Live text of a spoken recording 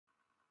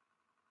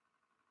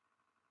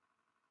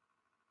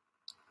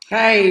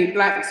Hey,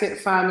 Bla Xit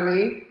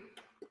family,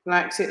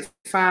 Bla Xit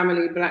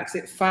family, Bla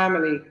Xit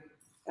family.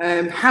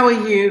 How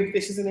are you?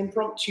 This is an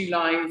impromptu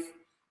live.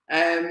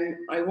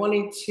 I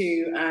wanted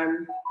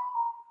to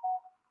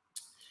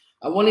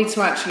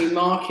actually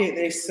market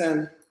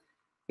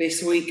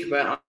this week,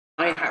 but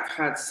I have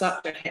had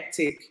such a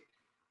hectic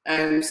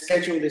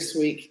schedule this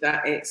week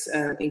that it's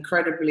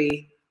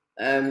incredibly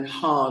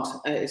hard.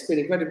 It's been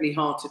incredibly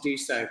hard to do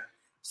so.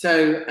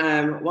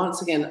 So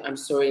once again, I'm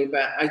sorry,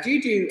 but I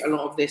do a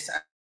lot of this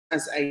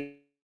as a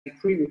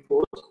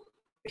pre-record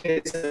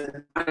because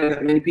I know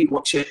that many people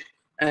watch it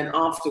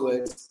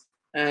afterwards.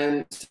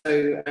 I'm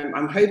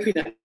hoping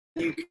that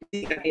you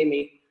can hear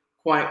me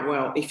quite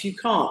well. If you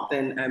can't,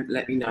 then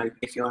let me know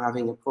if you're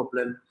having a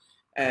problem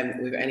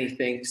with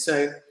anything.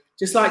 So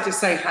just like to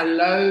say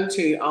hello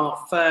to our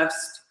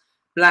first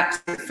Bla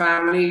Xit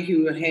family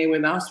who are here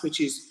with us,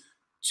 which is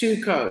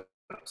Tuko.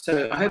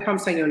 So I hope I'm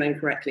saying your name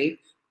correctly.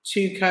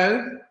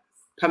 Tuko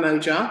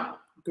Pamoja.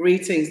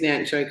 Greetings,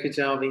 Nyancho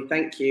Kajavi.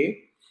 Thank you.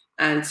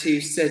 And to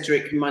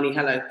Cedric Money,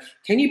 hello.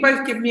 Can you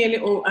both give me a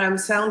little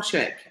sound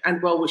check?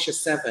 And well wisher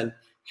 7.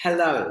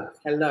 Hello,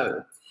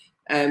 hello.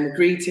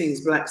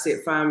 Greetings, Bla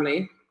Xit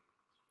family.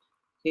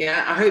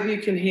 Yeah, I hope you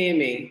can hear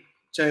me,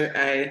 Joe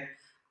A.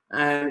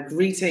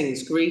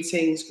 Greetings,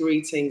 greetings,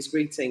 greetings,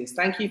 greetings.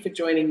 Thank you for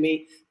joining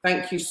me.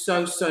 Thank you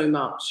so, so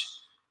much.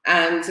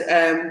 And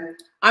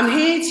I'm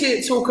here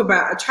to talk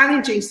about a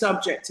challenging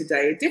subject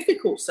today, a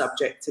difficult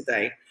subject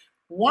today.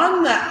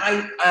 One that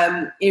I,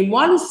 in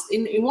one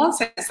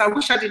sense, I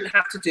wish I didn't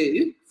have to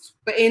do,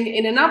 but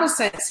in another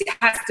sense, it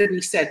has to be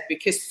said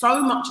because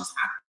so much has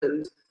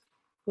happened,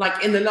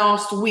 like in the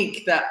last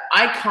week, that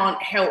I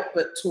can't help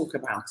but talk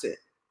about it.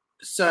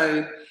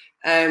 So,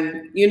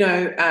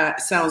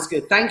 sounds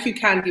good. Thank you,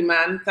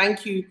 Candyman.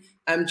 Thank you,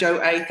 Joe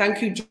A.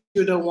 Thank you,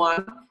 Judah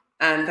One.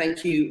 And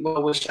thank you,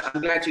 Well Wisher. I'm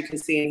glad you can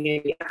see and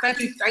hear me. Thank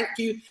you, thank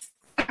you,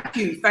 thank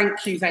you,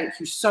 thank you, thank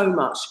you so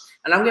much.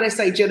 And I'm going to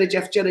say Jeddah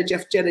Jeff,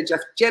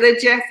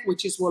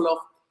 which is Wolof,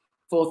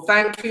 for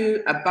thank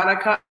you,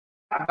 Baraka,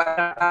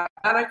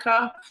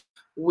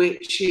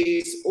 which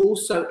is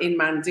also in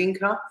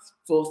Mandinka,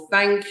 for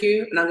thank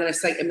you. And I'm going to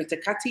say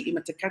Imitakati,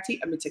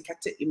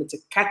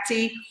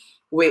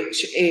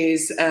 which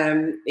is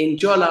in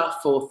Jola,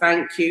 for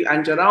thank you,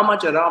 and Jarama,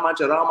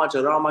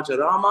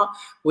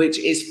 which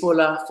is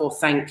Fuller, for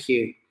thank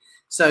you.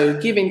 So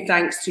giving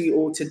thanks to you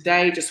all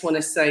today. Just want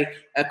to say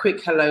a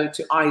quick hello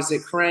to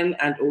Isaac Wren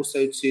and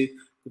also to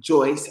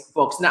Joyce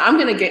Boggs. Now I'm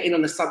going to get in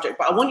on the subject,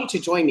 but I want you to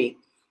join me.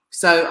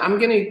 So I'm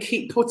going to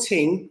keep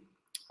putting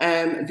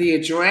the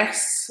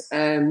address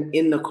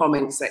in the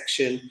comment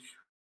section.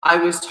 I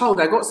was told,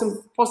 I got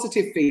some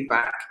positive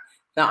feedback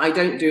that I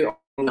don't do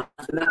enough,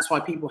 and that's why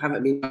people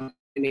haven't been coming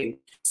in.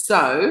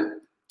 So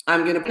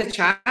I'm going to put a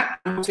chat.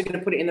 I'm also going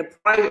to put it in a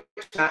private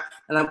chat,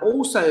 and I'm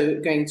also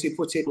going to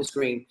put it on the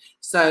screen.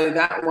 So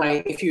that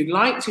way, if you'd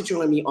like to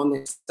join me on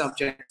this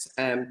subject,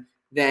 then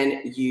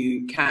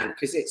you can,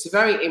 because it's a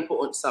very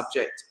important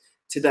subject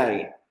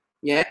today.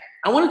 Yeah,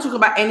 I want to talk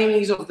about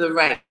enemies of the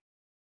race.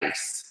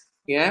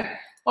 Yeah,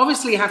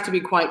 obviously you have to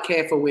be quite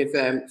careful with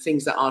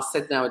things that are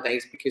said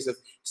nowadays because of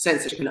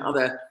censorship and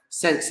other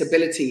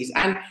sensibilities.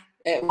 And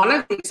one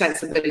of the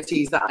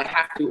sensibilities that I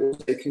have to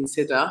also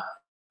consider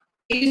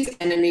is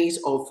enemies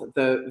of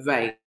the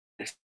race,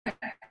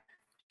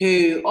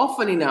 who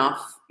often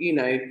enough,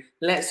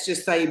 let's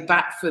just say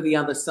bat for the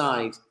other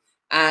side.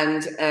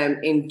 And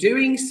in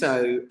doing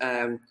so,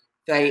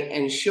 they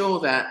ensure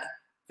that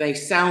they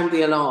sound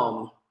the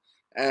alarm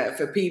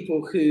for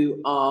people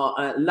who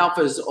are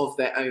lovers of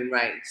their own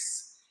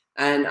race.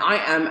 And I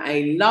am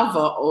a lover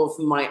of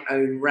my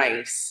own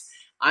race.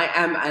 I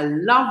am a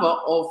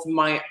lover of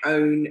my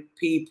own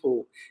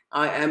people.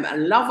 I am a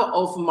lover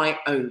of my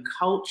own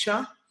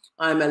culture.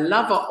 I'm a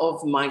lover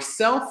of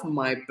myself,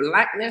 my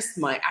blackness,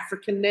 my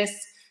Africanness,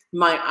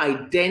 my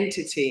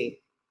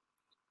identity.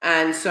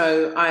 And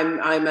so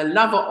I'm a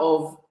lover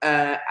of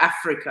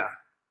Africa.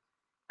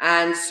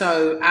 And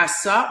so as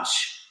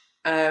such,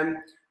 I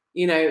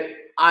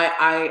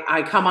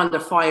come under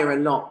fire a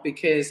lot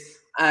because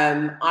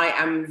I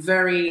am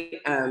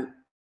very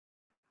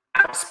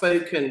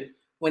outspoken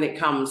when it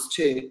comes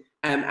to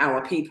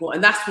our people.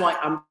 And that's why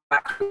I'm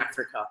back in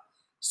Africa.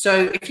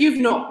 So if you've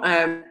not,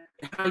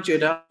 hi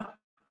Judah.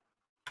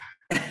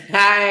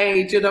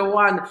 Hey, Judah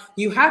One.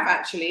 You have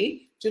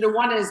actually. Judah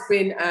One has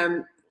been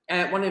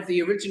one of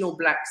the original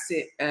Bla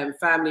Xit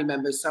family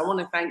members. So I want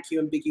to thank you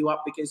and big you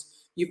up because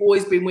you've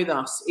always been with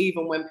us,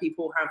 even when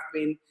people have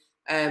been,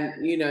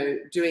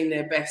 doing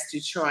their best to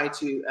try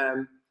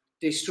to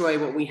destroy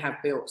what we have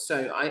built.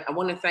 So I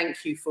want to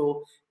thank you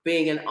for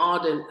being an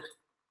ardent,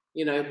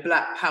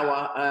 Black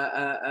Power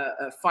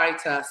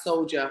fighter,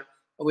 soldier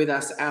with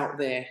us out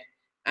there.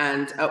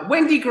 And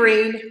Wendy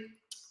Green,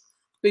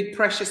 big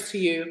precious to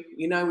you.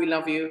 We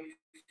love you.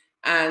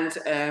 And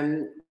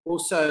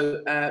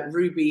also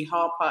Ruby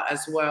Harper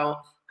as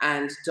well,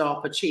 and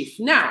DARPA Chief.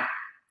 Now,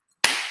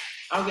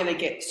 I'm going to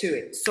get to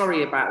it.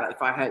 Sorry about that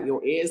if I hurt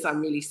your ears. I'm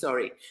really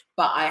sorry.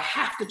 But I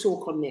have to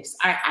talk on this.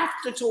 I have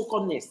to talk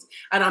on this.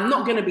 And I'm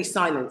not going to be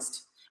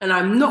silenced. And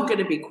I'm not going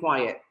to be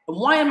quiet. And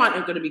why am I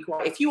not going to be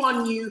quiet? If you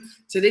are new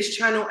to this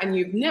channel and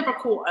you've never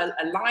caught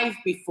a live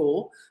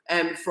before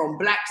from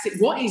Bla Xit,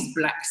 what is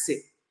Bla Xit?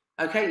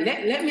 Okay,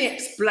 let me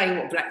explain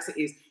what Bla Xit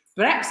is.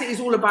 Bla Xit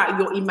is all about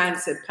your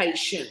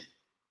emancipation,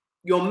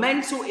 your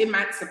mental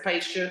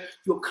emancipation,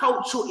 your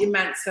cultural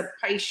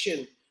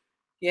emancipation,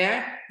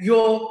 yeah,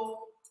 your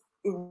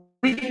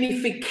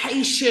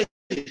reunification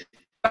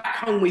back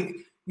home with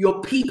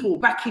your people,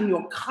 back in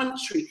your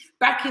country,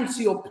 back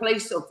into your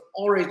place of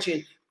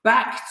origin,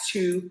 back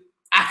to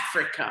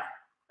Africa,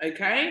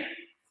 okay?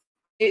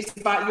 It's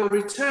about your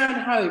return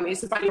home.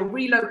 It's about your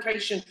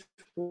relocation,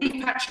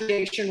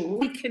 repatriation,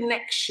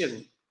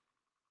 reconnection.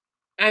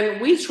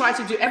 And we try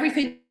to do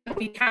everything that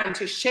we can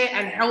to share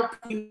and help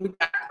you with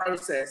that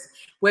process,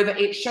 whether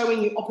it's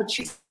showing you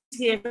opportunities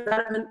and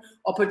development,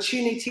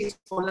 opportunities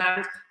for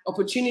land,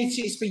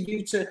 opportunities for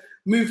you to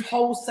move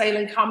wholesale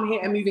and come here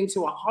and move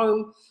into a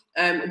home,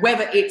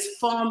 whether it's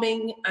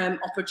farming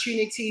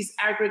opportunities,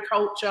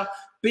 agriculture,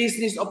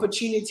 business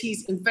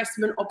opportunities,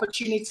 investment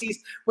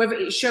opportunities, whether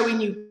it's showing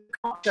you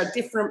culture,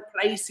 different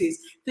places,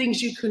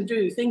 things you can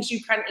do, things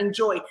you can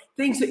enjoy,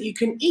 things that you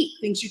can eat,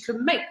 things you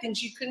can make,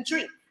 things you can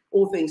drink,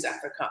 all things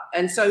Africa.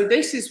 And so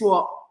this is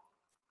what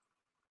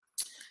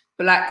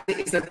Bla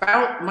Xit is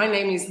about. My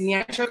name is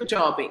Nyacho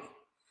Kajabi,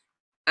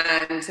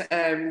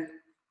 and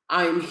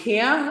I'm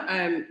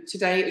here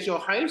today as your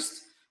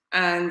host,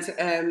 and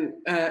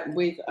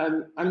with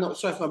I'm not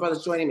sure if my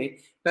brother's joining me,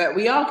 but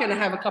we are going to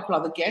have a couple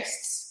other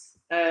guests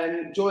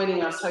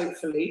joining us,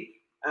 hopefully.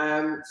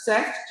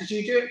 Seth, did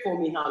you do it for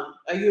me, hon?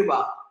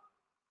 Ayuba?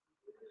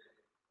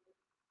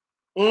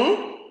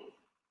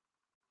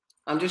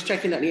 I'm just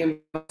checking that the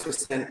invite was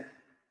sent.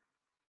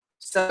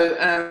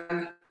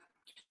 So,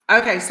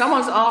 okay,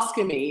 someone's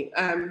asking me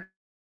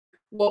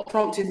what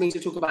prompted me to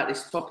talk about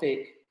this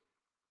topic.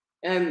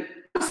 I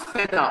was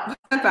fed up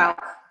about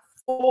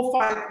 4 or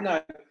 5,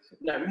 no,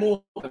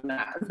 more than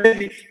that.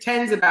 Really,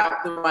 10's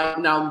about the right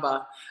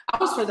number. I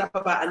was fed up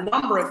about a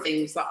number of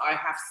things that I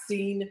have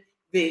seen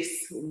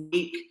this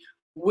week,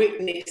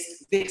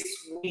 witnessed this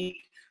week,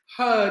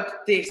 heard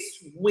this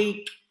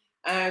week,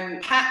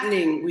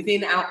 happening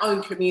within our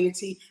own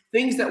community,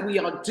 things that we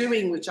are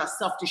doing which are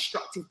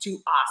self-destructive to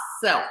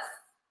ourselves.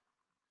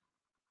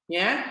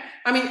 Yeah,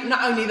 I mean,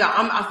 not only that,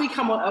 I think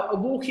I'm a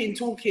walking,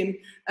 talking,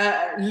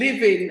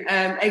 living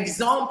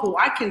example.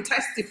 I can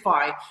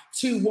testify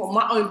to what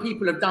my own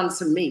people have done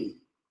to me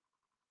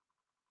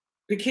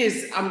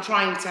because I'm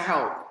trying to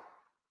help.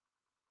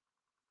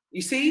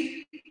 You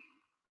see?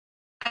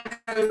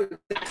 So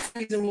that's the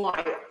reason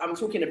why I'm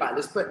talking about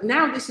this. But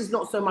now this is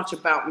not so much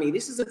about me.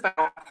 This is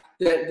about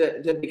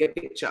the bigger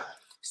picture.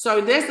 So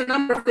there's a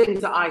number of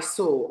things that I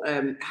saw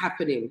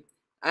happening.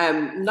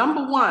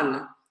 Number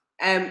one,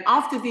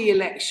 after the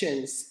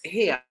elections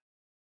here,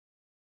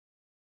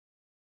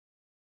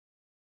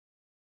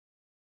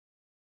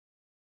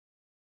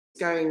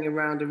 going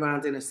around and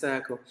round in a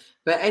circle.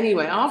 But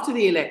anyway, after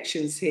the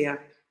elections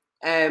here,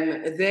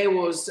 there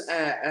was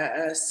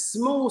a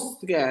small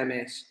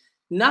skirmish.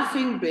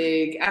 Nothing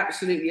big,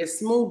 absolutely a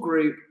small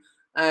group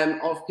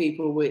of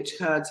people which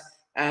had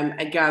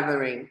a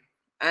gathering.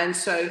 And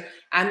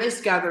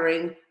this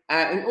gathering,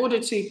 in order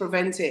to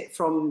prevent it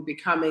from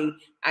becoming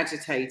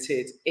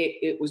agitated,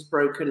 it was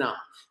broken up.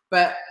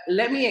 But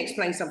let me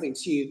explain something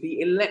to you.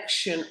 The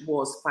election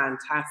was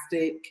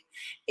fantastic.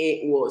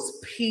 It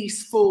was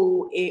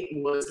peaceful.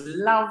 It was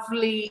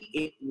lovely.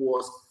 It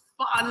was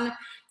fun.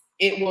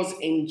 It was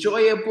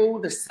enjoyable.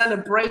 The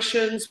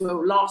celebrations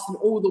were lasting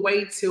all the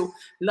way till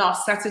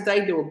last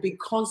Saturday. There were big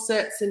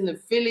concerts in the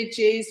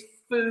villages.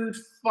 Food,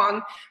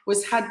 fun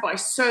was had by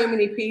so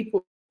many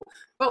people.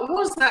 But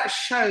was that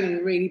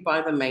shown really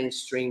by the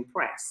mainstream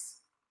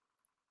press?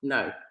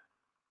 No.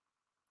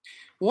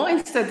 What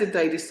instead did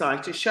they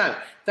decide to show?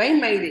 They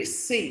made it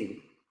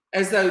seem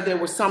as though there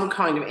was some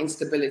kind of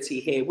instability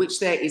here,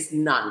 which there is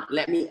none,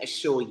 let me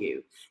assure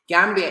you.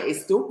 Gambia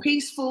is still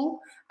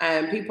peaceful.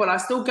 People are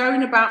still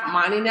going about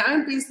minding their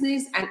own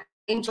business and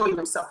enjoying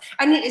themselves.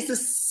 And it is the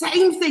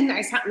same thing that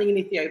is happening in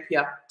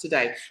Ethiopia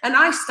today. And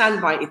I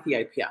stand by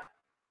Ethiopia.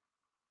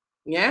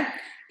 Yeah,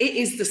 it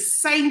is the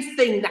same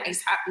thing that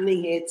is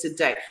happening here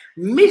today.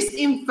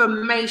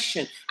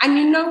 Misinformation. And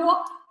you know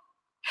what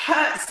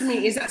hurts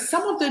me is that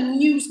some of the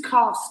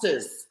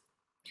newscasters,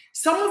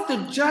 some of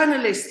the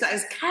journalists that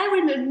is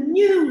carrying the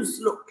news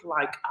look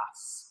like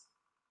us.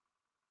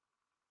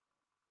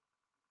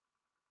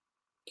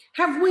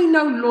 Have we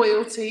no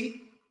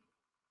loyalty?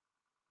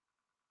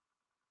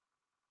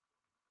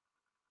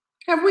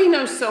 Have we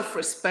no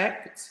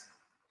self-respect?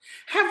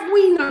 Have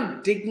we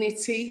no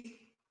dignity?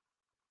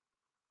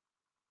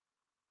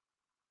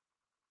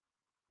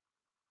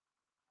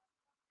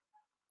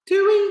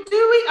 Do we?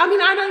 I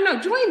mean, I don't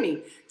know. Join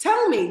me.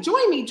 Tell me.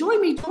 Join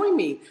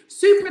me.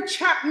 Super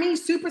chat me,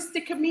 super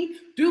sticker me.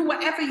 Do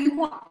whatever you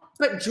want,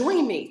 but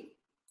join me.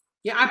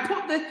 Yeah, I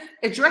put the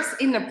address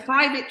in the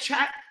private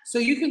chat. So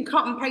you can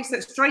cut and paste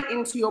that straight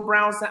into your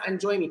browser and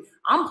join me.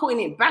 I'm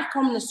putting it back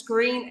on the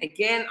screen.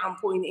 Again, I'm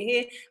putting it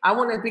here. I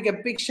want to give a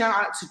big shout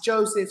out to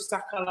Joseph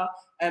Sakala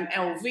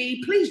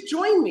LV. Please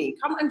join me.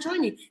 Come and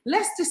join me.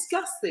 Let's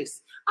discuss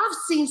this. I've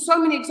seen so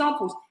many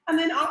examples. And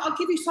then I'll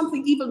give you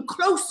something even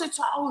closer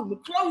to home.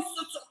 Closer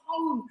to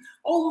home.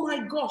 Oh my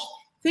gosh.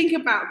 Think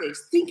about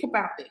this. Think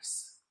about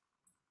this.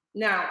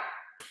 Now,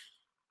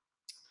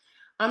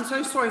 I'm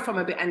so sorry if I'm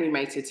a bit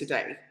animated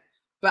today,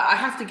 but I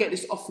have to get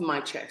this off my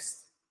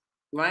chest,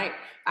 right?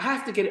 I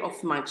have to get it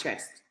off my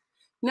chest.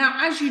 Now,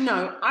 as you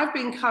know, I've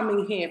been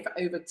coming here for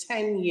over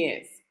 10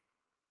 years.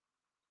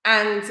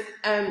 And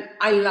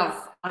I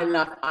love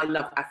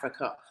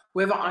Africa.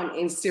 Whether I'm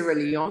in Sierra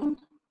Leone,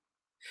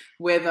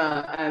 whether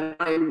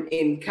I'm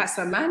in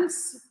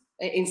Casamance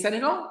in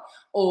Senegal,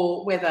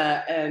 or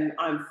whether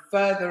I'm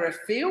further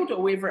afield,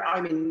 or whether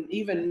I'm in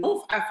even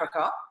North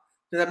Africa,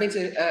 because I've been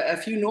to a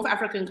few North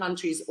African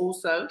countries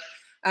also,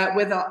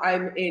 whether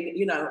I'm in,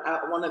 you know,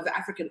 one of the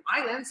African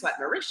islands like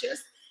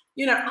Mauritius.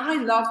 You know, I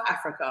love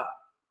Africa.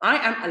 I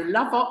am a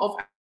lover of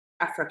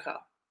Africa,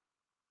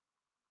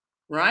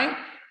 right?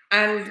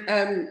 And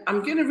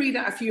I'm going to read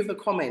out a few of the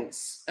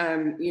comments.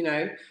 You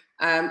know,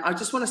 I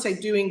just want to say,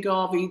 Doing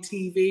Garvey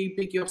TV,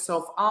 big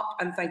yourself up,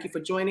 and thank you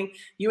for joining.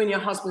 You and your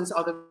husbands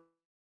are the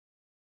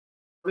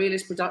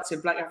realest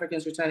productive Black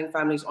Africans returning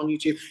families on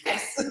YouTube.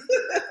 Yes.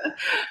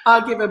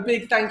 I'll give a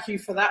big thank you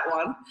for that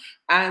one.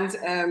 And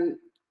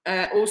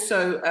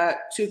also,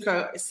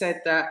 Tuko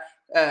said that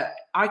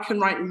I can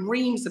write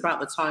reams about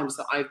the times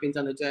that I've been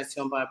done a dirty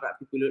on by Black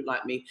people who look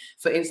like me.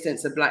 For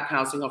instance, a Black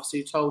housing officer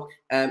who told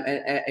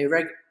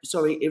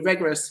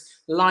irregulars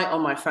lie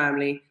on my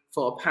family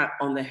for a pat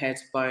on the head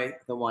by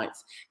the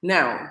whites.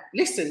 Now,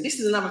 listen, this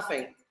is another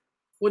thing.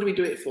 What do we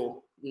do it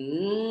for?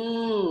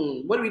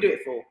 What do we do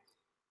it for?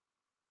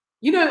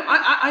 You know,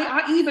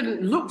 I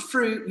even looked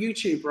through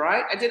YouTube,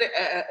 right? I did it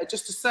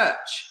just a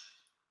search.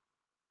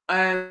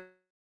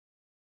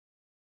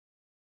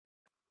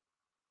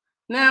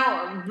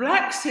 Now,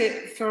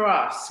 Brexit for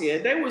us, yeah,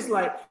 there was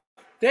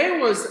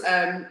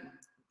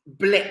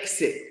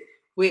Blexit,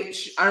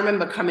 which I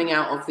remember coming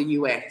out of the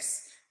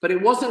US, but it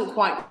wasn't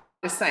quite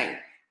the same.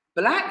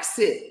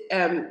 Brexit,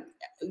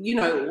 you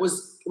know,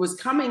 was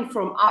coming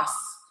from us,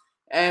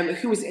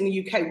 who was in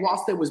the UK,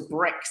 whilst there was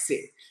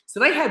Brexit. So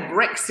they had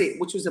Brexit,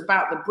 which was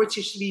about the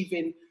British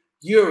leaving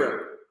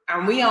Europe,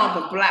 and we are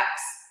the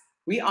Blacks,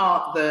 we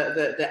are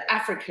the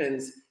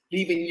Africans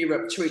leaving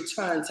Europe to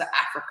return to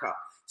Africa.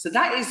 So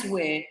that is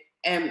where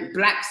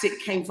Brexit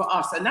came for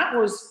us, and that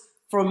was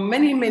from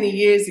many, many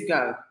years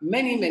ago,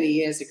 many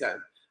years ago.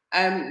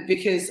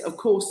 Because of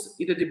course,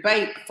 the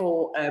debate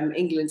for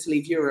England to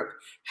leave Europe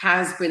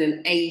has been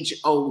an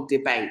age-old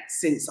debate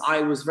since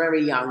I was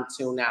very young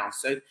till now.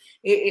 So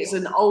it's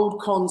an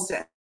old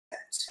concept,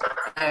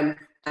 and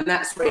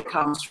that's where it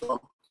comes from.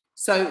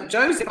 So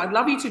Joseph, I'd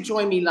love you to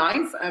join me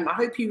live. I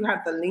hope you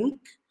have the link.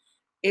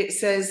 It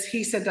says,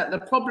 he said that the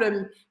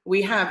problem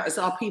we have as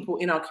our people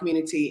in our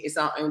community is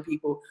our own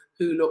people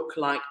who look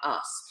like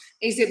us.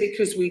 Is it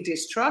because we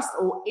distrust,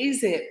 or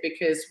is it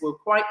because we'll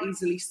quite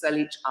easily sell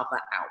each other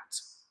out?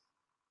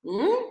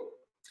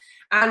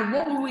 And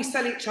what will we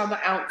sell each other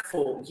out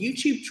for?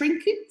 YouTube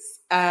trinkets?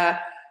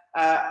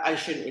 I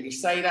shouldn't really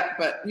say that,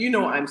 but you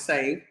know what I'm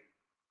saying.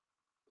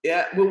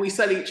 Yeah, will we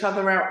sell each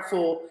other out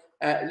for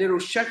little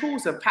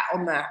shekels, a pat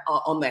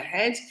on the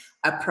head,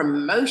 a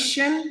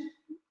promotion?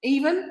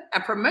 Even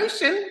a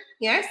promotion,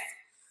 yes.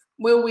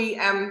 Will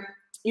we,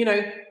 you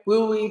know,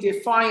 will we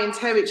defy and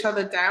tear each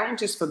other down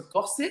just for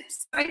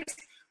gossip's sake?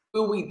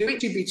 Will we do it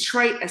to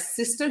betray a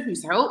sister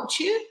who's helped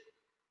you?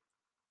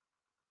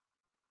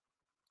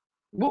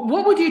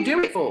 What would you do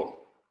it for?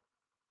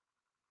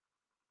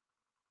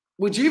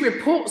 Would you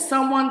report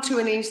someone to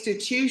an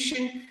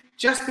institution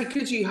just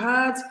because you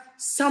heard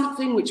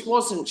something which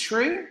wasn't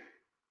true?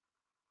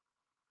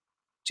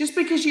 Just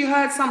because you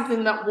heard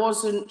something that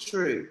wasn't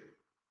true?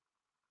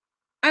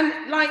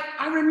 And like,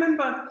 I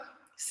remember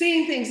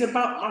seeing things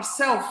about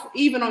myself,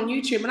 even on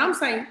YouTube, and I'm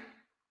saying,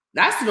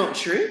 that's not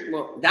true.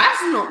 Well,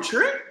 that's not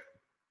true.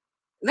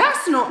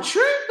 That's not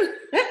true.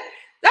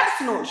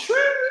 That's not true.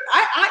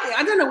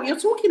 I don't know what you're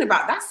talking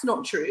about. That's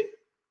not true.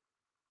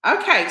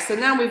 Okay, so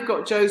now we've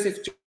got Joseph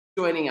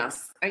joining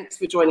us. Thanks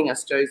for joining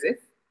us, Joseph.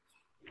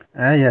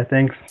 Yeah,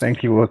 thanks.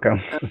 Thank you.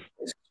 Welcome.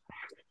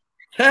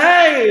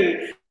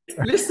 Hey!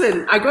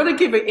 Listen, I got to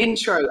give an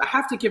intro. I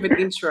have to give an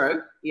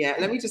intro. Yeah,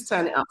 let me just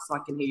turn it up so I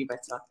can hear you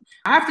better.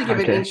 I have to give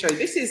an intro.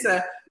 This is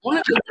one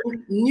of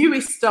the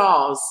newest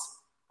stars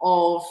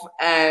of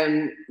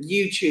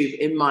YouTube,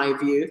 in my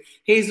view.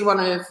 He's one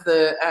of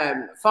the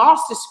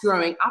fastest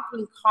growing, up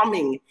and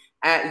coming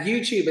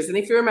YouTubers. And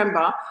if you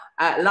remember,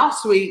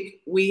 last week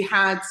we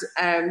had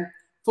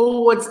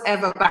Forwards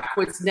Ever,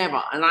 Backwards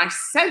Never. And I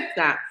said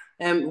that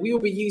we will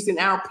be using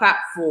our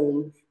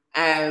platform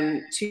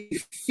to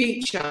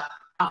feature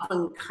up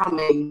and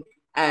coming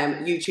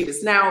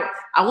YouTubers. Now,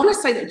 I want to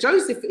say that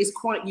Joseph is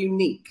quite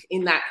unique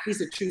in that he's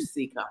a truth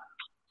seeker.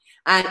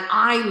 And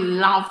I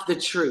love the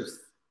truth.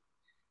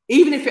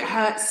 Even if it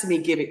hurts me,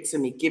 give it to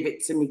me, give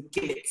it to me,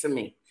 give it to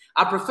me.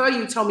 I prefer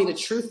you tell me the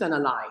truth than a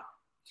lie.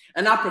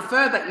 And I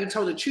prefer that you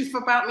tell the truth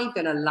about me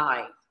than a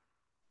lie.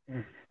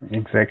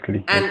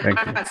 Exactly. And exactly.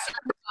 I've had so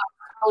much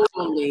hold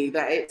on me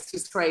that it's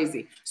just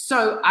crazy.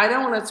 So I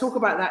don't want to talk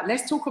about that.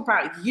 Let's talk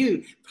about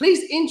you.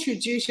 Please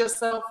introduce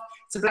yourself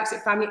to Bla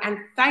Xit Family, and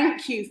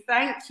thank you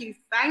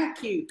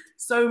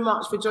so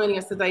much for joining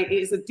us today. It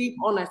is a deep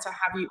honor to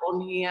have you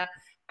on here.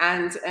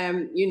 And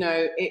you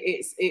know,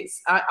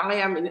 I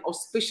am in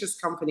auspicious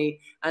company,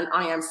 and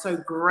I am so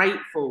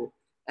grateful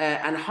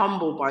and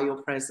humbled by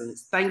your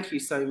presence. Thank you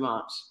so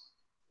much.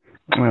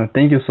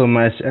 Thank you so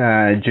much,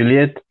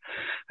 Juliet.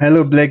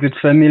 Hello, Bla Xit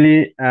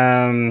Family.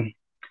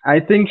 I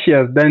think she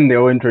has done the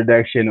whole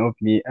introduction of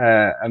me.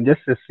 I'm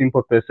just a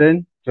simple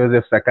person,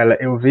 Joseph Sakala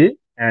LV,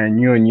 and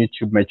new on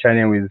YouTube. My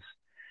channel is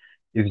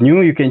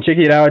new. You can check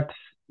it out.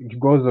 It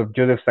goes of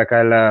Joseph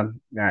Sakala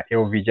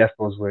LV, just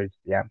those words.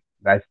 Yeah,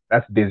 that's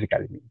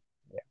basically me.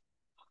 Yeah.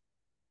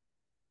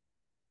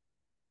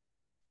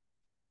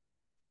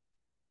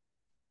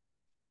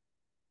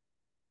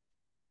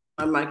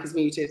 My mic is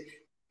muted.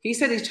 He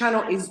said his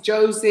channel is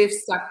Joseph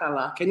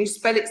Sakala. Can you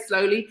spell it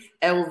slowly?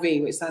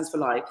 LV, which stands for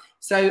live.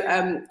 So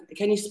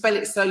can you spell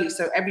it slowly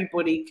so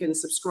everybody can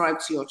subscribe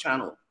to your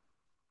channel?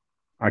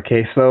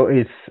 Okay, so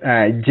it's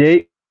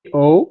JOSEPHSAKALA,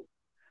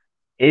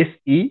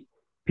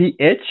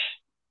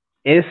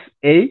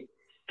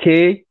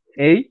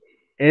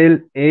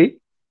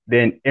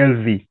 then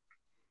LV.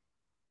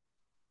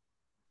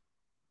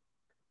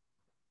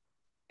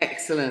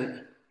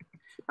 Excellent.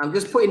 I'm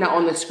just putting that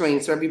on the screen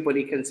so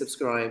everybody can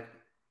subscribe.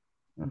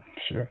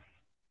 Sure.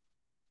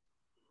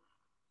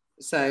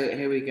 So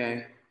here we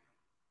go.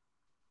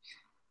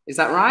 Is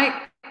that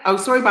right? Oh,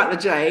 sorry about the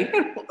J.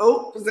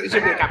 Oh, it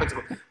should be a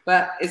capital.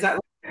 But is that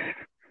right?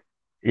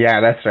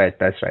 Yeah, that's right.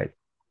 That's right.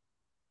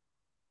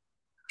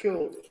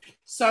 Cool.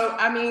 So,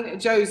 I mean,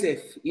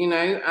 Joseph, you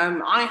know,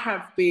 I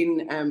have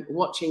been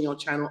watching your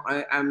channel.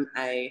 I am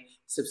a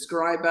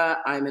subscriber.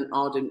 I'm an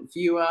ardent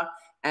viewer.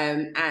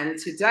 And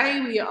today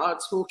we are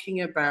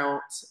talking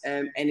about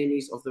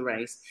enemies of the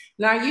race.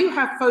 Now, you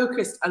have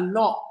focused a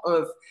lot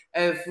of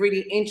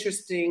really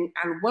interesting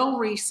and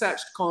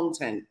well-researched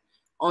content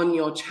on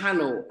your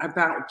channel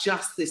about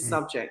just this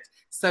subject.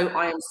 So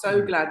I am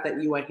so glad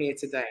that you are here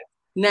today.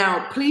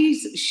 Now,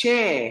 please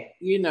share,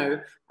 you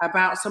know,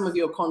 about some of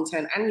your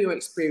content and your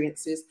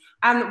experiences,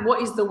 and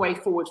what is the way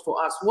forward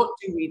for us? What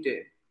do we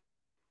do?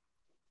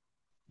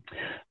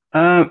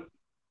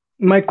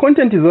 My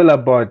content is all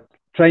about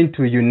trying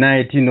to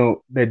unite, you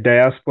know, the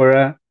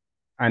diaspora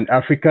and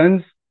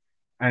Africans,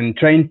 and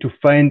trying to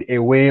find a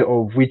way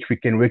of which we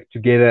can work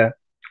together,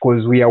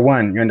 because we are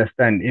one, you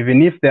understand?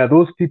 Even if there are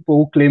those people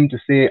who claim to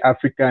say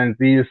Africans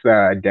this,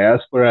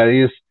 diaspora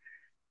this,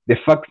 the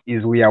fact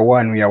is we are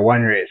one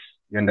race,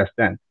 you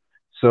understand?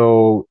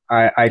 So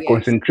I Yes.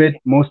 concentrate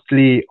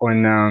mostly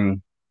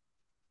on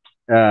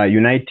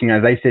uniting,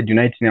 as I said,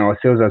 uniting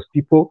ourselves as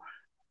people,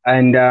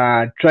 and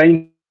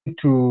trying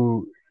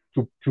to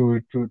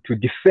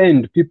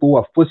defend people who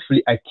are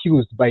falsely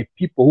accused by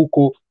people who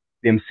call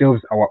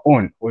themselves our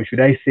own, or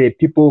should I say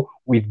people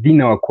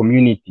within our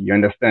community, you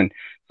understand?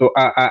 So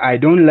I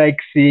don't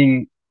like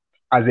seeing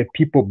as a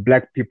people,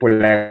 black people,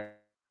 like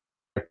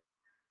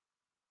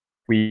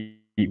we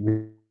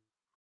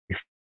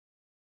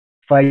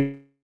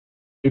fighting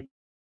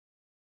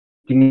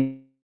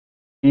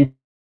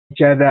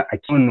each other. I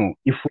don't know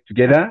if we're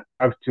together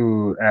have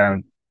to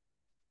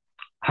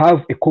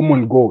have a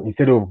common goal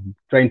instead of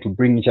trying to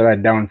bring each other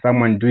down.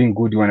 Someone doing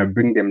good, you want to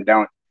bring them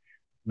down.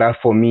 That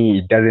for me,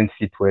 it doesn't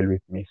sit well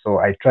with me. So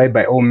I try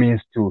by all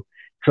means to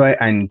try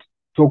and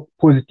talk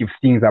positive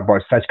things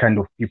about such kind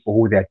of people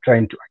who they're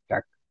trying to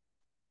attack.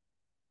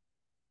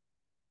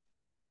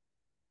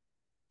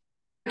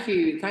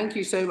 Thank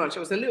you so much.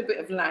 There was a little bit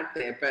of lag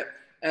there, but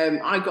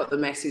I got the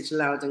message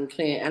loud and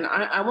clear. And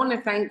I want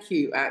to thank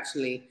you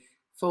actually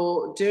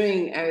for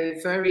doing a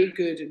very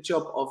good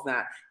job of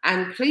that.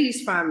 And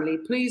please, family,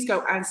 please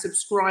go and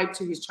subscribe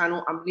to his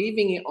channel. I'm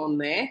leaving it on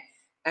there.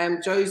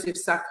 Joseph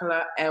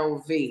Sakala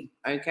LV.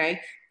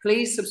 Okay,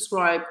 please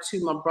subscribe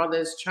to my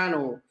brother's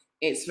channel.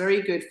 It's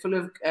very good, full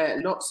of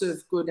lots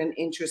of good and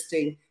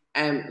interesting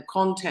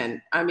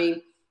content. I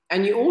mean,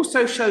 and you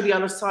also show the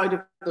other side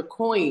of the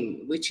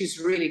coin, which is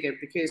really good,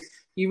 because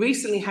you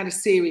recently had a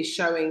series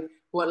showing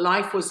what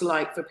life was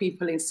like for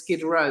people in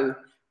Skid Row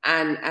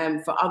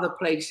and for other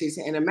places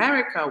in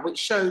America, which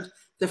showed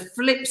the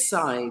flip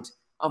side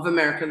of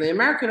America, the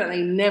America that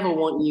they never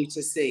want you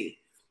to see.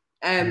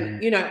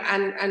 You know,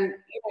 and you know,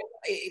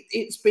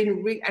 it's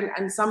been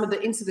and some of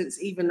the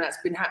incidents even that's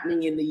been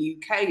happening in the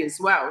UK as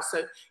well.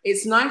 So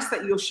it's nice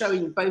that you're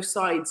showing both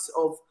sides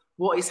of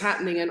what is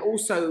happening, and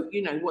also,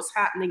 you know, what's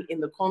happening in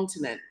the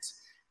continent.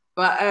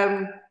 But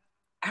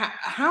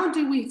how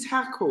do we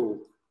tackle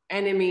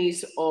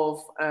enemies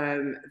of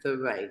the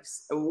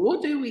race?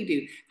 What do we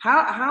do?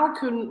 How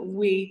can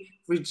we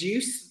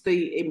reduce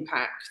the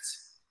impact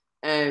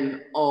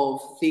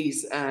of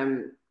these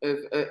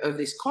of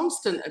this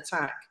constant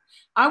attack?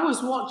 I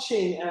was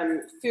watching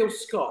Phil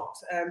Scott.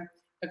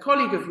 a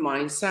colleague of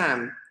mine,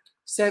 Sam,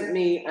 sent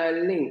me a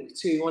link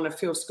to one of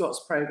Phil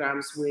Scott's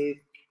programs with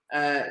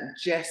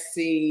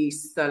Jesse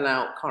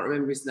Stallout, can't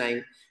remember his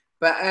name.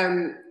 But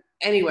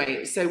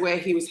anyway, so where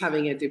he was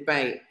having a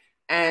debate,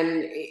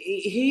 and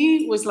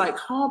he was like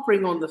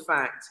harping on the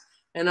fact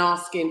and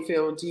asking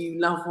Phil, do you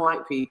love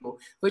white people?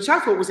 Which I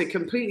thought was a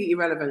completely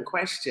irrelevant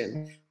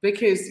question,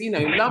 because, you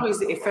know, love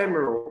is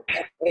ephemeral.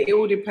 It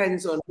all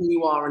depends on who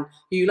you are and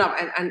who you love.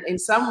 And in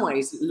some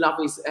ways, love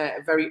is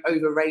a very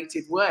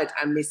overrated word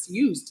and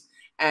misused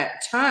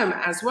term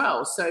as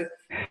well. So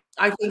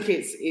I think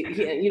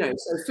you know,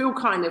 so Phil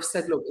kind of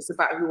said, look, it's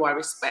about who I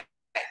respect.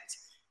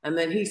 And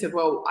then he said,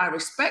 well, I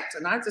respect.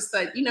 And I just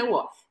said, you know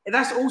what?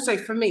 That's also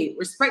for me,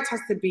 respect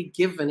has to be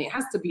given. It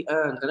has to be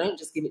earned. I don't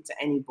just give it to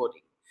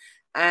anybody.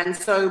 And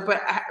so,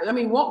 but I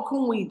mean, what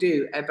can we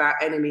do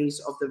about enemies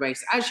of the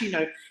race? As you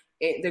know,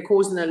 they're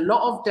causing a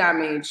lot of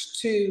damage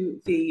to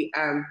the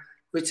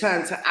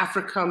Return to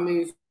Africa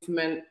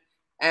movement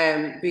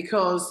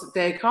because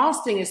they're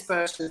casting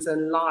aspersions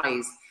and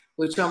lies,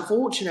 which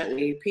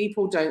unfortunately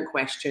people don't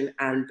question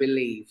and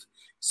believe.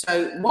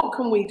 So what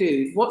can we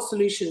do? What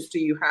solutions do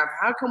you have?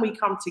 How can we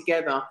come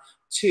together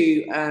to,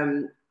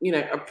 you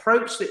know,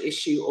 approach the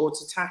issue or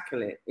to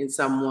tackle it in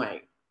some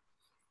way?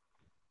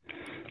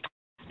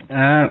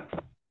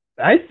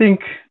 I think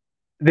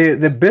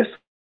the best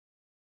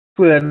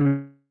way that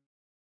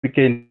we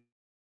can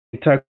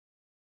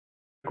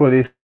tackle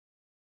this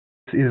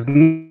is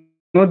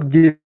not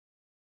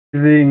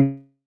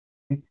giving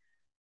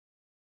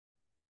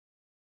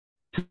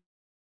too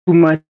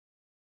much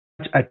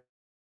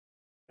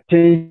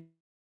attention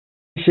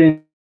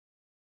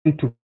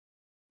to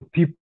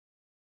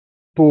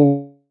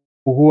people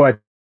who are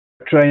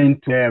trying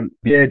to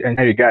beard and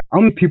regard.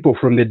 How many people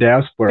from the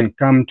diaspora can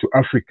come to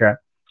Africa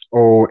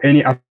or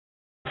any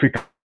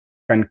African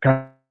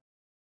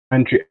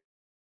country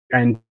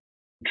and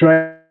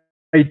try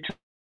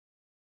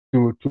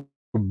to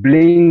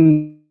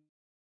blend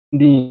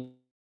in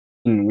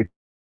with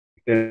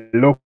the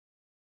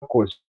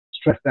locals?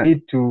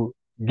 Need to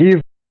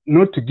give,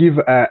 not to give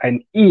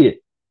an ear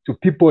to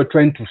people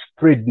trying to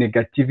spread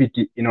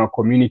negativity in our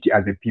community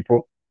as a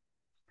people.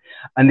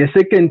 And the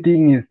second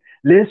thing is,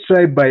 let's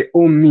try by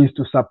all means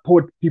to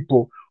support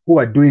people who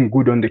are doing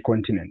good on the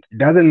continent. It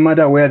doesn't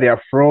matter where they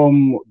are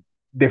from.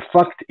 The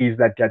fact is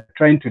that they're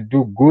trying to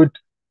do good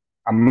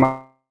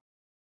among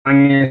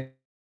us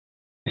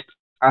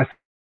as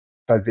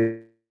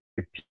a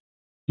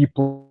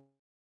people.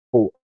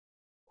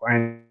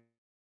 And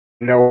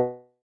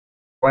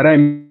what I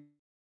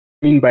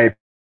mean by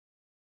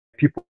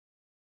people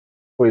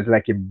is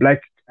like a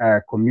black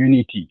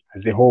community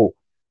as a whole,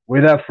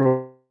 whether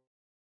from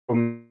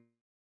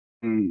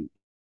America,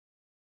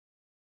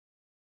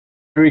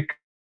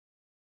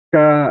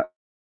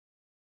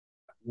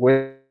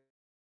 whether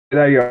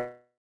you're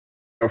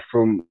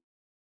from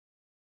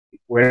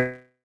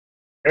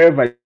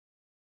wherever,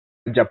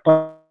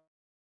 Japan,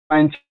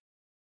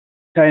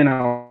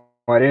 China,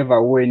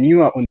 whatever, when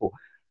you are on.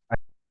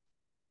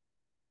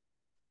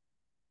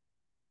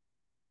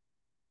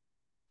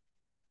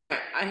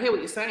 I hear what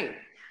you're saying.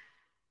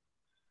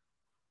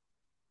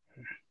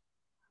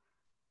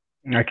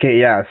 Okay,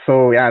 yeah.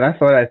 So yeah,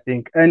 that's what I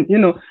think. And you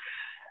know,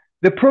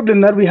 the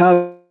problem that we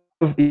have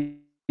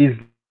is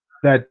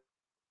that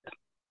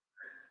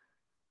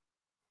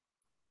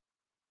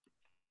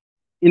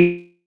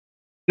in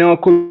our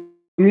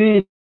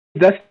community,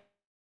 that's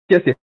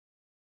just a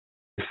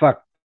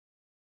fact.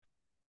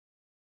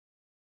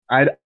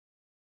 I've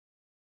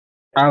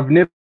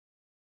never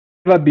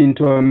been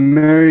to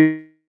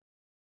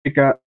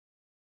America.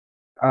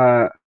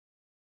 I've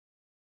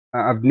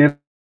never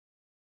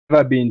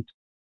been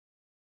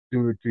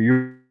to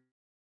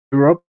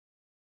Europe,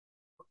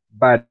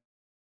 but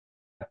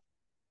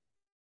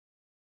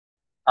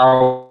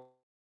I'll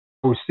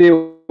say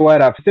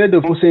what I've said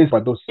of no sense,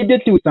 but those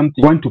immediately with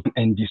something want to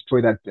and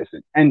destroy that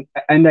person. And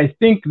I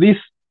think this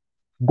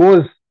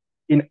goes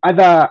in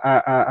other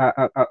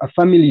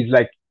families,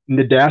 like in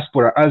the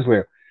diaspora as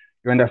well.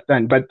 You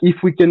understand? But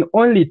if we can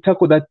only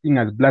tackle that thing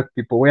as black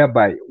people,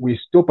 whereby we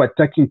stop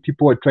attacking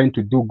people who are trying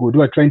to do good,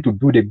 who are trying to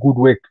do the good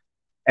work,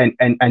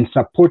 and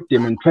support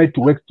them and try to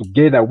work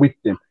together with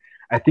them,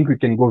 I think we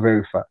can go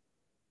very far.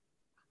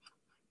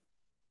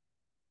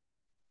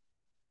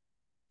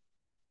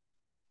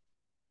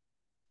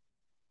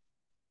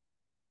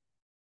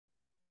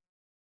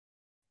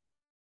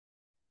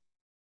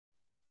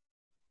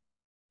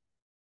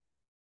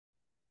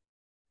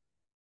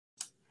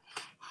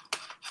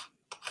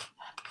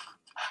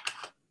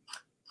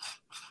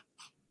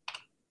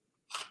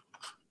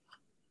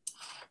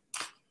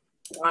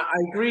 I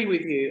agree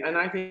with you. And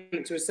I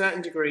think to a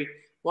certain degree,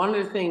 one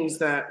of the things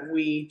that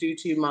we do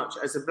too much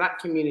as a black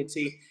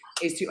community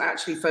is to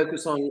actually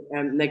focus on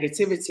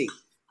negativity.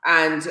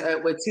 And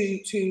we're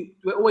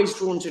always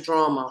drawn to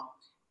drama.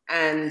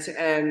 And,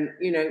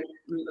 you know,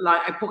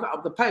 like I put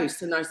up the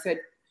post and I said,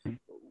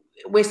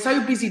 we're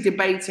so busy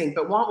debating,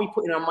 but why aren't we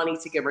putting our money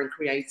together and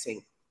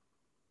creating?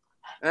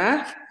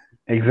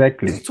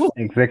 Exactly.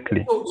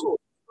 Exactly. Talk.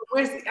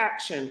 Where's the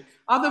action?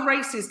 Other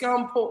races go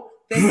and put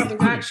their something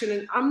action,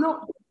 and I'm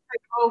not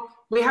saying, oh,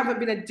 we haven't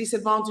been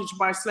disadvantaged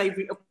by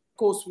slavery. Of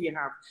course we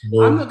have.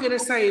 No. I'm not going to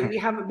say we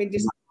haven't been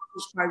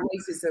disadvantaged by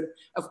racism.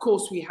 Of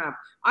course we have.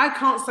 I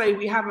can't say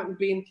we haven't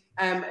been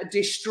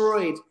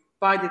destroyed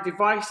by the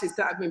devices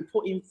that have been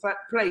put in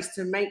place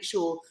to make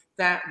sure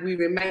that we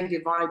remain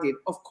divided.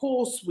 Of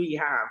course we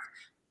have.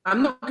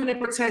 I'm not going to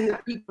pretend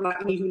that people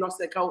like me who lost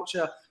their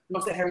culture,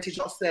 lost their heritage,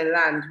 lost their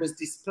land, was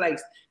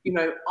displaced, you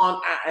know,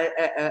 aren't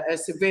at a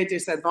severe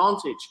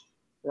disadvantage.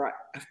 Right.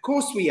 Of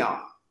course we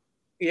are.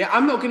 Yeah.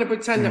 I'm not going to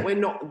pretend that we're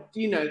not,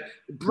 you know,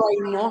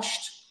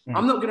 brainwashed.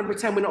 I'm not going to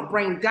pretend we're not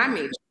brain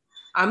damaged.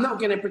 I'm not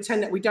going to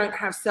pretend that we don't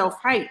have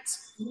self-hate.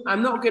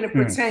 I'm not going to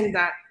pretend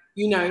that,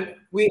 you know,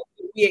 we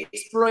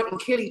exploit and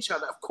kill each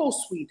other. Of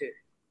course we do.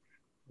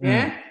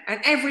 Yeah. And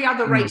every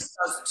other race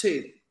does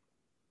too.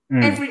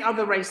 Every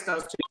other race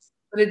does too.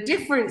 But the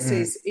difference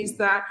is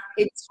that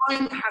it's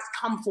time has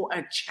come for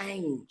a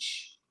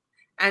change.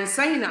 And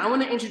saying that, I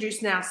want to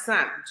introduce now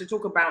Sam to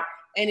talk about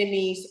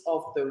enemies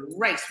of the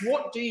race.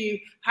 What do you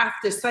have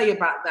to say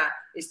about that?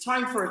 It's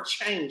time for a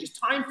change. It's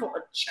time for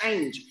a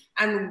change.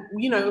 And,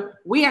 you know,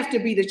 we have to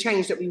be the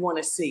change that we want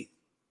to see.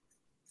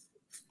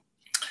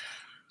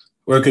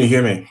 Well, can you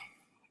hear me?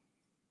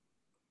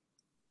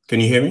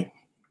 Can you hear me?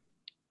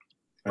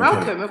 Okay.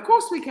 Welcome. Of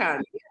course we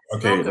can. Yes,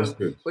 okay, welcome. That's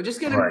good. We're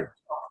just going to...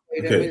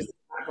 Okay.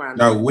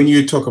 Now, when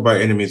you talk about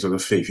enemies of the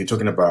faith, you're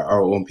talking about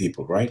our own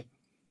people, right?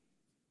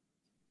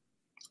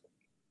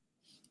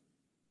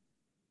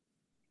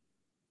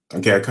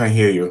 Okay, I can't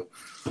hear you.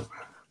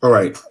 All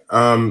right.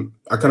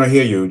 I cannot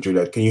hear you,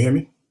 Juliet. Can you hear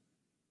me?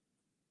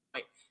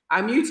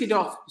 I muted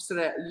off so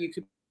that you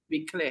could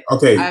be clear.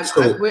 Okay.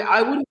 So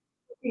I wouldn't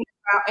think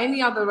about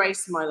any other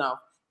race, my love,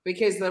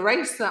 because the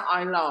race that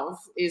I love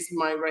is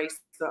my race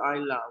that I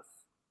love.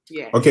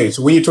 Yeah. Okay,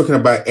 so when you're talking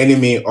about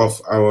enemy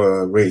of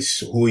our race,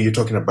 who are you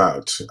talking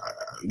about?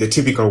 The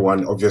typical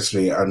one,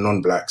 obviously, are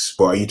non-blacks,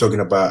 but are you talking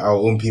about our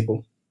own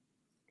people?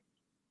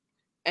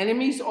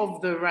 Enemies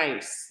of the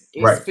race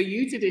is right. For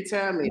you to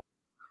determine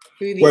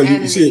who the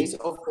enemies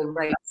of the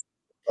race.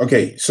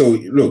 Okay, so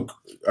look,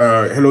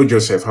 hello,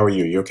 Joseph. How are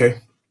you? You okay?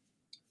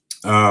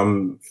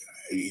 One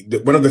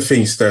of the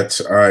things that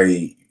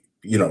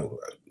you know,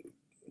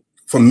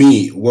 for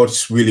me,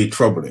 what's really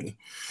troubling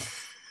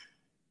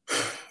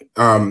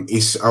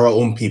is our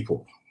own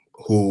people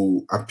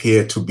who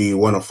appear to be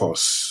one of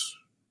us.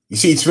 You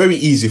see, it's very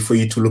easy for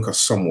you to look at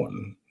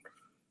someone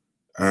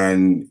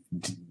and,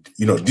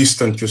 you know,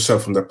 distance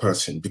yourself from the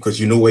person because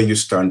you know where you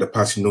stand, the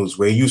person knows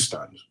where you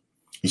stand.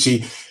 You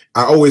see,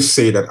 I always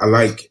say that I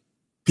like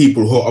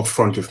people who are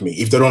upfront with me.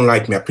 If they don't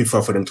like me, I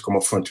prefer for them to come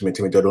up front to me and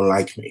tell me they don't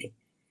like me.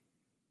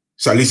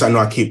 So at least I know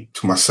I keep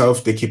to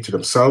myself, they keep to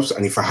themselves.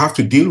 And if I have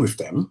to deal with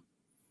them,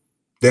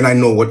 then I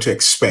know what to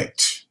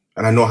expect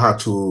and I know how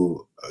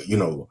to, you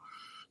know,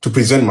 to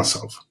present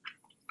myself.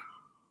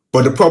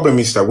 But the problem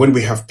is that when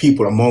we have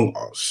people among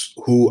us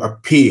who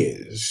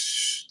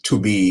appears to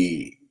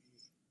be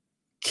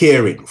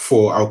caring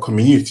for our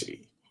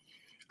community,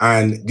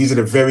 and these are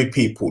the very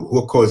people who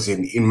are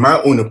causing, in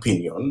my own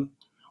opinion,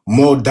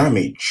 more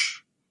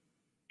damage,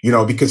 you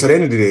know, because at the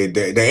end of the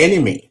day, the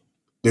enemy,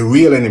 the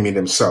real enemy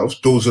themselves,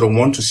 those who don't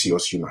want to see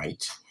us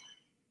unite,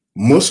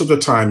 most of the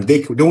time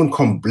they won't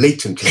come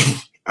blatantly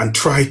and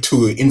try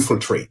to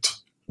infiltrate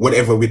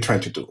whatever we're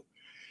trying to do.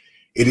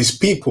 It is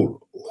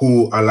people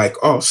who are like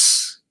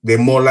us, they're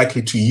more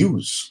likely to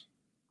use.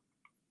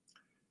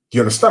 Do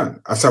you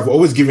understand? As I've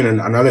always given an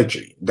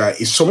analogy,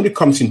 that if somebody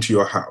comes into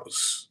your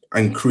house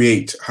and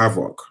create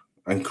havoc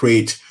and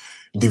create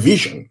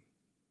division,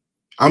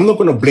 I'm not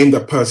going to blame the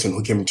person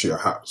who came into your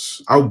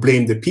house. I'll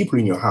blame the people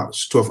in your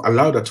house to have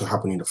allowed that to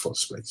happen in the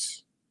first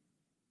place.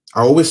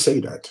 I always say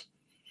that.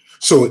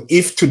 So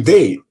if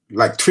today,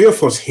 like 3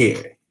 of us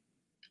here,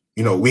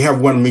 you know, we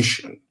have one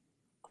mission,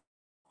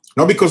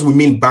 not because we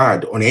mean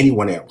bad on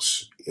anyone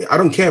else. I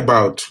don't care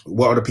about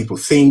what other people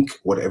think,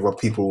 whatever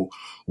people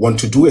want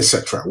to do,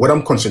 etc. What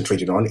I'm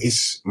concentrating on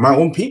is my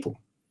own people.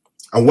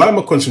 And why am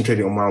I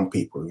concentrating on my own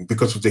people?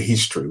 Because of the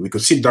history. We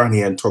could sit down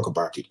here and talk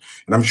about it.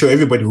 And I'm sure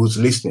everybody who's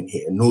listening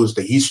here knows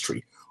the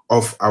history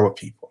of our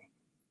people.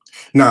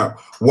 Now,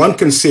 one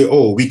can say,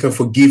 oh, we can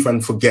forgive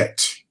and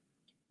forget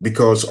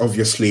because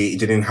obviously it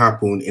didn't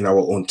happen in our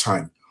own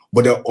time.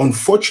 But the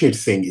unfortunate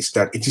thing is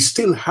that it is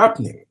still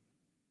happening.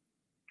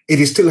 It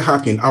is still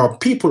happening. Our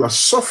people are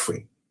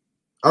suffering.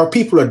 Our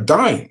people are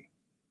dying,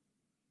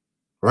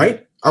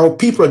 right? Our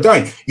people are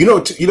dying. You know,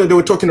 they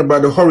were talking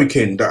about the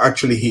hurricane that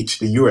actually hit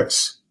the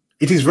US.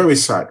 It is very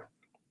sad.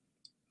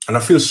 And I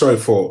feel sorry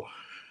for,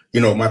 you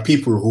know, my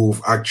people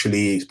who've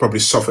actually probably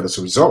suffered as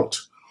a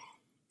result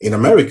in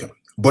America.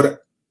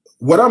 But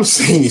what I'm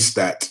saying is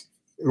that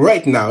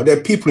right now, there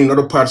are people in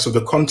other parts of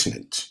the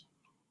continent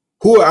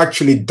who are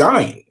actually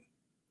dying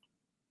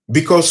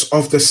because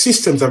of the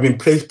systems that have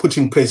been put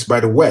in place by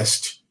the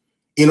West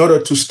in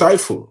order to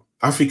stifle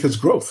Africa's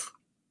growth.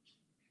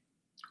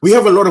 We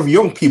have a lot of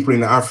young people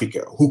in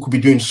Africa who could be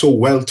doing so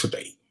well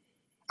today,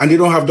 and they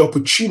don't have the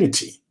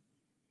opportunity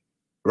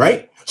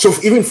right? So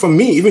even for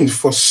me, even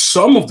for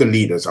some of the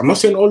leaders, I'm not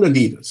saying all the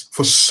leaders,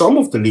 for some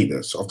of the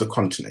leaders of the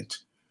continent,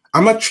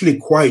 I'm actually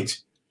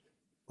quite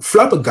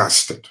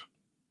flabbergasted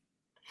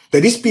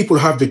that these people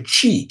have the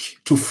cheek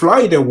to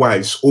fly their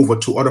wives over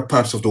to other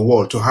parts of the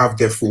world to have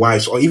their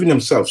wives or even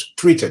themselves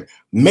treated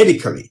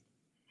medically.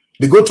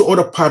 They go to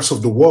other parts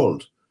of the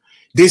world.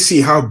 They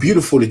see how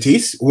beautiful it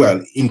is.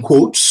 Well, in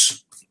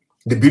quotes,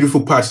 the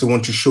beautiful parts they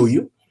want to show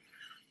you.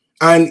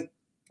 And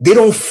they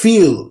don't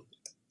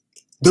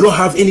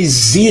have any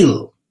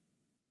zeal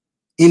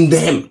in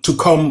them to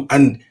come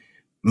and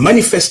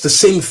manifest the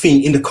same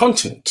thing in the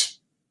continent.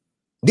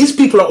 These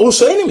people are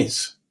also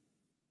enemies,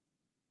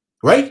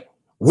 right?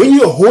 When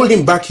you're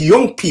holding back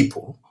young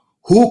people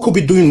who could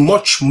be doing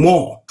much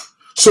more.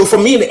 So for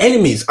me, the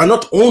enemies are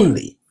not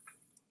only,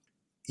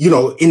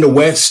 in the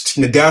West,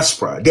 in the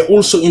diaspora, they're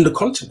also in the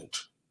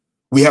continent.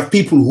 We have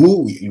people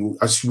who, you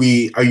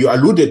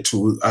alluded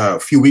to a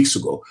few weeks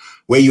ago,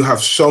 where you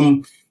have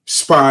some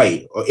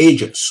spy or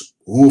agents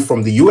who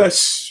from the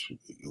US,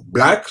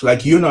 black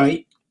like you and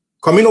I,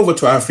 coming over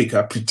to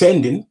Africa,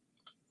 pretending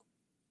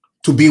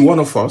to be one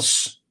of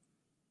us,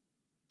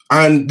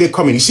 and they're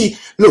coming. You see,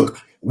 look,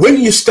 when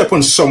you step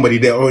on somebody,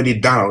 they're already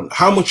down.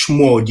 How much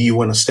more do you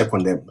want to step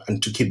on them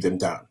and to keep them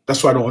down?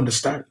 That's what I don't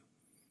understand.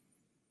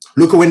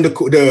 Look at when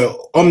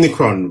the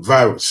Omicron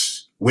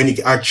virus, when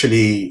it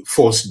actually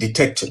first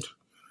detected,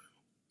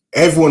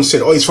 everyone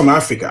said, oh, it's from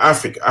Africa,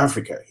 Africa,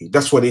 Africa.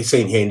 That's what they're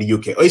saying here in the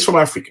UK. Oh, it's from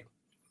Africa.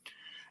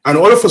 And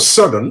all of a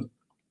sudden,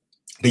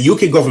 the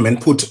UK government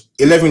put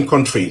 11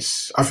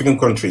 countries, African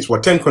countries,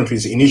 10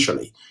 countries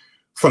initially,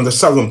 from the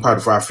southern part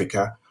of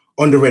Africa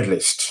on the red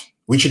list,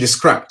 which it is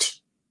scrapped.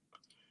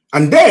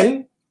 And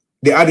then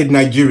they added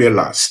Nigeria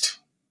last.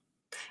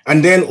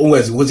 And then,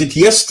 was it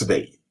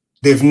yesterday?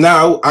 They've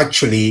now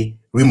actually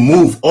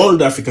removed all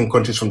the African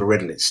countries from the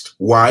red list.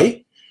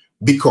 Why?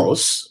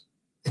 Because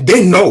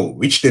they know,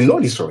 which they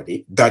know this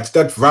already, that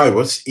that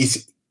virus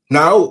is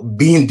now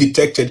being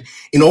detected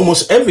in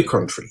almost every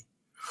country.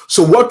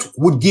 So what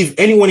would give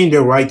anyone in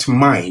their right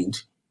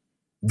mind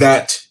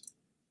that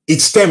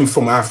it stemmed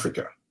from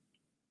Africa?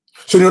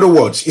 So in other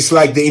words, it's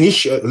like the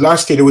initial,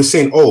 last year they were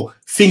saying, oh,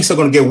 things are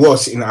going to get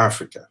worse in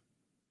Africa.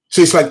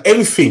 So it's like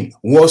everything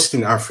worse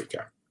in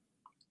Africa,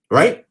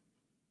 right?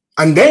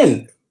 And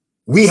then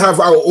we have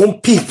our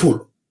own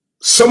people,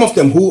 some of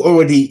them who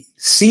already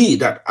see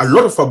that a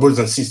lot of our brothers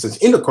and sisters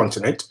in the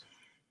continent,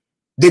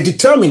 they're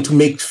determined to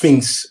make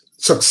things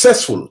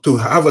successful, to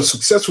have a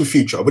successful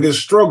future, but they're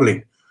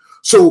struggling.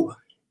 So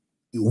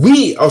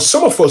we, or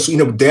some of us in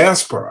the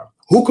diaspora,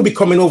 who could be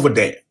coming over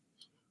there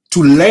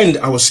to lend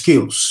our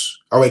skills,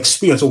 our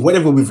experience, or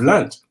whatever we've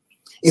learned,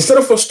 instead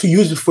of us to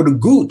use it for the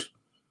good,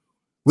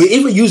 we're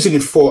either using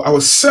it for our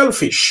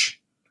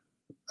selfish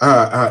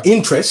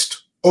interest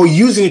or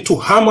using it to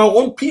harm our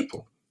own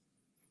people.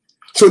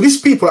 So these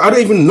people, I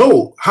don't even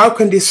know, how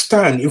can they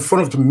stand in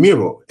front of the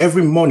mirror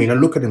every morning and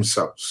look at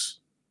themselves,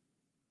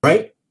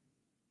 right?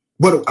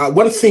 But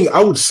one thing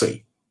I would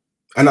say,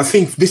 and I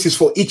think this is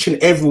for each and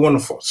every one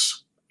of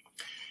us,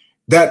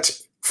 that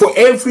for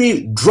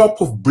every drop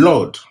of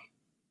blood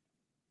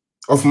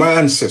of my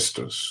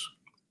ancestors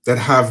that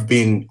have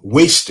been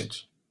wasted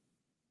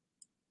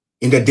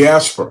in the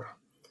diaspora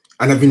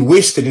and have been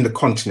wasted in the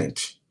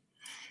continent,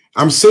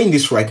 I'm saying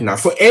this right now,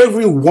 for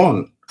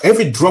everyone,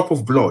 every drop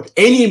of blood,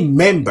 any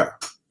member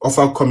of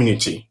our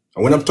community,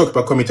 and when I'm talking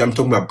about community, I'm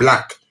talking about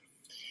black,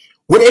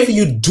 whatever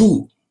you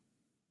do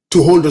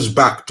to hold us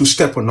back, to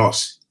step on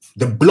us,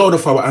 the blood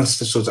of our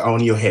ancestors are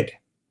on your head,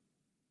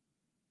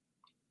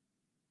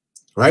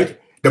 right?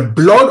 The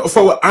blood of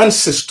our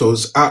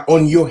ancestors are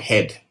on your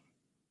head.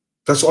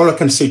 That's all I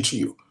can say to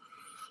you.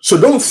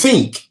 So don't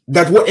think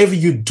that whatever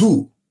you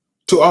do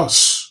to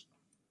us,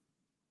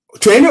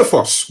 to any of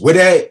us,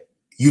 whether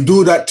you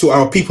do that to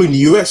our people in the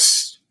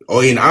US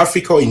or in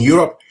Africa or in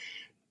Europe,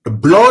 the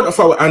blood of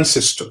our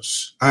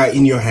ancestors are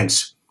in your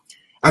hands.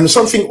 And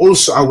something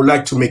also I would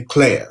like to make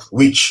clear,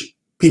 which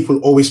people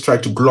always try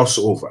to gloss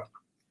over.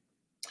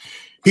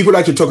 People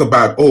like to talk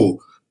about,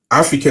 oh,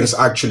 Africans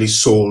actually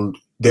sold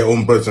their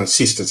own brothers and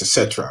sisters,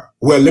 etc.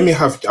 Well,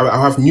 I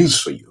have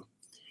news for you.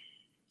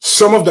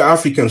 Some of the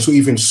Africans who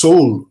even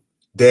sold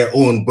their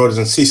own brothers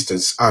and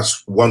sisters,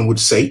 as one would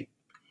say,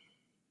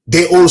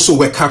 they also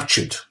were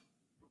captured.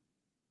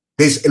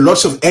 There's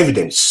lots of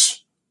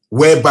evidence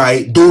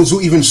whereby those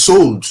who even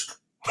sold,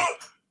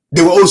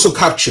 they were also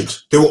captured.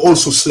 They were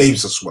also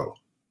slaves as well,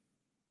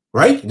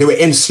 right? They were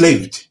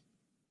enslaved.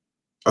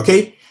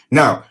 Okay.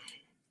 Now,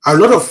 a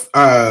lot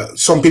of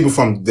some people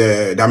from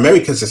the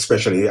Americas,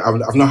 especially,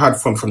 I've not heard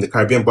from the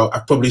Caribbean, but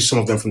probably some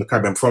of them from the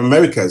Caribbean. From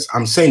Americas,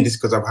 I'm saying this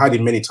because I've heard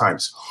it many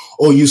times.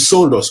 Oh, you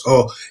sold us.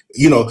 Oh,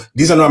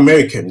 these are not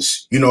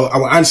Americans.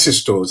 Our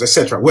ancestors,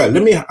 etc. Well,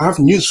 I have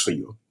news for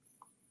you.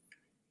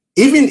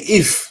 Even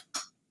if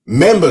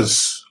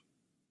members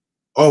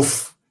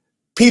of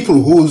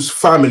people whose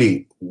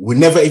family we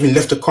never even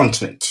left the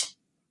continent,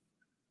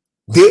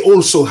 they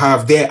also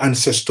have their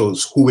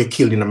ancestors who were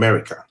killed in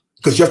America.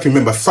 Because you have to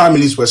remember,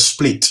 families were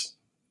split.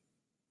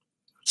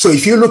 So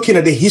if you're looking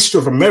at the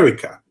history of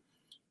America,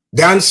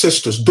 the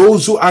ancestors,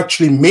 those who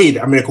actually made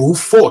America, who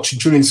fought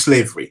during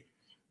slavery,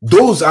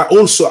 those are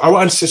also our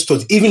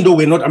ancestors, even though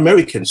we're not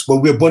Americans, but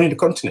we're born in the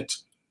continent.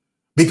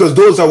 Because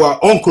those are our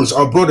uncles,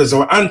 our brothers,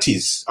 our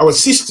aunties, our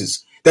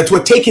sisters that were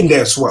taken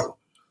there as well.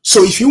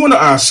 So if you want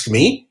to ask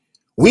me,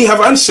 we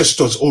have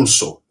ancestors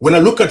also. When I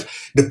look at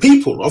the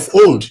people of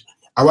old,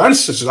 our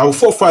ancestors, our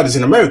forefathers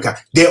in America,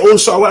 they're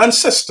also our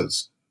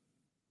ancestors.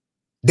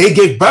 They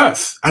gave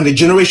birth and the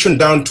generation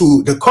down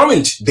to the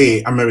current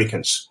day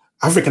Americans,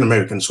 African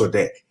Americans were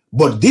there.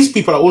 But these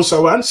people are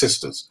also our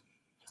ancestors.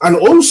 And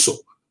also,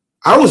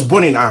 I was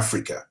born in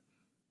Africa,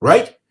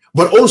 right?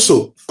 But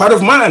also, part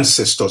of my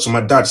ancestors on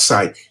my dad's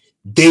side,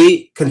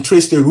 they can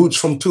trace their roots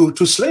from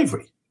to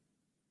slavery.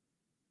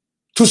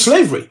 To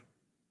slavery.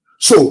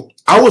 So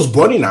I was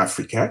born in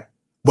Africa,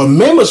 but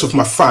members of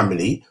my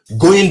family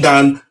going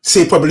down,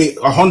 say probably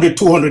 100,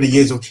 200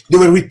 years, they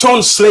were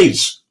returned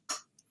slaves.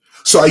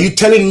 So are you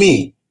telling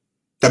me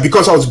that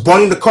because I was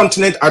born in the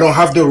continent, I don't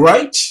have the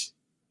right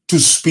to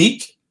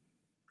speak?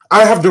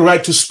 I have the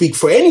right to speak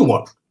for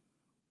anyone.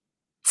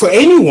 For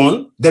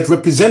anyone that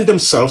represent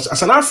themselves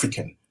as an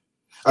African.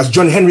 As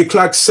John Henry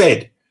Clark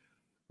said,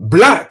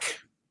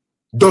 black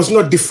does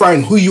not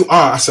define who you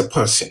are as a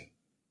person.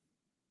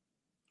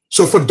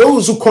 So for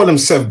those who call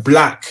themselves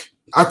black,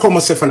 I call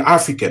myself an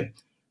African,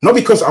 not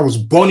because I was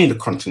born in the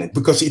continent,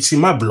 because it's in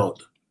my blood,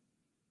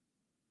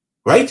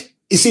 right?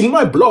 It's in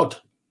my blood.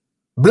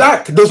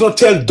 Black does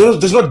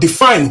not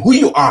define who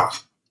you are.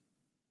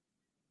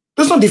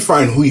 Does not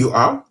define who you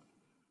are.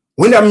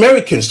 When the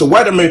Americans, the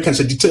white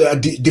Americans are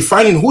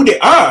defining who they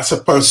are as a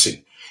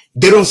person,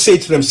 they don't say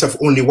to themselves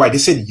only white, they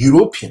say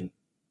European,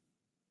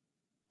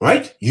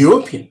 right?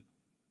 European.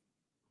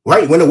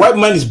 Right? When a white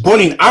man is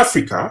born in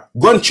Africa,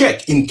 go and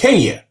check in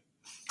Kenya,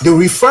 they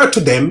refer to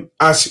them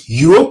as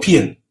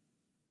European.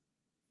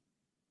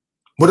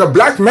 But a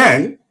black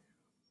man,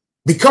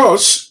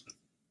 because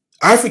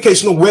Africa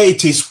is not where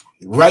it is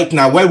right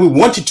now, where we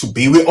want it to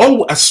be, we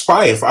all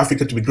aspire for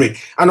Africa to be great.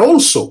 And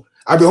also,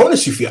 I'll be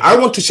honest with you, I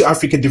want to see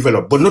Africa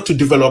develop, but not to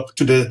develop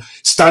to the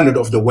standard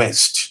of the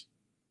West.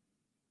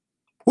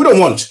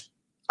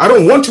 I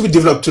don't want to be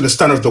developed to the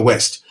standard of the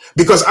West.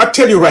 Because I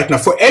tell you right now,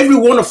 for every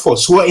one of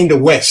us who are in the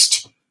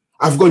West,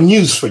 I've got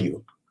news for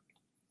you.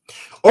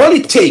 All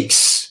it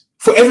takes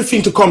for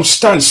everything to come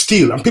stand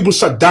still and people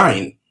start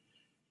dying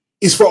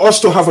is for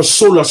us to have a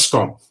solar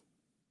storm.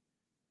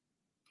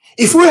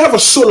 If we have a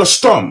solar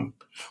storm,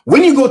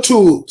 when you go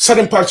to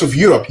certain parts of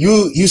Europe,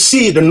 you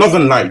see the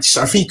northern lights.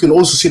 I think you can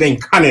also see them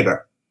in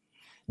Canada.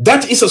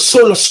 That is a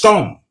solar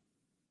storm,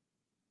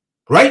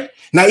 right?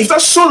 Now, if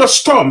that solar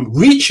storm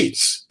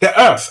reaches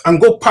the earth and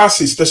go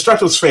passes the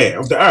stratosphere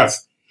of the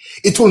earth,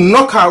 it will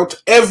knock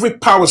out every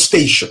power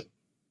station.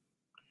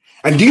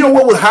 And do you know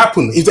what will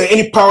happen if there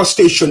any power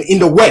station in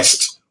the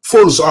West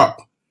falls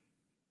up?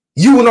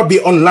 You will not be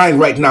online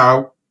right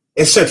now,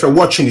 etc.,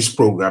 watching this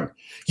program.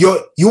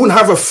 You won't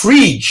have a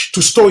fridge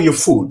to store your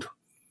food,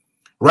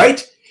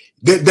 right?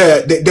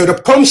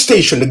 The pump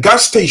station, the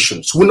gas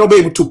stations will not be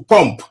able to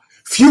pump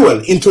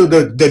fuel into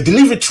the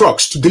delivery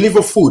trucks to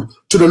deliver food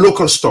to the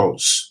local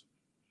stores.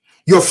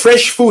 Your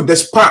fresh food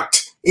that's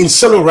packed in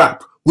cello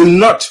wrap will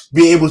not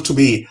be able to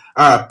be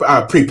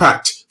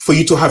pre-packed for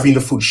you to have in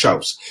the food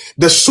shelves.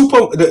 The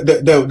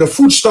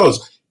food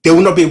stores, they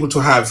will not be able to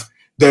have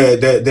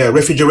the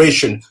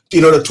refrigeration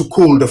in order to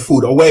cool the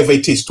food or whatever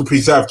it is to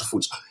preserve the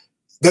foods.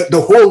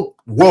 The whole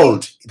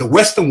world, the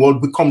Western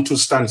world, will come to a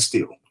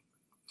standstill.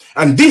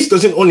 And this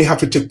doesn't only have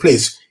to take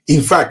place.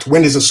 In fact,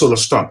 when there's a solar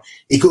storm,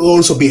 it could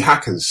also be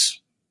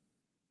hackers,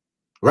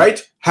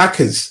 right?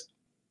 Hackers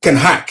can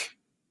hack.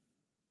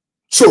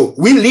 So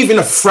we live in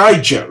a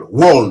fragile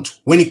world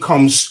when it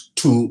comes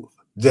to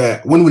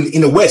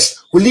in the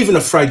West, we live in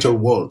a fragile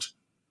world,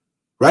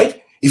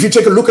 right? If you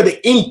take a look at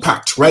the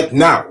impact right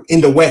now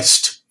in the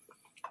West,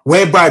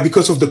 whereby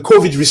because of the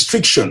COVID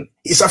restriction,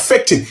 it's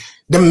affecting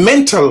the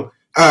mental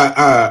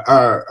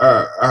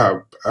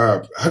how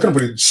can I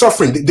put it,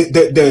 suffering,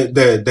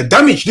 the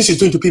damage this is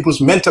doing to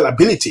people's mental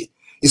ability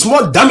is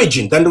more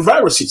damaging than the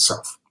virus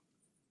itself.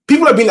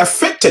 People have been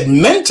affected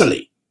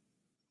mentally,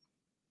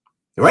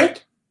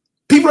 right?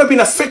 People have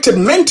been affected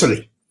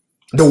mentally.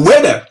 The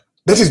weather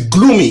that is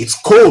gloomy, it's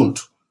cold,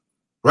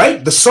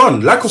 right? The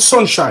sun, lack of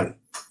sunshine,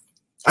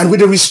 and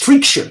with the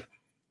restriction.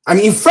 And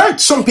in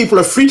fact, some people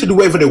are free to do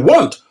whatever they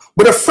want.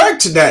 But the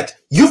fact that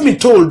you've been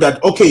told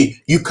that, okay,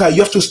 you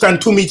have to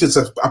stand 2 meters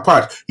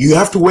apart, you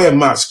have to wear a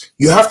mask,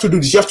 you have to do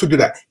this, you have to do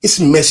that, it's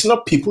messing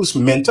up people's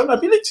mental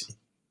ability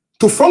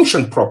to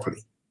function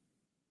properly,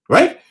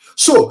 right?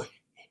 So,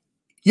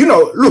 you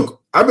know,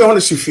 look, I'll be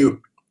honest with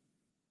you,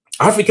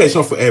 Africa is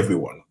not for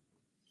everyone.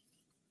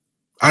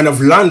 And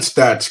I've learned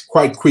that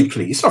quite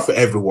quickly. It's not for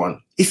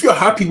everyone. If you're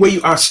happy where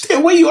you are,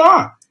 stay where you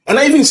are. And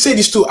I even say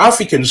this to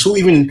Africans who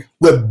even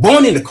were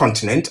born in the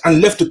continent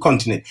and left the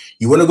continent.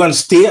 You want to go and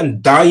stay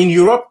and die in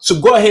Europe?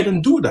 So go ahead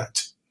and do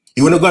that.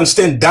 You want to go and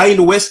stay and die in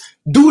the West?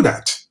 Do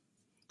that.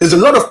 There's a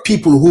lot of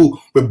people who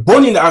were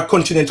born in our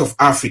continent of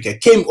Africa,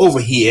 came over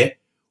here,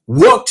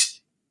 worked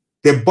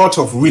They bought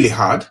off really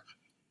hard.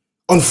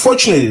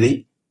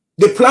 Unfortunately,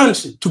 they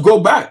planned to go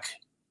back.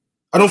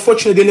 And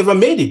unfortunately, they never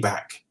made it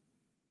back.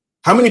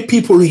 How many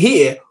people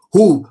here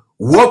who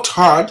worked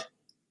hard,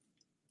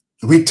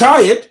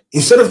 retired,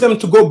 instead of them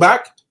to go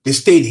back, they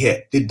stayed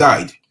here, they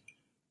died.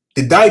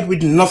 They died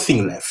with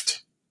nothing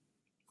left,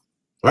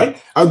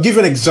 right? I'll give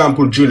an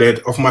example,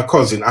 Juliet, of my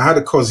cousin. I had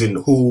a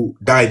cousin who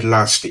died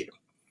last year,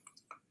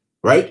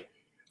 right?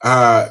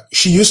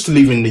 She used to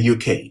live in the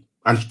UK,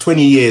 and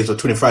 20 years or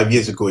 25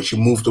 years ago, she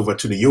moved over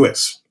to the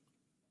US.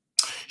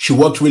 She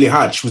worked really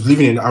hard. She was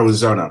living in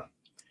Arizona,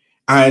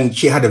 and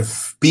she had a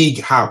big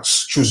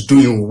house. She was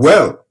doing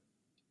well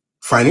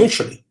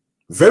financially,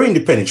 very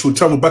independent. She would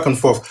travel back and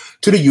forth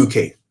to the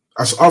UK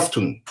as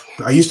often.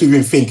 I used to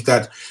even think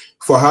that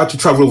for her to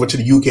travel over to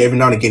the UK every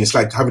now and again, it's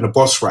like having a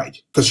bus ride,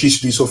 because she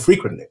used to do so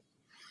frequently.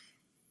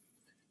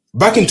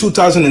 Back in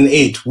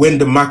 2008, when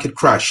the market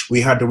crashed, we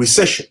had the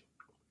recession.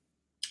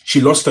 She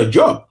lost her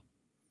job.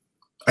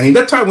 And in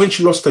that time when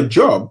she lost her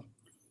job,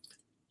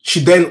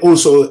 she then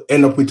also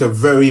ended up with a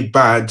very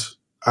bad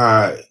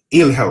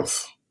ill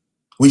health,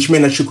 which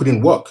meant that she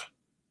couldn't work.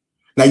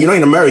 Now, you know,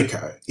 in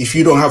America, if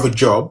you don't have a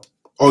job,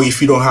 or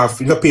if you're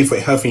not paying for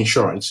health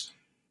insurance,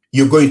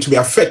 you're going to be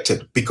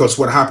affected, because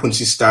what happens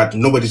is that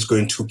nobody's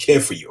going to care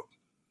for you,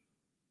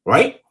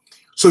 right?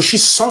 So she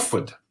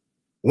suffered.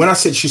 When I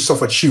said she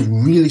suffered, she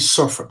really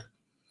suffered.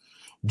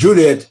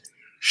 Juliet,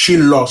 she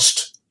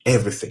lost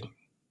everything.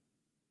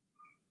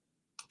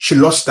 She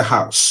lost the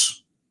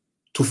house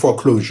to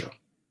foreclosure,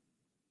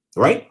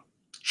 right?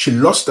 She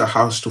lost the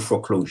house to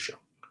foreclosure.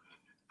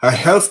 Her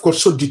health got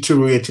so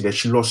deteriorated that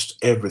she lost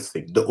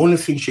everything. The only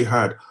thing she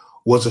had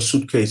was a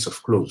suitcase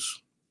of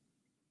clothes.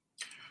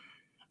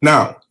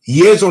 Now,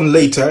 years on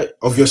later,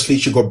 obviously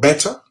she got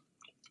better.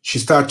 She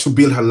started to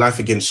build her life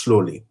again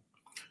slowly.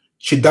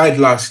 She died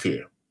last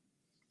year.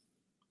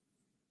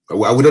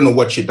 We don't know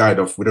what she died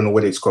of. We don't know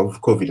whether it's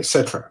COVID,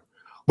 etc.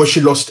 But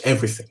she lost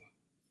everything.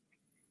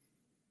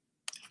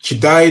 She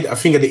died, I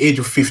think, at the age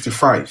of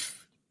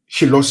 55.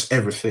 She lost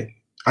everything.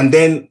 And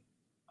then,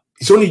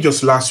 it's only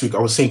just last week I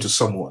was saying to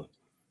someone,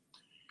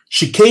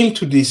 she came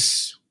to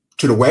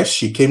the West,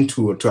 she came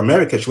to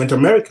America, she went to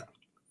America,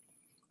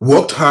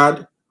 worked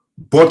hard,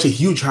 bought a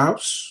huge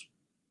house.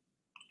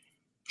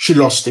 She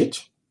lost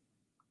it.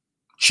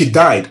 She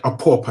died a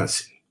poor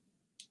person.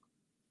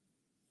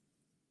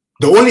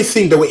 The only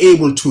thing they were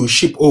able to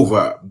ship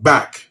over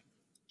back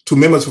to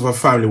members of her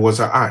family was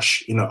her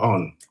ash in her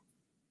urn.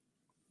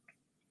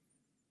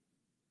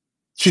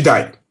 She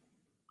died.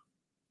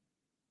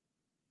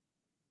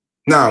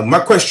 Now, my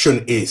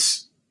question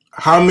is,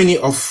 how many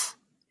of,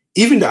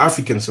 even the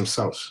Africans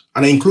themselves,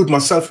 and I include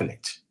myself in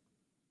it,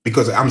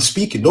 because I'm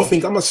speaking, don't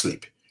think I'm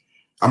asleep.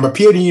 I'm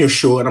appearing in your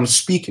show and I'm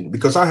speaking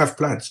because I have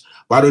plans,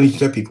 but I don't need to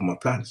tell people my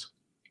plans.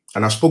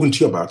 And I've spoken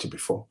to you about it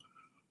before.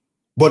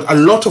 But a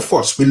lot of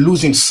us, we're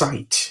losing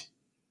sight.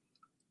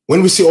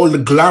 When we see all the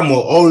glamour,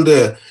 all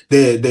the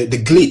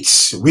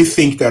glitz, we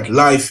think that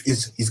life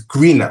is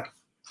greener.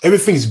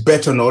 Everything is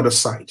better on the other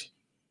side.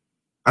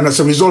 And as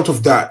a result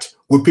of that,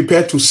 we're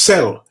prepared to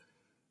sell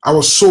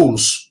our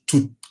souls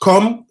to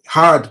come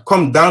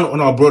down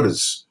on our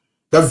brothers.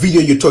 That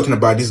video you're talking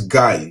about, this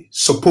guy,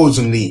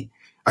 supposedly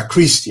a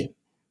Christian.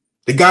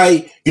 The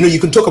guy, you know, you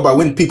can talk about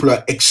when people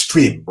are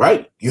extreme,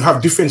 right? You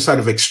have different side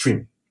of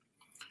extreme.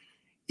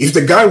 If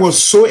the guy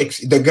was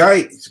the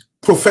guy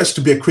professed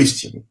to be a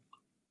Christian,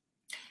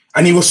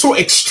 and he was so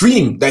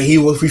extreme that he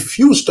was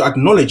refused to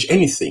acknowledge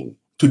anything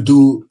to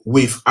do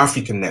with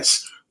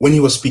Africanness when he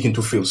was speaking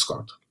to Phil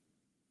Scott.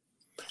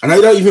 And I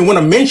don't even want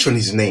to mention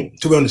his name,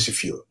 to be honest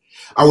with you.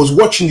 I was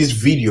watching this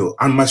video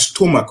and my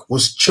stomach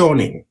was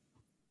churning.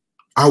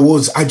 I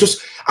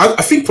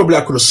think probably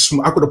I could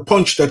have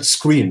punched that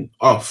screen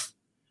off.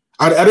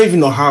 I don't even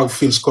know how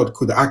Phil Scott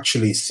could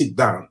actually sit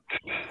down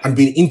and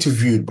be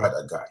interviewed by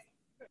that guy.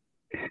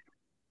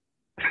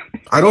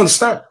 I don't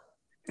understand.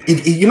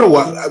 You know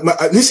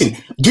what? Listen,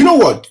 do you know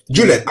what,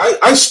 Juliet?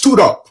 I stood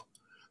up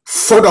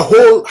for the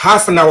whole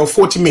half an hour,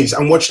 40 minutes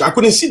and watched. I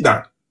couldn't sit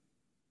down.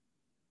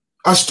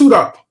 I stood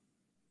up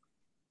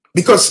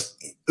because,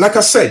 like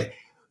I said,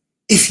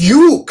 if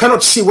you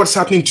cannot see what's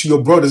happening to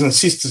your brothers and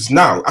sisters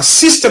now, a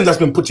system that's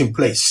been put in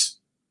place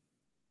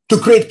to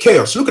create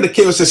chaos. Look at the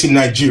chaos that's in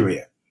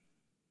Nigeria.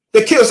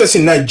 The chaos that's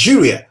in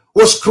Nigeria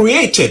was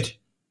created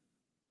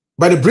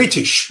by the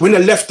British when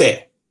they left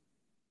there.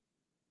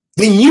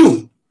 They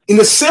knew, in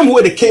the same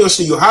way the chaos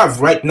that you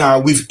have right now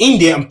with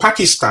India and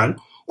Pakistan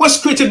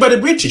was created by the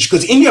British,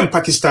 because India and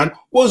Pakistan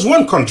was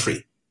one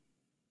country.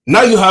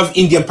 Now you have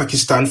India and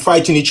Pakistan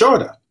fighting each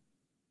other,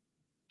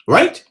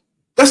 right?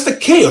 That's the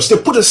chaos. They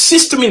put a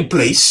system in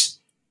place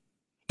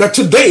that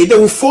today they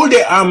will fold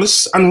their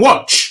arms and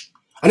watch.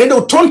 And then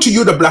they'll turn to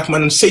you, the black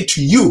man, and say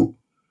to you,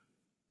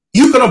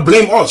 you cannot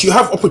blame us. You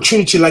have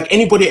opportunity like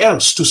anybody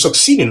else to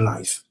succeed in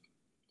life.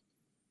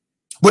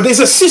 But there's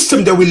a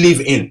system that we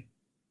live in.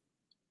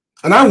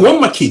 And I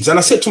want my kids, and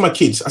I said to my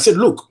kids, I said,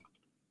 look,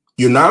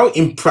 you're now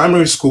in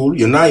primary school,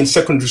 you're now in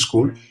secondary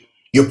school,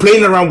 You're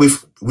playing around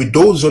with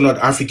those who are not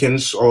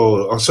Africans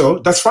or so.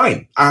 That's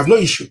fine. I have no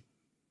issue,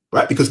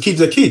 right? Because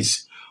kids are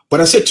kids. But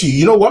I said to you,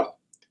 you know what?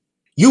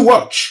 You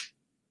watch.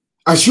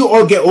 As you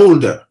all get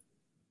older,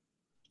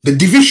 the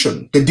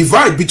division, the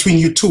divide between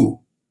you two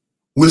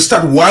will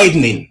start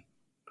widening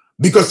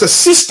because the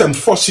system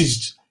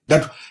forces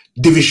that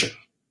division.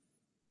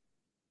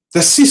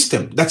 The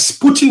system that's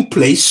put in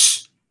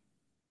place,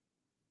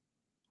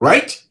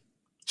 right?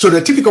 So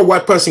the typical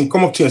white person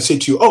come up to you and say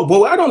to you, oh,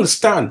 well, I don't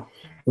understand.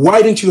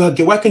 Why can't you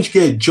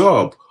get a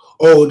job?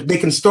 Or they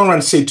can stand around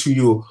and say to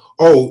you,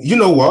 oh, you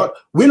know what?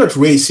 We're not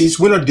racist.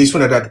 We're not this,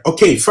 we're not that.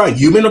 Okay, fine.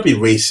 You may not be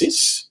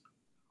racist,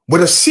 but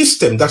a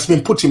system that's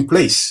been put in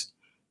place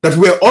that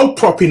we're all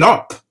propping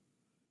up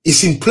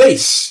is in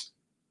place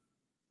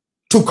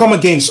to come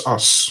against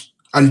us.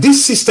 And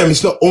this system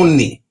is not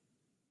only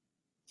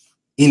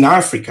in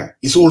Africa,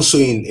 it's also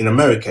in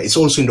America, it's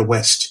also in the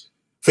West.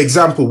 For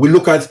example, we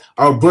look at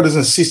our brothers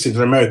and sisters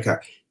in America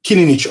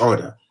killing each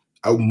other.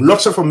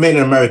 Lots of men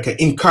in America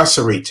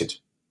incarcerated.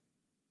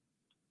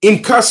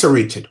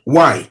 Incarcerated.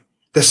 Why?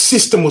 The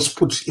system was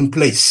put in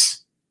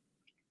place.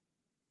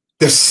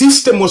 The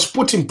system was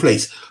put in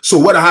place. So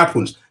what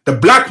happens? The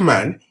black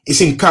man is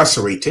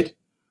incarcerated.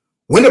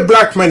 When the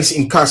black man is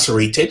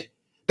incarcerated,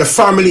 the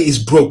family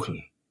is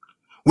broken.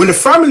 When the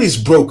family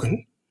is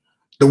broken,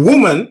 the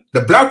woman,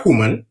 the black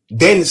woman,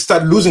 then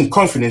start losing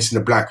confidence in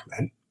the black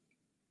man,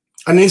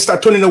 and then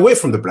start turning away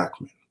from the black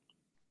man,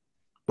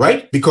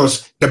 right?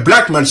 Because the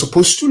black man is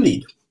supposed to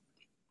lead.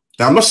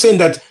 Now, I'm not saying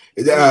that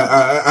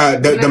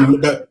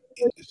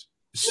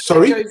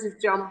sorry?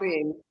 Joseph jump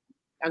in.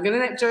 I'm going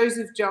to let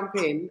Joseph jump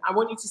in. I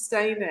want you to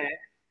stay there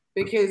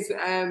because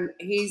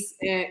he's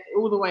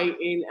all the way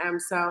in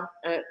South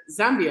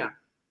Zambia.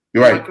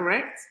 You're right. Am I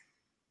correct?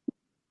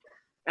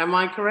 Am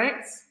I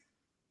correct?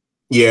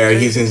 Yeah,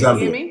 Joseph, he's in Zambia. Can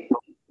you hear me?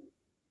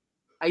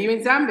 Are you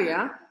in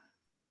Zambia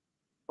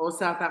or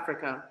South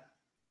Africa?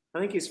 I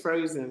think he's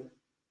frozen.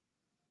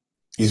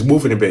 He's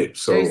moving a bit.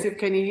 So Joseph,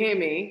 can you hear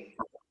me?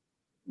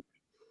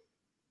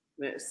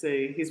 Let's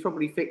see. He's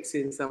probably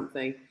fixing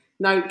something.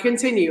 No,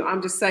 continue.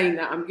 I'm just saying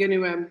that I'm going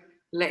to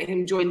let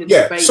him join the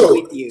debate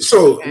with you.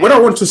 So okay? What I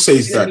want to say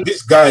is that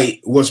this guy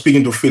was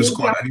speaking to Phil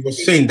Scott and he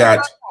was saying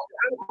that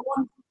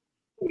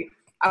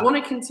I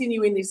want to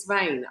continue in this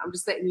vein. I'm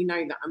just letting you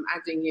know that I'm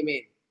adding him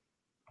in.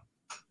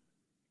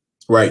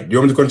 Right. Do you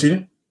want me to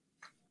continue?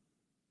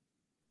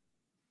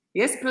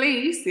 Yes,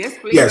 please. Yes,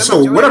 please. Yeah,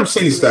 so what I'm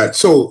saying is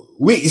that,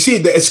 you see,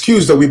 the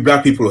excuse that we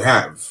black people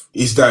have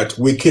is that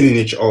we're killing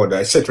each other,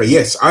 etc.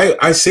 Yes,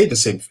 I say the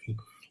same thing.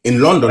 In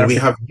London, we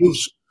have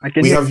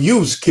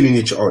youths killing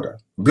each other.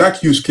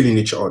 Black youths killing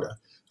each other.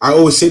 I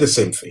always say the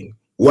same thing.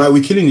 Why are we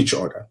killing each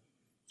other?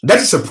 That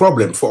is a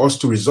problem for us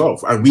to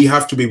resolve, and we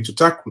have to be able to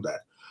tackle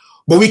that.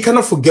 But we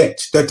cannot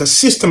forget that a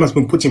system has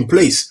been put in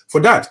place for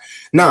that.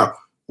 Now,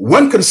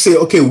 one can say,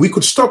 okay, we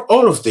could stop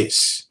all of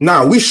this.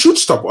 Now, we should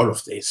stop all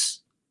of this.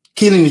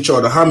 Killing each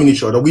other, harming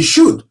each other, we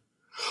should.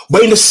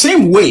 But in the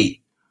same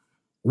way,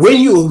 when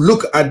you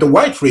look at the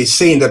white race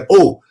saying that,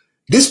 oh,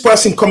 this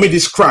person committed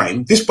this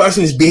crime, this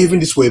person is behaving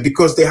this way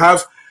because they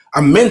have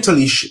a mental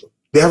issue,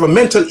 they have a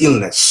mental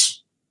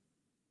illness,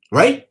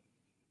 right?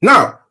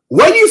 Now,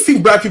 why do you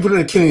think black people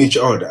are killing each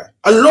other?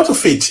 A lot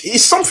of it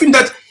is something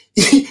that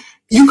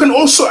you can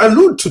also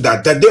allude to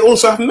that they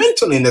also have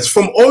mental illness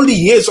from all the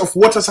years of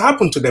what has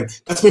happened to them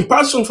that's been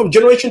passed on from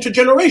generation to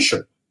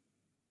generation,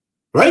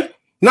 right?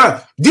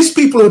 Now, these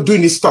people who are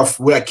doing this stuff,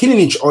 we are killing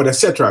each other,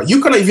 etc.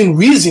 You cannot even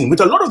reason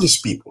with a lot of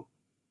these people.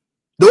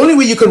 The only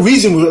way you can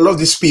reason with a lot of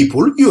these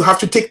people, you have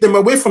to take them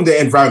away from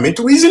their environment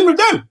to reason with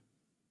them.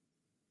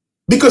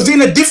 Because they're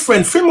in a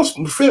different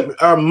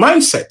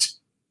mindset.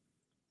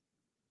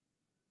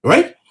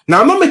 Right? Now,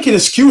 I'm not making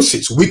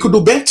excuses. We could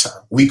do better.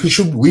 We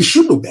should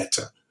do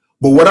better.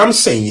 But what I'm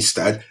saying is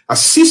that a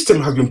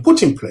system has been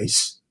put in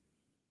place,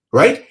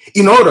 right,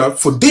 in order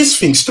for these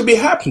things to be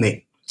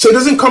happening. So it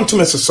doesn't come to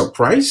me as a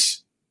surprise.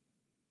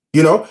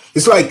 You know,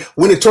 it's like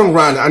when they turn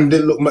around and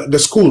the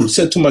school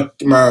said to my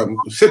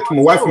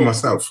wife and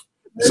myself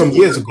some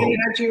years ago.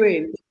 Can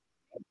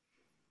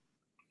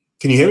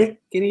you hear me?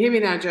 Can you hear me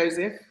now,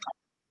 Joseph?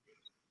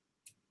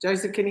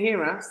 Joseph, can you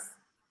hear us?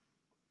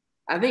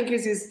 I think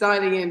this is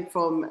dialing in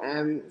from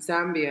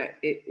Zambia.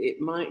 It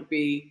might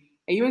be.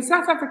 Are you in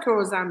South Africa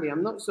or Zambia?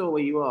 I'm not sure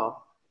where you are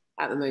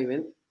at the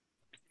moment.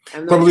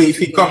 Probably if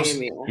he comes.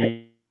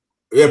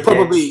 Yeah,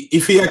 probably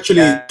if he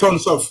actually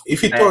turns off. If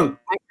he turn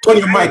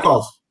your mic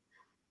off.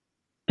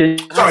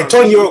 Sorry,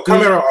 turn your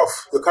camera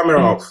off. The camera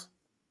off.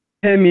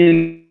 Hear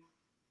me?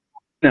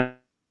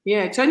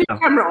 Yeah, turn your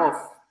camera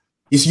off.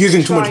 It's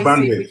using too much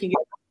bandwidth.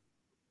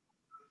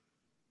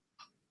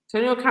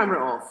 Turn your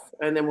camera off,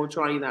 and then we'll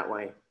try you that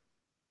way.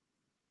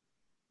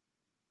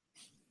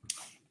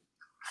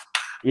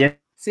 Yeah.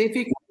 See if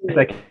you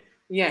can.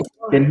 Yeah.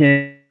 Can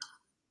hear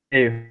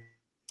you.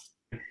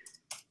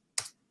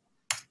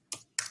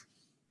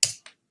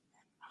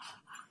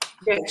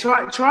 Yeah,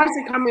 try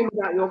to come in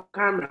without your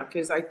camera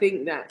because I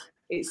think that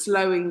it's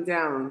slowing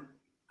down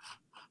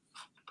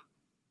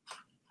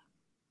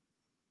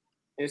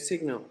your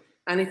signal.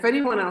 And if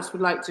anyone else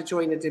would like to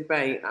join the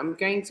debate, I'm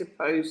going to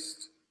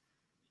post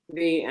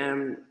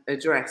the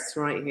address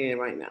right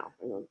here, right now.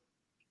 Hang on.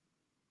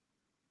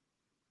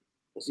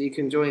 So you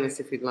can join us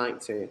if you'd like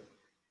to.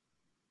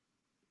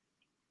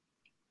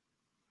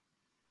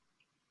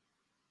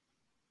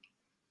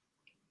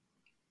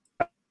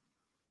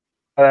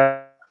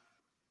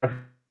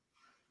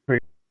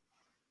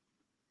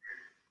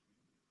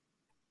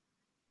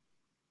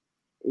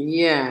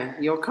 Yeah,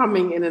 you're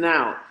coming in and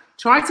out.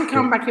 Try to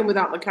come back in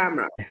without the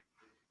camera.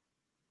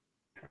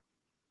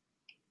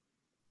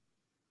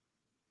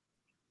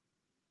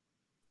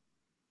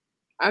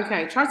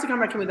 Okay, try to come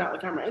back in without the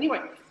camera. Anyway,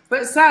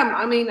 but Sam,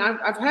 I mean,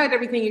 I've heard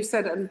everything you've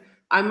said, and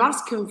I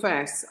must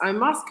confess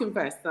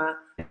that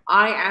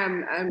I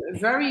am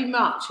very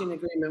much in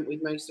agreement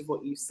with most of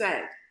what you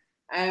said.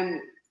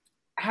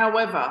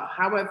 However,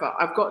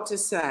 I've got to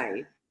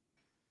say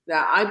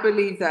that I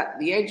believe that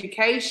the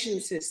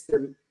education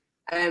system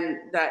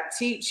that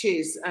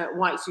teaches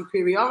white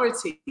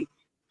superiority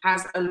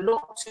has a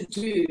lot to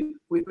do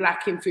with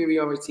Black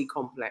inferiority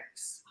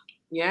complex.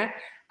 Yeah,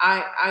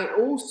 I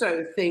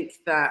also think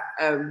that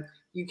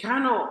you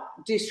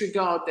cannot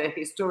disregard their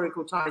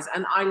historical ties.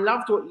 And I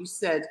loved what you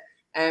said,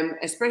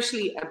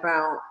 especially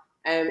about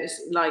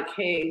like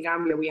here in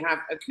Gambia, we have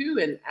Aku,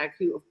 and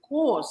Aku, of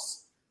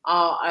course,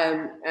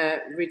 are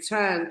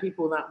returned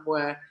people that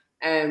were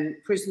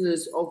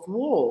prisoners of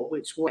war,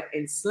 which were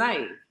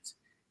enslaved.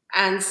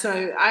 And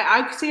so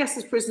I see us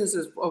as prisoners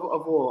of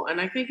war. And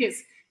I think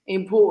it's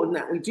important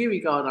that we do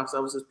regard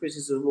ourselves as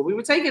prisoners of war. We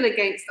were taken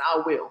against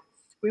our will.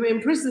 We were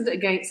imprisoned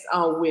against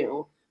our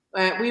will.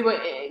 We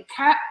were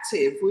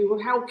captive. We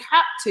were held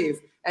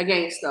captive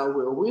against our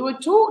will. We were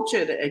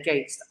tortured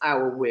against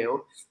our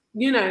will.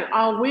 You know,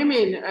 our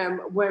women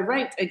were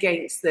raped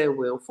against their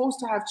will, forced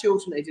to have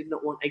children they did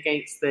not want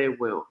against their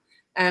will,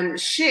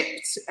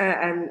 shipped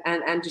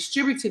and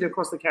distributed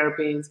across the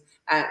Caribbean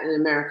and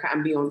America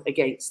and beyond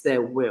against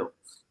their will.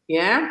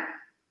 Yeah,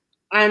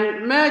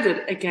 and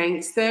murdered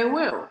against their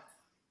will.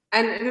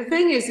 And the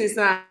thing is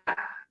that,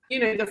 you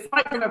know, the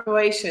fight for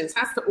reparations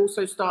has to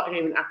also start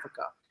here in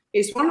Africa.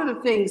 It's one of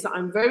the things that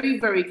I'm very,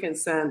 very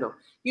concerned of.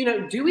 You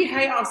know, do we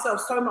hate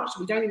ourselves so much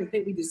we don't even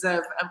think we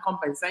deserve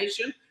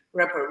compensation,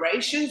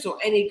 reparations, or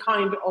any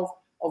kind of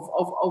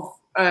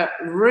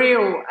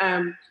real,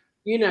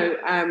 you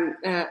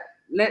know,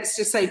 let's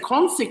just say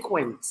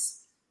consequence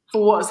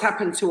for what has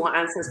happened to our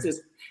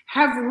ancestors?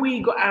 Have we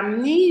got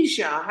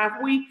amnesia?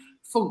 Have we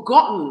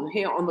forgotten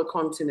here on the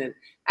continent?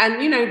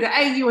 And, you know, the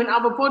AU and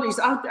other bodies,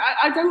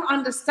 I don't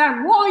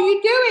understand. What are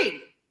you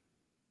doing?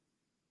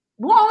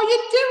 What are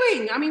you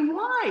doing? I mean,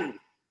 why?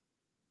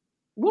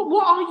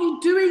 What are you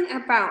doing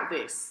about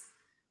this?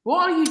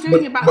 What are you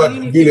doing about the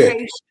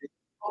unification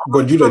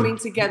of coming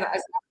together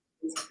as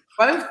Africans,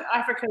 both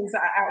Africans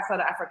that are outside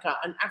of Africa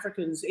and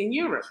Africans in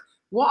Europe?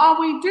 What are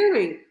we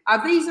doing?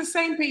 Are these the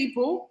same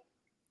people?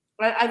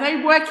 Are they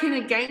working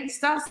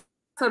against us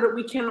so that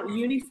we cannot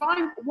unify?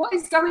 What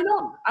is going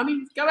on? I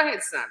mean, go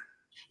ahead, Sam.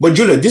 But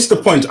Julia, this is the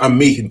point I'm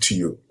making to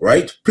you,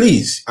 right?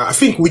 Please, I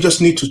think we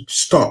just need to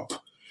stop.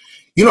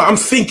 You know, I'm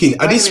thinking,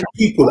 are these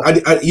people,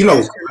 you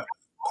know,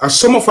 are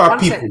some of our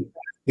people,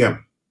 yeah.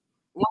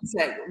 One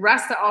sec,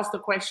 Rasta asked the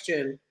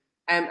question,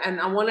 and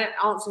I want to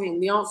answer him.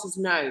 The answer is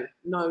no,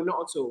 not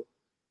at all.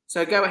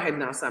 So go ahead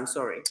now, Sam,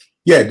 sorry.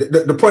 Yeah,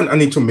 the point I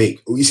need to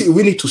make, you see,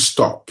 we need to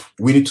stop.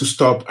 We need to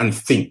stop and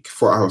think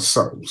for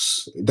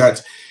ourselves.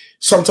 That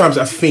sometimes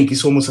I think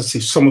it's almost as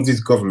if some of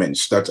these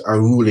governments that are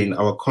ruling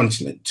our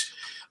continent,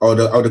 or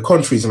the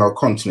countries in our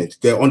continent,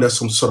 they're under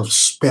some sort of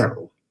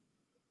spell,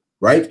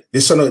 right?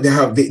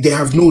 They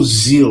have no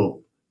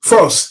zeal.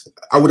 First,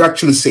 I would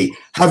actually say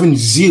having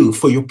zeal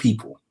for your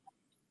people.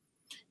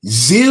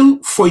 Zeal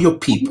for your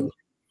people.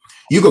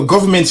 You got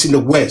governments in the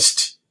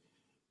West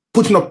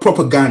putting up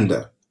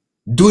propaganda,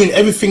 doing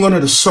everything under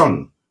the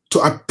sun to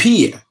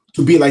appear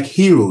to be like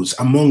heroes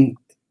among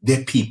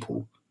their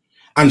people.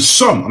 And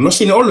some, I'm not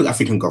saying all the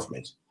African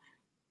governments,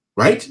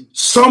 right?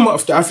 Some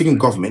of the African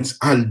governments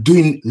are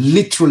doing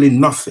literally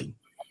nothing.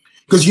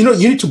 Because, you know,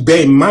 you need to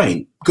bear in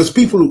mind, because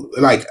people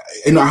like,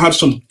 you know, I have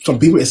some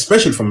people,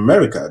 especially from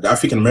America, the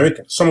African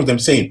Americans, some of them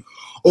saying,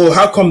 oh,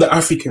 how come the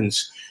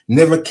Africans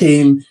never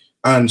came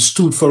and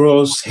stood for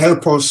us,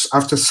 help us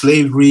after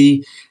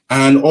slavery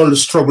and all the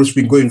struggles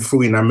we've been going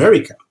through in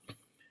America?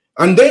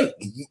 And then,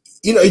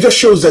 you know, it just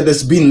shows that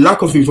there's been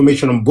lack of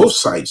information on both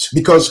sides,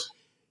 because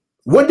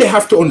what they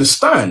have to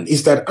understand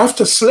is that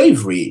after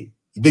slavery,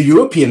 the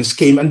Europeans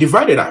came and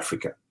divided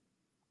Africa,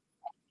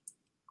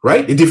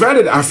 right? They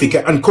divided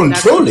Africa and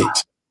controlled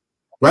it,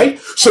 right?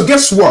 So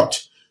guess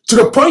what? To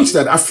the point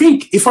that I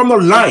think, if I'm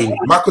not lying,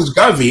 Marcus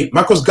Garvey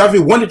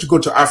wanted to go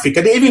to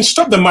Africa. They even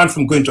stopped the man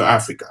from going to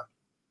Africa.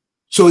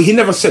 So he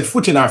never set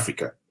foot in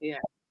Africa. Yeah.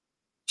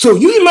 So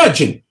you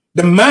imagine,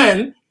 the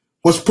man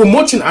was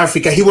promoting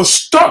Africa. He was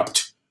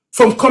stopped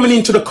from coming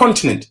into the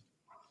continent,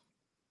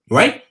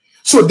 right?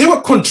 So they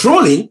were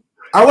controlling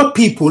our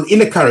people in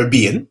the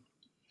Caribbean.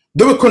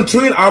 They were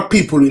controlling our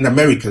people in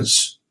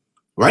Americas,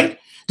 right?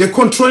 They're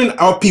controlling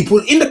our people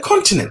in the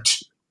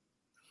continent.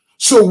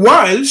 So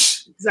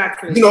whilst,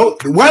 exactly, you know,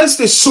 whilst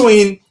they're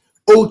sowing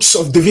oats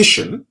of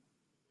division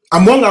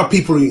among our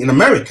people in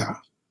America,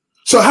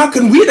 so how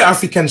can we, the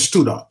Africans,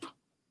 stood up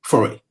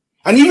for it?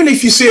 And even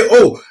if you say,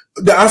 oh,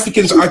 the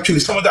Africans actually,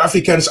 some of the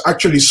Africans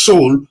actually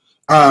sold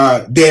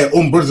their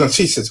own brothers and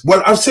sisters.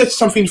 Well, I've said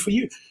something for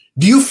you.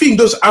 Do you think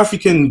those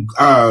African,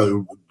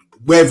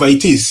 wherever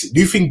it is,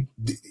 do you think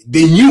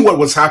they knew what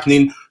was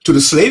happening to the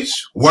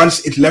slaves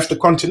once it left the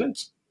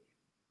continent?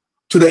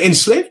 To the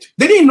enslaved?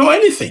 They didn't know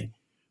anything.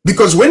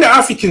 Because when the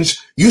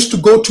Africans used to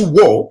go to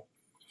war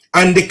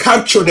and they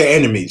capture their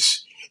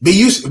enemies, they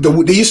used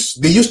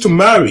to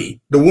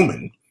marry the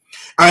woman.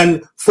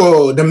 And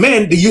for the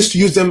men, they used to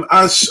use them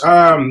as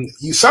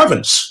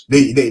servants.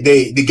 They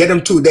get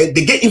them to,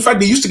 in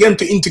fact, they used to get them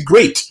to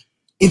integrate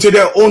into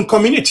their own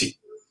community,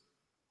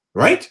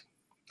 right?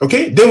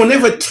 Okay, they were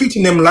never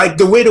treating them like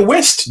the way the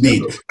West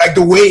did, like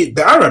the way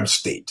the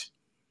Arabs did.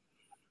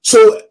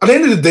 So at the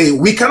end of the day,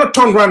 we cannot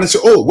turn around and say,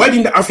 oh, why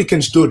didn't the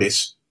Africans do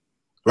this,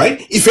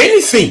 right? If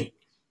anything,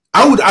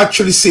 I would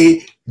actually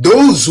say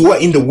those who are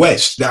in the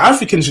West, the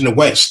Africans in the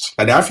West,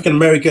 like the African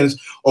Americans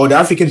or the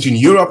Africans in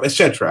Europe,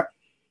 etc.,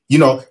 you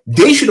know,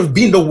 they should have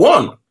been the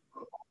one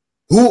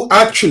who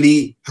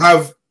actually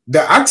have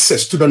the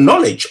access to the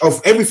knowledge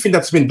of everything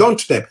that's been done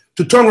to them,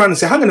 to turn around and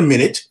say, hang on a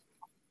minute,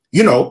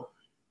 you know,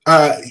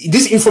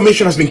 this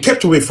information has been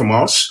kept away from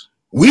us.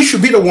 We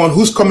should be the one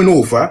who's coming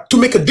over to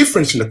make a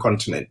difference in the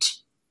continent,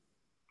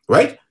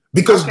 right?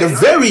 Because the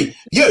very,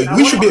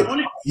 we should be,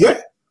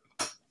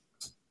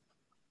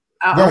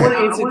 I want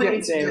to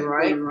interject there,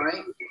 right?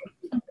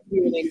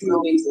 Give an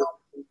example.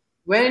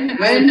 When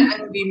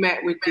we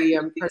met with the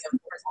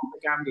president of the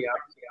Gambia,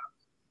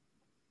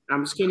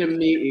 I'm just going to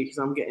mute you because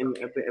I'm getting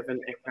a bit of an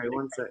echo.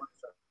 One sec.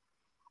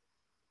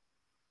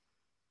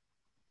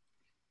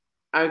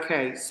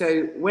 Okay,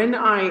 so when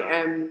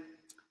I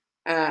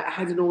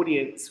had an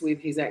audience with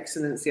His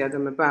Excellency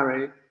Adama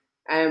Barrow,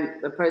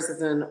 the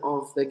president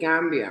of the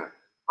Gambia,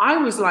 I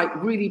was like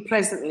really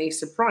pleasantly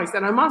surprised.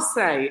 And I must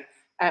say,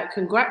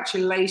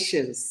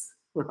 congratulations,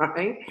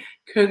 right?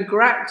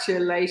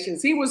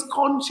 Congratulations. He was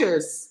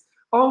conscious.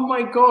 Oh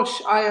my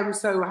gosh, I am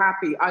so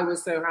happy. I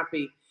was so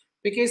happy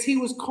because he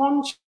was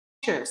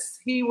conscious.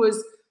 He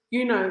was,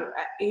 you know,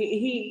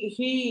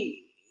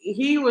 he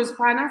was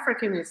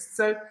Pan-Africanist.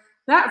 So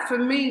that for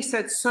me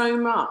said so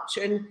much.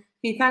 And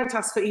he thanked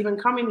us for even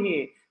coming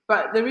here.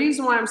 But the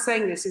reason why I'm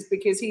saying this is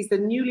because he's the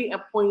newly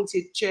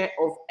appointed chair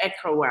of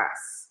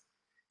ECOWAS.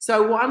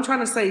 So what I'm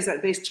trying to say is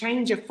that there's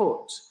change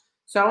afoot.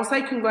 So I'll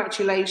say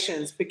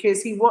congratulations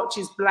because he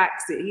watches Bla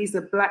Xit. He's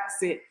a Bla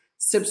Xit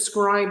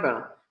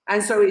subscriber.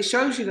 And so it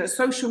shows you that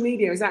social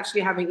media is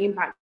actually having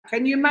impact.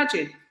 Can you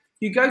imagine?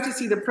 You go to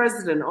see the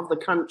president of the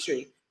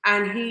country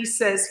and he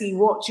says he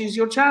watches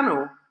your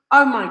channel.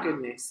 Oh my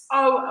goodness.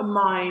 Oh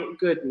my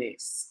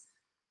goodness.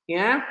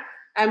 Yeah.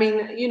 I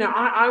mean, you know,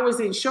 I was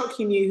in shock.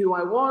 He knew who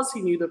I was.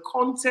 He knew the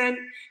content.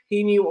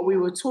 He knew what we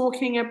were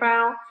talking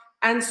about.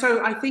 And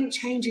so I think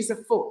change is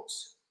afoot.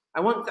 I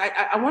want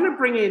to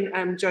bring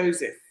in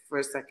Joseph for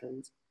a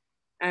second.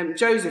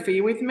 Joseph, are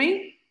you with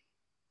me?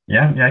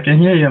 Yeah, I can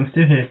hear you. I'm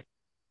still here.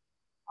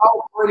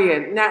 Oh,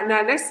 brilliant! Now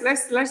let's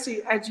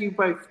add you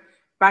both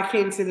back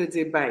into the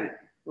debate,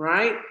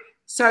 right?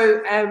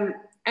 So,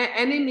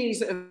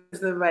 enemies of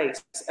the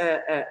race.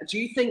 Do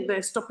you think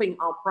they're stopping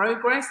our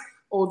progress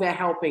or they're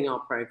helping our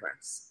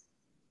progress?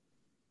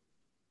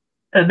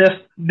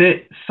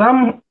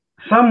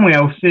 Somewhere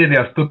I'll say they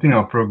are stopping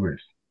our progress.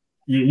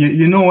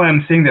 You know why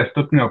I'm saying they're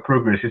stopping our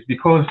progress? It's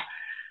because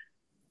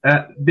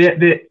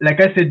like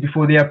I said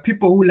before, there are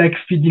people who like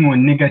feeding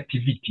on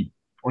negativity,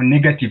 on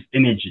negative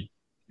energy.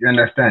 You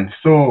understand?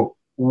 So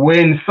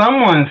when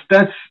someone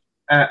starts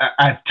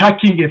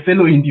attacking a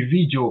fellow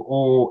individual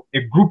or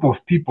a group of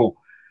people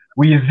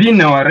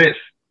within our race,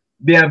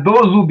 there are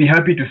those who will be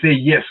happy to say,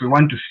 yes, we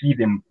want to see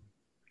them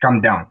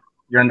come down.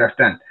 You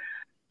understand?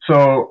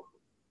 So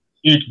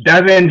it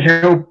doesn't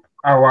help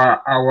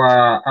our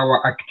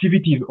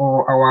activities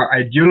or our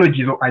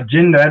ideologies or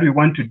agenda that we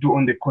want to do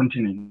on the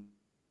continent.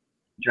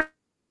 You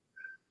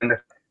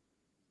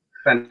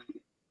understand?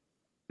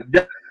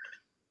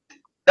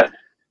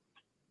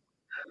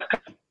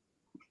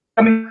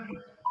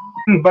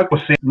 Coming back,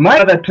 my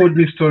mother told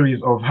me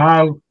stories of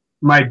how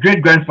my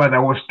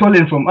great-grandfather was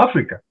stolen from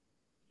Africa.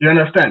 You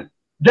understand?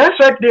 Just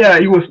right there,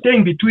 he was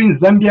staying between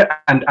Zambia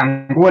and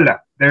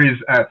Angola. There is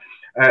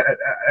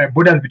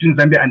borders between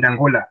Zambia and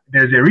Angola.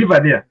 There's a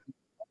river there.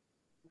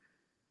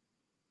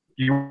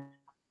 He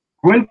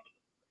went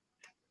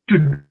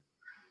to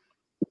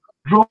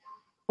draw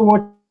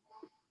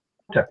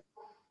water.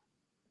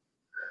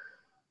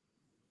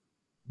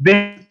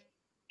 They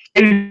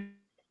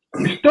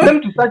stole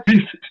them to such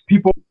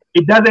people.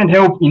 It doesn't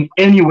help in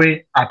any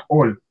way at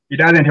all. It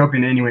doesn't help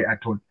in any way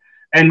at all.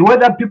 And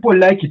whether people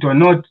like it or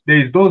not,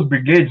 there is those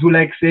brigades who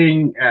like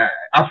saying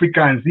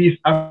Africans this,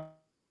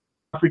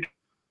 Africans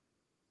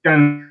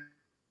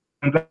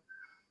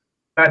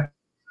that.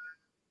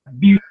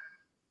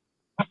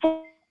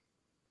 Before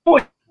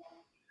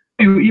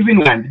you even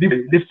land,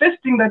 the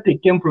first thing that they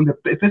came from, the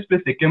first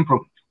place they came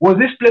from, was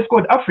this place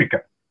called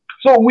Africa.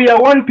 So we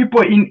are one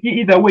people in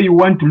either way you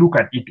want to look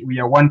at it. We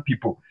are one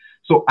people.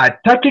 So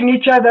attacking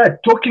each other,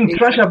 talking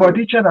trash about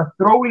each other,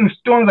 throwing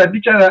stones at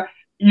each other,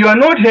 you are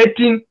not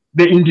hating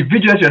the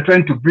individuals you're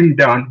trying to bring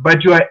down,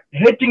 but you are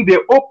hating the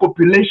whole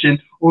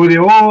population or the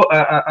whole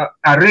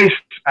race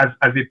as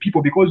a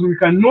people, because we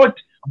cannot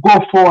go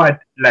forward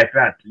like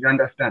that. You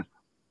understand?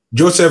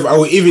 Joseph, I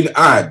will even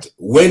add,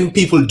 when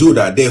people do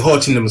that, they're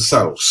hurting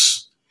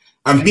themselves.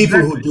 And people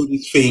who do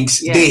these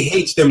things, they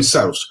hate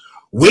themselves.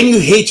 When you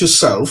hate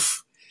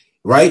yourself,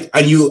 right,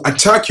 and you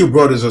attack your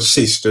brothers or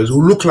sisters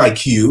who look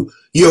like you,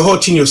 you're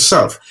hurting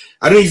yourself.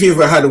 I don't know if you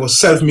ever heard of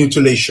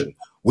self-mutilation.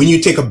 When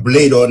you take a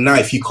blade or a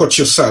knife, you cut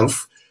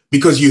yourself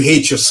because you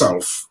hate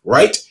yourself,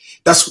 right?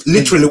 That's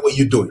literally what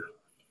you're doing,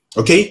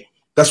 okay?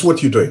 That's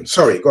what you're doing.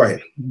 Sorry, go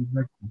ahead.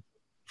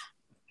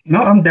 No,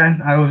 I'm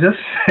done. I was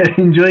just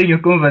enjoying your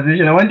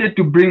conversation. I wanted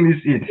to bring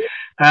this in.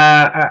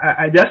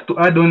 I just to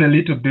add on a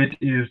little bit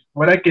is,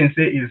 what I can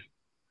say is,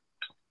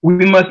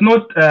 we must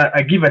not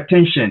give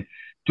attention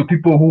to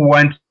people who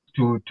want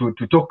to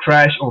talk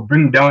trash or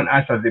bring down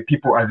us as a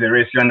people, as a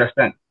race. You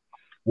understand?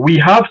 We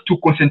have to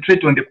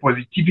concentrate on the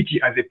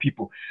positivity as a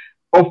people.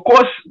 Of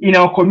course, in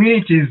our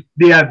communities,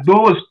 there are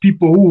those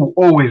people who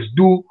always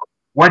do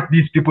what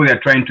these people are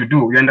trying to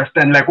do. You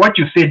understand? Like what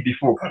you said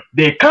before,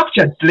 they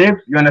captured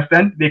slaves. You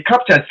understand? They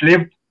captured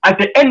slaves. At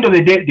the end of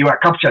the day, they were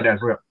captured as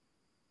well.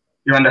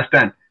 You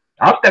understand?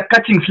 After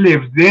catching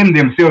slaves, them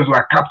themselves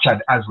were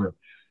captured as well.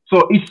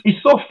 So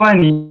it's so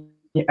funny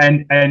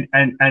and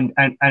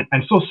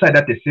so sad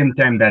at the same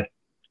time that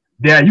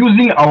they are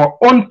using our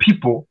own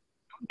people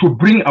to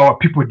bring our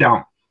people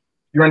down.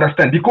 You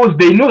understand? Because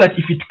they know that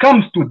if it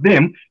comes to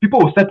them, people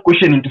will start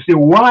questioning to say,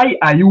 why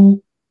are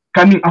you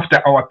coming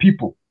after our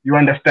people? You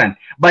understand?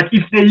 But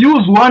if they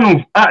use one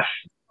of us,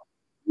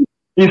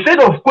 instead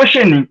of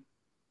questioning,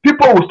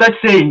 people will start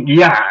saying,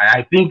 yeah,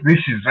 I think this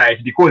is right,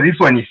 because this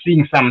one is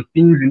seeing some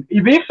things.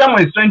 Even if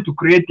someone is trying to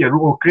create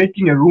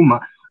creating a rumor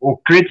or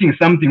creating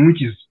something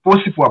which is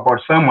possible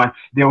about someone,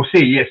 they will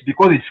say yes,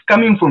 because it's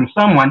coming from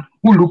someone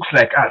who looks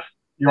like us.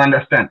 You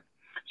understand?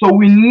 So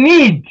we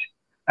need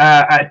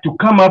to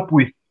come up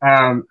with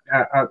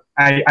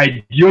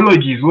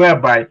ideologies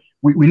whereby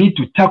we need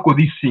to tackle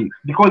these things,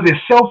 because the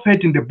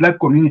self-hate in the Black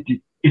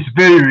community is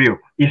very real.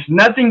 It's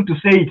nothing to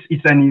say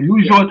it's an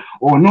illusion,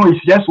 or no,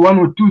 it's just one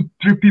or two,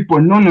 three people.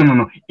 No.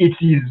 It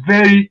is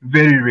very,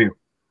 very real.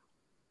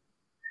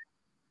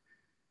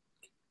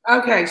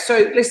 Okay,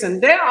 so listen,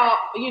 there are,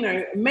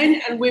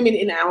 men and women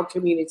in our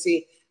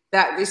community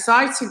that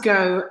decide to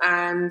go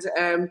and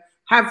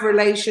have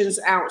relations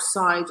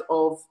outside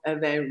of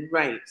their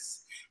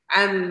race.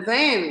 And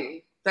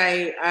then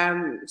they,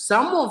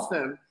 some of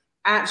them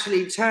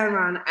actually turn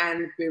around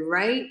and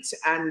berate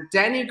and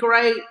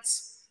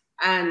denigrate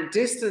and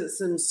distance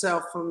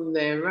themselves from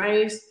their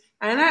race,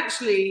 and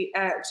actually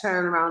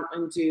turn around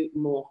and do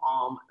more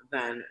harm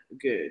than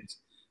good.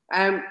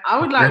 I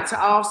would like to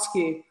ask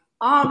you,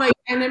 are they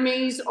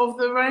enemies of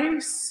the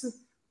race,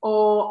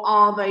 or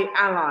are they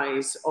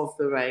allies of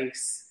the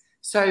race?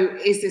 So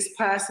is this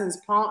person's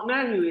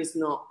partner who is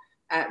not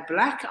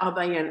Black, are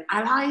they an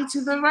ally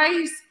to the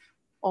race,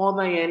 or are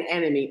they an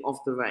enemy of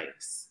the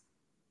race?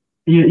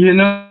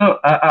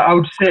 I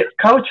would say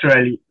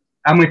culturally,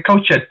 I'm a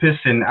cultured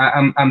person.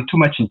 I'm too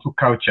much into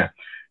culture.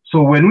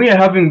 So when we are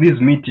having these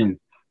meetings,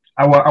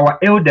 our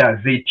elders,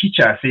 they teach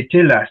us, they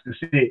tell us to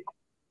say,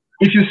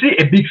 if you see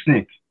a big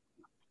snake,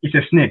 it's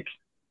a snake.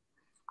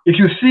 If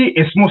you see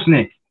a small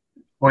snake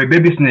or a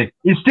baby snake,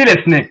 it's still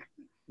a snake.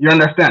 You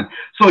understand?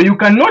 So you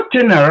cannot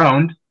turn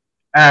around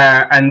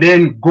and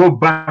then go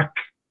back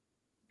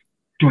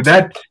to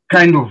that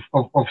kind of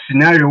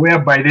scenario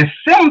whereby the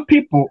same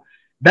people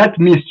that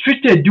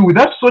mistreated you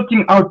without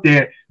sorting out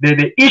the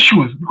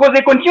issues, because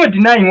they continue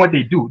denying what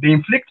they do. They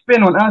inflict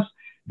pain on us.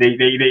 They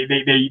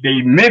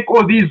make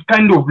all these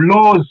kind of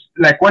laws,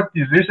 like what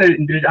is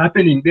recently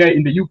happening there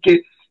in the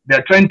UK.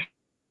 They're trying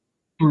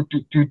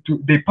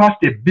they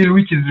passed a bill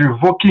which is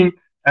revoking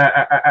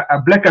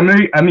Black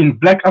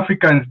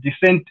Africans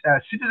descent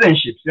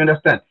citizenships. You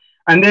understand?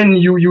 And then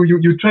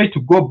you try to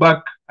go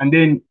back and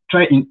then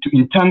try to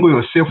entangle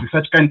yourself with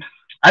such kind.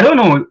 I don't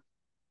know.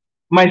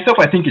 Myself,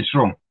 I think it's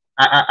wrong.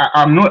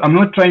 I'm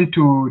not trying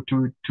to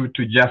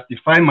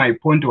justify my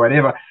point or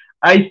whatever.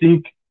 I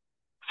think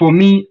for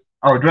me,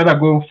 I would rather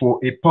go for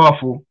a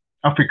powerful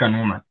African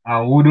woman. I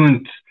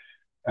wouldn't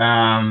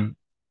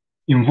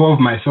involve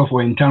myself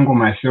or entangle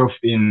myself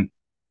in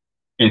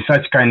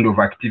such kind of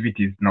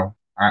activities. No,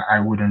 I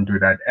wouldn't do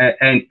that.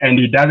 And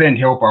it doesn't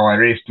help our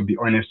race, to be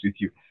honest with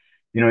you.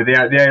 There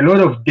are a lot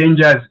of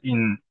dangers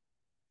in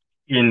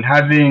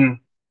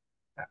having.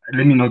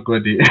 Let me not go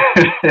there.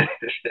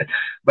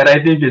 But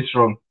I think it's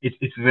wrong.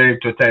 It's very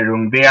totally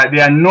wrong. They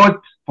are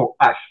not for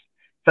us.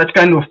 Such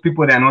kind of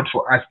people, they are not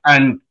for us,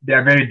 and they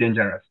are very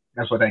dangerous.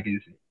 That's what I can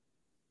say.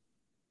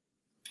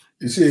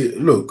 You see,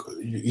 look,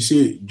 you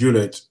see,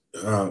 Juliet,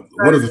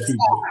 one of the things.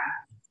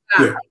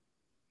 Yeah.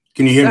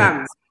 Can you hear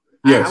me?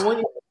 Yes.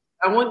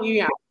 I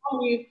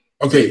want you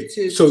Okay,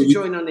 to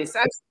join on this.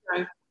 As you know,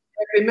 there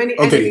have been many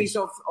enemies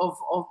of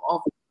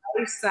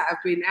race that have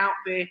been out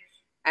there,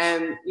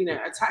 and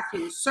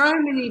attacking so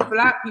many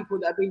Black people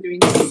that have been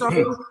doing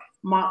so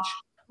much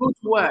good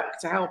work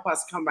to help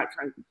us come back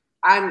home.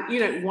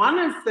 And one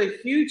of the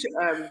huge,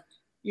 I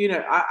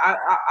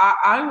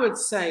would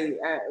say,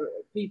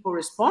 people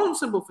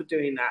responsible for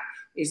doing that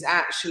is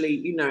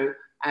actually,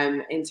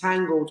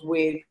 entangled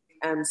with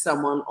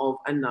someone of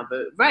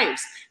another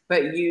race,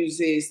 but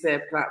uses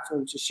their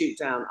platform to shoot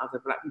down other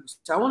Black people.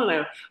 So I want to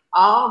know,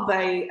 are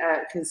they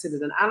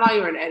considered an ally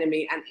or an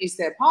enemy? And is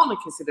their partner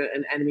considered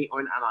an enemy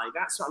or an ally?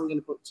 That's what I'm going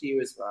to put to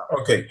you as well.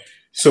 Okay.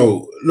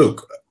 So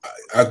look,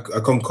 I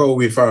concur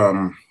with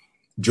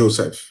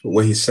Joseph,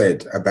 what he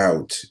said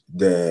about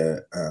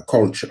the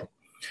culture.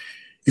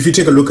 If you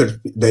take a look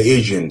at the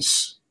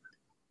Asians,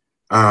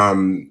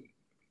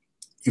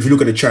 if you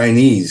look at the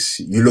Chinese,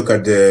 you look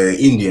at the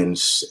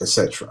Indians,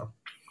 etc.,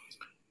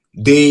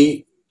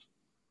 they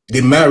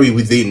marry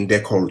within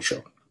their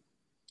culture.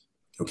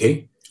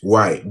 Okay?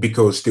 Why?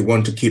 Because they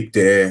want to keep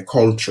their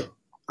culture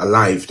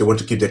alive. They want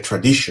to keep their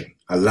tradition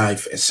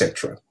alive,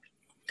 etc.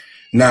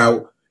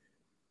 Now,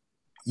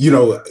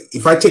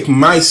 if I take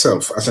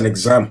myself as an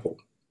example,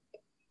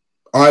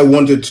 I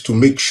wanted to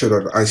make sure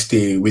that I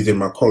stay within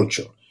my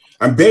culture.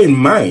 And bear in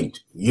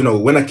mind,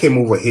 when I came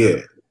over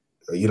here,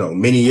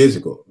 many years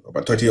ago,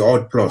 about 30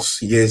 odd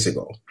plus years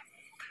ago,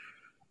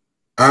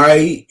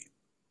 I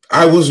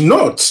was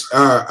not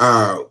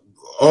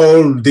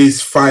all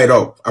this fired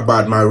up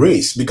about my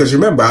race, because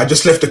remember, I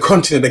just left the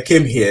continent. I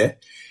came here,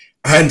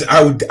 and then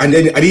I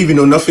didn't even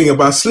know nothing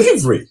about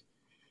slavery.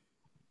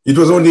 It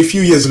was only a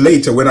few years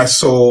later when I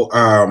saw,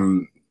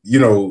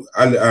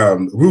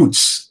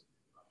 Roots.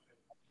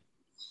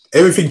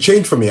 Everything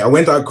changed for me. I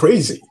went out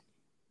crazy,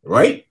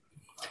 right?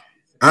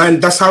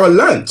 And that's how I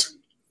learned.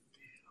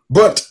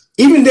 But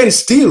even then,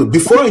 still,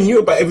 before I knew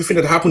about everything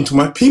that happened to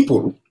my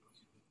people,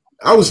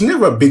 I was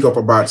never big up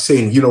about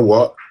saying, you know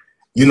what,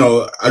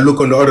 I look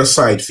on the other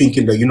side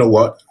thinking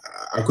that,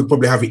 I could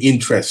probably have an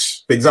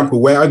interest. For example,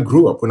 where I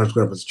grew up, when I was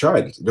growing up as a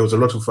child, there was a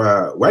lot of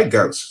white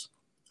girls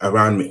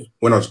around me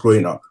when I was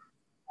growing up,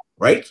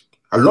 right?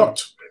 A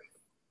lot.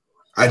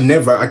 I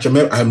remember, I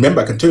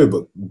can tell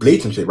you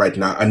blatantly right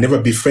now, I never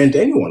befriend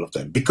any one of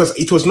them because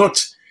it was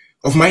not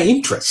of my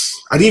interest.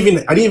 I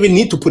didn't even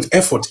need to put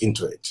effort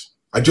into it.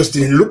 I just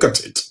didn't look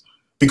at it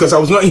because I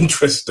was not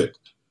interested.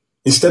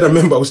 Instead, I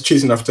remember I was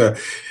chasing after,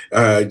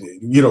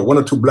 one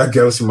or two Black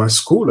girls in my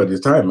school at the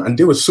time, and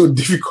they were so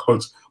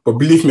difficult. But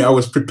believe me, I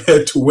was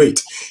prepared to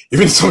wait.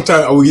 Even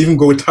sometimes I would even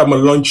go without my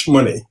lunch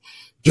money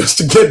just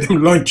to get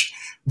them lunch.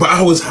 But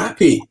I was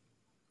happy,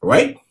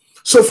 right?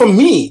 So for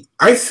me,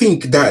 I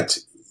think that,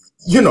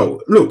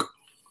 look,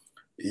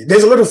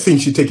 there's a lot of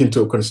things you take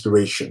into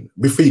consideration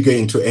before you get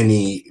into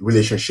any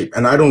relationship.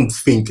 And I don't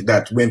think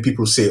that when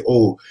people say,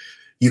 oh,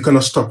 you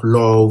cannot stop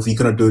love, you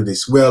cannot do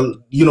this. Well,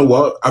 you know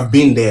what? I've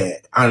been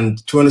there.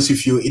 And to be honest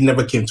with you, it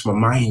never came to my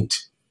mind.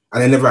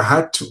 And I never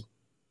had to.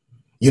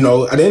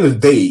 At the end of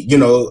the day,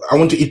 I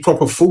want to eat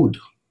proper food.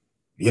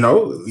 My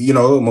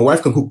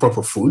wife can cook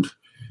proper food.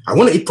 I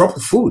want to eat proper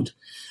food.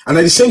 And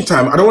at the same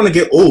time, I don't want to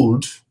get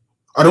old.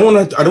 I don't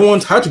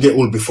want her to get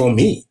old before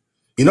me.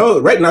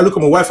 Right now, look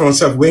at my wife and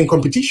myself, we're in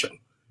competition.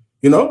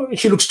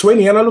 She looks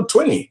 20 and I look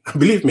 20.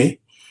 Believe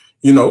me,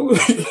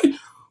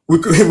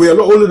 we're a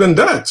lot older than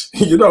that,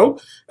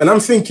 and I'm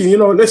thinking,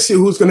 let's see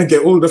who's going to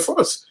get older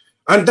first.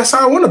 And that's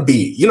how I want to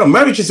be.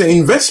 Marriage is an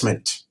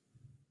investment.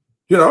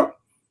 She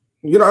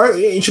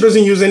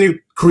doesn't use any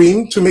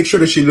cream to make sure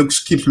that she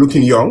keeps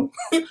looking young.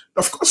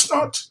 Of course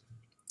not,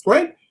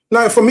 right?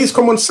 Now, for me, it's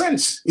common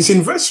sense. It's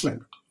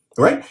investment,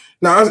 right?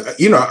 Now,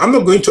 I'm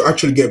not going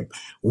to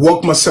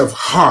work myself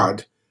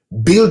hard,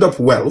 build up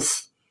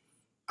wealth,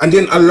 and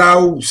then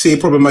allow, say,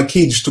 probably my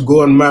kids to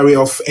go and marry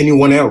off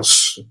anyone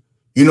else.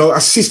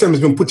 A system has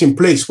been put in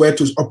place where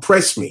to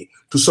oppress me,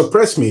 to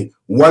suppress me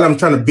while I'm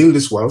trying to build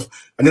this wealth,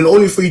 and then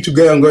only for you to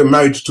go and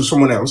married to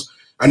someone else,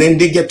 and then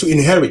they get to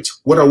inherit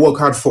what I work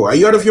hard for. Are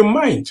you out of your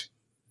mind?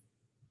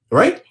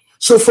 Right?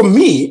 So for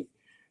me,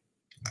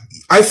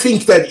 I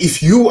think that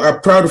if you are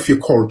proud of your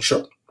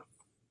culture,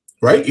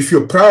 right? If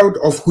you're proud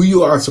of who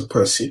you are as a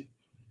person,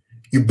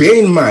 you bear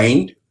in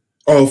mind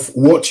of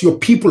what your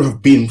people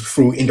have been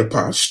through in the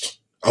past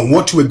and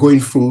what we're going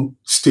through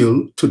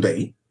still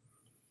today,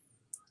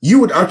 you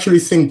would actually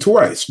think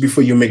twice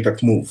before you make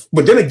that move.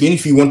 But then again,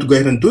 if you want to go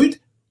ahead and do it,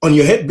 on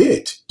your head be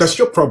it. That's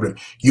your problem.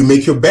 You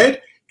make your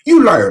bed,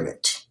 you lie on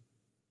it.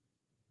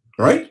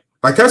 Right?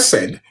 Like I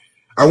said,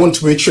 I want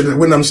to make sure that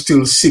when I'm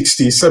still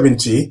 60,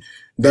 70,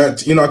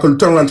 that, I could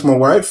turn around to my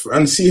wife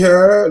and see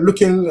her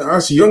looking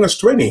as young as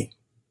 20.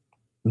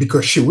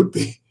 Because she would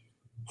be.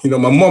 My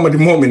mom at the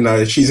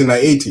moment, she's in her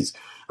 80s.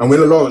 And when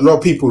a lot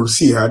of people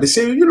see her, they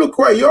say, you look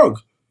quite young.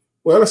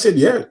 Well, I said,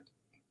 yeah.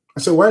 I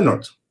said, why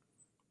not?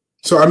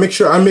 So I made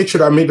sure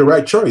that I made the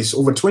right choice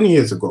over 20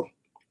 years ago.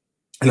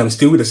 And I'm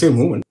still with the same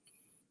woman.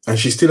 And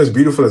she's still as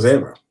beautiful as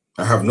ever.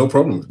 I have no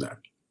problem with that.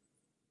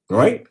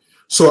 Right?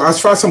 So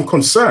as far as I'm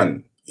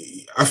concerned,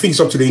 I think it's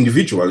up to the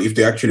individual if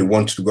they actually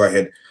want to go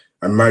ahead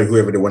and marry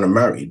whoever they want to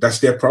marry. That's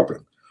their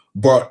problem.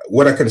 But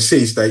what I can say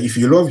is that if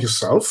you love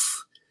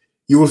yourself,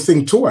 you will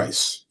think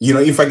twice. You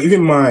know, in fact,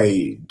 even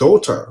my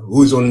daughter,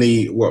 who is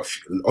only, what,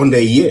 under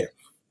a year,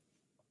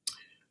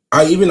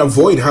 I even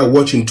avoid her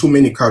watching too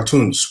many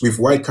cartoons with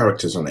white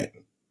characters on it.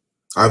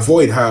 I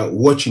avoid her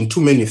watching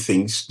too many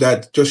things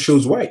that just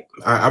shows white.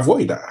 I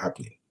avoid that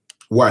happening.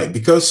 Why?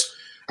 Because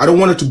I don't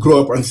want her to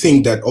grow up and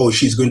think that, oh,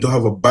 she's going to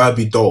have a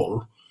Barbie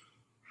doll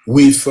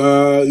with,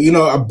 you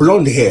know, a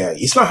blonde hair.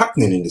 It's not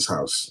happening in this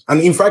house. And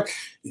in fact,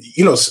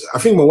 you know, I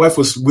think my wife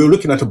we were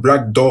looking at a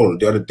black doll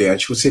the other day,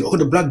 and she was saying, oh,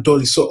 the black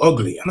doll is so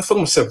ugly. And I thought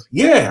to myself,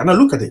 yeah. And I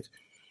look at it.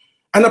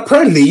 And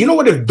apparently, you know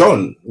what they've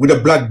done with a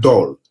black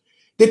doll?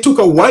 They took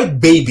a white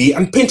baby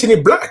and painted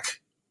it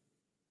black,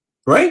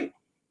 right?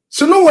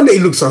 So no wonder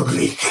it looks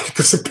ugly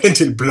because they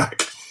painted it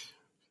black.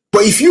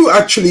 But if you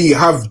actually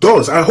have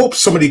dolls, I hope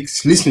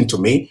somebody's listening to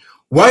me.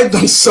 Why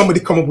don't somebody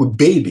come up with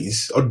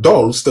babies or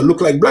dolls that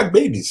look like black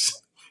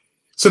babies?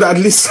 So that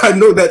at least I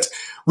know that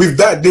with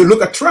that, they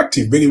look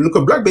attractive. When you look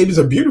at black babies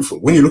are beautiful.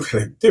 When you look at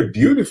them, they're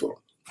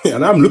beautiful.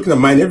 And I'm looking at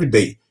mine every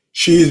day.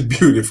 She is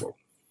beautiful,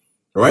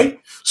 right?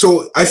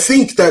 So I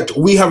think that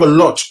we have a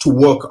lot to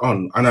work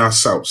on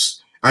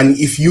ourselves. And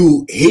if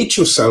you hate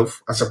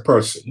yourself as a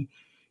person,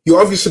 you're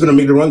obviously going to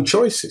make the wrong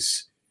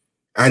choices.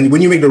 And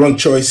when you make the wrong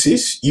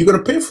choices, you're going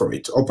to pay for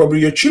it, or probably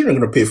your children are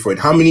going to pay for it.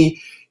 How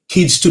many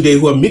kids today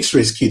who are mixed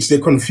race kids, they're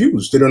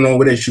confused. They don't know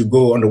whether they should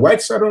go on the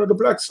white side or the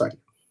black side,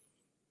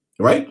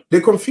 right?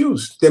 They're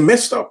confused. They're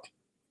messed up,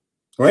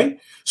 right?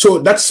 So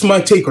that's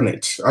my take on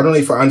it. I don't know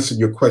if I answered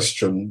your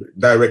question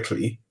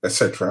directly,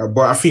 etc.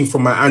 But I think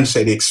from my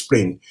answer, they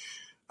explain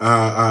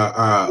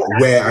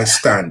where I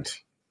stand.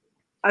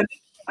 I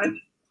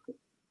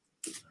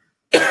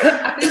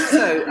think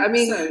so. I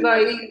mean,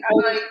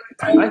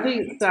 I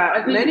think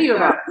that many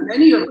of us,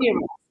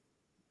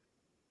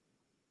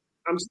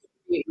 I'm still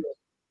getting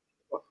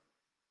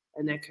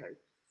an echo.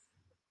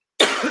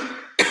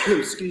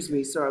 Excuse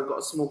me, sorry, I've got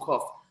a small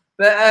cough.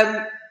 But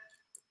I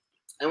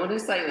want to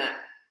say that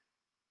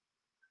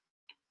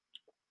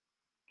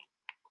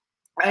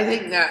I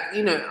think that,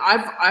 you know,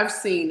 I've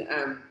seen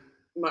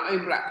my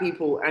own black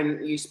people,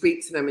 and you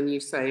speak to them and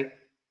you say,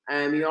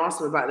 you ask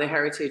them about their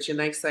heritage, and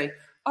they say,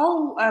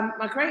 oh,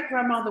 my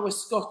great-grandmother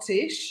was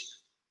Scottish,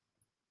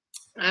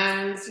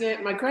 and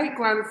yeah, my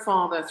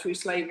great-grandfather through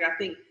slavery, I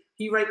think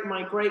he raped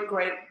my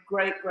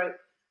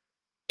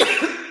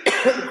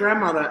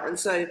great-great-great-grandmother, and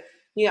so,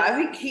 yeah, I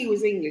think he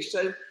was English,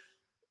 so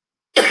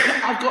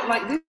I've got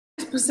like this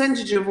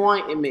percentage of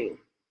white in me.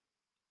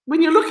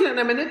 When you're looking at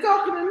them and they're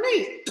darker than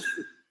me.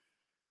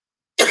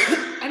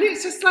 And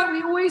it's just like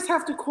we always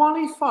have to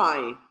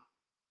qualify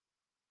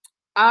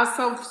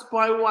ourselves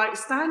by white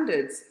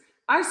standards.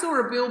 I saw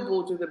a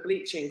billboard with a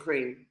bleaching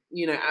cream,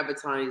 you know,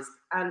 advertised,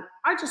 and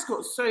I just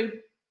got so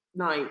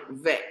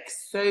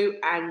vexed, so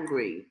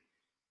angry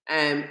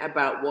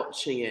about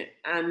watching it.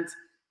 And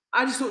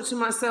I just thought to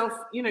myself,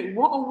 you know,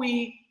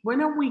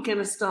 when are we going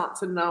to start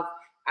to love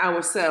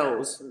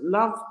ourselves,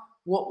 love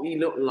what we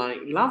look like,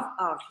 love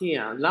our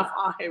hair, love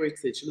our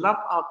heritage, love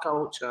our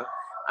culture?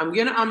 I'm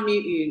going to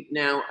unmute you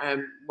now,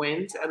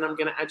 Wendy, and I'm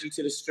going to add you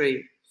to the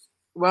stream.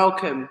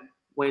 Welcome,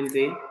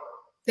 Wendy.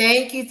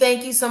 Thank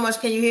you so much.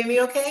 Can you hear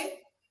me okay?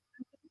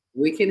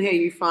 We can hear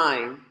you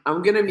fine.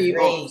 I'm going to mute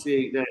off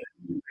you.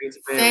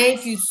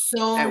 Thank you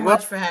so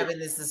much for having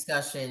this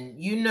discussion.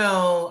 You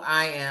know,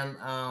 I am,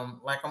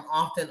 I'm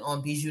often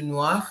on Bijou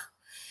Noir.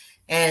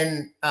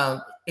 And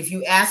if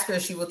you ask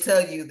her, she will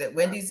tell you that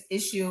Wendy's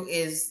issue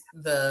is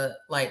the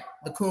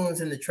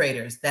coons and the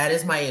traitors. That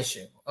is my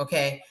issue,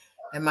 okay?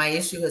 And my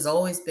issue has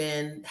always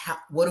been,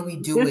 what do we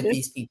do with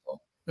these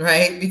people,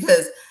 right?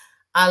 Because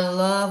I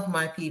love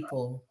my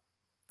people,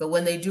 but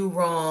when they do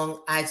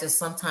wrong, I just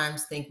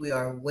sometimes think we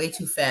are way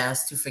too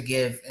fast to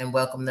forgive and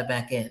welcome them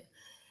back in.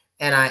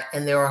 And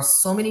there are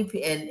so many,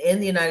 and in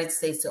the United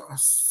States, there are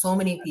so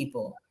many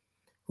people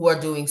who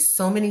are doing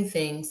so many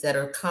things that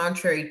are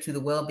contrary to the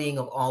well-being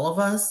of all of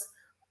us,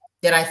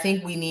 that I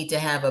think we need to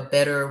have a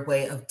better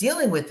way of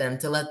dealing with them,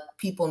 to let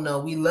people know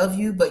we love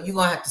you, but you're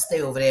gonna have to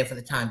stay over there for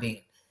the time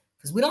being,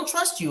 because we don't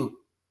trust you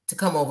to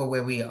come over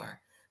where we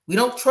are. We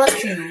don't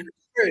trust you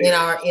in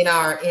our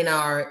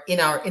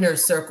inner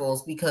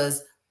circles,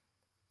 because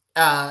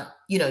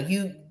you know,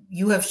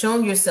 you have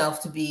shown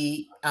yourself to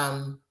be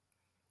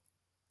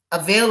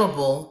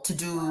available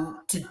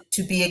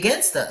to be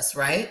against us,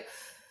 right?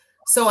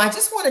 So I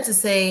just wanted to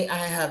say I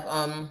have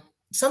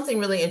something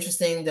really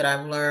interesting that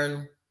I've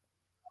learned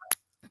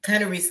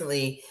kind of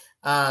recently.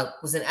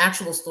 Was an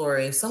actual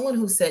story. Someone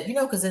who said, you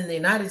know, because in the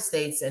United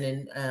States and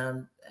in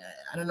I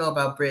don't know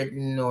about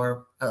Britain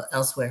or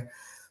elsewhere,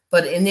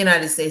 but in the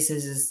United States,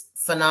 there's this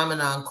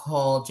phenomenon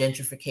called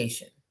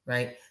gentrification,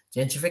 right?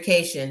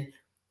 Gentrification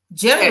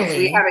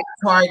generally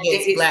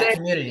targets Black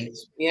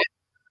communities. Yeah.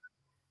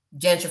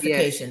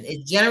 Gentrification.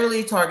 It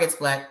generally targets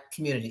Black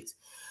communities.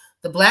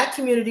 The Black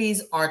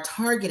communities are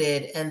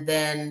targeted, and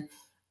then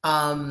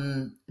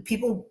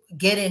people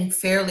get in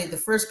fairly, the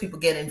first people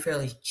get in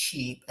fairly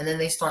cheap, and then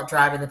they start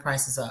driving the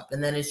prices up.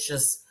 And then it's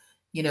just,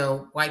 you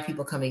know, white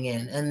people coming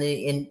in.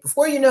 And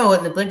before you know it,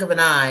 in the blink of an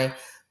eye,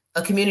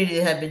 a community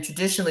that had been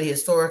traditionally,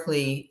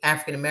 historically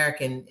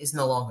African-American is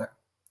no longer.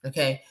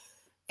 Okay.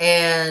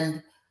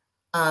 And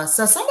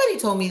so somebody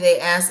told me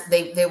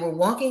they were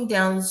walking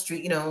down the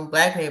street, you know,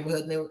 Black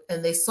neighborhood,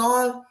 and they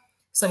saw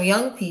some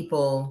young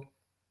people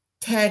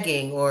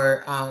tagging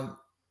or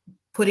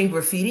putting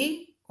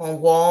graffiti on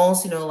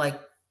walls, you know, like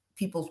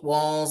people's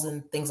walls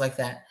and things like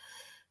that.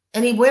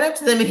 And he went up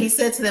to them and he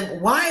said to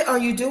them, "Why are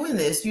you doing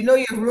this? You know,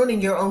 you're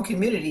ruining your own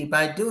community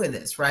by doing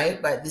this,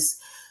 right? By this,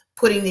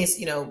 putting this,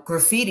 you know,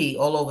 graffiti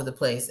all over the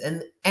place."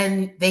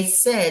 And they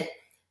said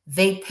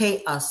they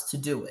pay us to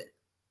do it.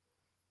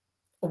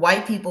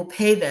 White people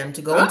pay them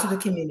to go into the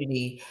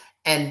community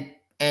and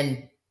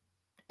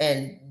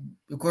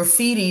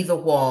graffiti the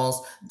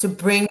walls to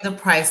bring the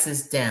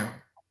prices down,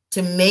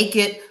 to make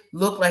it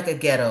look like a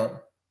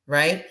ghetto,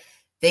 right?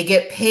 They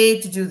get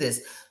paid to do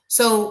this.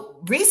 So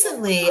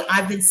recently,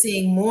 I've been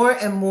seeing more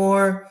and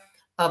more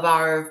of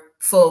our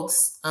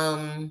folks,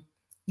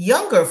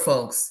 younger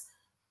folks,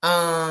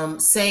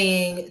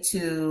 saying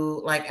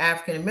to like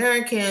African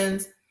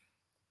Americans,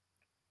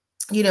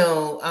 you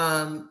know,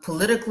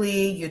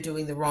 politically, you're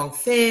doing the wrong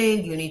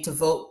thing. You need to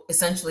vote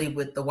essentially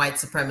with the white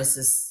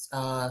supremacist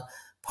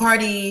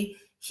party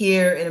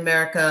here in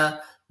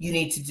America. You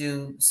need to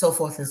do so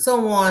forth and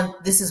so on.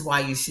 This is why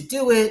you should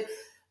do it.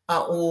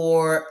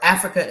 Or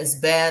Africa is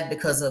bad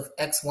because of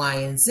X, Y,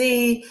 and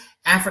Z.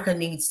 Africa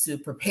needs to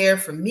prepare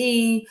for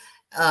me.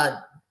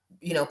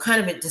 You know,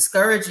 kind of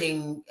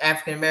discouraging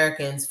African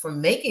Americans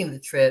from making the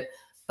trip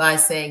by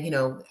saying, you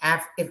know,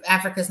 if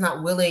Africa is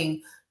not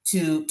willing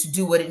to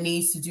do what it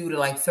needs to do to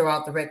like throw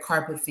out the red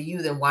carpet for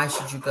you, then why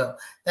should you go?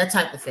 That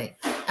type of thing.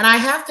 And I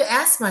have to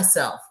ask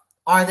myself,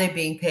 are they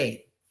being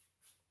paid?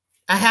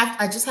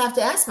 I just have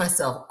to ask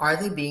myself, are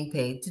they being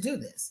paid to do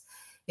this?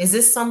 Is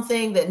this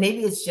something that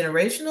maybe it's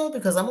generational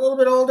because I'm a little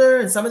bit older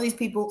and some of these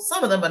people,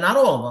 some of them, but not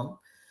all of them,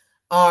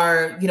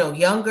 are, you know,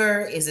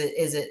 younger? Is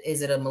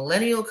it a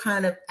millennial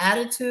kind of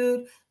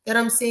attitude that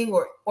I'm seeing,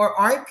 or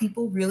are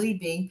people really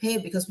being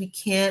paid? Because we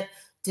can't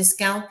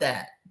discount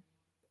that.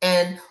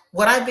 And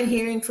what I've been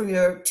hearing from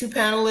your two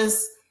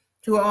panelists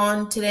who are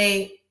on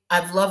today,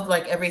 I've loved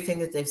like everything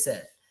that they've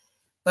said.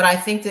 But I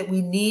think that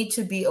we need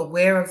to be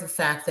aware of the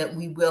fact that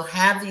we will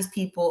have these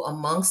people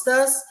amongst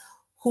us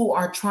who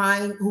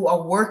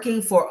are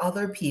working for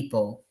other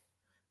people,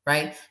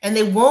 right? And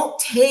they won't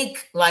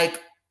take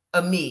like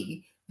a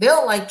me.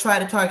 They'll like try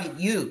to target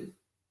you,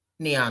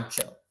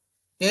 Nyancho.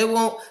 They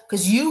won't,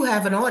 because you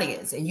have an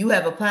audience and you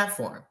have a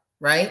platform,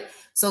 right?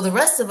 So the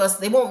rest of us,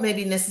 they won't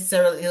maybe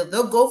necessarily,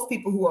 they'll go for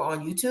people who are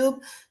on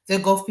YouTube. They'll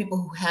go for people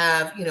who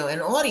have, you know,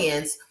 an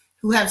audience,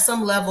 who have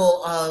some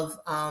level of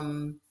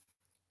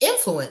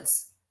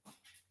influence,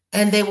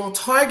 and they will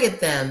target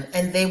them,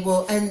 and they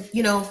will, and,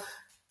 you know,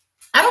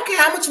 I don't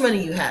care how much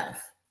money you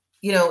have,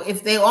 you know,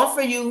 if they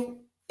offer you,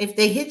 if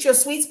they hit your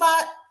sweet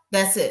spot,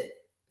 that's it,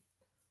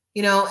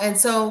 you know. And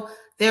so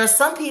there are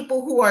some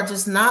people who are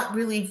just not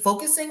really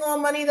focusing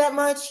on money that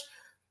much.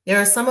 There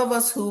are some of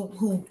us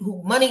who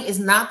money is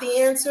not the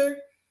answer,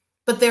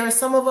 but there are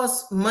some of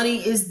us, money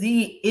is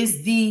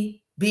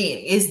the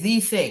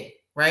thing,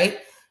 right?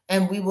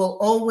 And we will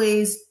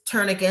always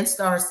turn against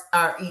our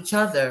each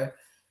other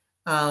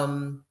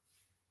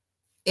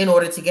in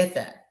order to get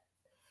that.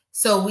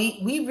 So we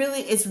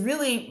really, it's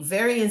really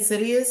very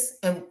insidious,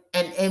 and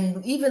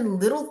even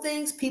little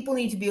things, people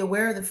need to be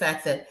aware of the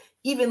fact that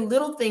even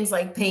little things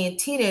like paying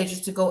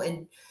teenagers to go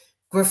and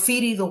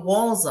graffiti the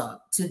walls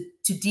up to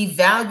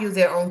devalue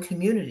their own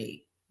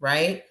community,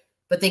 right?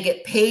 But they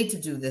get paid to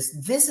do this.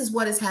 This is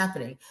what is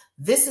happening.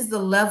 This is the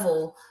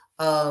level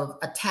of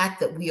attack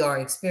that we are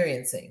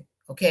experiencing,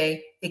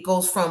 okay? It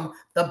goes from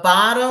the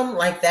bottom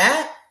like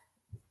that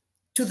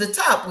to the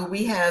top, where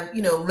we have,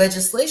 you know,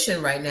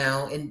 legislation right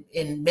now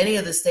in many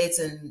of the states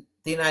in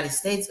the United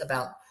States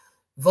about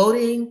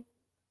voting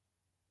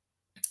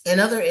and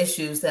other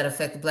issues that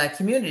affect the Black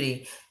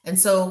community. And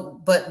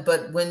so,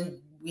 but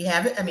when we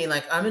have it, I mean,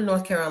 like I'm in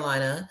North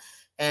Carolina,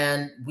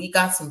 and we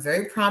got some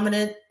very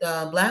prominent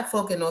Black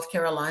folk in North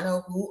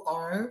Carolina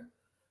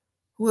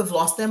who have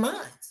lost their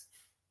minds.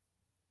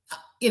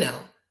 You know,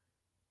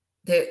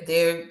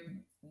 they're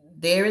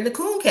in the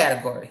coon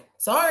category.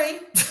 Sorry,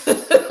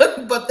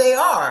 but they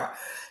are.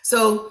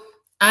 So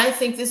I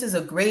think this is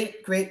a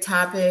great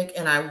topic,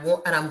 and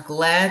I'm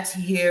glad to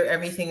hear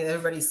everything that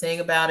everybody's saying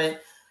about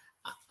it.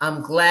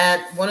 I'm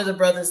glad one of the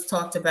brothers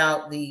talked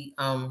about the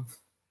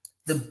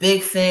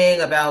big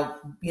thing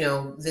about, you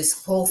know,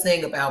 this whole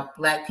thing about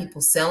Black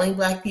people selling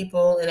Black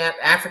people and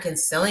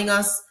Africans selling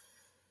us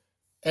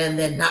and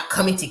then not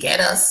coming to get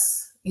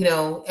us, you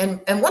know.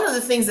 And one of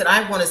the things that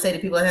I want to say to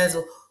people is,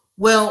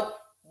 well,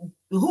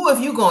 who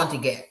have you gone to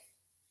get?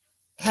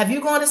 Have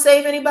you gone to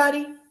save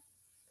anybody?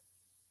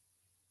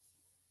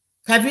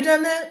 Have you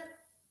done that?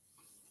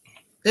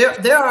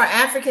 There are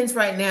Africans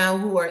right now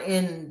who are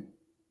in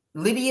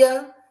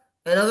Libya,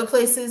 and other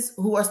places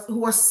who are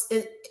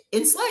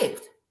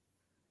enslaved.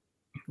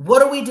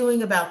 What are we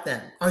doing about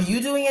them? Are you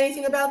doing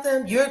anything about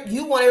them?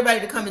 You want everybody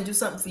to come and do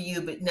something for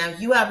you, but now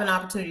you have an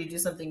opportunity to do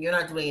something. You're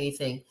not doing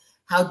anything.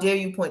 How dare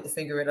you point the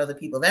finger at other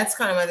people? That's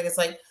kind of, I think it's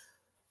like,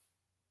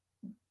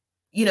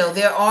 you know,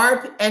 there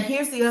are, and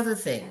here's the other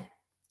thing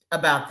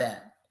about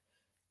that.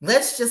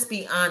 Let's just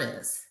be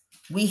honest.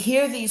 We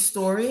hear these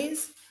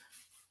stories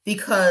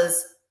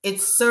because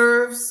it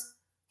serves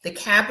the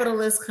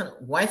capitalist kind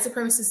of white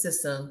supremacist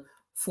system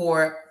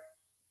for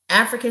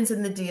Africans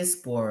in the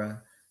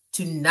diaspora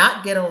to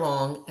not get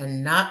along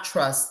and not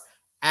trust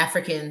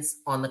Africans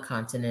on the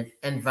continent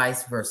and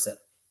vice versa.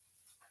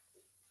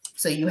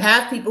 So you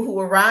have people who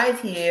arrive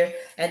here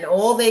and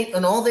all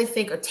they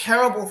think are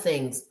terrible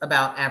things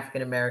about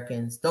African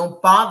Americans,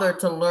 don't bother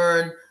to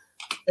learn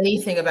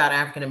anything about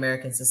African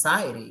American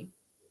society,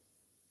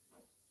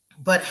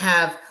 but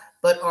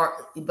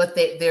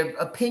their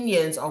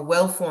opinions are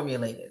well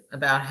formulated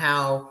about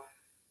how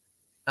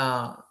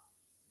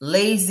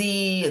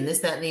lazy and this,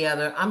 that, and the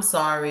other. I'm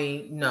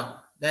sorry, no.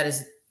 That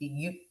is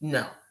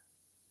no.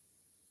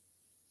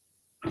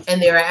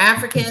 And there are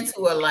Africans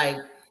who are like,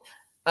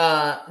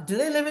 do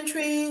they live in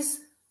trees?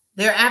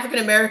 There are African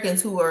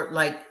Americans who are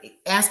like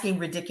asking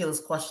ridiculous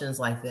questions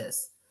like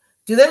this.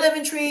 Do they live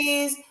in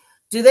trees?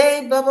 Do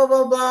they blah, blah,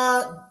 blah,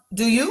 blah?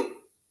 Do you?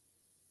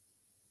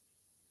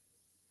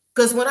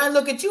 Because when I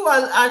look at you,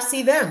 I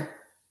see them.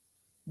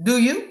 Do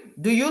you?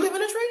 Do you live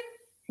in a tree?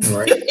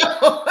 Right.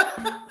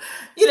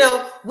 You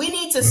know, we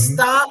need to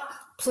stop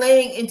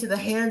playing into the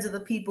hands of the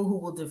people who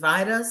will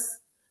divide us.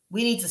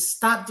 We need to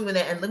stop doing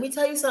that. And let me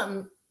tell you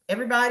something,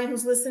 everybody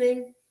who's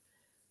listening,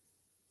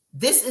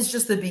 this is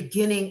just the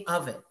beginning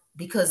of it,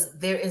 because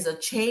there is a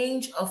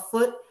change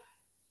afoot.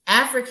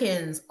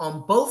 Africans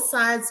on both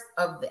sides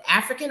of the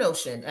African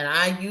Ocean, and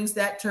I use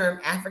that term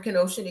African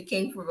Ocean, it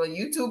came from a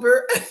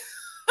YouTuber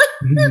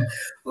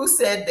who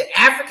said the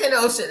African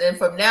Ocean, and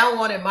from now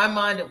on in my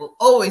mind it will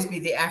always be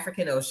the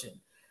African Ocean.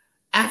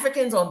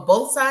 Africans on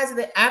both sides of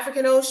the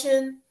African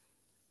Ocean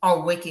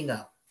are waking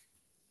up,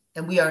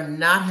 and we are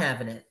not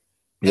having it.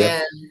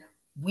 Yep. And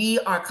we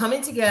are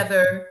coming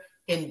together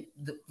in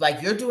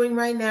like you're doing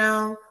right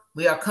now.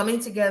 We are coming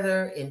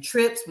together in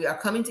trips. We are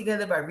coming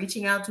together by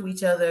reaching out to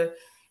each other.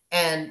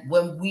 And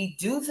when we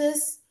do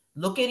this,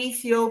 look at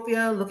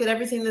Ethiopia, look at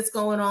everything that's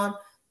going on.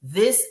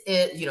 This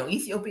is, you know,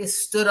 Ethiopia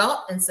stood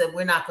up and said,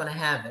 we're not going to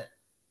have it.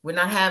 We're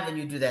not having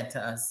you do that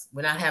to us.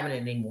 We're not having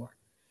it anymore.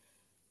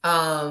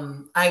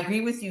 I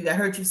agree with you. I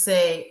heard you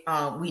say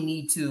we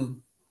need to,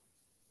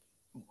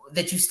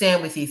 that you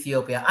stand with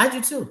Ethiopia. I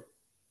do too.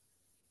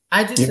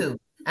 I do too.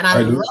 And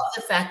I love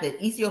the fact that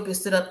Ethiopia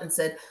stood up and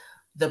said,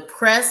 the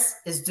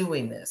press is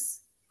doing this.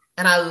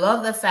 And I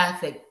love the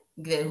fact that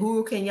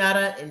Uhuru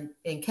Kenyatta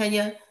in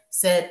Kenya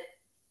said,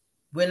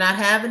 we're not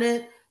having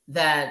it.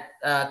 That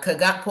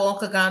Paul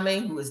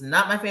Kagame, who is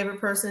not my favorite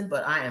person,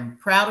 but I am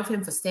proud of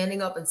him for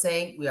standing up and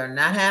saying, we are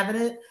not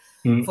having it.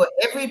 For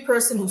every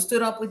person who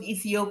stood up with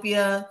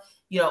Ethiopia,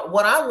 you know,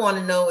 what I want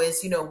to know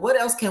is, you know, what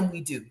else can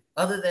we do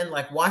other than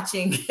like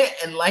watching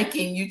and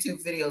liking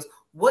YouTube videos?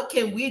 What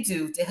can we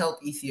do to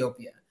help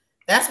Ethiopia?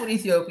 That's what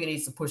Ethiopia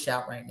needs to push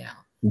out right now.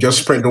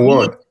 Just spread the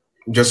word.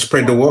 Just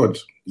spread the word.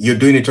 You're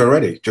doing it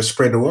already. Just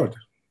spread the word.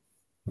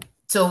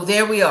 So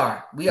there we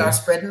are. We are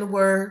spreading the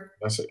word.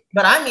 That's it.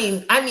 But I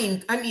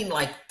mean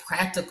like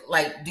practical,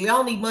 like, do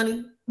y'all need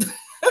money?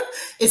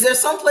 Is there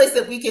some place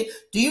that we can,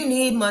 do you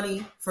need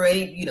money for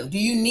any, you know, do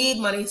you need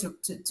money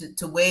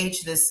to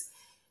wage this,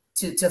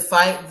 to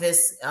fight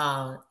this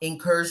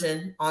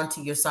incursion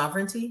onto your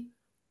sovereignty?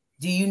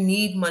 Do you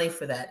need money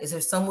for that? Is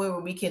there somewhere where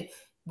we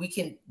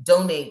can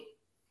donate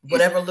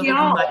whatever little we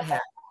might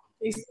have?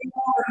 It's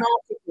PR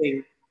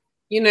marketing.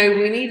 You know,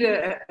 we need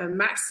a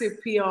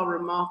massive PR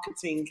and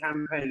marketing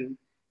campaign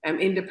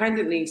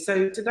independently.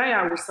 So today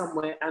I was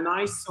somewhere and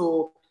I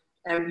saw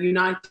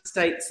United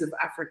States of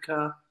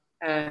Africa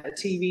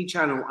TV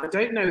channel. I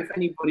don't know if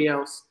anybody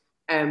else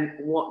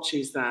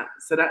watches that.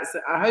 So that's,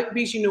 I hope,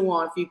 Bijou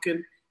Noir, if you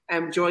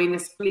can join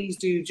us, please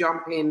do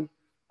jump in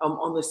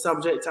on the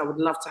subject. I would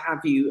love to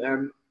have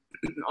you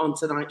on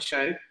tonight's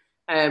show.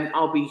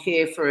 I'll be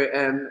here for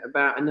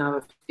about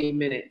another 15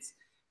 minutes.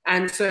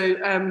 And so,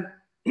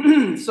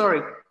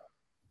 sorry.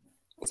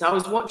 So I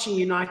was watching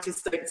United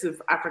States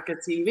of Africa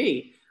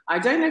TV. I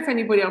don't know if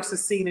anybody else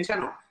has seen the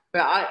channel,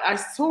 but I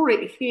saw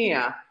it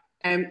here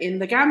in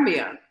the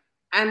Gambia.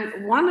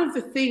 And one of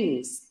the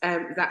things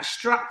that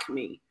struck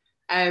me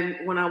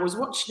when I was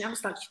watching, I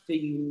was like, the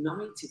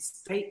United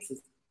States of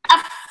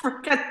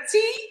Africa TV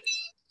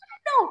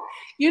channel,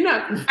 you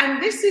know,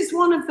 and this is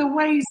one of the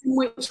ways in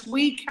which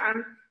we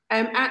can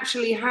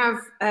actually have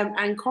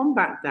and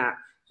combat that.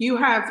 You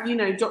have, you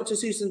know, Dr.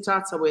 Susan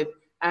Tata with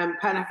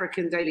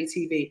Pan-African Daily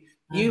TV.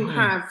 You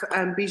have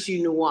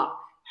Bijou Noir,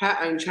 her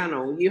own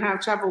channel. You have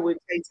Travel with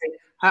Tate,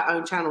 her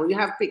own channel. You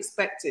have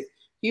Perspective.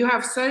 You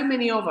have so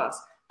many of us.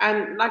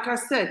 And like I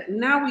said,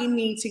 now we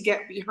need to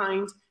get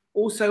behind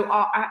also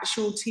our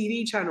actual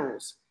TV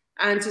channels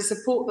and to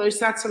support those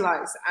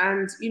satellites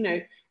and, you know,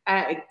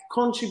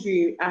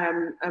 contribute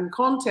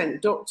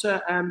content.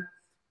 Dr.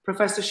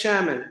 Professor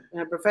Sherman,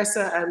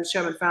 Professor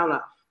Sherman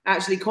Fowler,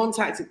 actually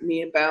contacted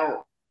me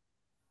about.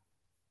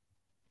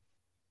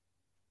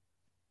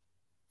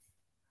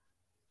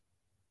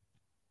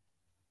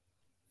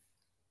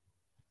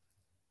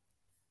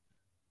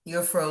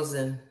 You're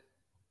frozen.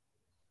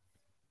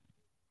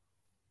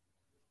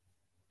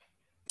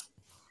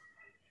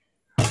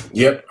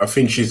 Yep, I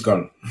think she's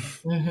gone.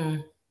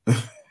 Mm-hmm.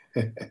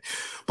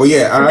 But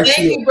yeah, thank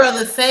you,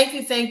 brother.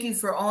 Thank you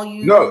for all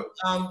you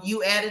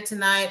you added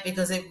tonight,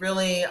 because it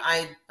really,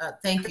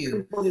 thank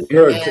you.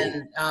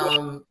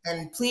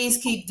 And please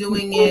keep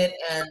doing it.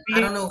 And I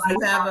don't know if you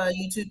have a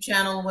YouTube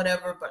channel or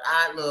whatever, but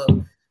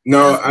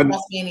no, it doesn't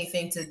cost me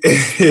anything to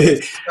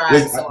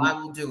subscribe, so I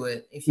will do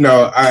it.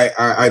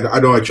 I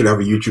don't actually have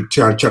a YouTube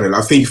channel.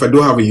 I think if I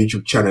do have a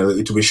YouTube channel,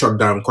 it will be shut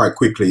down quite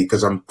quickly,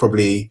 because I'm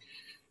probably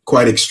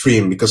quite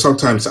extreme, because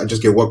sometimes I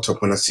just get worked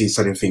up when I see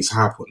certain things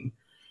happen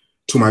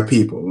to my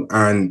people,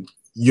 and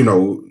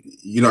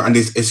and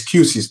there's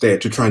excuses there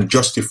to try and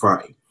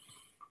justify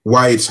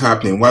why it's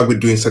happening, why we're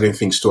doing certain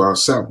things to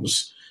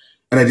ourselves.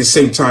 And at the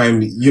same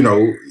time,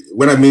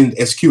 when I mean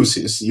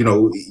excuses,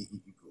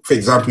 for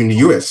example, in the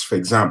US, for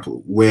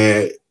example,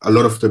 where a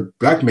lot of the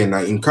black men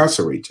are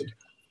incarcerated,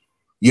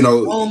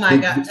 oh my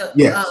God.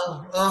 Yeah.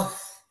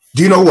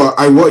 Do you know what?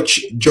 I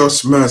watched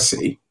Just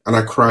Mercy and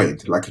I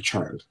cried like a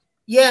child.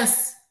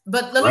 Yes,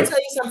 but let me tell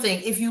you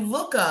something. If you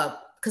look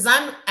up, because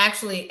I'm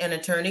actually an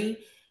attorney,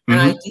 and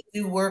I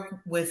do work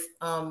with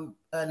a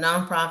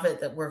nonprofit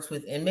that works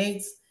with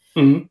inmates.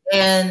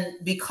 And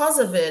because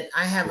of it,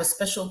 I have a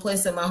special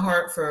place in my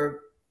heart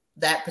for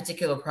that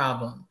particular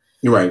problem.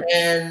 Right.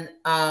 And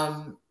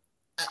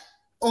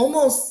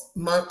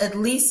at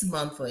least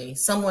monthly,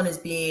 someone is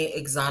being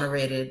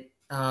exonerated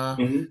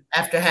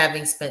after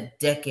having spent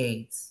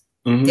decades.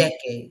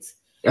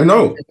 I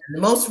know.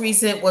 The most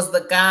recent was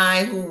the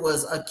guy who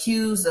was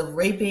accused of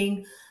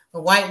raping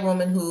a white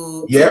woman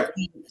who. You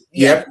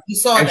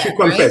saw and that, she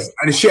confessed,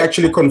 right? and she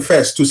actually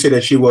confessed to say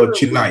that she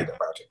lied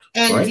about it.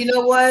 And you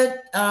know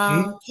what?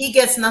 He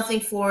gets nothing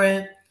for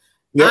it.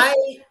 Yep.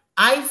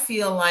 I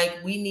feel like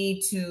we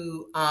need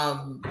to.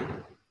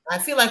 I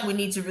feel like we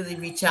need to really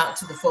reach out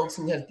to the folks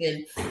who have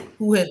been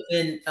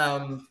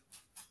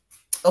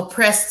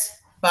oppressed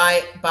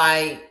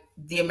by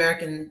the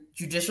American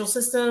judicial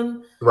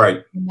system,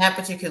 right? In that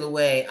particular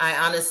way. I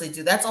honestly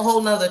do. That's a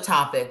whole nother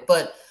topic,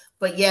 but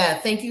yeah,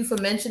 thank you for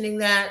mentioning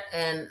that.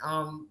 And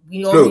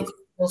we all need to keep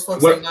those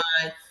folks in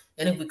mind.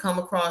 And if we come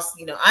across,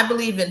 I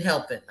believe in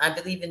helping. I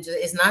believe in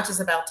it's not just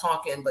about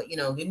talking, but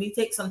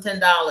take some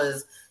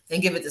 $10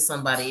 and give it to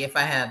somebody if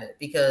I have it,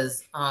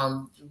 because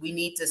we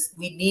need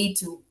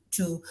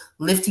to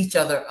lift each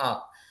other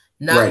up,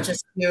 not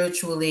just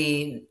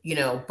spiritually,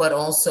 but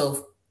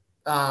also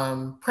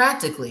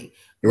practically.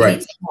 We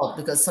need to help,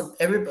 because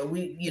everybody,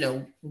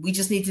 we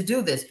just need to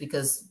do this,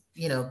 because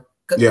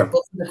but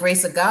for the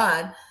grace of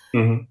God,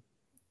 we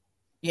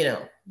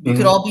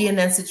could all be in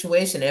that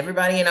situation.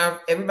 Everybody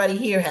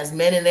here has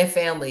men in their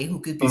family who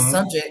could be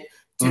subject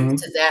to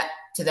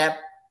that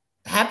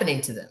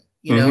happening to them.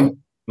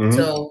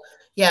 So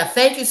yeah,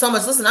 thank you so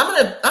much. Listen, I'm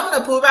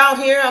gonna move out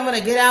here. I'm gonna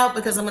get out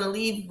because I'm gonna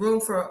leave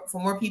room for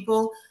more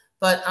people.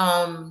 But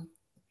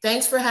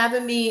thanks for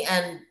having me,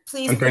 and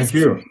please thank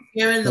you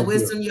sharing the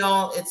wisdom,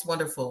 y'all. It's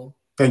wonderful.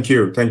 Thank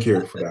you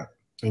for that.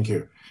 Thank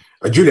you,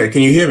 Julia.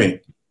 Can you hear me?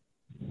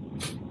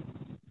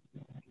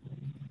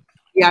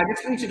 Yeah, I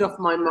just muted off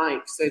my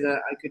mic so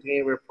that I could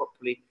hear her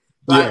properly.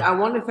 But I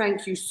want to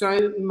thank you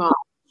so much,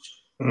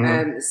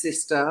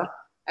 sister,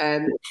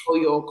 for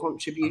your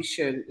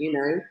contribution.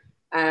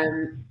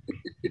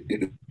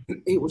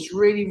 It was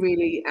really,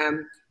 really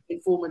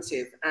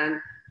informative, and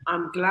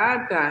I'm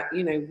glad that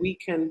we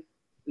can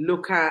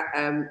look at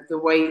the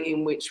way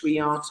in which we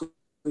are to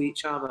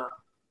each other,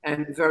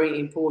 and very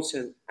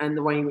important, and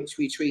the way in which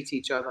we treat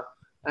each other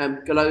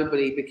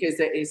globally, because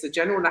there is a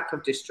general lack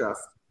of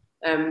distrust.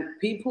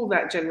 People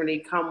that generally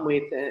come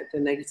with the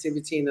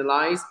negativity and the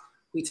lies,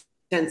 we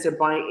tend to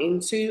buy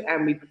into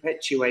and we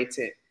perpetuate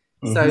it.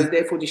 So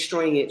therefore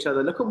destroying each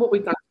other. Look at what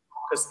we've done to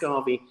Marcus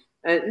Garvey.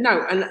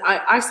 No, and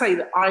I say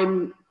that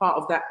I'm part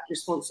of that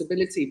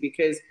responsibility,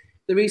 because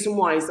the reason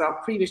why is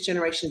our previous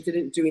generations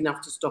didn't do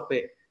enough to stop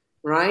it,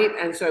 right?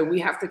 And so we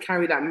have to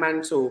carry that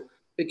mantle,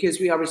 because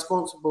we are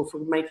responsible for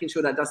making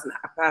sure that doesn't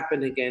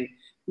happen again.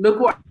 Look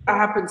what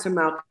happened to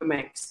Malcolm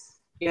X.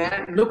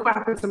 Yeah, look what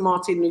happened to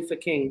Martin Luther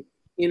King.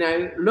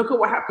 Look at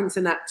what happened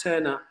to Nat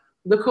Turner.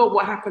 Look at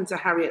what happened to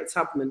Harriet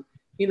Tubman.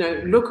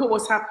 Look at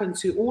what's happened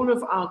to all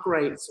of our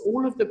greats,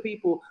 all of the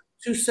people,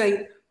 to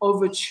say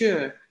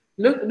Overture.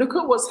 Look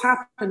at what's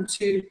happened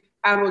to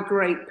our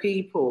great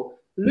people.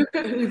 Look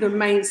at who the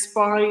main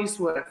spies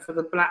were for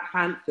the Black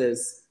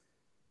Panthers.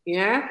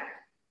 Yeah?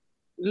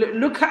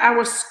 Look at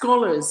our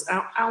scholars,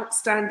 our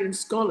outstanding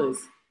scholars.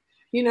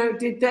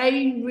 Did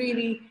they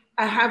really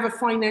have a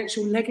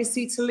financial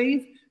legacy to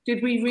leave?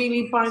 Did we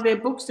really buy their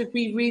books? Did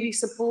we really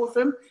support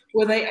them?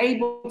 Were they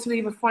able to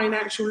leave a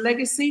financial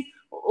legacy?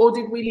 Or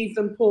did we leave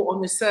them poor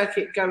on the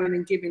circuit, going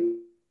and giving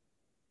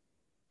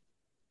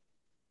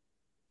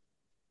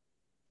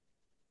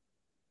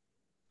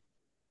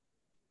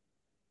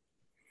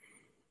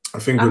I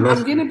think I'm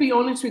going to be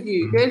honest with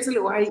you. There's a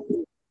little hate.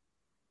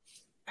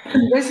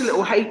 There's a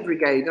little hate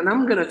brigade, and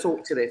I'm going to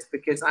talk to this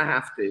because I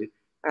have to.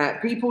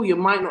 People, you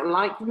might not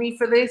like me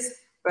for this,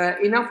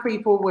 but enough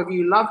people, whether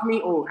you love me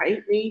or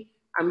hate me,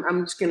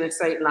 I'm just going to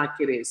say it like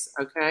it is,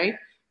 okay?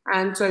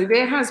 And so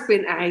there has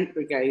been a hate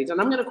brigade, and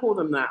I'm going to call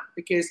them that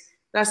because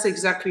that's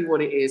exactly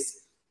what it is.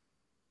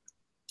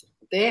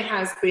 There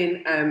has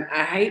been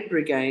a hate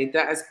brigade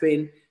that has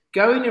been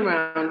going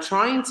around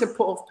trying to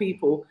put off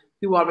people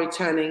who are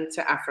returning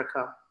to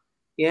Africa.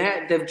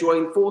 Yeah, they've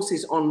joined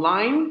forces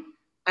online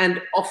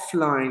and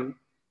offline,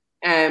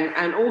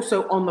 and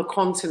also on the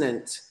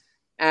continent.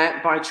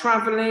 By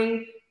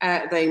traveling,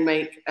 they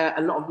make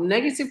a lot of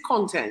negative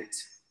content.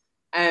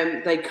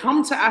 They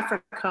come to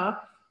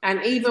Africa,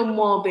 and even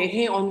while they're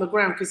here on the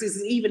ground, because this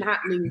is even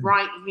happening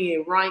right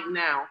here, right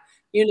now,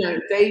 you know,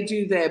 they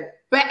do their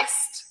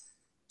best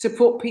to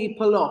put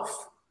people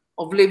off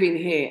of living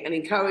here and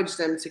encourage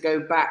them to go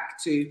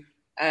back to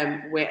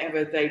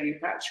wherever they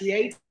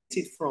repatriated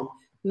from.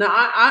 Now,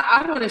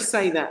 I want to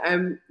say that,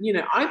 you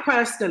know, I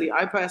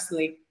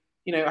personally,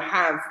 you know,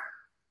 have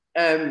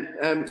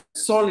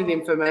solid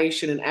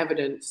information and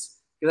evidence,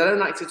 because I don't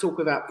like to talk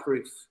without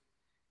proof,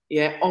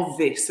 yeah, of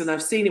this. And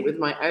I've seen it with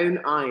my own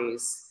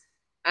eyes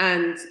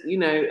and, you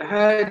know,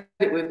 heard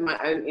it with my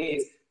own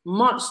ears,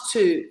 much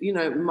to, you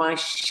know, my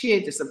sheer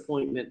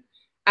disappointment.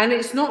 And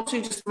it's not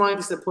to just my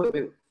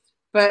disappointment,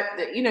 but,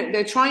 you know,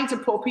 they're trying to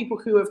put people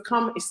who have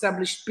come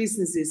established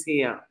businesses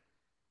here,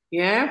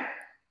 yeah,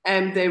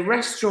 and their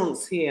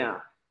restaurants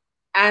here.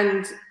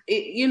 And,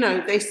 you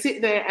know, they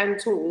sit there and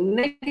talk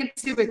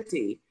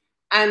negativity.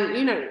 And,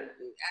 you know,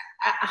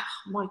 oh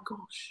my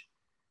gosh,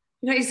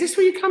 you know, is this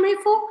what you come here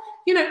for?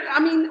 You know, I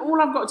mean,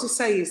 all I've got to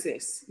say is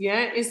this,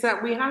 yeah, is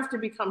that we have to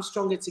become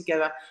stronger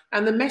together.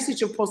 And the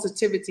message of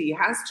positivity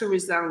has to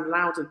resound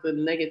louder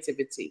than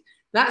negativity.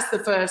 That's the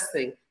first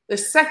thing. The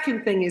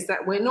second thing is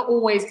that we're not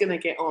always going to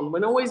get on. We're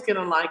not always going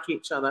to like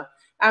each other.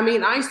 I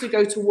mean, I used to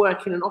go to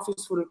work in an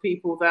office full of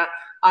people that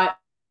I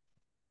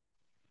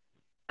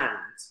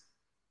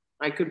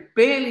could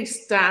barely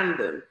stand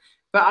them,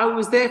 but I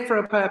was there for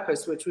a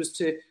purpose, which was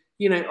to,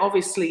 you know,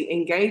 obviously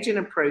engage in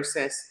a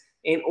process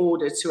in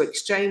order to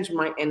exchange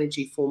my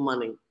energy for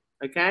money,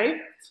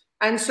 okay?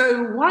 And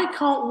so why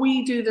can't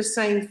we do the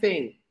same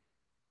thing?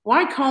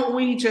 Why can't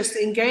we just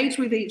engage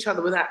with each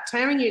other without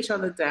tearing each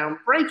other down,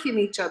 breaking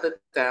each other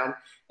down,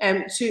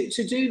 and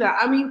to do that?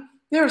 I mean,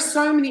 there are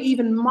so many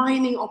even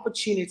mining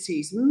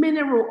opportunities,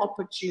 mineral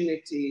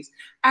opportunities,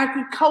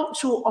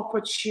 agricultural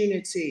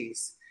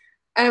opportunities,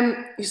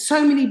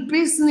 so many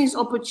business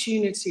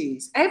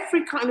opportunities.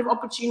 Every kind of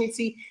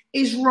opportunity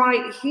is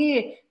right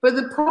here. But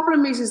the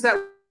problem is that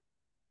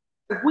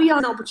we are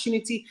an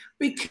opportunity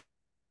because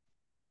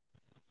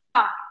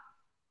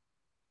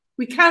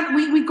we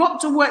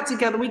got to work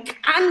together. We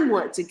can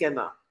work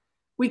together.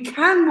 We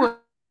can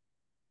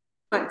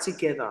work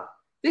together.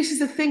 This is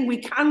the thing, we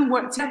can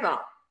work together.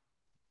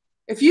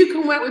 If you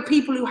can work with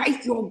people who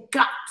hate your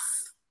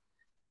guts,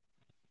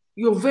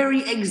 your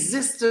very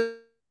existence,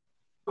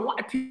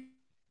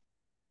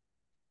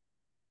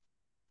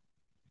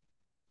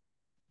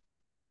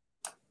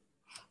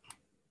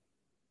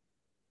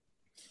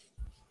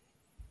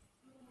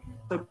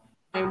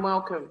 and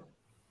welcome.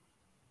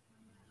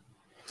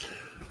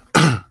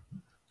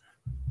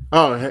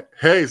 Oh, hey,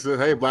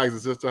 hey, Black Xit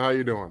sister, how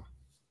you doing?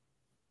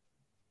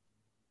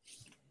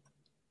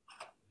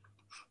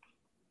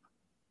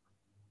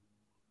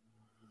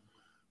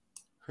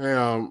 Hey,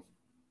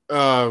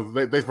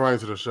 thanks for coming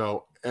to the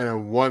show.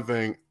 And one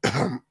thing,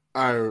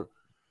 I'd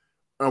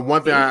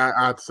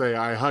say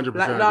I 100%.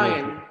 Black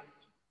Lion.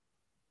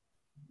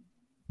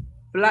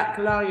 Black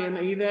Lion,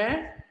 are you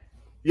there?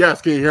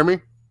 Yes, can you hear me?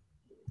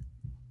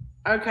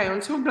 Okay,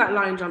 until Black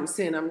Lion jumps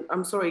in,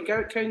 I'm sorry.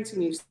 Go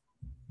continue.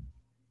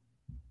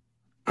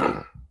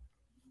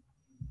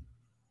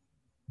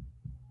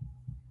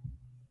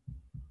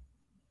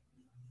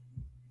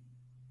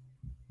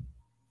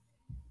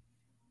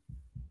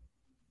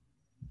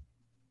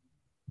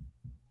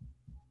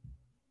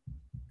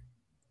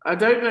 I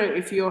don't know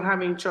if you're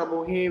having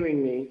trouble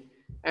hearing me.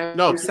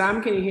 No.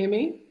 Sam, can you hear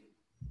me?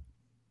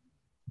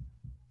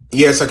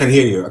 Yes, I can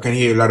hear you. I can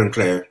hear you loud and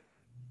clear.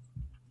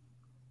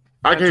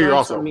 I can hear you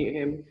also. Mute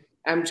him.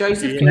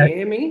 Joseph, can you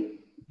hear me?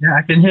 Yeah,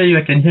 I can hear you.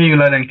 I can hear you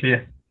loud and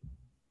clear.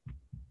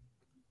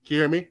 Can you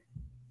hear me?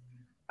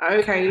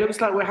 Okay,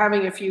 looks like we're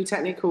having a few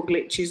technical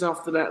glitches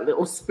after that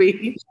little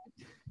speech.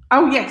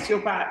 Oh, yes,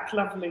 you're back.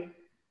 Lovely.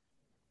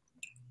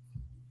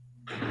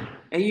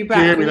 Are you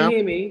back? Can you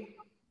hear me?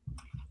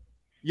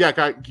 Yeah,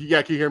 can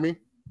you hear me?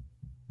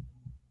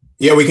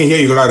 Yeah, we can hear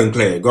you loud and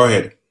clear. Go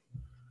ahead.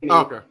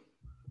 Okay.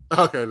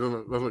 Okay,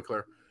 that's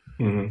clear.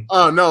 Mm-hmm.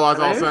 Oh, no, as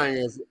I was saying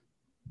is...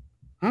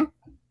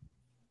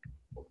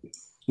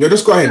 Yeah,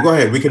 just go ahead. Go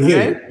ahead. We can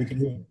hear you. We can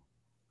hear you.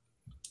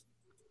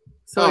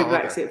 Sorry,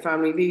 Black Xit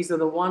family. These are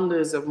the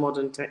wonders of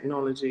modern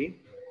technology.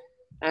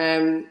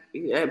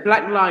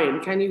 Black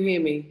Lion, can you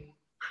hear me?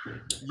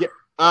 Yeah.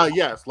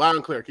 Yes, loud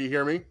and clear. Can you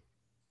hear me?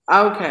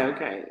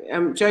 Okay.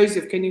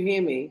 Joseph, can you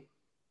hear me?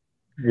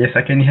 Yes,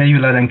 I can hear you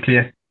loud and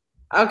clear.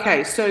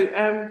 Okay, so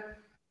okay,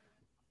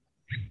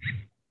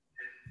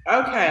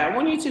 I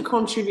want you to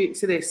contribute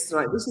to this.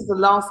 Right, this is the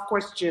last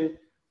question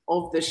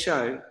of the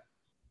show.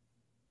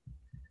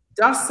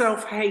 Does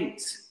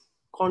self-hate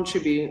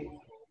contribute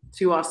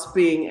to us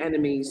being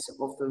enemies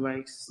of the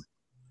race?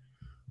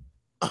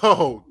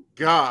 Oh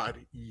God,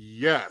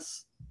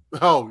 yes.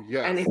 Oh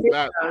yes. And if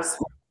it does,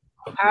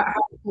 how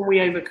can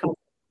we overcome?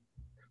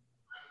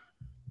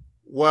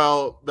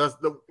 Well,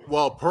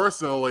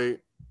 personally,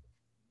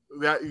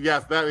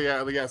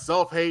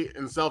 self-hate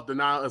and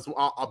self-denial is,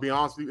 I'll be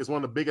honest with you, is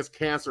one of the biggest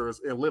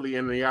cancers literally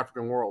in the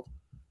African world.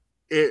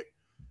 It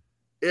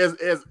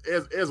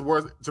is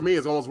worse to me.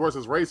 It's almost worse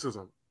as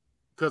racism,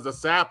 because the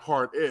sad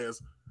part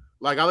is,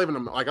 I live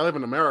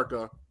in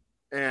America,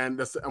 and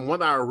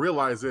what I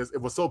realized is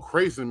it was so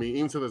crazy to me,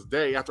 even to this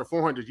day, after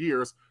 400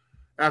 years,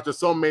 after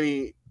so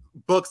many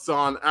books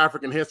on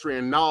African history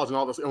and knowledge and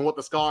all this, and what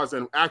the scholars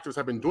and actors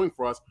have been doing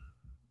for us,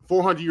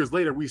 400 years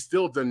later, we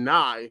still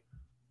deny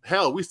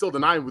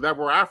that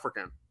we're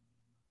African,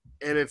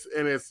 and it's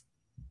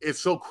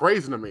so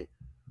crazy to me.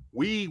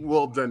 We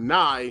will want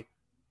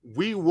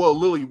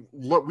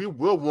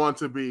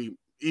to be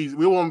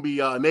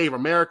Native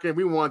American.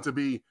 We want to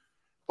be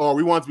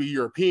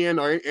European,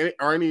 or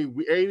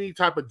any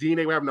type of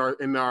DNA we have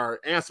in our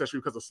ancestry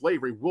because of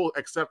slavery. We'll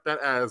accept that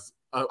as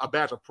a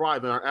badge of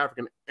pride that our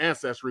African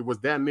ancestry was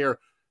damn near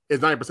is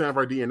 90% of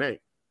our DNA.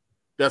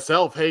 The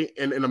self-hate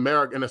in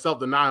America and the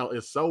self-denial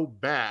is so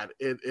bad.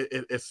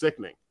 It's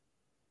sickening.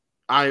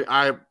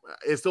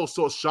 It's still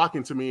so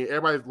shocking to me.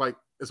 Everybody's like,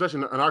 especially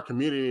in our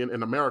community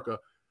in America,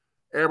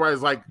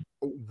 everybody's like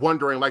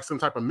wondering, like some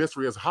type of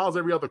mystery, is how's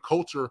every other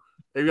culture,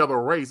 every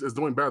other race is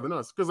doing better than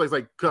us? Because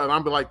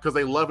because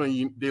they love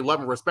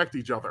and respect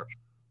each other,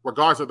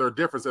 regardless of their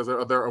differences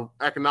or their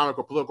economic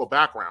or political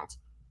backgrounds.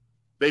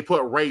 They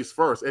put race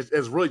first.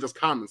 It's really just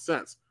common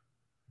sense.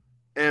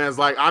 And it's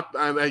like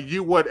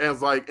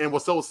and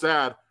what's so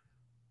sad,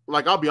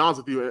 like, I'll be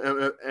honest with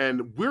you,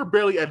 and we're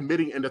barely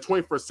admitting in the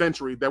 21st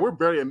century that we're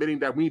barely admitting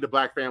that we need a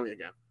black family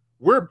again.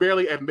 We're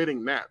barely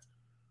admitting that.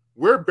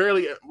 We're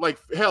barely, like,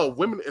 hell,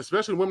 women,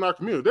 especially women in our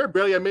community, they're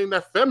barely admitting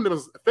that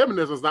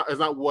feminism is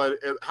not what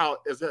how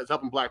is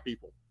helping black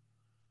people.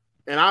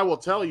 And I will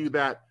tell you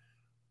that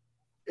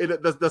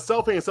the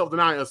self-hate and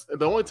self-denial is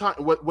the only time.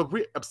 What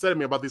really upset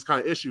me about these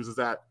kind of issues is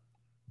that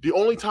the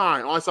only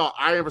time I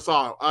ever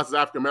saw us as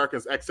African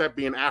Americans, except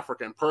being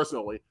African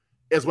personally,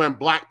 is when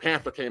Black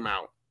Panther came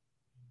out.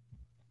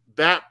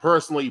 That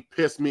personally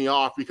pissed me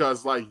off,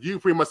 because, like, you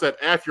pretty much said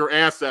F your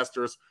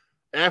ancestors,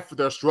 F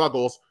their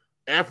struggles,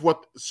 F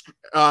what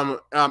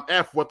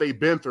they've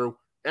been through,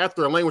 F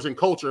their language and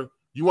culture.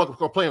 You want to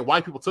complain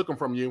white people took them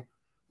from you,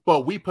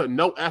 but we put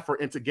no effort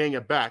into getting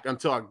it back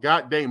until a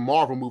goddamn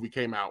Marvel movie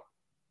came out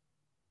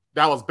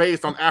that was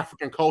based on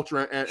African culture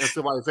and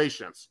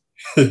civilizations.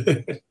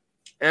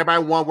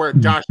 Everybody want to wear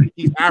Josh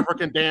East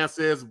African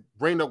dances,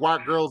 bring the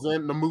white girls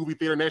in the movie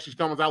theater, and then she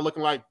comes out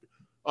looking like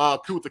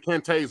Kunta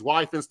Kinte's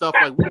wife and stuff.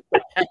 Like, what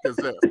the heck is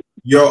this?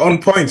 You're on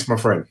point, my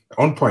friend.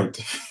 On point.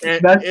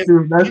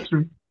 That's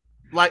true.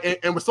 Like,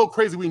 and was so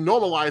crazy we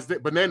normalized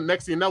it, but then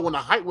next thing you know, when the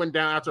hype went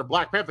down after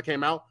Black Panther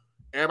came out,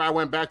 everybody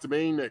went back to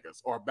being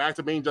niggas, or back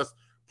to being just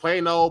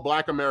plain old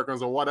Black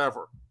Americans or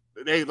whatever.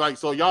 They like,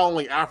 so y'all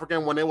only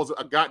African when there was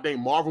a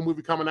goddamn Marvel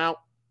movie coming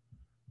out.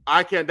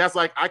 That's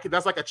like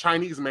a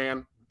Chinese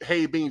man,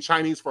 being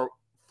Chinese for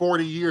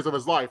 40 years of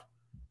his life.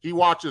 He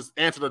watches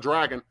Enter the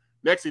Dragon.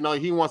 Next thing you know,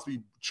 he wants to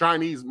be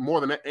Chinese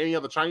more than any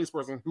other Chinese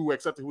person who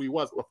accepted who he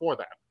was before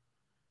that.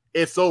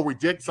 It's so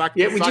ridiculous.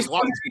 Yeah, we just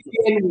don't use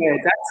the N-word.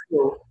 That's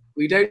cool.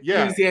 We don't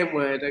use the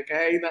N-word,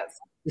 okay?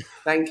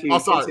 Thank you. I'm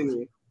sorry.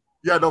 Continue.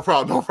 Yeah, no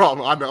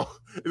problem. I know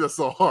it's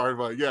so hard,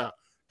 but yeah,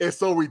 it's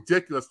so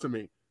ridiculous to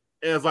me.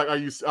 And it's like,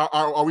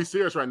 are we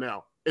serious right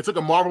now? It took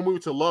a Marvel movie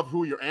to love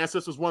who your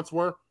ancestors once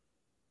were.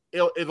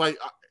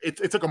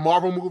 It took a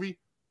Marvel movie,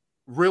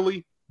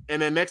 really,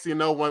 and then next thing you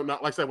know, when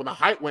the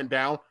hype went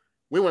down,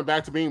 we went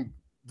back to who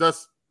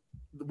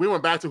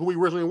we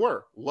originally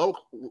were: low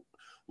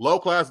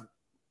class,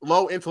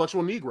 low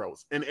intellectual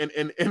Negroes, and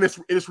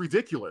it's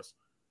ridiculous.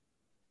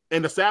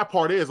 And the sad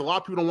part is, a lot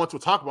of people don't want to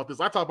talk about this.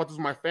 I talk about this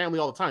with my family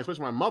all the time,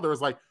 especially my mother.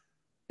 Is like,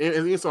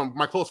 and some of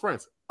my close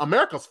friends.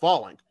 America's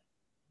falling.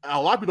 And a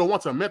lot of people don't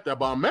want to admit that,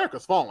 but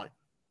America's falling.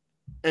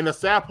 And the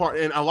sad part,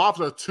 and a lot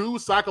of us are too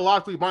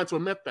psychologically blind to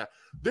admit that.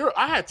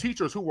 I had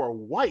teachers who were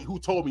white who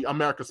told me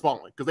America's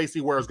falling because they see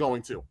where it's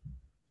going to.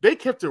 They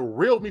kept it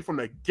real with me from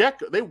the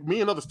get-go.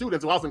 Me and other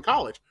students while I was in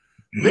college,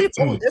 they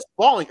told me it's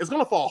falling. It's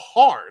going to fall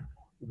hard,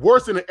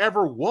 worse than it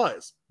ever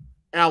was.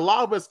 And a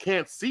lot of us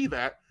can't see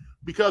that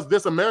because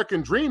this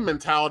American dream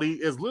mentality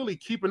is literally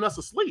keeping us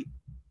asleep.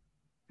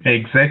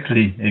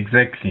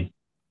 Exactly.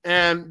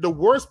 And the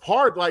worst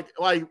part,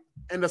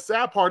 and the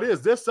sad part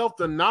is this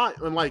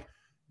self-denial and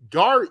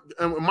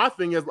and my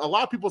thing is, a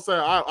lot of people say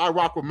I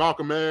rock with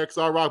Malcolm X,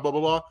 I rock blah blah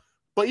blah,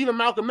 but even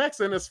Malcolm X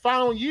in his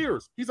final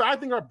years, he said, I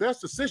think our best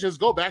decisions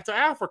go back to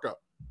Africa.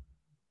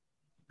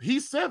 he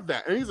said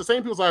that, and he's the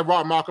same people like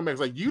Rob Malcolm X.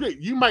 Like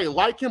you might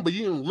like him, but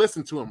you didn't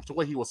listen to him to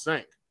what he was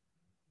saying.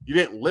 You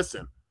didn't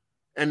listen,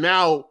 and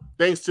now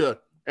thanks to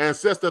and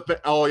sister,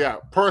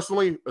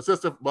 personally,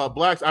 sister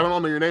Blacks. I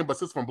don't know your name, but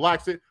sister from Bla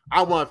Xit,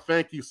 I want to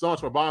thank you so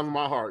much for bonding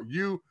my heart.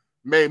 You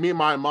made me and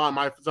my mom,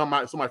 some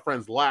of my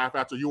friends laugh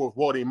after you were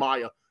Wodi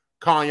Maya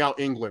calling out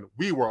England.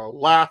 We were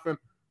laughing,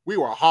 we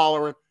were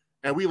hollering,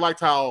 and we liked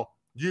how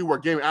you were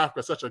giving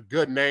Africa such a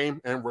good name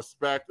and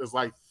respect. It's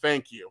like,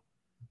 thank you.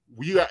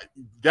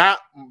 That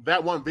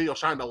one video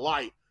shined a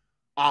light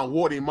on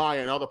Wodi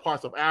Maya and other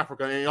parts of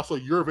Africa, and also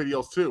your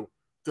videos too,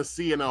 to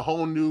see in a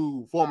whole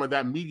new form of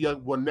that media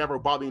will never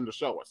bother to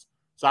show us.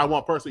 So I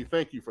want to personally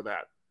thank you for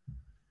that.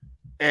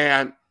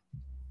 And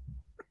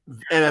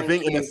I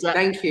think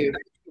thank you.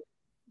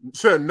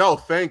 No,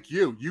 thank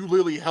you. You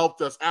literally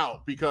helped us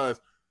out because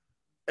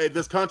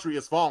this country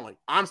is falling.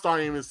 I'm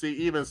starting to even see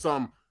even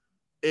some.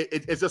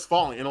 It's just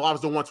falling, and a lot of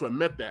us don't want to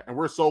admit that. And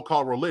we're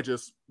so-called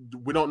religious.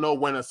 We don't know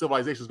when a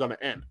civilization is going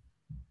to end.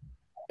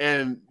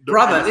 And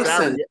brother,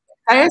 listen,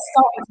 I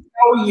started to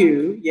tell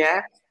you,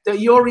 yeah, that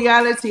your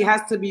reality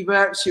has to be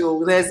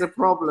virtual. There's a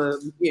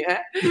problem,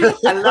 yeah.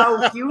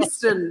 Hello,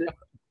 Houston.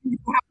 You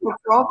have a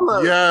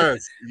problem.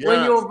 Yes.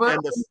 When your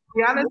reality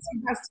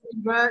has to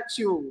be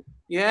virtual,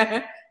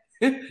 yeah.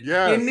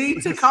 Yes. You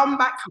need to come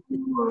back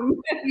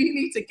home. You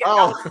need to get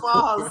out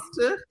fast.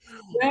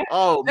 Yeah?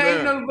 There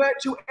ain't no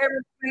virtual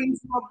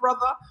airplanes, my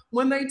brother.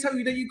 When they tell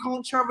you that you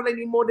can't travel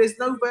anymore, there's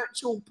no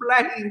virtual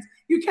planes.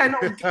 You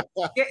cannot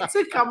get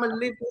to come and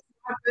live this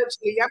life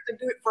virtually. You have to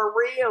do it for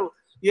real.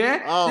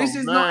 Yeah? This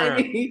is not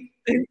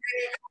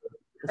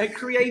a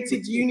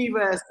created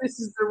universe.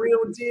 This is the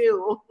real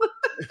deal.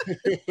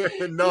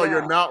 No,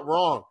 you're not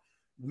wrong.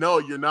 No,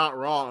 you're not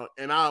wrong.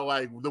 And I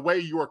like the way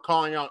you were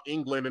calling out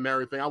England and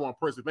everything. I want to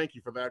personally thank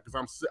you for that because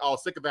I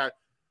was sick of that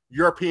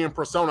European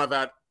persona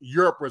that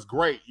Europe was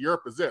great.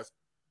 Europe is this.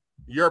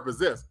 Europe is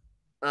this.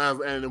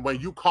 And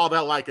when you call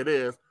that like it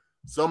is,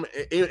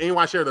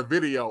 anyone shared the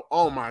video,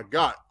 oh my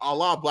God, a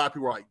lot of Black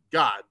people are like,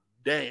 God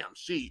damn,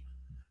 she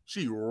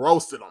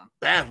roasted them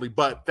badly.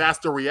 But that's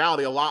the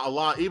reality. A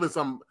lot, even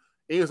some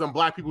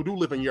Black people who do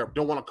live in Europe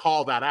don't want to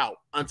call that out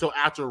until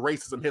after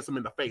racism hits them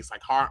in the face,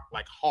 like hard.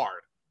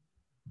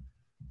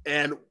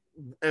 And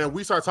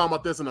we start talking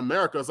about this in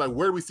America. It's like,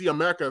 where do we see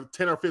America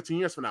 10 or 15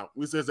 years from now?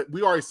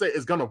 We already say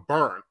it's going to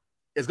burn.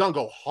 It's going to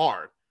go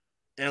hard.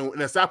 And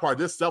the sad part,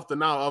 this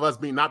self-denial of us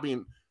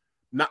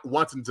not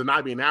wanting to deny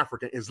being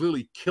African is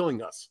literally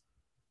killing us.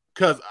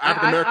 Because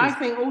African Americans. I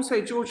think also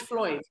George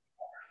Floyd.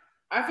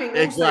 I think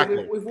exactly.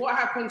 also with what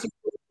happened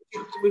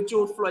with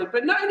George Floyd,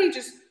 but not only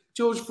just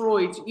George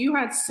Floyd, you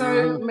had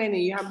so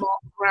many. You had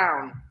Mark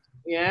Brown.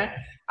 Yeah.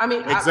 I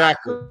mean,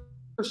 exactly.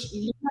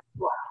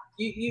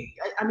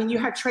 You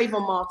had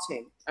Trayvon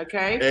Martin,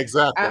 okay?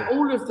 Exactly. And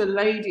all of the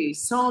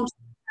ladies, Sandra,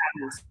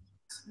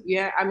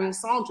 yeah, I mean,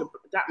 Sandra,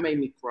 that made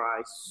me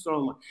cry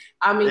so much.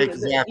 I mean,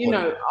 exactly.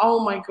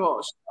 Oh my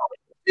gosh,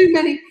 too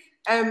many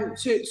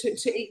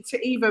to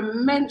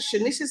even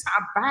mention. This is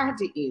how bad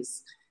it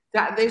is,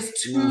 that there's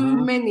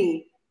too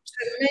many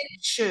to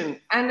mention.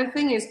 And the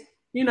thing is,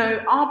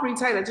 Arbery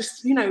Taylor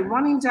just,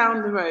 running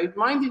down the road,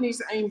 minding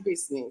his own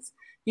business,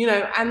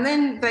 and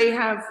then they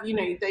have,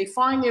 they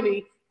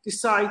finally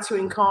decide to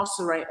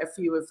incarcerate a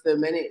few of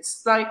them, and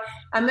it's like,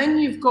 and then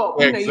you've got,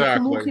 you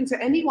can walk into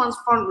anyone's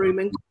front room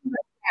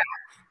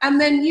and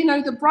then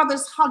the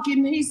brother's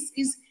hugging his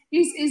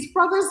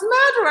brother's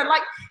murderer,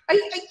 like, and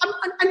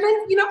then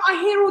I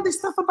hear all this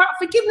stuff about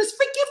forgiveness.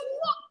 Forgive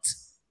what?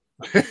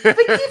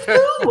 Forgive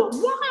who?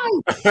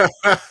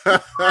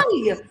 Why?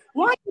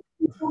 Why?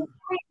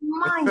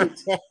 Mind?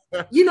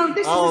 This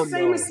is the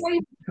same as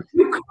saying,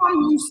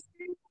 you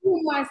steal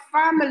my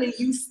family,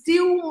 you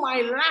steal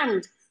my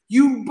land.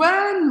 You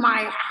burn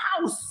my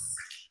house,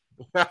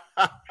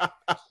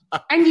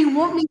 and you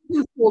want me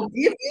to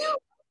forgive you?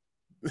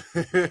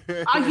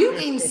 Are you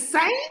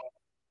insane?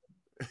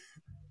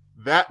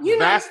 There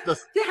has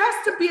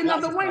to be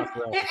another way.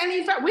 And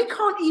in fact, we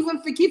can't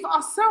even forgive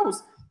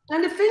ourselves.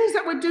 And the things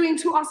that we're doing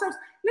to ourselves.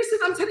 Listen,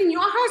 I'm telling you,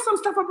 I heard some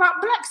stuff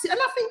about Bla Xit, and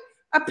I think,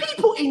 are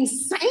people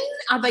insane?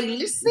 Are they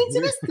listening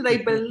to this? Do they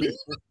believe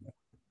it?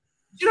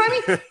 Do you know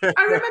what I mean?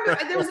 I remember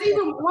there was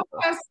even one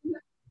person.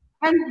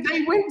 And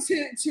they went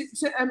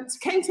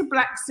came to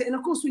Bla Xit, and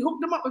of course we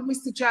hooked them up with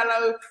Mr.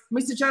 Jallo.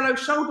 Mr. Jallo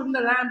showed them the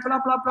land, blah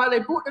blah blah.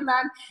 They bought the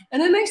land,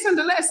 and then they send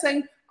a letter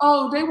saying,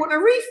 "Oh, they want a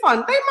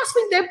refund." They must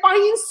think they're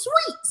buying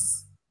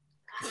sweets.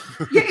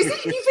 Yeah, is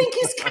it? You think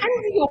it's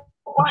candy you're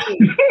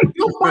buying?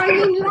 You're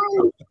buying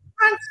land,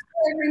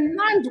 transferring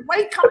land.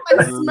 Wake up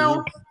and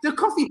smell the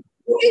coffee.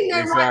 Who in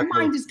their right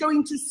mind is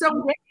going to sell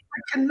their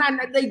American land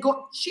that they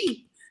got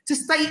cheap to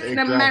stay in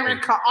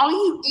America? Are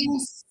you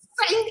insane?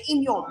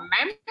 In your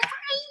memory,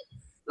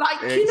 like,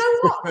 you know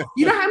what?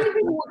 You know how many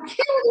people will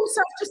kill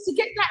themselves just to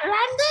get that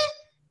land there?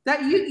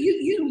 That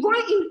you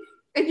writing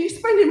and you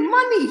spending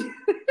money.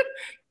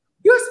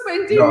 You're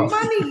spending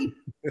money.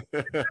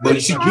 But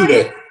you see,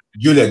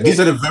 Julia, these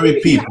are the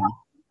very people.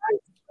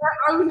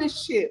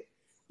 Ownership.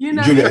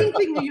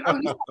 Anything that you own,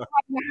 in the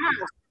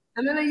house.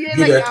 And then a year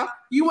later,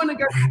 you want to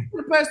go to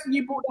the person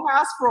you bought the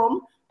house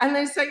from and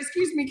then say,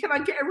 excuse me, can I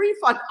get a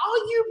refund? Are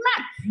you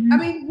mad? I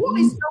mean, what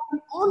is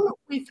going on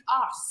with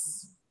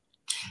us?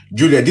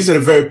 Julia, these are the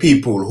very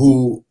people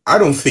who, I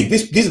don't think,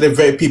 these are the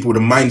very people with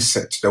the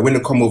mindset that when they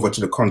come over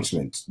to the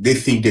continent, they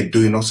think they're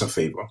doing us a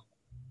favor.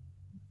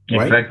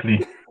 Right?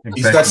 Exactly.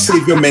 It's that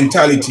savior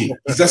mentality.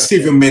 It's that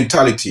savior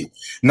mentality.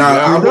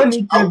 Now,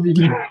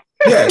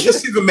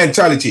 just savior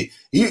mentality.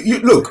 You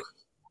look,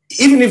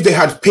 even if they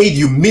had paid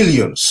you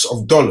millions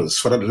of dollars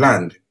for that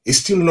land, it's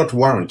still not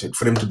warranted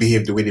for them to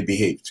behave the way they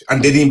behaved.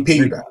 And they didn't pay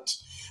you that.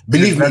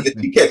 Believe me,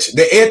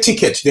 the air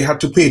ticket they had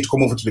to pay to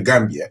come over to the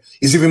Gambia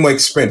is even more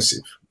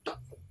expensive.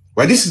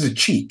 Right? This is a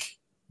cheek.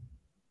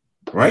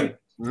 Right?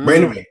 But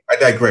anyway, I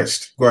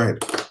digressed. Go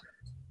ahead.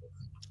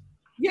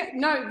 Yeah,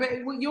 no, but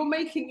you're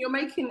making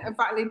a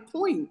valid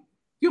point.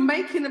 You're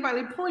making a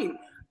valid point.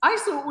 I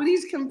saw all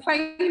these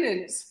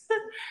complainants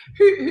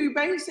who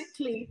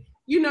basically,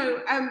 you know,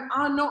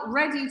 are not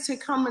ready to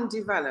come and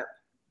develop.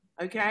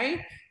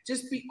 Okay,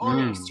 just be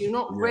honest. You're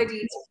not ready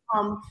to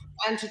come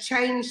and to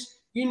change.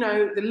 You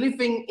know, the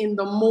living in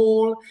the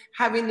mall,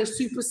 having the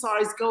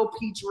supersized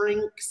gulpy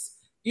drinks.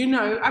 You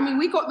know, I mean,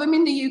 we got them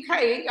in the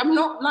UK. I'm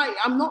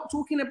not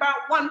talking about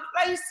one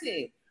place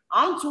here.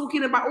 I'm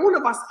talking about all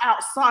of us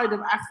outside of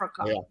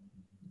Africa.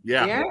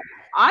 Yeah.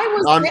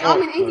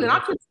 I'm in England. I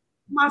could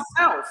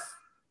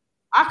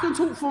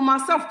talk for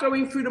myself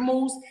going through the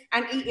malls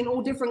and eating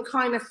all different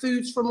kind of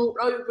foods from all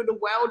over the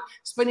world,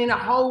 spending a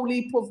whole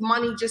heap of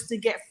money just to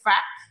get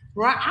fat,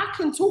 right? I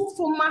can talk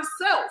for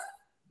myself.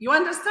 You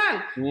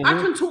understand? I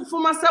can talk for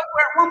myself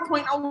where at one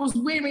point I was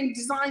wearing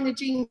designer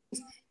jeans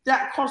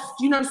that cost,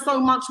 you know, so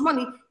much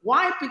money.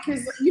 Why?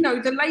 Because, you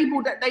know, the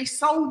label that they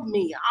sold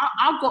me,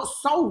 I got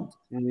sold.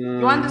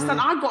 You understand?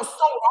 I got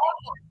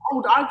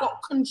sold. I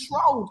got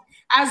controlled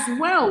as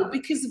well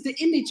because of the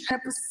image and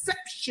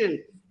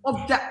perception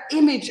of that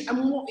image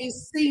and what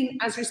is seen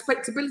as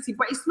respectability.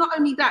 But it's not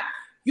only that.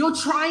 You're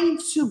trying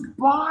to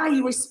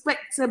buy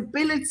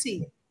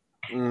respectability.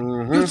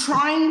 You're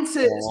trying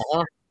to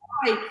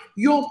buy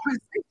your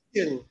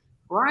position,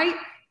 right?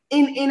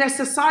 In a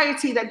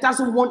society that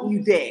doesn't want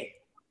you there.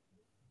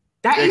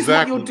 That is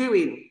what you're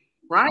doing,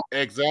 right?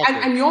 Exactly.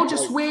 And you're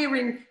just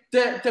wearing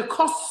the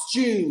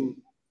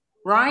costume,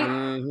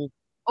 right?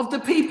 Of the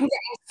people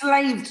that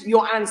enslaved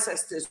your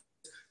ancestors.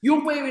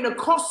 You're wearing a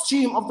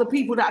costume of the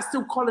people that are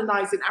still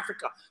colonizing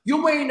Africa.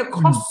 You're wearing a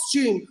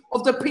costume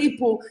of the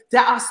people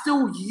that are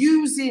still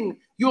using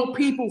your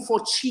people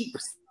for cheap.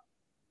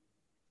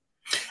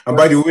 And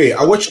by the way,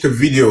 I watched a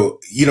video,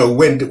 you know,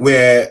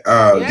 where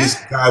this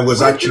guy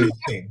was actually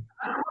saying.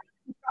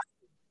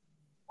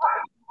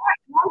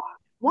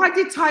 Why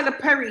did Tyler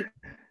Perry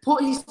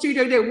put his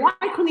studio there? Why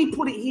couldn't he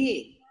put it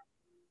here?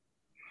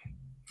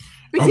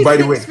 Because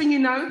next thing you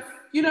know,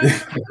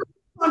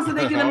 sometimes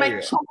they're going to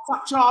make chopped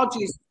up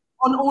charges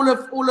on all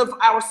of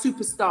our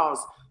superstars.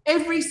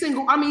 Every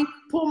single, I mean,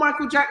 Paul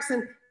Michael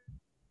Jackson,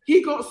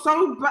 he got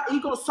so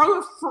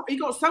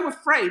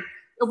afraid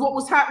of what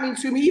was happening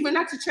to him. He even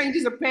had to change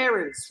his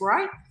appearance,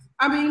 right?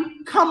 I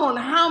mean, come on,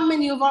 how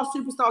many of our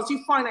superstars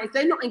you find that if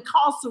they're not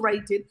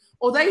incarcerated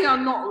or they are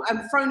not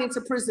thrown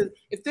into prison,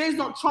 if there's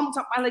not trumped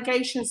up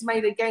allegations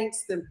made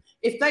against them,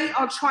 if they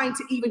are trying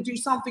to even do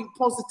something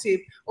positive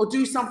or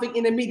do something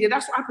in the media,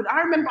 that's what happened.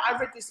 I remember I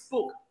read this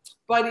book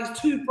by these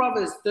two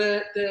brothers,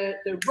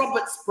 the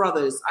Roberts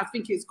brothers. I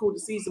think it's called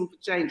The Season for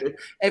Change.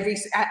 Every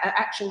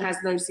action has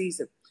no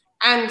season.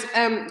 And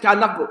I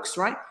love books,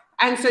 right?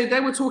 And so they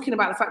were talking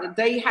about the fact that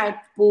they had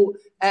bought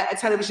a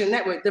television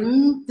network. The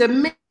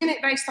minute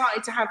they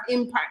started to have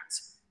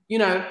impact, you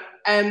know,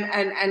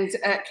 and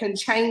can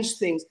change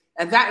things,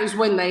 and that is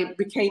when they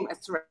became a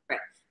threat.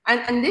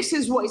 And this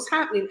is what is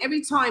happening.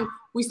 Every time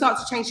we start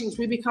to change things,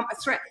 we become a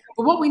threat.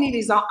 But what we need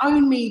is our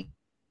own media,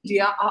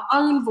 our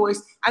own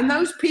voice, and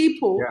those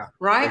people,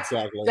 right,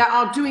 that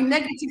are doing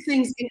negative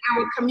things in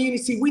our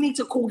community, we need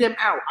to call them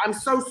out. I'm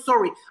so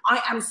sorry. I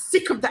am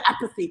sick of the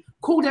apathy.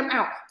 Call them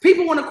out.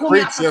 People want to call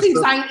me out for things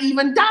I ain't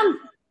even done.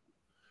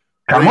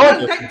 Come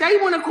on. They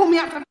want to call me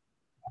out for things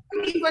I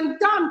ain't even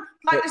done.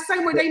 Like the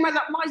same way they made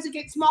up lies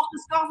against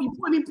Marcus Garvey,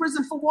 put him in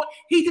prison for what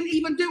he didn't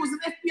even do. It was an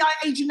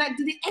FBI agent that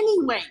did it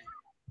anyway.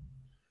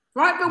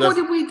 Right? But what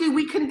did we do?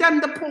 We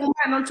condemned the poor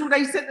man until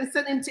they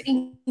sent him to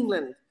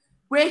England,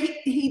 where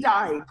he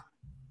died.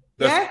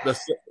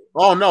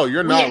 Oh no,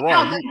 you're not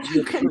wrong.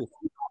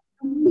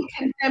 We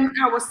condemn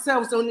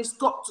ourselves, and it's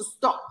got to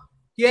stop.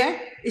 Yeah,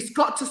 it's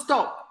got to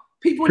stop.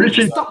 People need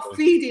to stop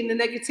feeding the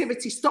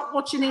negativity. Stop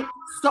watching it.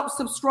 Stop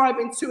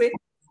subscribing to it.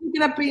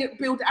 We're gonna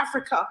build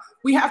Africa.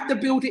 We have to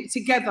build it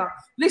together.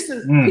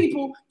 Listen,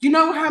 people. You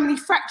know how many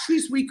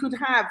factories we could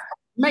have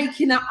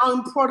making our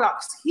own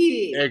products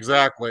here?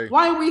 Exactly.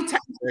 Why are we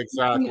taking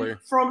them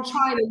from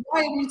China?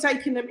 Why are we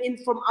taking them in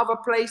from other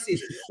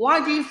places?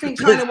 Why do you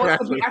think China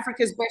wants to be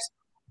Africa's best?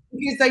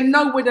 Because they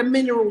know where the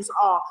minerals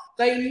are.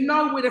 They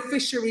know where the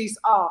fisheries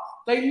are.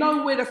 They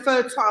know where the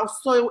fertile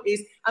soil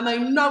is. And they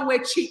know where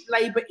cheap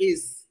labor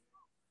is.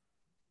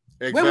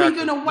 Exactly. When are we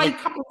going to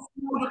wake up and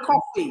smell the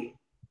coffee?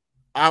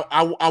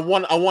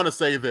 want to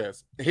say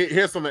this.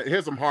 Here's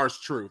some harsh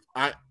truth.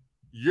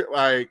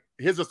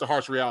 Here's just the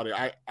harsh reality.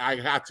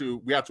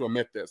 We have to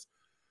admit this.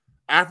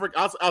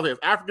 I'll say this.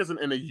 Africans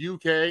in the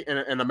UK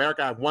and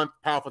America have one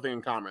powerful thing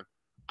in common.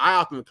 I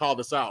often call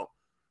this out.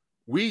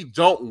 We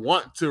don't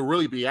want to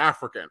really be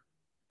African,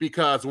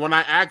 because when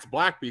I ask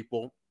Black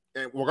people,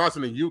 in regards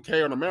to the UK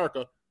or in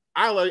America,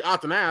 I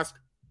often ask,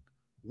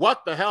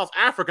 what the hell's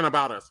African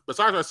about us?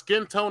 Besides our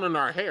skin tone and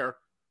our hair,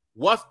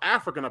 what's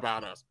African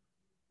about us?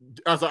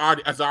 Is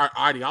our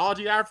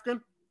ideology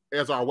African?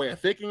 Is our way of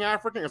thinking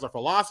African? Is our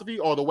philosophy,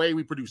 or the way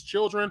we produce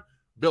children,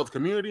 build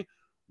community?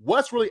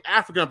 What's really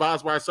African about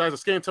us besides the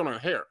skin tone and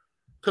hair?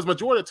 Because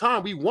majority of the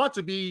time we want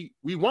to be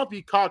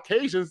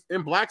Caucasians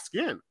in Black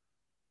skin.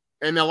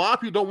 And a lot of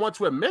people don't want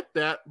to admit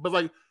that, but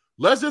like,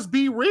 let's just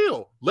be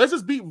real.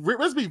 Let's be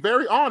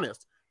very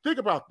honest. Think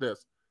about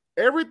this.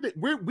 Everything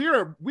we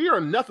are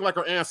nothing like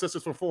our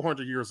ancestors from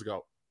 400 years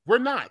ago. We're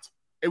not,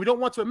 and we don't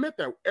want to admit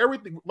that.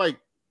 Everything, like,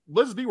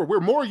 let's be real. We're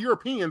more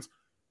Europeans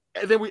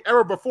than we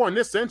ever before in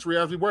this century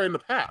as we were in the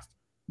past.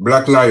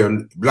 Black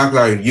Lion,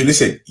 you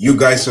listen. You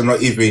guys are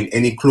not even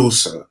any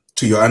closer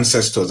to your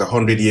ancestors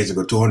 100 years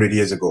ago, 200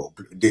 years ago.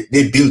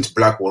 They built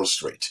Black Wall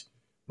Street,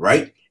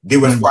 right? They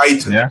were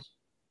fighters. Yeah.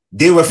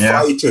 They were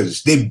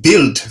fighters. They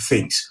built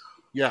things.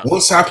 Yeah.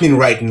 What's happening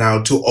right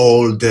now to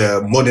all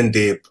the modern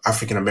day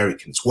African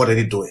Americans? What are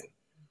they doing?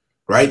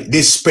 Right?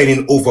 They're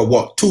spending over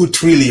what? $2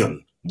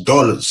 trillion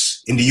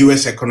in the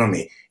US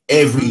economy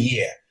every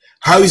year.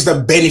 How is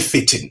that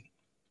benefiting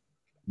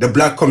the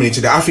Black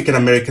community, the African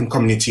American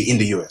community in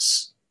the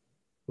US?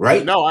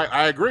 Right? No,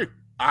 I agree.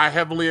 I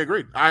heavily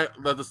agree.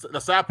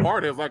 The sad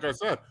part is, like I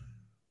said,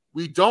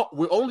 we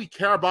only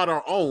care about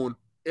our own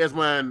is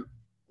when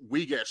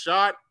we get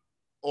shot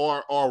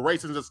or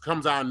racism just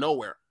comes out of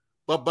nowhere.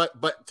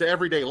 But to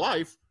everyday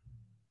life,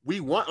 we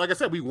want, like I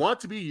said, we want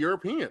to be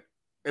European,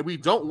 and we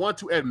don't want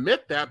to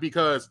admit that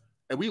because,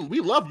 and we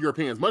love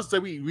Europeans. Much as say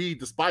we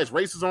despise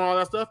racism and all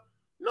that stuff.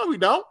 No, we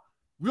don't.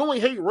 We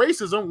only hate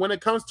racism when it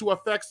comes to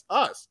affects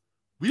us.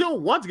 We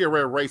don't want to get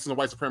rid of racism and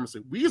white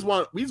supremacy. We just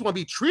want to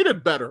be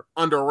treated better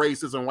under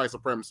racism and white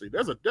supremacy.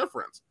 There's a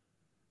difference.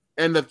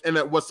 And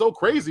what's so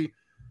crazy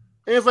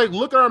is, like,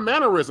 look at our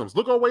mannerisms,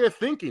 look at our way of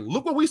thinking,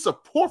 look what we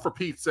support, for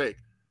Pete's sake.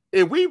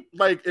 If we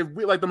like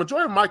the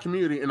majority of my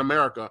community in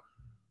America,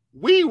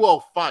 we will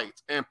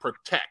fight and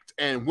protect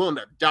and willing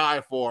to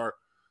die for,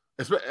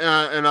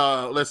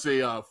 let's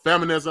say,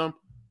 feminism,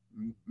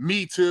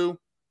 Me Too,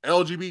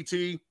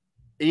 LGBT,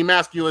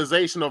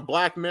 emasculization of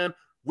Black men.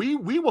 We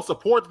will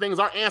support things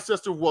our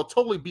ancestors will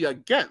totally be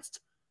against,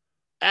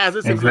 as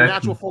it's a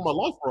natural form of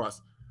life for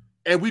us.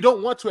 And we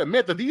don't want to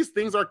admit that these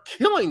things are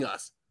killing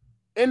us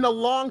in the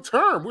long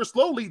term. We're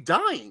slowly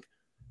dying.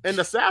 And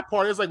the sad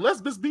part is, like,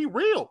 let's just be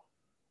real.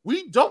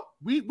 We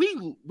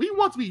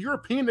want to be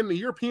European than the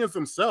Europeans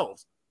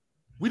themselves.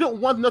 We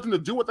don't want nothing to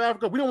do with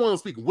Africa. We don't want to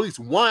speak at least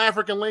one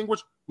African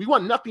language. We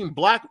want nothing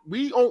Black.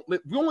 We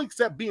only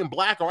accept being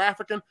Black or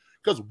African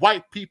because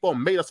white people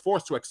made us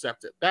forced to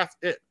accept it. That's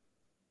it.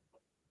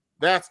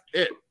 That's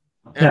it.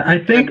 Yeah, I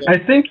think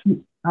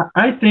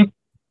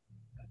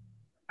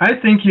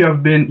you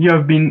have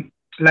been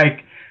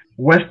like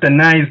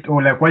westernized,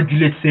 or like what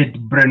Juliet said,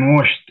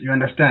 brainwashed. You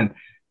understand?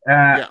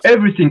 Yes.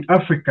 Everything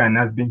African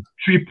has been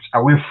stripped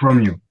away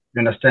from you. You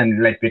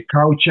understand? Like the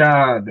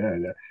culture,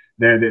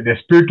 the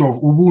spirit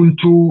of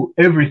Ubuntu,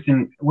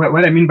 everything.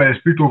 What I mean by the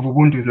spirit of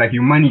Ubuntu is like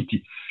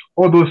humanity.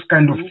 All those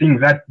kind of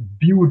things that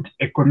build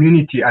a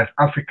community as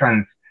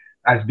Africans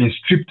has been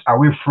stripped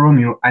away from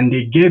you, and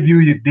they gave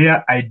you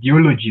their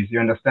ideologies. You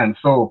understand?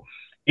 So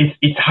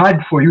it's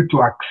hard for you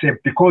to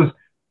accept, because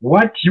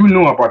what you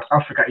know about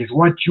Africa is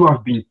what you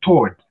have been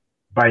taught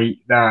by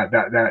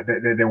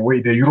the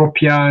way the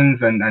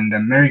Europeans and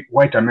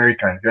white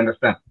Americans. You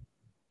understand?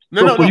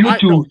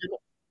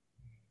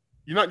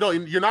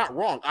 You're not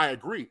wrong. I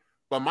agree.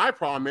 But my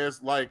problem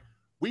is, like,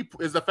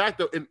 is the fact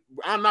that,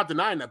 I'm not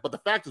denying that, but the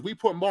fact is we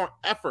put more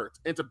effort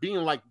into being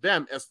like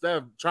them instead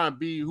of trying to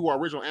be who our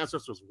original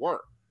ancestors were.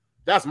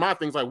 That's my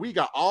thing. Like, we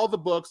got all the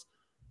books,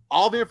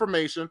 all the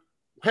information.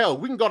 Hell,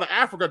 we can go to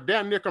Africa,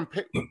 damn near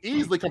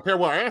easily compare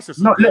what our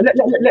ancestors. No,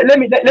 let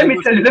me tell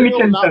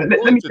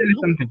you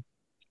something.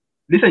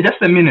 Listen,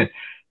 just a minute.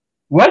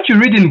 What you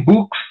read in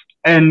books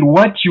and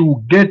what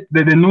you get,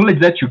 the knowledge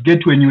that you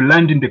get when you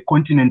land in the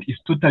continent is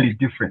totally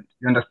different.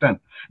 You understand?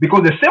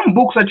 Because the same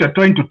books that you're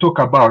trying to talk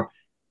about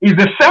is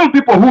the same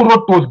people who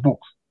wrote those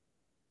books.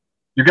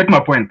 You get my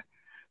point?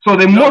 So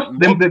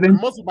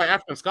mostly by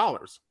African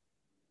scholars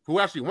who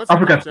actually went to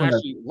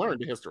actually learned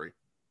the history.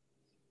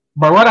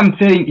 But what I'm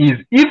saying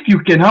is, if you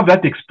can have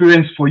that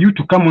experience for you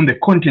to come on the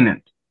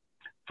continent,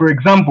 for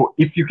example,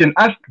 if you can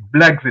ask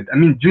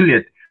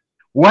Juliet,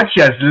 what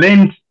she has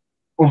learned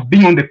of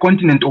being on the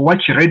continent or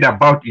what she read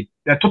about it,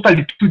 they're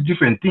totally two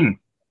different things.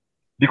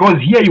 Because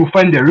here you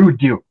find the real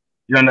deal.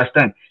 You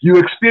understand? You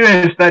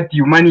experience that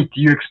humanity.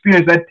 You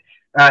experience that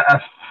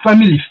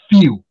family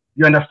feel.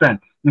 You understand?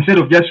 Instead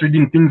of just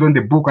reading things on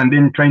the book and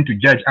then trying to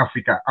judge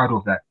Africa out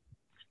of that.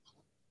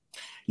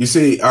 You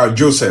see,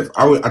 Joseph,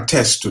 I will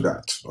attest to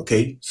that.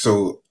 Okay,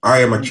 so I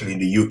am actually in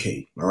the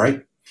UK. All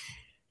right.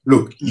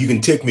 Look, you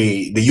can take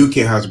me. The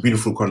UK has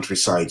beautiful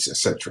countrysides,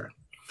 etc.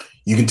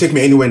 You can take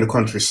me anywhere in the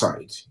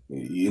countryside,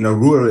 in a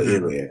rural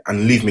area,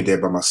 and leave me there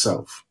by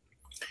myself.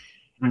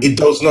 It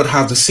does not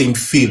have the same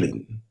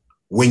feeling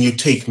when you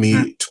take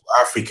me to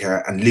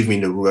Africa and leave me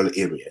in the rural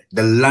area.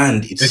 The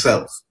land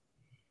itself,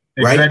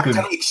 right? I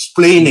can't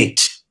explain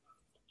it,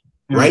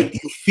 right?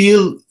 You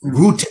feel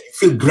rooted, you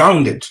feel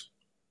grounded,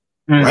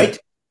 right?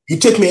 You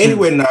take me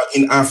anywhere now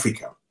in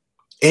Africa,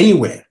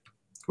 anywhere,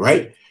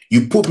 right?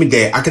 You put me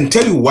there. I can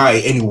tell you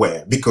why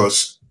anywhere,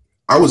 because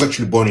I was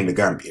actually born in the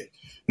Gambia.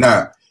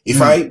 Now,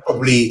 if I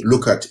probably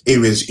look at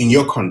areas in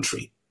your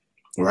country,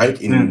 right,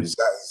 in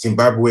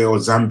Zimbabwe or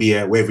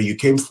Zambia, wherever you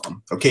came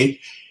from, okay,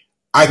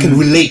 I can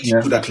relate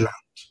to that land.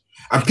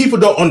 And people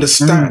don't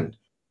understand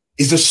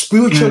is the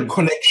spiritual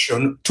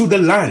connection to the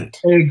land.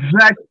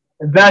 Exactly.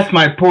 That's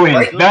my point.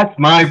 Right? That's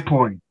my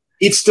point.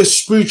 It's the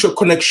spiritual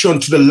connection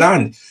to the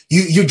land.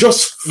 You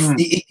just,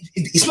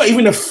 it's not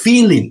even a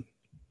feeling.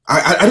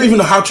 I don't even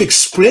know how to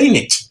explain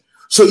it.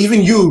 So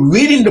even you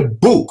reading the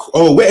book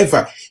or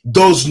wherever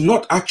does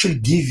not actually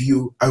give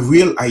you a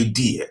real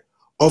idea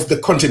of the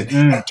continent.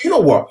 And do you know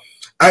what?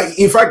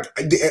 In fact,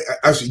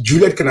 as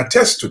Juliet can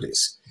attest to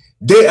this,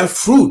 there are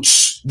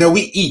fruits that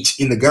we eat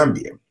in the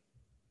Gambia,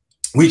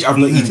 which I've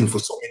not eaten for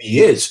so many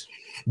years,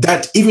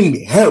 that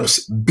even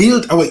helps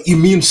build our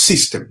immune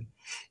system.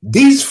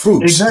 These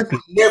fruits,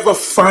 you never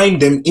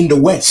find them in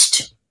the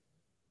West,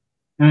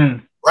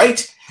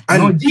 right?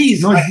 And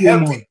these are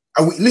helping.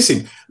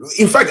 Listen,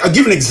 in fact, I'll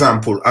give an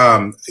example.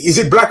 Is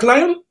it Black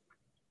Lion?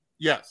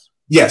 Yes.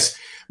 Yes.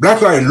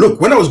 Black Lion, look,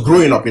 when I was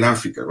growing up in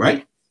Africa,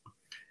 right?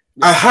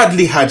 I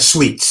hardly had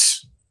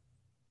sweets.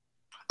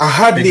 I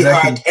hardly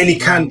had any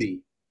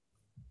candy.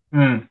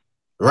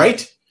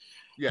 Right?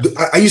 Yes.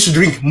 I used to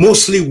drink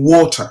mostly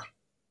water.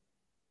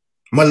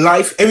 My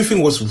life,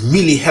 everything was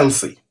really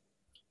healthy.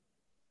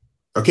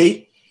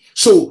 Okay?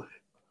 So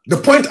the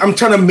point I'm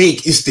trying to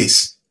make is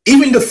this.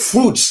 Even the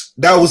fruits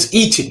that I was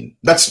eating,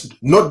 that's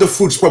not the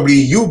fruits probably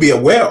you'll be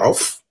aware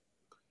of,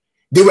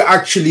 they were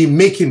actually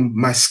making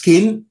my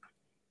skin,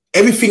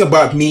 everything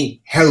about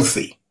me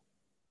healthy.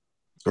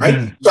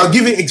 Right? So I'll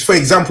give you, for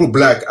example,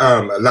 Black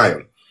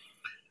Lion.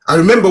 I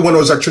remember when I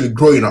was actually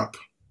growing up.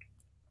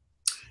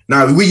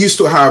 Now, we used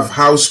to have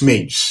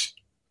housemaids,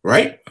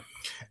 right?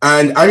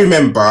 And I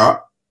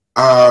remember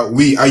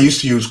I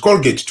used to use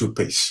Colgate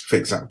toothpaste, for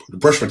example, to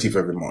brush my teeth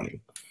every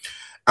morning.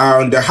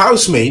 And the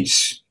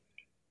housemaids,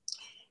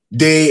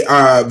 they,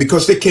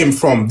 because they came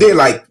from, they're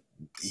like,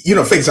 you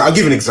know, for example, I'll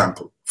give an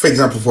example. For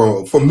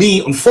example, for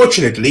me,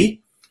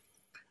 unfortunately,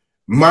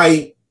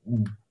 my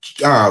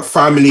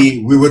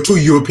family, we were too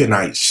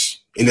Europeanized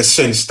in the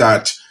sense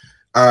that,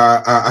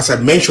 as I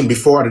mentioned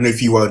before, I don't know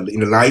if you were in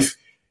the life,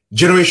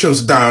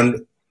 generations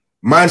down,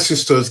 my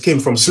ancestors came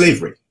from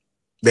slavery.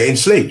 They're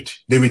enslaved.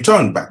 They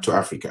returned back to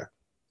Africa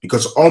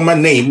because all my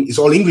name is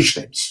all English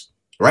names,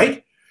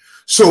 right?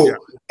 So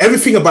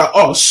everything about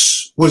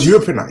us was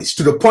Europeanized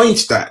to the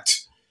point that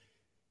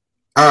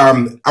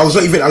I was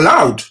not even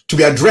allowed to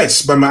be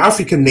addressed by my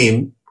African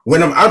name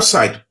when I'm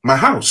outside my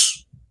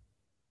house,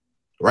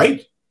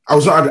 right? I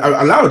was not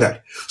allowed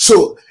that.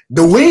 So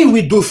the way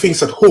we do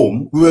things at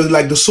home, we were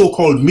like the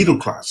so-called middle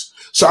class.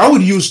 So I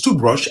would use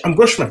toothbrush and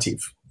brush my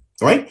teeth,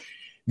 right?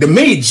 The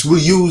maids will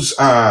use,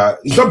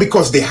 it's not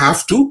because they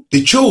have to,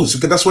 they chose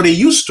because that's what they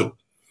used to.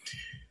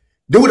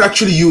 They would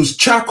actually use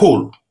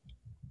charcoal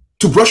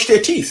to brush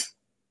their teeth.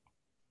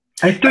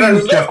 I still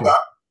use charcoal.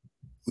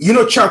 You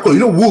know charcoal, you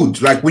know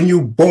wood, like when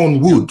you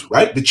burn wood,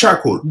 right? The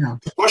charcoal,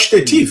 to brush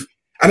their teeth.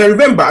 And I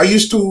remember I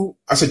used to,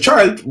 as a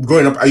child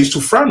growing up, I used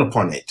to frown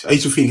upon it. I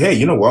used to think, hey,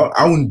 you know what?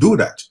 I wouldn't do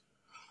that.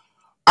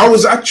 I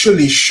was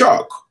actually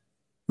shocked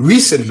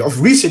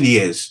of recent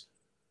years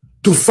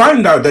to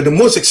find out that the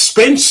most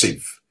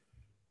expensive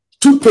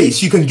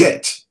toothpaste you can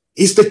get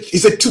is the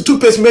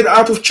toothpaste made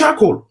out of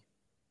charcoal.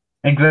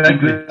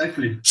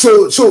 Exactly.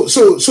 So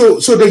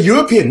the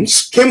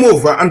Europeans came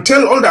over and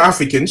tell all the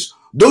Africans,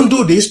 don't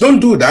do this, don't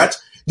do that.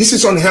 This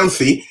is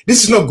unhealthy.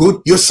 This is not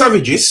good. You're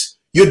savages.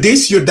 You're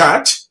this, you're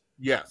that.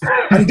 Yes.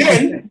 And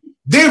then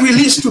they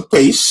released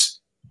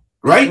toothpaste,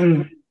 right?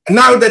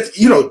 Now that,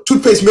 you know,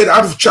 toothpaste made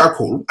out of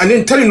charcoal, and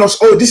then telling us,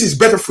 oh, this is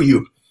better for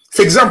you.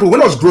 For example,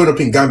 when I was growing up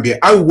in Gambia,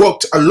 I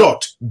walked a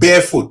lot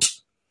barefoot.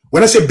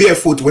 When I say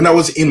barefoot, when I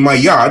was in my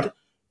yard,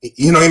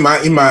 you know, in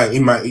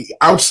my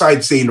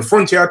outside, say in the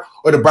front yard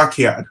or the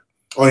backyard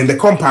or in the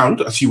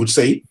compound, as you would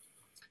say,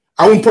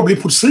 I would probably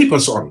put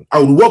slippers on. I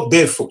would walk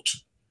barefoot.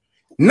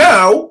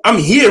 Now I'm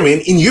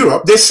hearing in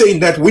Europe, they're saying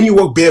that when you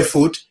walk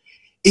barefoot,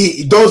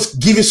 it does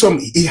give you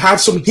it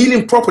has some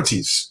healing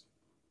properties.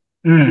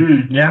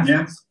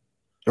 Yeah.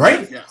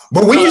 Right? Yeah.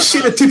 But when you see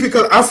the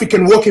typical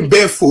African walking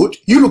barefoot,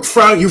 you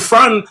frown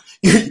upon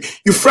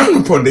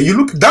them, you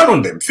look down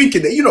on them,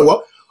 thinking that, you know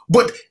what?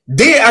 But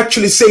they're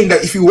actually saying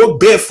that if you walk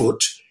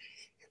barefoot,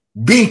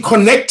 being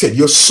connected,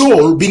 your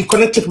soul being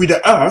connected with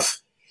the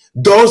earth,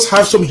 does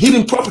have some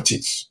healing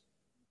properties.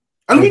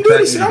 And we do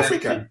this in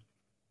Africa.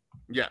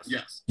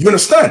 Yes. You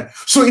understand?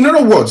 So in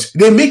other words,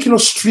 they're making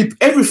us strip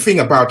everything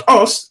about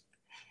us,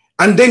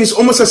 and then it's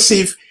almost as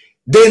if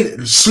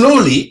then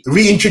slowly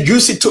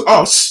reintroduce it to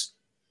us,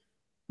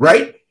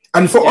 right?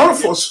 And for all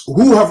of us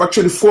who have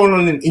actually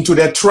fallen into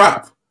their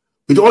trap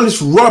with all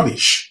this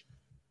rubbish,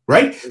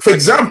 right? For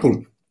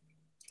example,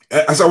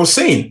 as I was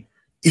saying,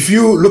 if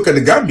you look at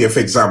the Gambia, for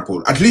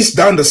example, at least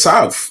down the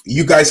south,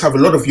 you guys have a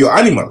lot of your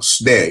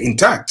animals there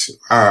intact,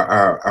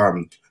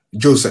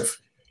 Joseph.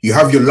 You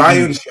have your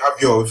lions, you have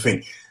your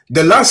thing.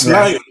 The last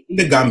lion in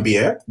the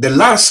Gambia,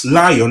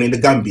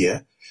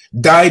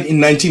 died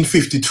in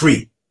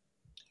 1953.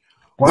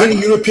 When the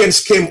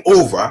Europeans came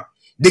over,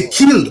 they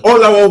killed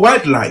all our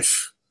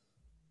wildlife.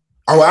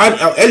 Our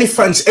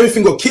elephants,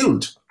 everything got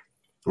killed,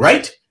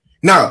 right?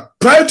 Now,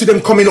 prior to them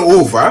coming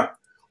over,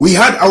 we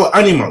had our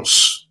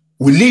animals.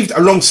 We lived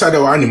alongside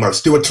our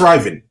animals. They were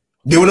thriving.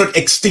 They were not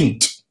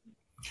extinct.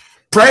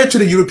 Prior to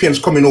the Europeans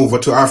coming over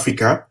to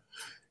Africa,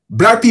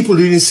 black people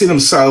didn't see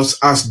themselves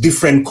as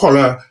different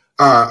color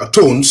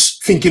tones,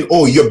 thinking,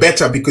 oh, you're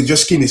better because your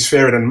skin is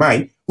fairer than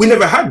mine. We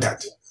never had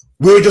that.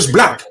 We were just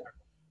black,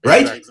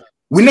 right?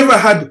 We never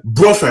had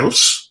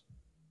brothels,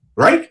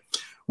 right?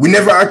 We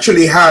never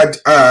actually had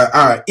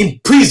in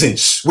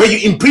prisons where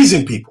you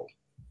imprison people.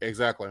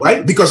 Exactly.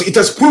 Right? Because it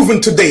has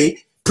proven today,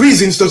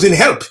 prisons doesn't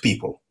help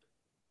people.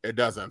 It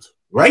doesn't.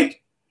 Right?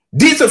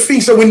 These are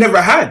things that we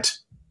never had.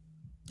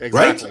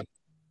 Exactly. Right?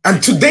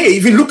 And today,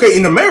 if you look at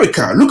in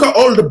America, look at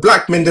all the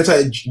black men that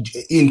are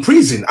in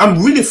prison.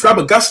 I'm really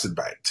flabbergasted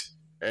by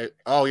it.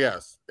 Oh,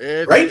 yes.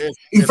 Right?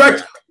 In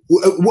fact,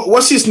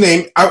 what's his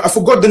name? I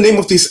forgot the name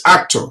of this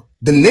actor.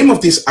 The name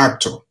of this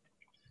actor,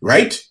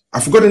 right? I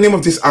forgot the name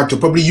of this actor.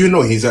 Probably you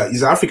know he's an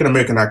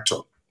African-American actor.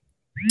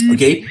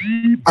 Okay?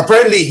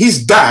 Apparently,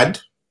 his dad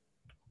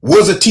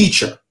was a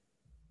teacher.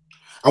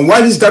 And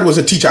while his dad was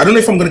a teacher, I don't know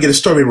if I'm going to get the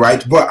story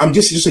right, but I'm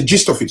just a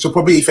gist of it. So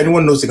probably if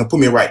anyone knows, they can put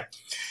me right.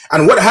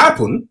 And what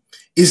happened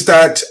is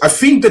that I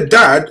think the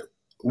dad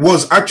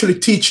was actually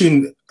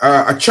teaching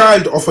a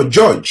child of a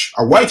judge,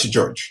 a white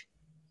judge.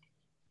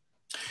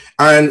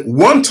 And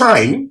one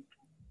time,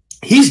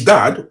 his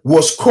dad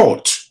was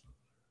caught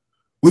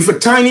with a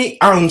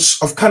tiny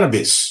ounce of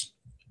cannabis.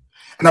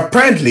 And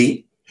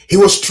apparently, he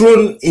was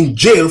thrown in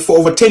jail for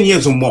over 10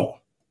 years or more.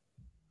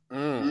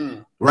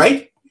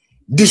 Right?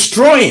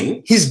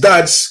 Destroying his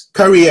dad's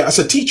career as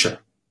a teacher.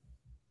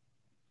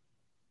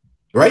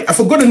 Right? I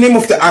forgot the name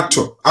of the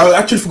actor. I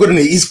actually forgot the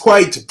name. He's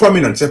quite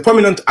prominent. A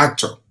prominent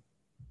actor.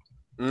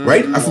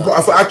 Right?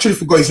 I actually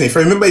forgot his name. If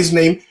I remember his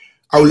name,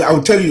 I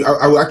will tell you.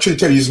 I will actually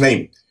tell you his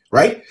name.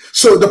 Right?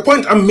 So the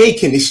point I'm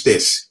making is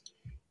this.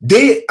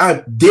 They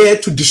are there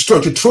to destroy,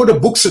 to throw the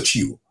books at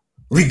you,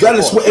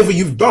 regardless whatever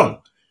you've done.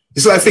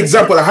 It's like, for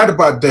example, I heard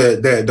about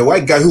the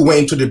white guy who went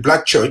into the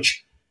black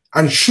church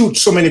and shoot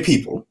so many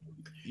people.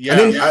 Yeah,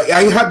 and then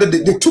I heard that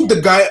they took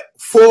the guy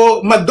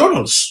for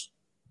McDonald's.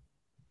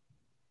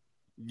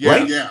 Yeah,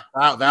 right? Yeah.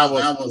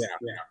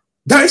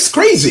 That is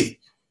crazy.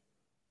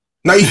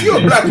 Now, if you're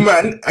a black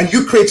man and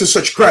you create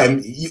such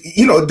crime,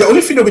 you know, the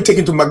only thing that we take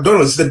into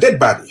McDonald's is the dead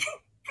body.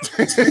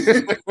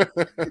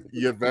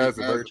 Yeah, that's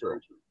very true.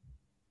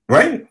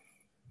 Right?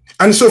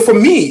 And so for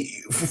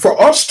me, for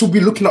us to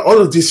be looking at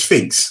all of these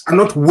things and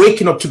not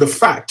waking up to the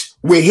fact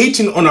we're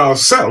hating on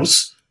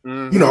ourselves,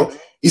 you know,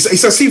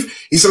 it's as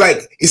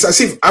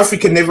if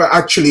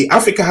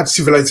Africa had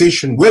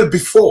civilization well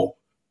before,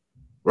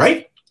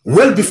 right?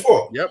 Well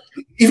before. Yep.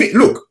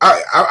 Look,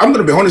 I'm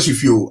going to be honest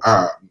with you,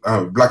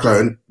 Black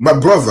Lion. My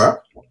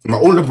brother, my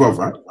older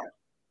brother,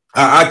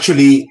 I've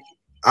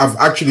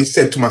actually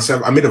said to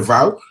myself, I made a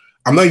vow,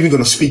 I'm not even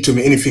going to speak to him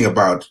anything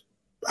about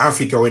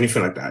Africa or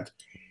anything like that.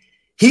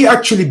 He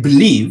actually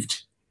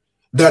believed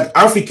that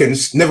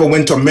Africans never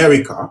went to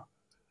America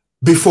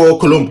before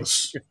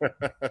Columbus.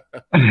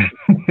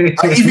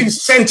 I even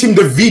sent him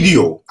the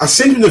video. I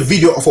sent him the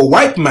video of a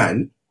white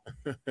man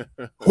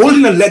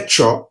holding a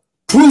lecture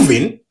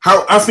proving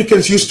how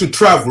Africans used to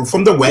travel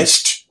from the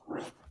West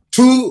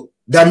to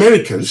the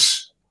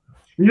Americas.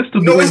 It used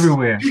to be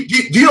everywhere. Do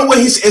you know what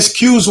his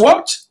excuse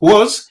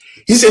was?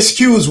 His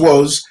excuse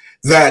was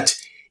that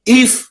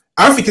if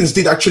Africans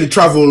did actually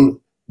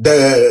travel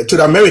to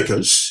the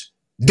Americas,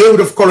 they would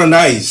have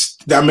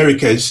colonized the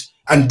Americas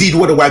and did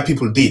what the white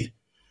people did.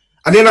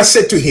 And then I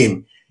said to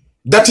him,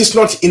 that is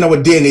not in our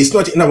DNA, it's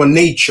not in our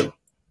nature.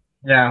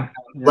 Yeah.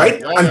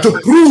 Right? And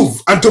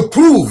to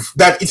prove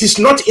that it is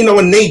not in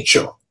our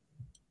nature,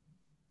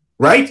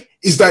 right?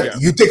 Is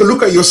that you take a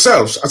look at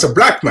yourselves as a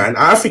black man, an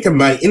African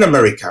man in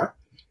America.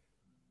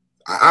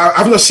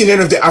 I've not seen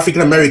any of the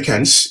African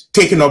Americans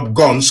taking up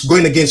guns,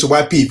 going against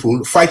white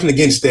people, fighting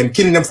against them,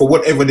 killing them for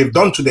whatever they've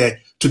done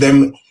to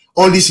them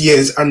all these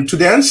years and to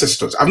their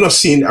ancestors. I've not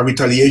seen a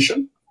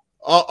retaliation.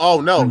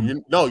 Oh no,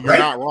 you're right?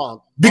 Not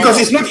wrong.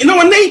 Because it's not in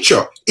our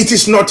nature. It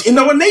is not in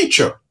our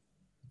nature.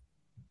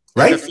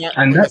 Right?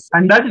 And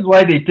that is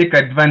why they take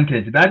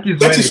advantage. That is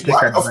why they take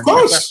advantage. Of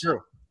course. That's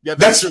true. Yeah,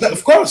 that's true.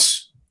 Of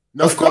course.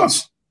 No, of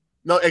course.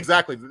 No,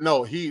 exactly.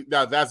 No,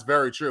 that's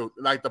very true.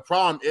 Like the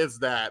problem is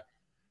that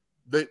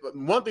the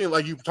one thing,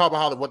 like you talk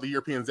about how what the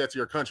Europeans did to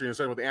your country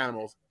and with the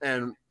animals,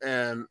 and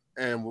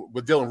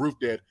what Dylan Roof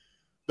did.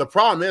 The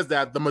problem is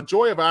that the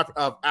majority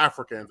of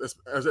Africans,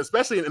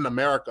 especially in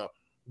America,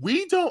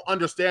 we don't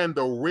understand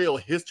the real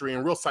history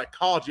and real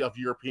psychology of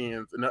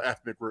Europeans and their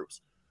ethnic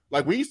groups.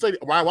 Like we studied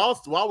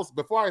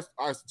before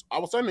I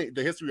was studying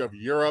the history of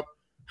Europe,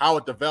 how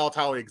it developed,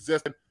 how it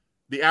existed,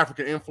 the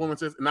African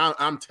influences, and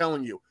I'm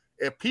telling you,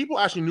 if people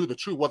actually knew the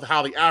truth was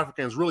how the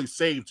Africans really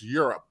saved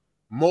Europe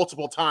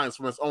multiple times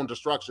from its own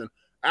destruction,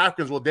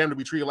 Africans will damn to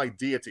be treated like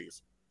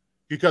deities,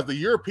 because the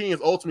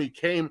Europeans ultimately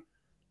came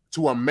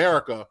to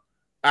America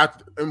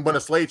when the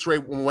slave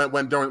trade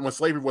when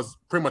slavery was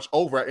pretty much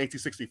over at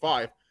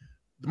 1865.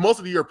 Most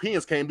of the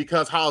Europeans came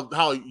because how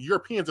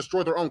Europeans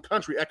destroyed their own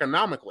country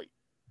economically.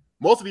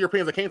 Most of the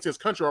Europeans that came to this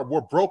country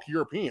were broke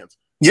Europeans.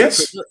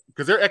 Yes,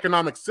 because their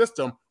economic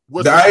system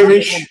was the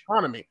Irish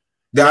economy.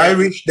 The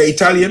Irish, the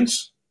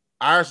Italians,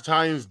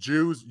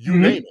 Jews, you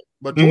name it,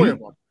 majority of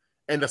them.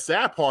 And the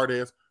sad part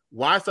is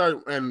why I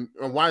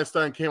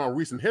started came on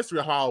recent history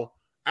of how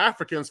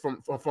Africans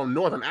from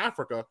Northern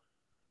Africa,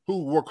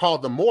 who were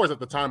called the Moors at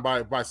the time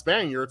by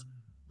Spaniards,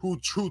 who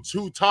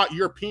taught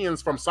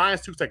Europeans from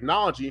science to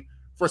technology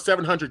for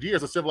 700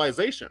 years of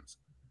civilizations.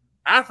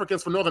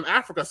 Africans from Northern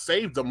Africa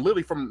saved them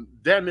literally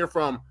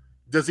from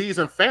disease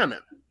and famine.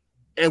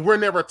 And we're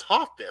never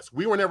taught this.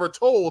 We were never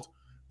told.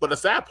 But the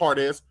sad part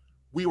is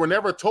we were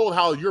never told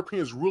how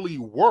Europeans really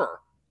were.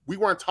 We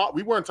weren't taught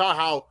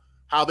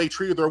how they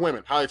treated their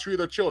women, how they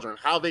treated their children,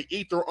 how they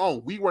eat their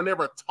own. We were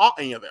never taught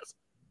any of this.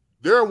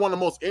 They're one of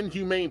the most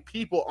inhumane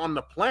people on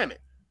the planet.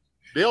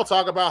 They'll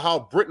talk about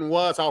how Britain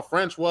was, how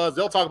French was.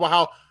 They'll talk about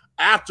how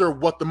after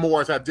what the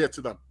Moors had did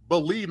to them.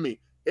 Believe me,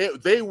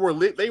 they were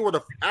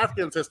the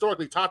Africans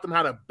historically taught them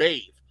how to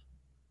bathe.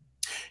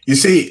 You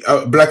see,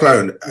 Black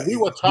Lion. We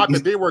were taught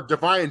that they were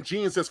divine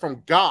geniuses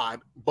from God,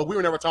 but we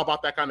were never taught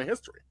about that kind of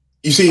history.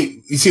 You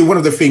see, one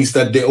of the things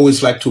that they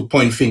always like to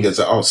point fingers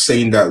at us,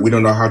 saying that we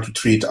don't know how to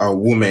treat our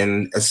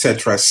women,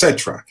 etc.,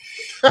 etc.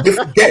 They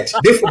forget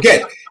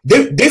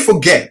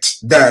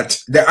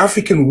that the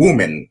African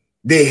women,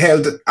 they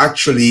held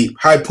actually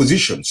high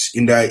positions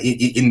in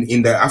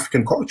the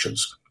African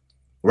cultures,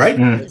 right?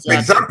 Exactly. For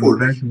example,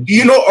 do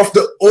you know of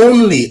the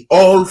only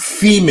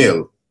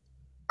all-female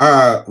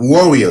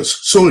warriors,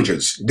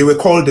 soldiers? They were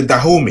called the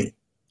Dahomey.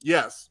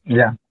 Yes.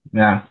 Yeah.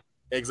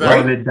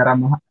 Exactly.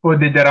 Or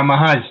the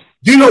Daramahaj.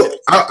 Do you know,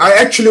 I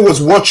actually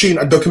was watching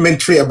a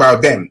documentary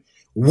about them.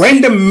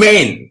 When the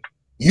men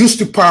used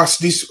to pass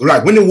this,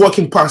 like when they're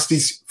walking past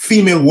these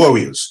female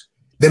warriors,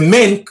 the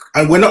men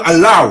were not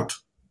allowed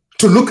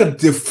to look at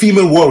the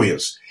female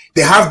warriors.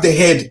 They have the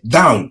head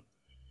down.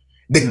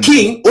 The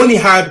king only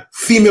had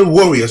female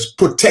warriors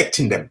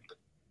protecting them.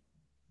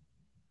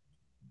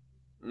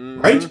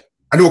 Right?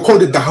 And they were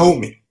called the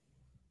Dahomey.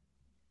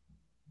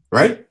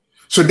 Right?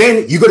 So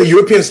then you got the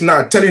Europeans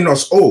now telling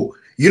us, oh,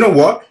 you know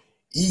what?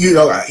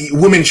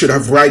 Women should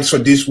have rights for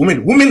this.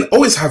 Women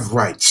always have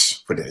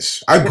rights for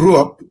this. I grew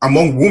up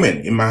among women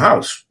in my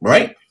house,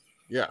 right?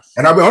 Yes.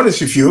 And I'll be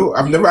honest with you,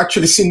 I've never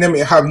actually seen them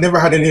have never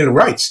had any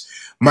rights.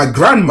 My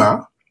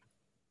grandma,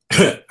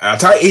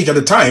 at her age at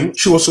the time,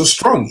 she was so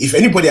strong. If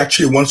anybody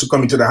actually wants to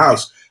come into the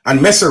house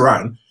and mess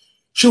around,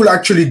 she will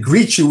actually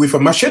greet you with a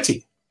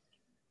machete.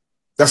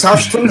 That's how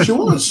strong she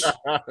was.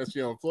 She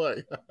don't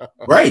play.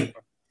 Right.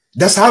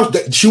 That's how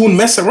she won't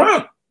mess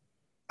around.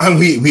 And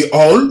we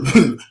all,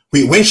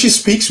 when she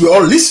speaks, we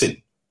all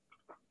listen.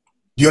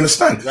 Do you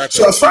understand?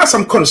 Exactly. So as far as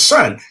I'm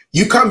concerned,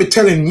 you can't be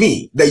telling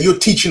me that you're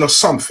teaching us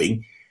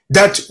something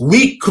that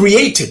we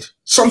created,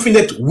 something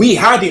that we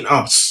had in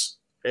us.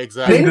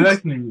 Exactly.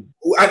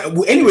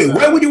 Anyway,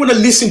 why would you want to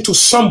listen to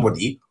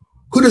somebody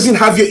who doesn't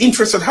have your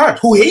interest at heart,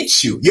 who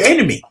hates you, your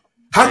enemy?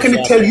 How can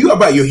they tell you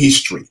about your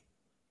history?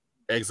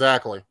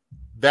 Exactly.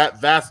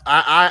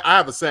 I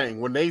have a saying.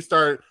 When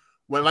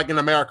like in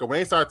America, when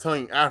they start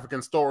telling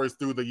African stories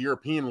through the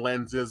European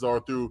lenses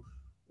or through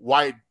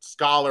white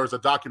scholars or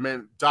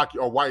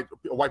white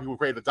people who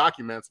create the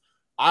documents,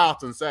 I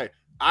often say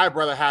I'd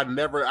rather have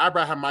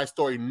my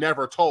story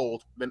never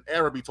told than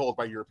ever be told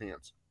by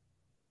Europeans.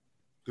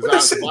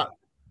 Because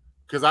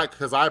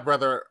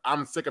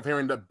I'm sick of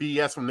hearing the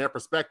BS from their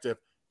perspective.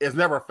 It's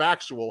never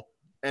factual,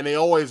 and they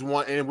always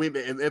want. And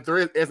if there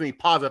is any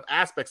positive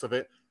aspects of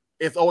it,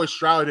 it's always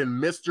shrouded in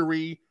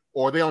mystery,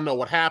 or they don't know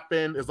what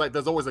happened. It's like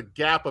there's always a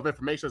gap of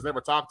information that's never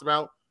talked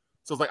about.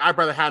 So it's like I'd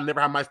rather never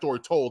have my story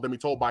told than be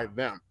told by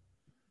them.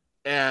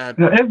 And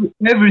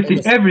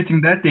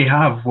everything that they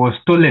have was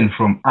stolen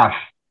from us.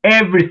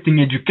 Everything,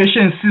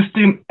 education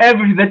system,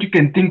 everything that you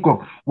can think of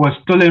was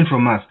stolen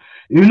from us.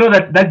 You know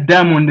that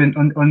diamond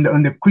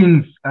on the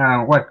Queen's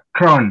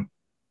crown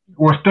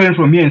was stolen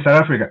from here in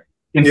South Africa,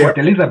 in Port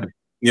Elizabeth.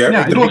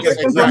 Yeah, it was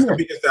the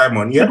biggest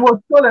diamond. Yeah, it was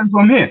stolen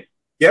from here.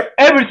 Yep.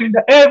 Everything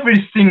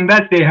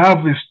that they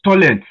have is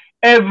stolen.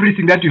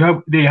 Everything that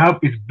they have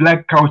is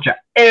black culture.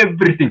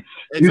 Everything.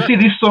 Exactly.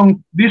 You see this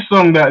song,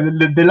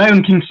 the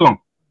Lion King song,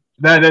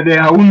 the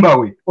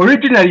Haumbawe.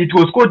 Originally, it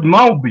was called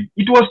Maubi.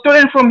 It was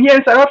stolen from here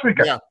in South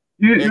Africa. Yeah.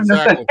 You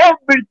understand?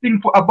 Everything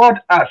about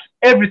us,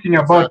 everything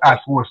about us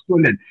was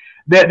stolen.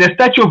 The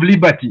Statue of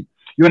Liberty,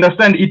 you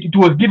understand? It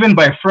was given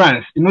by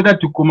France in order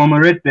to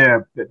commemorate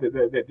the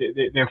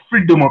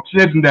freedom of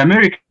slaves in the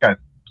Americas.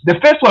 The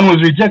first one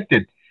was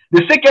rejected.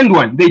 The second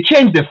one, they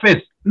changed the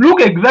face.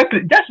 Look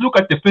exactly, just look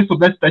at the face of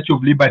that Statue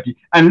of Liberty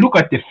and look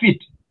at the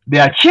feet.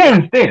 There are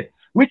chains there,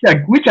 which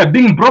are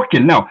being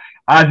broken now.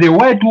 Has a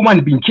white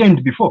woman been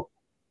chained before?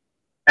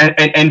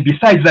 And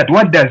besides that,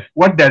 what does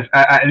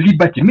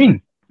liberty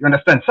mean? You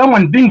understand?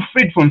 Someone being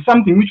freed from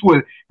something which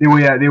was they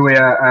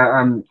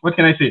were what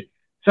can I say?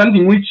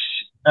 Something which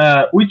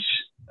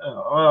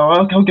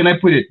how can I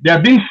put it? They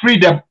are being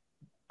freed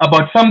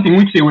about something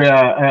which they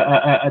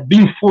were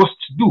being forced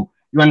to do.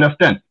 You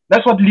understand?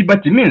 That's what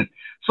liberty means.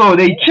 So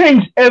they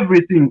changed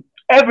everything.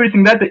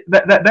 Everything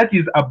that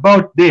is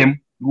about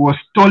them was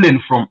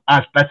stolen from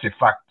us. That's a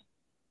fact.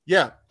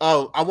 Yeah.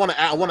 I want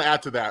to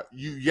add to that.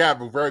 You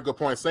have a very good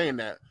point saying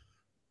that.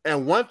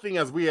 And one thing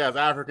as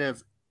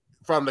Africans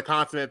from the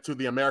continent to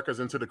the Americas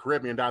and to the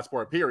Caribbean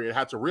diaspora period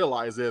had to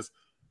realize is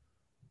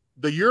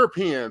the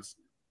Europeans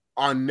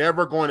are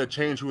never going to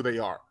change who they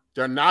are.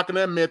 They're not going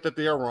to admit that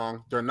they are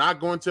wrong. They're not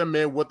going to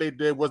admit what they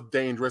did was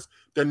dangerous.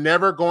 They're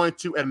never going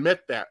to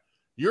admit that.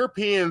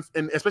 Europeans,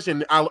 and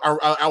especially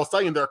I was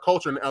studying their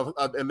culture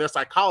and their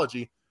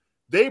psychology,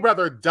 they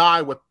rather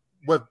die with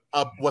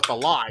a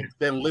lie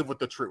than live with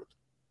the truth.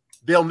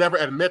 They'll never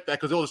admit that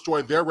because it'll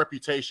destroy their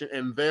reputation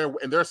and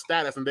their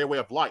status and their way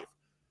of life.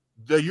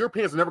 The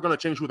Europeans are never going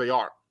to change who they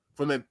are.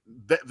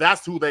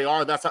 That's who they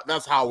are.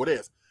 That's how it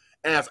is.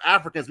 And as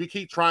Africans, we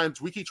keep trying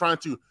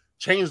to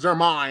change their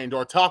mind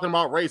or talking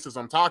about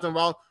racism, talking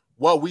about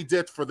what we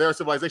did for their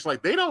civilization.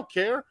 Like they don't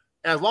care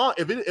as long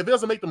if it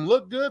doesn't make them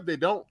look good. It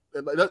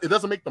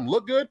doesn't make them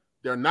look good.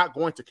 They're not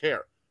going to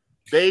care.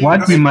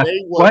 What we must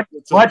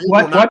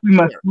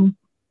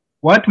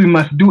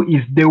do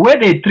is the way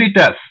they treat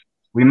us,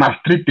 we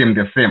must treat them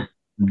the same.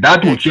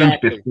 That will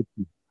change perspective.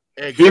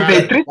 Exactly. If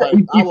they treat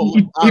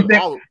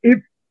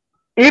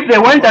if they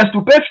want us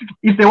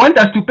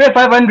to pay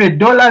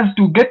 $500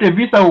 to get a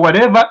visa or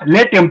whatever,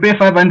 let them pay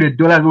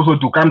 $500 also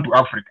to come to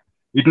Africa.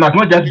 It must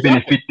not just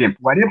benefit them.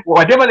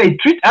 Whatever they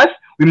treat us,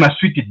 we must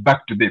treat it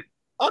back to them.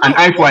 An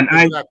eye for an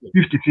eye,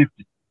 50-50.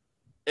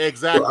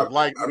 Exactly. So,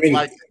 Black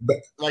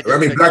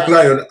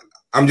Lion,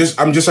 I'm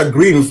just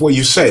agreeing with what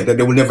you said that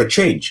they will never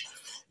change.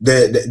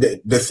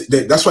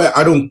 That's why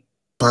I don't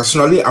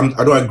personally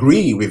I don't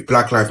agree with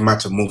Black Lives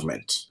Matter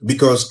movement,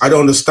 because I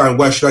don't understand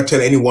why should I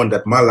tell anyone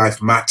that my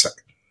life matter.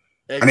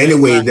 Exactly. And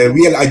anyway, the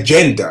real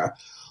agenda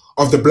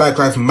of the Black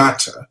Lives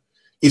Matter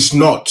is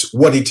not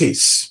what it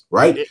is,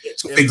 right?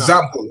 So, for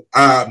example,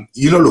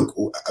 look,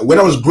 when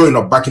I was growing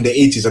up back in the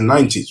 80s and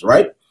 90s,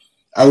 right,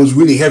 I was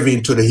really heavy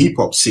into the hip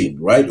hop scene,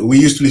 right? We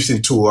used to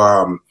listen to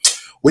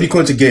what do you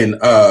call it again?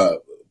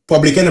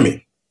 Public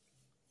Enemy.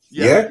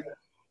 Yeah.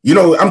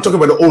 I'm talking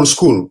about the old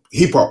school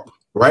hip hop,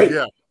 right?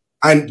 Yeah.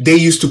 And they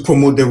used to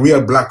promote the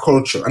real Black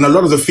culture. And a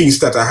lot of the things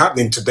that are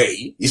happening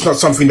today is not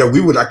something that we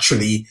would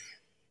actually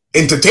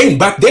entertain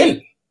back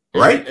then,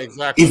 right?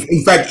 Exactly.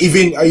 In fact,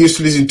 even I used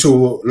to listen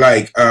to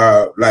like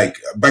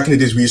back in the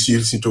days we used to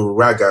listen to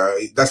raga.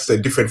 That's a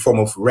different form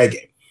of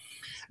reggae.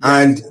 Yeah.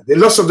 And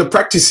lots of the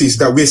practices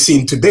that we're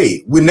seeing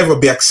today will never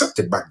be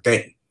accepted back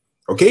then.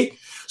 Okay?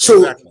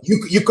 So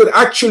you could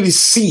actually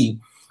see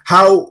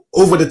how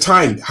over the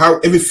time, how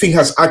everything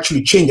has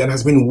actually changed and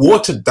has been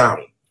watered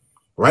down,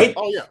 right?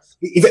 Oh, yes.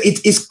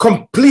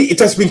 It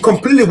has been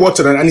completely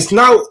watered down, and it's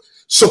now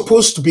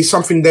supposed to be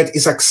something that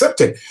is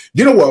accepted.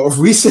 You know what? Of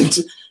recent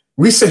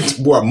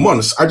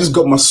months, I just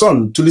got my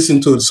son to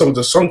listen to some of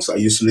the songs I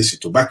used to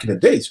listen to back in the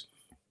days.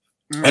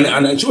 Mm-hmm.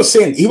 And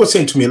he was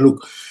saying to me,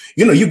 look,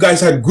 you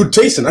guys had good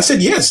taste. And I said,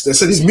 yes. I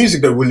said, this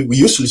music that we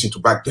used to listen to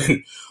back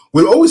then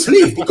will always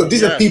live, because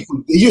these are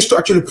people, they used to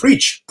actually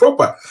preach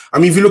proper. I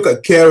mean, if you look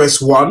at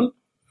KRS-One,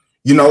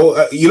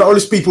 all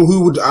these people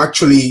who would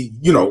actually,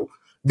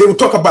 they would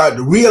talk about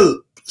the real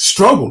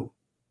struggle,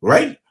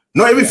 right?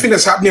 Not everything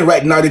that's happening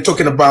right now. They're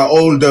talking about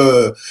all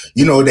the,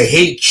 the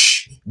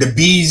H, the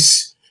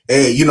B's,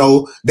 the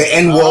N-word,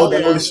 and all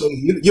this.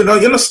 You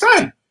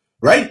understand,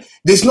 right?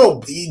 There's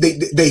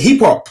the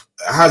hip hop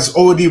has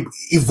already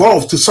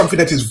evolved to something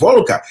that is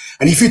vulgar.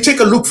 And if you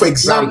take a look, for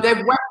example, no,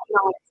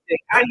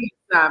 they've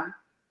weaponized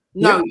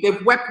it.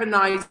 They've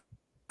weaponized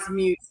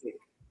music.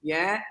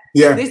 Yeah.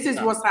 This is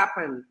what's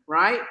happened,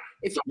 right?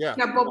 If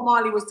Bob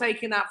Marley was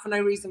taken out for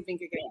no reason,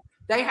 think again.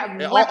 They have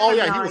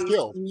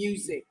weaponized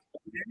music.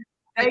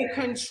 They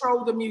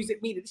control the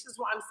music media. This is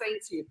what I'm saying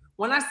to you.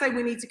 When I say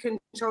we need to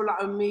control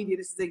our own media,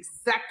 this is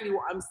exactly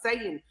what I'm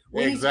saying.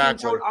 We need to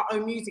control our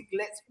own music.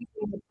 Let's be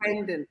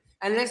independent,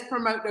 and let's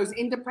promote those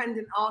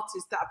independent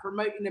artists that are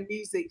promoting the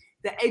music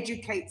that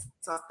educates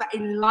us, that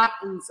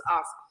enlightens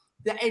us,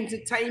 the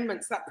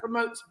entertainments that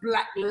promotes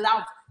Black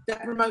love,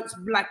 that promotes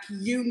Black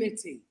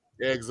unity.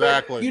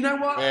 Exactly. You know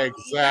what?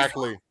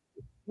 Exactly.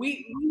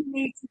 We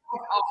need to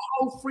have a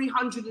whole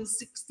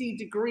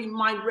 360-degree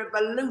mind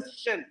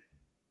revolution.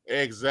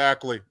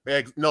 Exactly.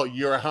 No,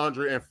 you're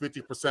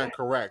 150%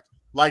 correct.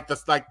 Like the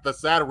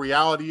sad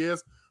reality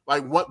is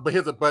like what.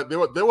 But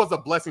there was a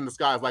blessing in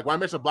disguise. Like when I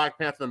mentioned Black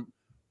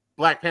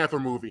Panther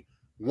movie,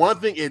 one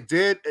thing it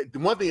did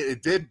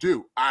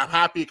do. I'm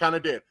happy it kind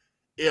of did.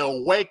 It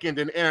awakened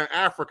an inner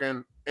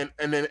African and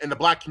then in the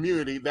Black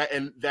community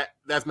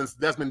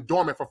that's been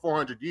dormant for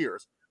 400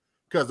 years.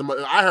 Because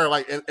I heard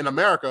like in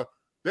America,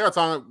 there are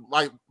times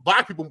like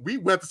Black people, we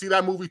went to see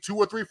that movie 2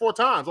 or 3, 4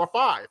 times or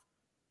 5.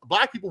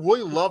 Black people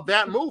really love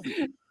that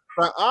movie.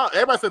 But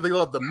everybody said they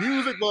love the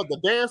music, love the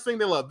dancing,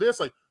 they love this.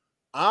 Like,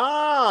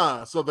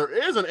 so there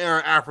is an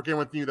inner African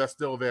with you that's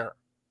still there.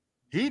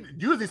 He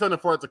usually something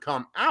for it to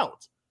come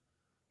out.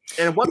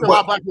 And one thing a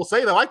lot of Black people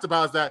say they liked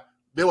about is that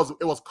it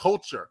was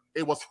culture,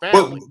 it was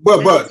family,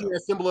 but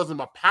symbolism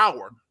of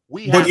power.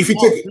 We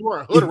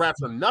weren't hood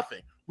rats or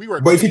nothing.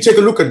 But if you take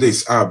a look at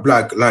this,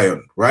 Black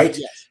Lion, right?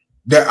 Yes.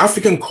 The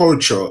African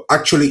culture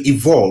actually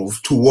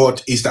evolved to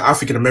what is the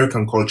African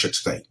American culture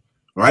today,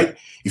 right?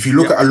 If you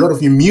look at a lot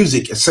of your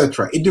music,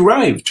 etc., it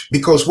derived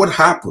because what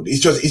happened?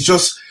 It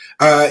just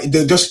I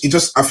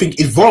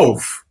think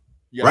evolved,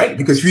 right?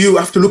 Because you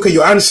have to look at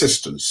your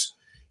ancestors.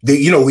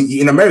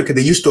 In America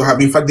they used to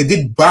have. In fact, they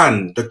did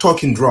ban the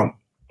talking drum,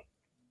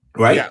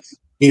 right? Yes.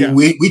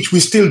 Which we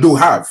still do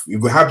have.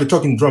 We have the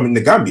talking drum in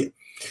the Gambia.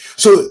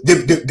 So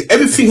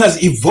everything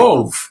has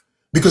evolved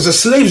because the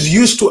slaves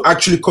used to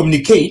actually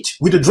communicate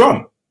with the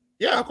drum.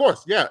 Yeah, of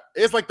course. Yeah,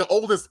 it's like the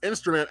oldest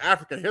instrument in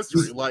African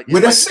history.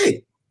 That's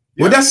it.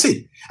 Yeah. Well, that's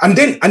it. And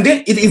then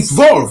it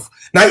evolved.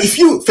 Now, if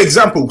you, for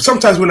example,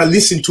 sometimes when I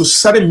listen to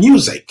certain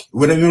music,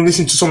 when I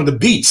listen to some of the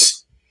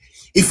beats,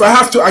 if I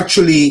have to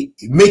actually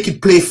make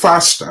it play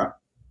faster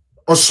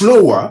or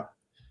slower,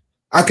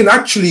 I can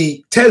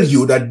actually tell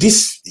you that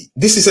this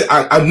is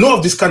I know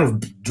of this kind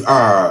of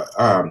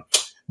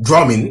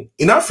drumming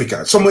in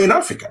Africa, somewhere in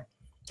Africa.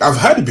 I've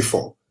heard it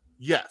before.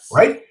 Yes.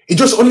 Right? It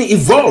just only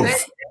evolved. They're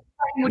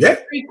playing with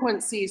the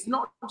frequencies,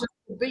 not just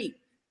the beat.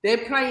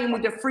 They're playing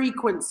with the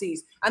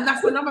frequencies. And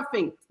that's another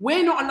thing.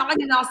 We're not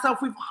aligning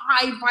ourselves with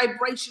high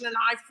vibration and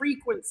high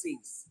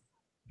frequencies.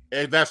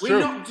 And that's true.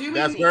 Not doing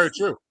that's this. Very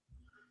true.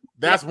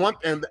 That's one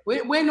thing.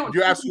 We're not.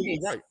 You're absolutely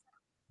right.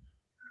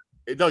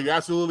 No, you're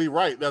absolutely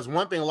right. That's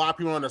one thing a lot of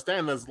people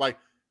understand is like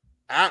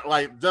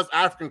just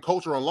African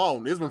culture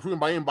alone. It's been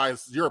proven by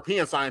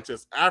European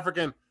scientists.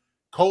 African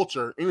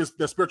culture, even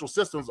the spiritual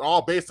systems, are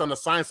all based on the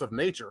science of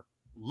nature.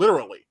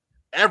 Literally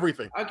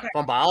everything,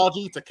 from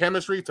biology to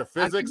chemistry to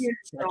physics,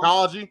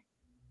 psychology.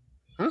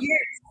 Yes.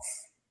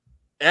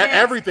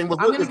 Everything was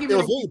really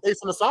based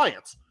on the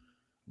science.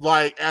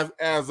 Like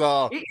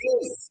it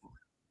is.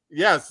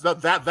 Yes,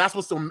 that's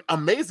what's so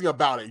amazing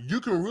about it. You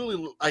can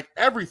really like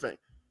everything.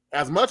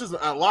 As much as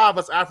a lot of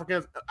us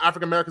African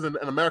Americans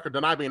in America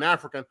deny being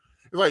African,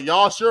 it's like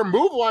y'all sure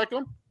move like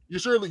them. You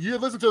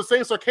listen to the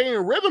same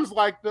circadian rhythms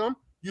like them.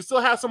 You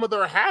still have some of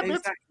their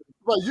habits,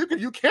 but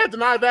you can't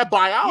deny that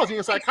biology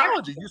and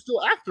psychology. You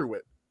still act through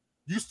it.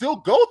 You still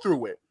go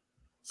through it.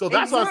 So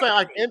that's what I'm saying.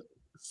 Like,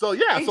 so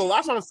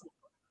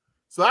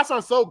that's why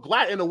I'm so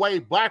glad in a way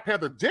Black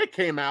Panther did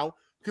came out,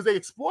 because they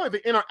explored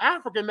the inner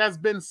African that's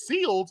been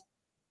sealed,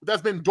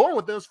 that's been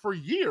dormant with us for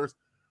years.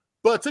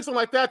 But it took something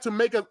like that to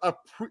make at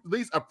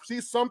least see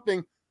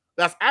something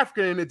that's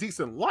African in a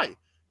decent light.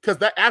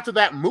 Because after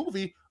that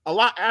movie, a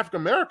lot of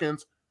African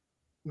Americans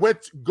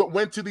went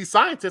to these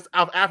scientists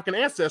of African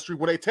ancestry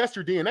where they test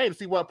your DNA to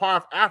see what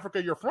part of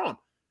Africa you're from,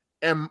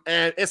 and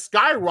it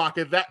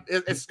skyrocketed.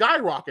 It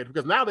skyrocketed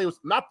because now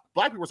not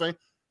Black people were saying,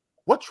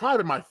 "What tribe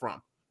am I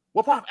from?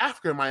 What part of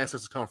Africa did my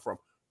ancestors come from?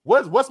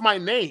 What's my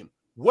name?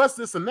 What's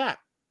this and that?"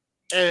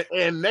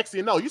 And next thing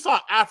you know, you saw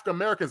African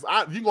Americans.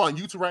 You can go on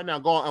YouTube right now,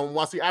 go on and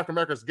watch the African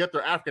Americans get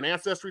their African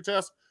ancestry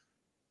test.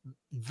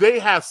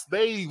 They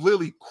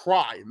literally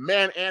cry,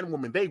 man and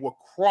woman. They will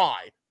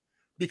cry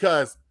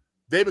because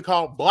they've been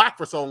called Black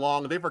for so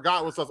long, and they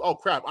forgot what says, "Oh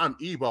crap, I'm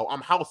Igbo,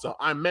 I'm Hausa,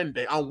 I'm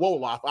Mende, I'm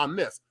Wolof, I'm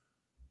this.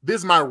 This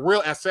is my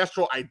real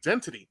ancestral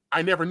identity.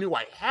 I never knew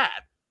I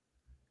had."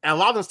 And a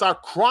lot of them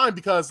start crying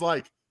because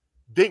like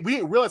we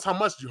didn't realize how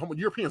much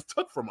Europeans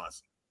took from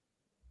us.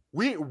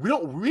 We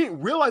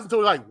didn't realize until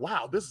we're like,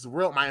 wow, this is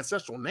my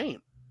ancestral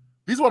name.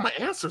 These are what my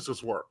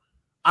ancestors were.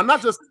 I'm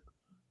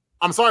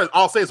sorry,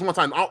 I'll say this one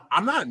time.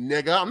 I'm not a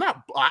nigga. I'm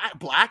not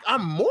black.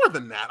 I'm more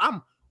than that.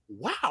 I'm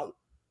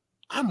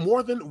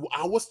more than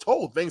I was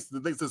told thanks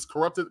to this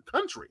corrupted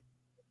country.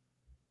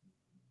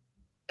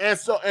 And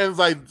so, and it's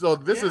like, so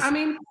this is, I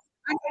mean,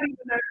 I don't even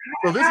know.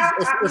 So this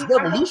is, it's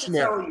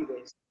revolutionary.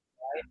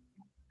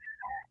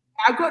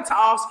 I've got to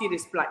ask you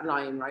this, Black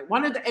Lion, right?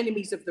 One of the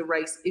enemies of the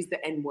race is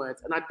the N-word,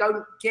 and I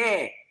don't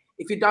care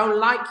if you don't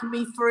like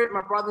me for it,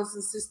 my brothers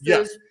and sisters.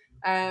 Yes.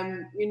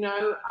 You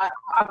know,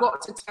 I've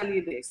got to tell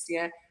you this,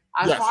 yeah?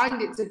 I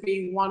find it to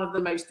be one of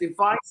the most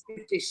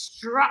divisive,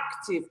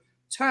 destructive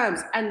terms,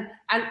 and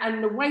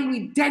the way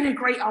we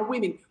denigrate our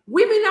women.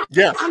 Women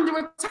are under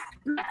attack.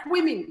 Black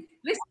women.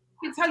 Listen,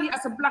 I can tell you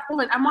as a Black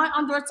woman, am I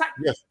under attack?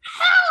 Yes.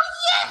 Hell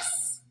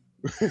yes.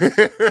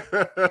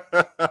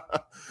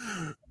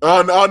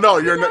 Oh no,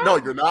 you're not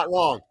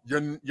wrong.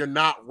 You're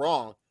not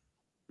wrong,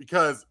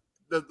 because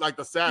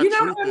the sad you know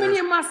truth how many is,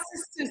 of my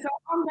sisters are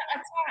under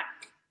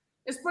attack,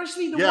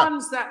 especially the Yeah.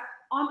 ones that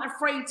aren't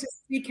afraid to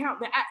speak out.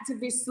 The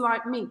activists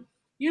like me.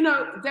 You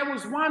know, there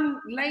was one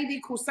lady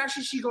called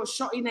Sasha. She got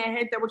shot in her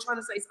head. They were trying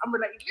to say it's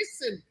unrelated.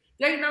 Listen,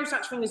 there ain't no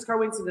such thing as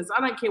coincidence. I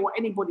don't care what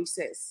anybody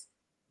says.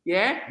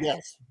 Yeah.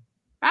 yes,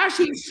 How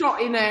she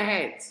shot in her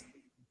head.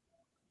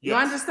 You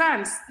Yes.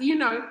 understand? You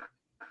know,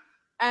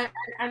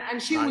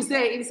 and she was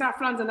there in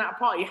South London at a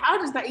party. How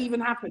does that even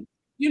happen?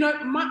 You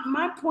know,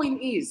 my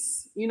point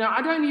is, you know,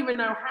 I don't even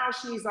know how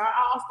she's. I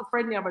asked a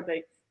friend the other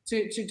day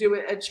to do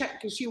a check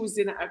because she was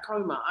in a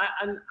coma.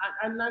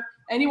 I know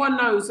anyone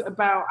knows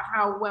about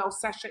how well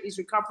Sasha is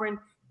recovering.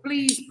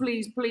 Please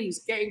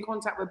get in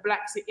contact with Bla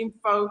Xit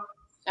info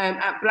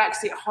at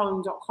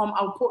blaxithome.com.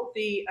 I'll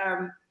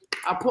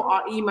put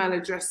our email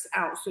address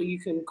out so you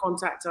can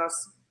contact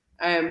us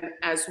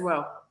as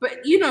well.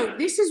 But you know,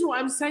 this is what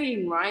I'm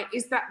saying, right?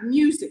 Is that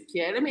music?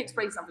 Yeah. Let me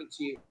explain something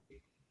to you.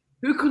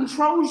 Who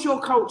controls your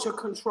culture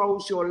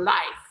controls your life.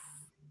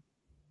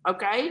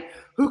 Okay?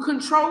 Who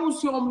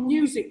controls your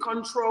music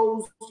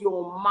controls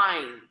your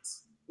mind.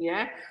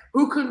 Yeah?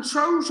 Who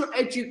controls your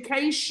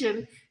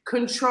education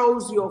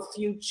controls your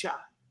future.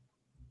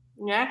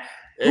 Yeah?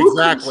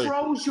 Exactly. Who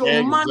controls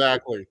your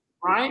money,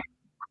 right?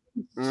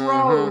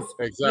 Controls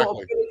your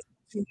ability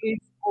to live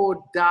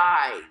or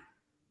die.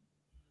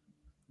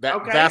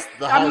 That's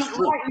the harsh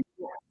truth.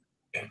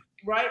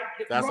 Right?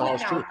 That's the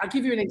harsh truth. I'll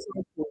give you an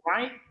example,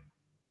 right?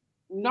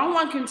 No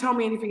one can tell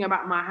me anything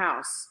about my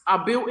house.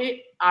 I built it.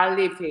 I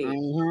live here.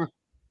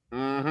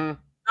 No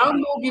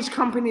mortgage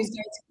company is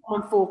going to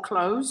come and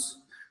foreclose.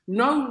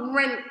 No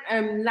rent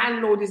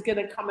landlord is going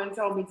to come and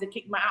tell me to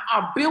kick my out.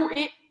 I built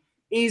it.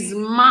 Is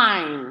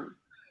mine.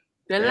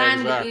 The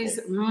land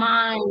is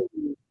mine.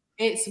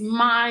 It's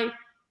my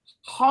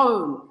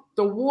home.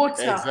 The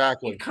water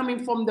is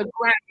coming from the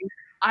ground.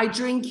 I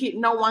drink it.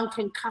 No one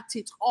can cut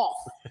it off.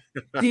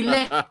 The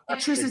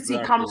electricity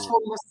comes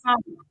from the sun.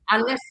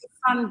 Unless the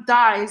sun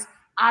dies,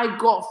 I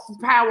got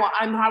power.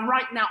 I'm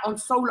right now on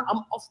solar.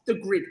 I'm off the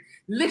grid.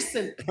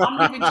 Listen, I'm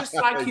living just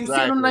like you,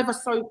 sitting on the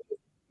sofa,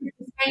 the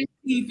same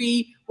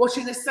TV,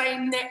 watching the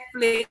same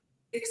Netflix,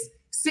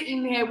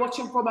 sitting here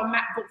watching from a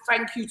MacBook.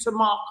 Thank you to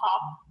Mark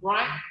up,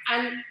 right?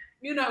 And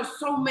you know,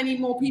 so many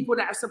more people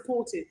that have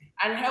supported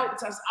and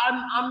helped us.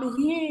 I'm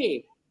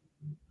here.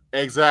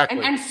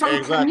 Exactly. And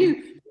so can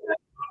you.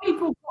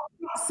 People got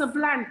lots of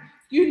land.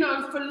 You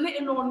know, for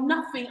little or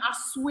nothing, I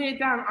swear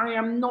down, I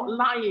am not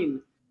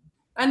lying.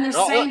 And the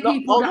same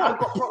people that have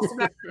got plots of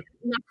land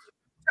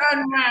turn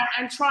around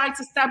and try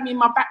to stab me in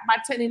my back by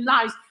telling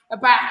lies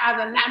about how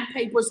the land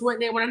papers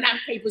weren't there when the land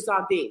papers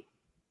are there.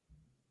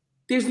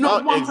 There's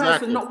not one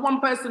person, not one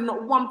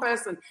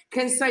person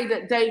can say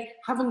that they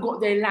haven't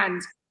got their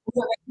land,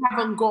 or they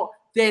haven't got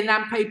their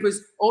land papers,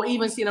 or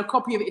even seen a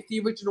copy of it if the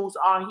originals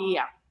are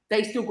here.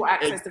 They still got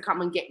access to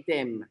come and get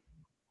them.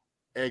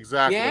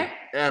 Exactly. Yeah.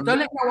 Don't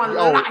let no one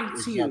lie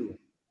to you,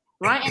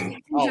 right? And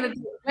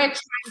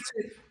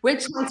we're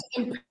trying to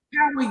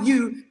empower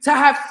you to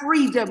have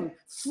freedom.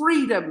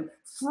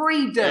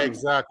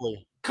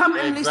 Exactly. Come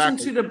and listen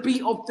to the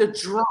beat of the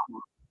drum,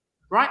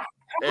 right?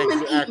 Come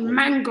and eat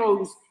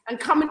mangoes, and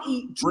come and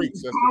eat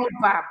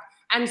baobab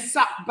and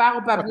suck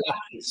baobab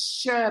like it's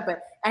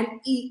sherbet, and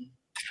eat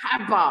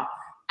kaba,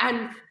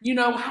 and you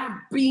know, have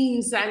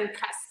beans and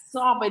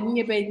cassava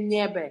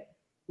nyebe,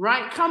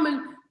 right? Come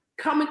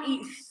and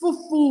eat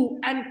fufu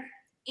and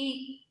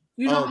eat,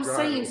 you know what I'm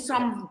saying,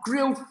 some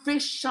grilled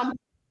fish, some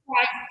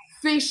fried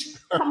fish.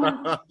 Come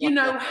and, you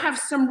know, have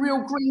some real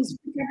greens,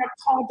 pick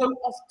avocado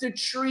off the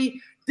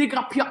tree, dig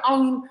up your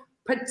own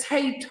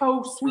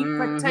potato, sweet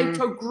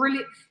potato,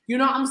 grill it. You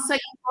know what I'm saying?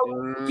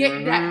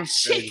 Get that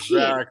chicken.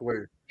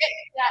 Exactly. Get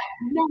that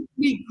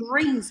lovely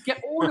greens.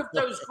 Get all of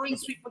those green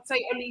sweet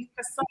potato leaf,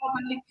 cassava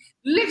leaf.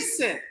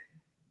 Listen.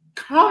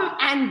 Come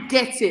and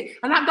get it.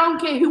 And I don't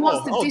care who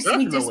wants to diss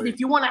me. If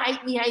you want to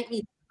hate me, hate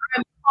me.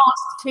 I'm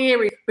past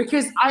caring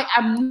because I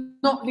am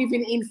not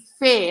living in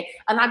fear.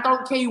 And I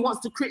don't care who wants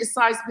to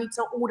criticize me,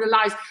 tell all the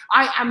lies.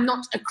 I am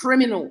not a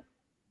criminal.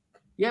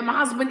 Yeah, my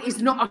husband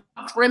is not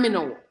a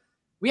criminal.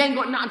 We ain't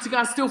got nothing to go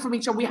and steal from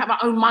each other. We have our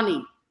own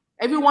money.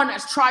 Everyone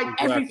that's tried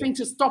everything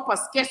to stop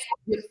us, guess what?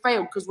 We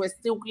failed because we're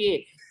still here.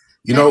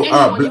 You know,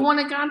 anyone, you want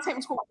to go and take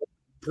me to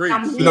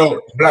I'm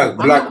here. I'm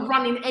not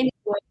running anywhere.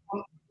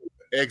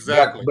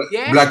 Exactly.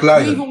 Black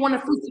Lion. You even want to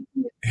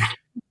physically attack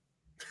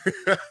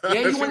me.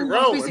 Yeah, you want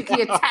to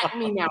physically attack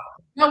me now.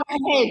 Go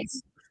ahead.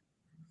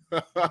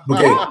 Okay.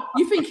 What?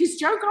 You think he's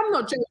joking? I'm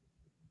not joking.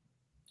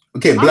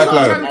 Okay, Black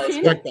Lion.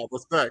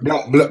 Respect.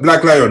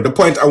 Black Lion, the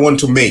point I want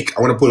to make,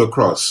 I want to put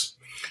across.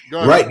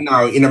 Right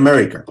now in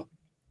America,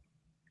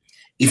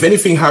 if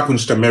anything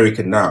happens to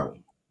America now,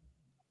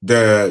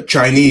 the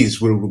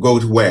Chinese will go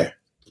to where?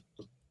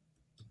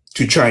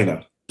 To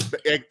China.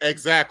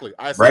 Exactly.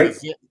 I right?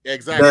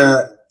 Exactly.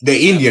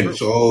 The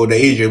Indians or the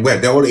Asian, well,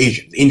 they're all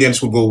Asians.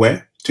 Indians will go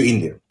where? To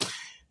India.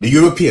 The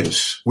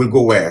Europeans will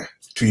go where?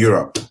 To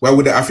Europe. Where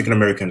would the African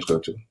Americans go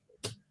to?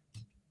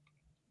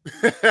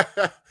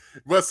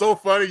 But so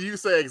funny, you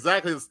say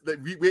exactly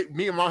that.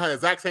 Me and Mom had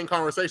exact same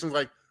conversations.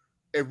 Like,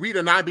 if we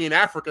deny being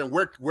African,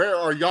 where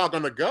are y'all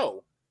gonna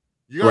go?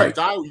 You're gonna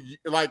die,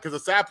 like,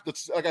 because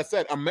like I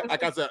said,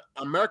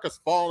 America's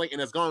falling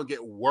and it's gonna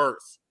get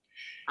worse.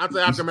 I'm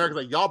saying African Americans,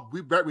 like, y'all,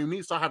 we need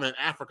to start having an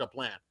Africa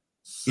plan.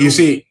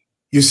 Soon.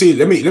 You see,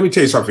 let me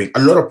tell you something.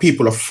 A lot of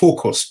people are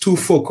too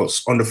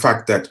focused on the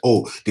fact that,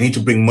 oh, they need to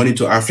bring money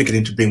to Africa, they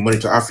need to bring money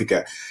to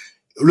Africa.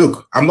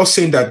 Look, I'm not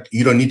saying that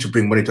you don't need to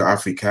bring money to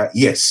Africa.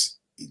 Yes,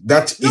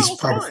 that is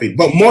part of it.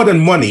 But more than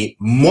money,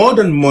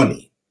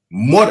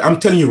 I'm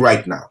telling you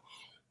right now,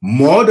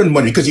 more than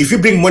money. Because if you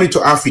bring money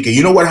to Africa,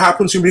 you know what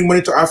happens when you bring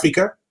money to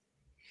Africa?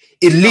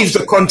 It leaves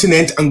the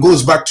continent and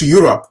goes back to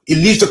Europe. It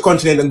leaves the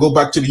continent and go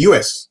back to the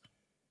US.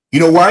 You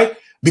know why?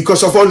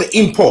 Because of all the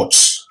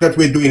imports that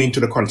we're doing into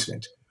the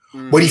continent.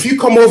 But if you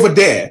come over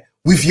there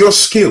with your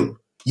skill,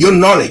 your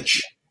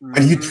knowledge,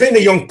 and you train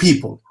the young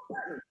people,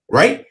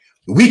 right?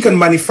 We can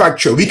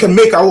manufacture, we can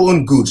make our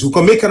own goods, we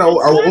can make our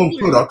own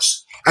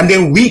products, and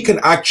then we can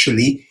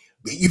actually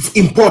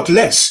import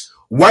less.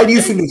 Why do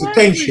you think there's a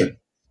tension?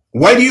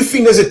 Why do you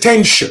think there's a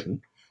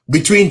tension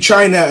between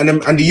China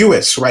and the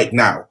US right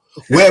now,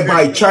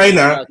 whereby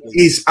China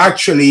is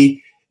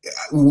actually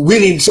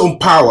winning its own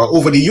power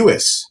over the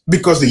US?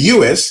 Because the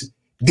US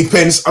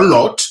depends a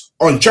lot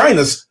on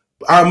China's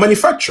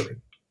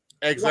manufacturing.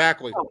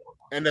 Exactly.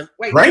 And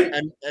right?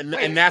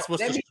 And that's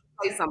what's let me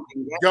say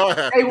something. Yeah? Go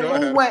ahead. They will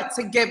all work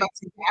together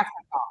to get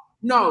Africa.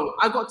 No,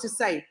 I got to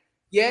say,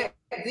 yeah,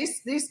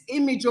 this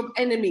image of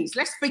enemies,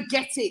 let's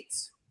forget it.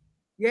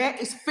 Yeah,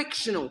 it's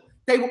fictional.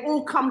 They will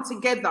all come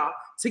together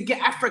to get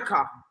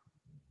Africa.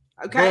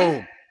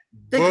 Okay?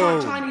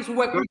 The Chinese will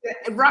work with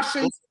the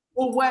Russians,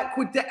 will work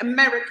with the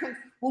Americans,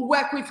 will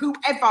work with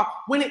whoever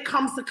when it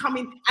comes to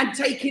coming and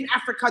taking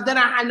Africa. They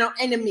don't have no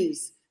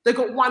enemies. They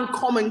got one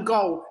common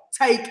goal: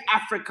 take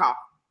Africa.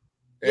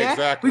 Yeah?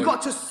 Exactly. We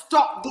got to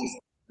stop this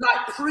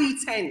like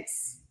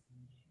pretense.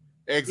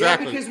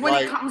 Exactly. Yeah? Because when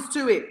it comes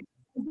to it,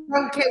 we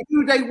don't care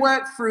who they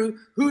work through,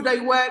 who they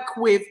work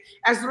with,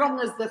 as long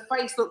as the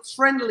face looks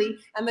friendly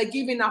and they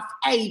give enough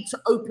aid to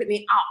open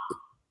it up.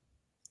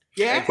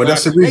 Yeah. But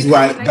that's the reason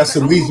why. That's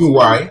the reason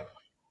why.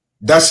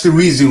 That's the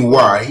reason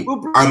why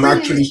I'm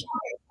actually.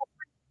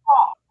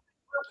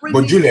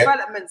 But Juliet,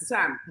 development,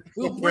 Sam.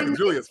 We'll bring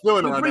Juliet's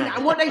feeling right now.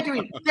 And what they're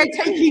doing, they're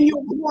taking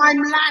your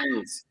prime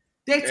land.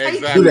 They're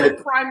taking your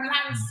prime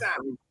land,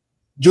 Sam.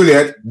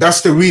 Juliet, that's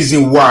the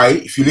reason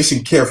why, if you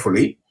listen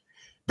carefully,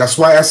 that's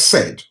why I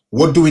said,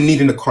 what do we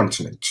need in the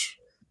continent?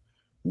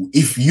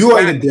 If you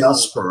are in the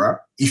diaspora,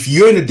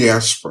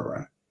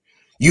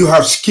 you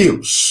have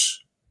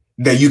skills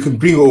that you can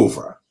bring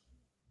over,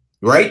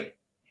 right?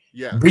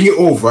 Yeah. Bring it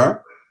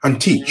over and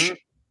teach,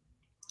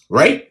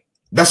 right?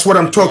 That's what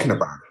I'm talking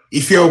about.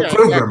 If you're a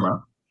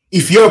programmer,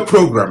 if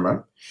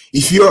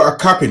you're a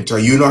carpenter,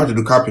 you know how to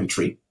do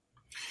carpentry.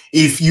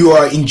 If you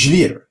are an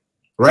engineer,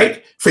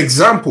 right? For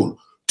example,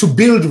 to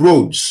build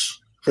roads,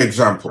 for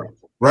example,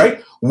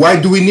 right? Why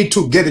do we need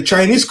to get a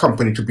Chinese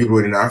company to build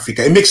road in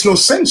Africa? It makes no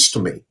sense to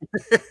me.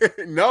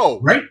 No.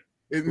 Right?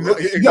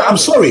 Yeah, I'm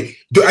sorry.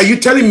 Are you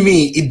telling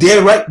me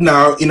there right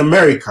now in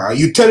America, are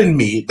you telling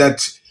me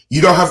that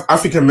you don't have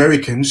African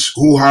Americans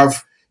who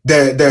have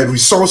the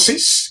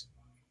resources,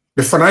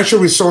 the financial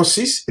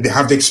resources, they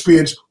have the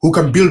experience, who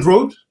can build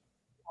roads?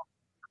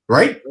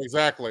 Right?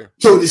 Exactly.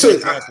 So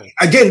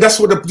again, that's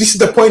what this is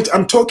the point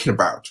I'm talking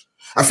about.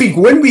 I think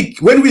when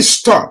we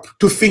stop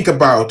to think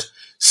about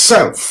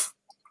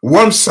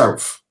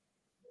oneself,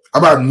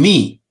 about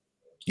me,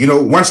 you know,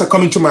 once I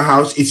come into my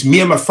house, it's me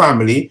and my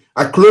family.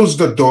 I close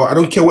the door. I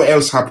don't care what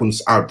else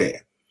happens out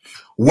there.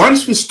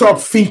 Once we stop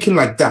thinking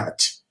like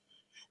that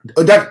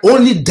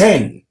only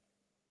then,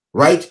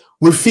 right,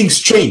 will things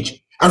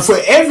change. And for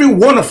every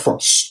one of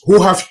us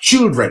who have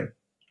children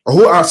or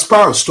who are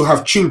espoused to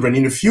have children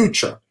in the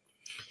future,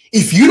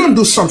 if you don't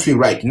do something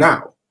right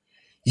now,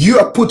 you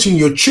are putting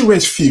your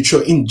children's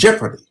future in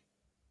jeopardy.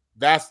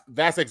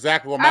 That's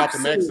exactly what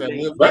Malcolm X said.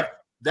 Right?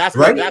 That's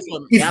right.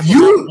 If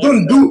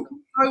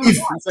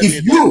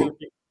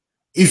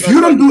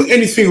you don't do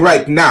anything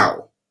right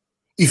now,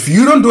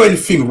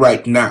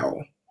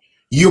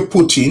 you're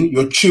putting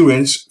your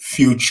children's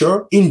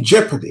future in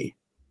jeopardy.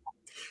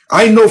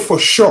 I know for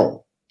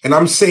sure, and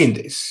I'm saying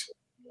this,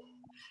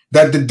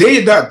 that the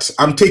day that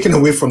I'm taken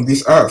away from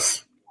this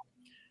earth,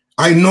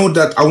 I know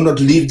that I will not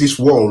leave this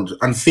world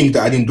and think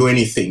that I didn't do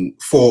anything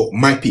for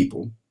my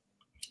people.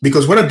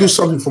 Because when I do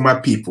something for my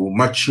people,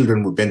 my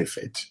children will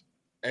benefit.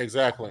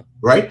 Exactly.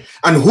 Right?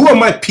 And who are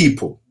my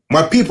people?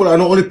 My people are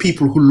not only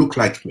people who look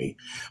like me.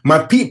 My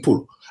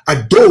people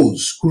are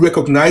those who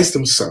recognize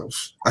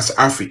themselves as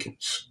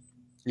Africans.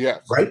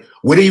 Yes. Right?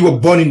 Whether you were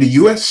born in the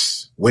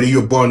US, whether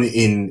you're born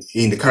in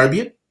the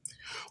Caribbean,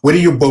 whether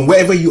you're born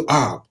wherever you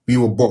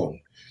were born,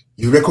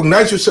 you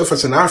recognize yourself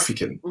as an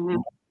African,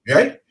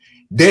 right?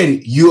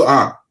 Then you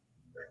are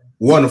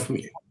one of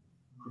me.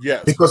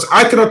 Yes. Because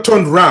I cannot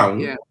turn around.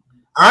 Yeah.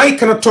 I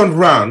cannot turn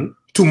around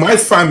to my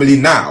family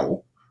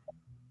now,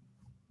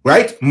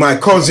 right? My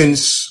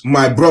cousins,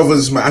 my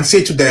brothers, and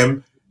say to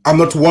them, I'm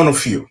not one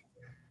of you.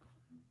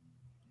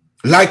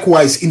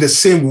 Likewise, in the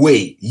same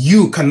way,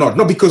 you cannot,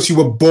 not because you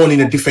were born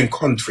in a different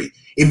country.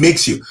 It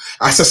makes you,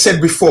 as I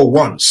said before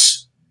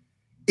once,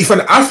 if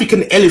an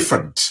African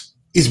elephant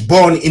is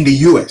born in the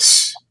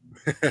US,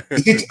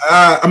 is it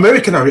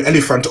American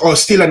elephant or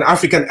still an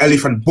African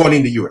elephant born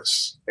in the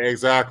US?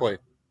 Exactly.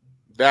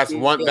 That's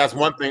one. That's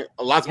one thing.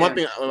 That's one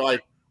thing.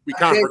 Like we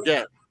can't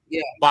forget.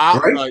 Yeah.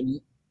 Right?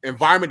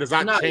 Environment does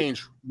not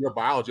change your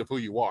biology of who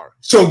you are.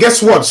 So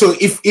guess what? So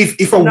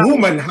if a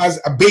woman has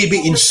a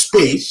baby in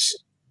space,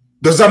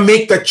 does that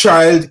make that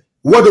child?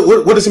 What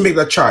does it make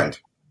that child?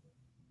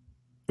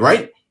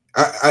 Right?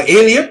 An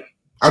alien?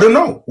 I don't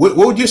know. What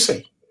would you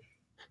say?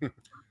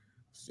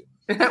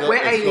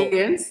 We're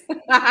aliens.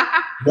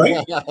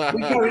 Right?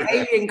 We carry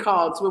alien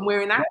cards when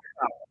we're in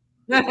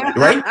Africa.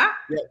 Right?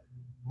 Yeah.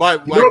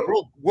 But like,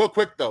 real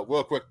quick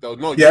though.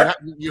 No,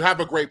 you have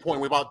a great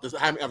point about this.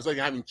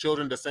 Having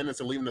children, descendants,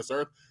 and leaving this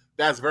earth.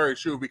 That's very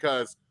true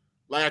because,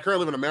 like, I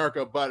currently live in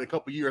America, but in a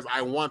couple of years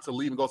I want to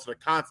leave and go to the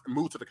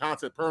move to the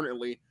continent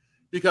permanently.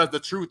 Because the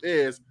truth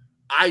is,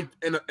 like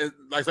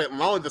I said,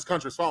 not only this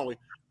country is following,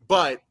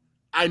 but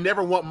I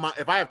never want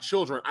if I have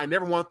children, I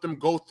never want them to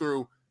go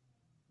through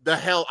the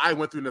hell I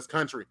went through in this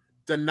country,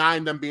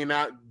 denying them being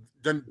out,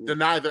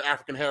 deny their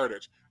African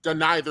heritage,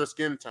 deny their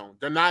skin tone,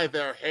 deny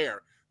their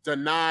hair,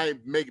 deny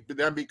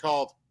them be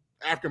called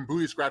African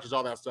booty scratchers,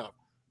 all that stuff.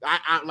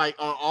 I like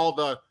all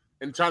the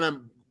and trying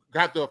to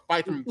have to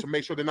fight them to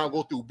make sure they not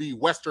go through be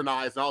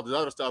westernized and all this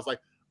other stuff. It's like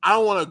I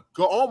don't want to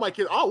go. All my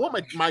kids, I don't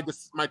want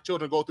my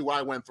children to go through what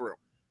I went through.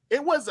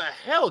 It was a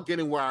hell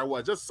getting where I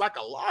was, just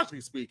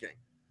psychologically speaking,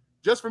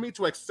 just for me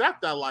to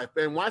accept that life.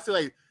 And when I say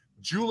like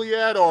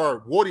Juliet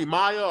or Wodi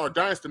Maya or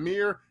Diane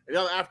Stamir and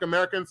the other African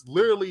Americans,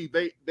 literally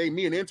they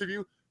me an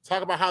interview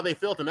talk about how they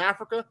felt in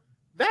Africa.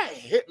 That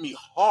hit me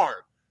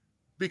hard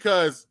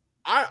because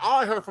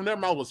all I heard from their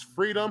mouth was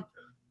freedom,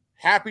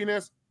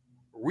 happiness,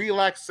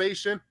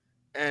 relaxation,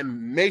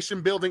 and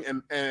nation building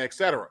and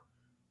etc.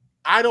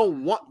 I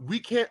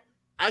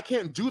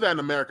can't do that in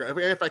America.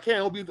 If I can,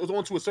 it'll be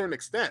on to a certain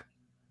extent.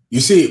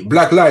 You see,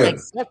 Black Lion,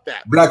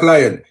 Black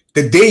Lion,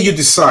 the day you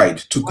decide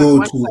to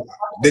go to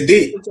the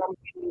day.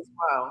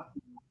 Well.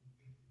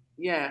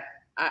 Yeah,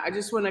 I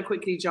just want to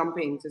quickly jump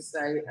in to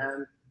say,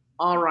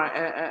 all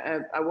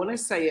right, I want to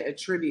say a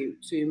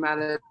tribute to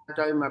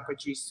Malidoma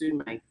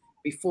Pachisume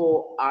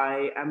before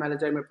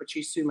Malidoma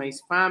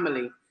Pachisume's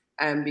family,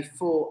 and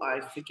before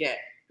I forget,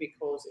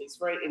 because it's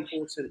very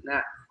important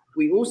that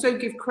we also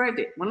give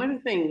credit. One of the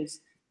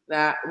things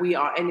that we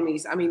are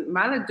enemies. I mean,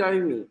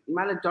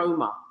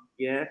 Malidoma,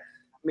 yeah,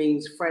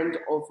 means friend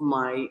of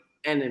my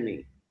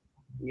enemy.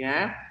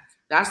 Yeah,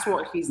 that's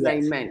what his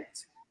name meant.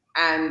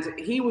 And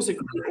he was a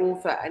great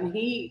author, and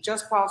he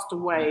just passed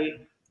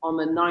away on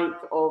the 9th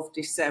of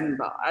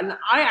December. And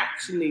I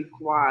actually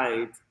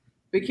cried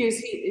because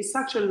he is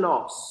such a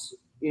loss,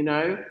 you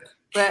know.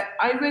 But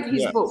I read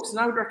his books, and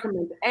I would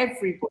recommend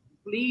everybody,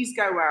 please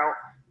go out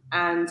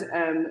and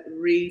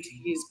read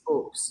his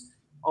books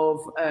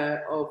of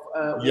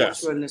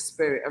Water and the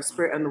Spirit, of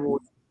Spirit and the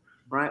Water,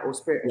 right? Or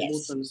Spirit and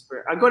Water and the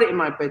Spirit. I got it in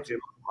my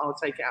bedroom. I'll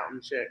take it out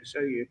and show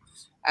you.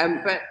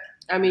 But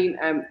I mean,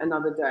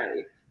 another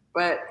day.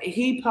 But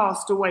he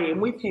passed away,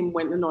 and with him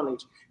went the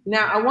knowledge.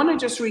 Now, I want to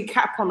just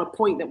recap on a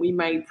point that we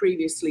made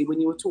previously when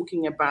you were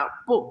talking about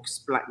books,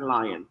 Black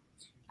Lion.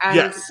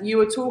 And you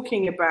were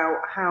talking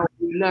about how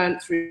you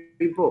learned through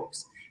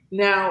books.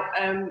 Now,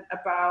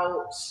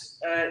 about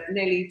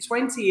nearly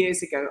 20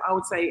 years ago, I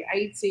would say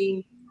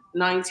 18,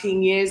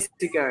 19 years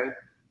ago,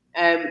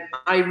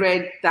 I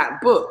read that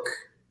book,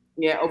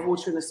 of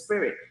Water and the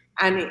Spirit,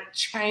 and it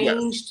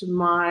changed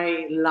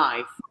my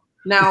life.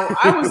 Now,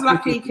 I was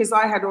lucky because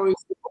I had always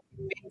been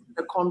to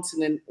the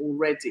continent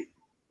already,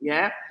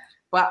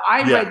 but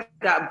I read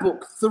that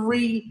book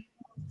 3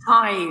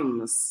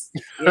 times,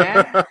 3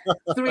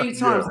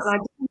 times, and I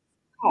didn't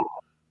stop.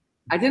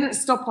 I didn't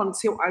stop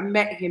until I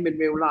met him in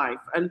real life,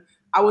 and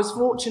I was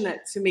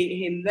fortunate to meet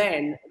him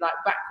then,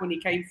 like back when he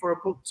came for a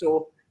book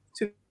tour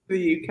to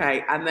the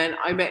UK, and then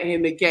I met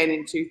him again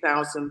in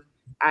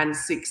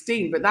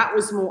 2016, but that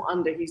was more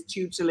under his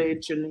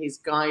tutelage and his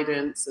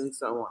guidance and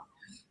so on.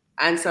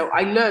 And so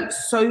I learned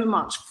so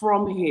much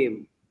from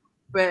him.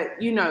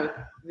 But, you know,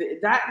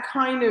 that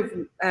kind of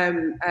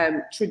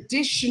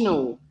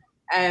traditional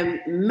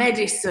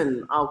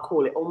medicine, I'll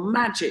call it, or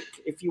magic,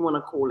 if you want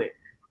to call it,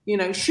 you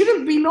know,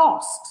 shouldn't be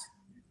lost.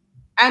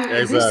 And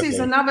this is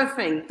another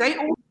thing. They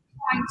all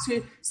try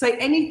to say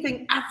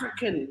anything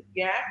African,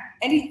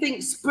 anything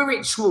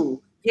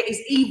spiritual, is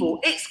evil.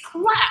 It's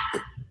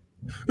crap.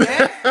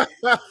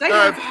 They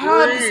have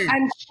herbs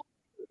and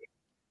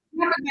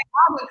they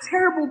have a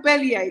terrible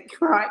bellyache,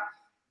 right?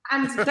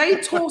 And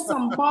they tore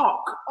some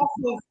bark off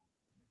of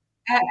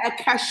a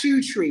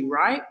cashew tree,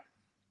 right?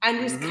 And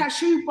this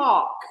cashew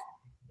bark,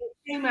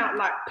 it came out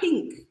like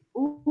pink,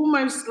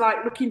 almost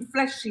like looking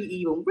fleshy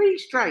even, really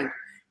strange.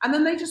 And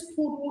then they just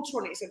poured water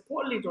on it, said,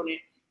 put a lid on it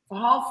for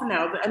half an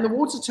hour, and the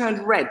water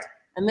turned red.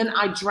 And then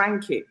I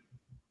drank it.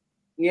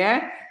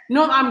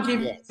 Not that I'm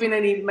giving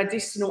any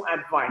medicinal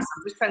advice.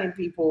 I'm just telling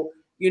people,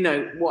 you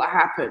know, what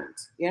happened.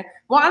 Yeah.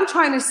 What I'm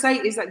trying to say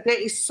is that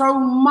there is so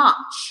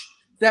much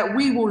that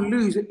we will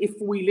lose if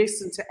we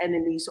listen to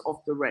enemies of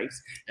the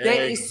race.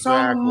 There is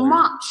so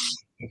much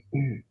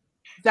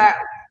that,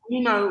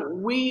 you know,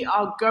 we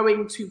are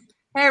going to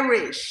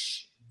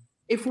perish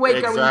if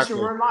we're going to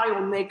rely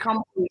on their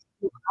companies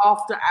to look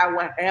after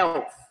our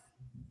health.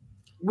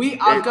 We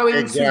are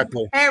going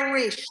to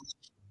perish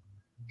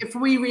if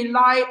we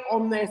rely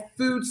on their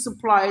food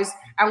supplies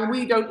and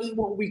we don't eat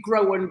what we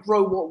grow and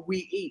grow what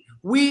we eat.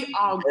 We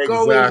are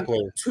going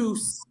to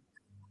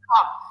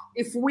stop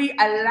if we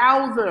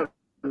allow them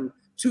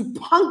to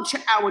puncture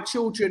our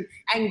children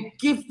and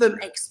give them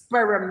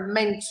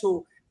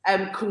experimental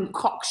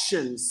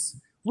concoctions.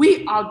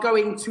 We are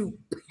going to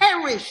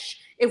perish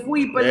if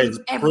we believe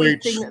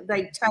everything that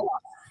they tell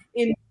us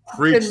in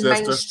the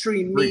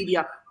mainstream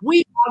media.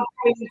 We are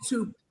going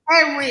to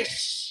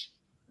perish.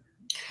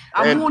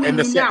 I'm warning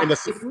you now.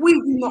 If we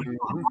do not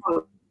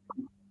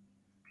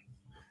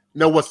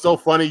know what's so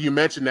funny, you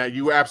mentioned that.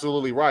 You're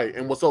absolutely right.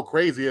 And what's so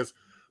crazy is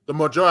the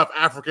majority of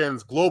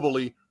Africans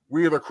globally,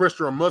 we're either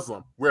Christian or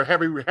Muslim. We're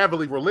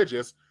heavily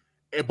religious,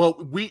 but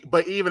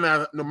even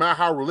no matter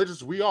how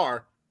religious we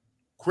are,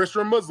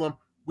 Christian or Muslim,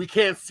 we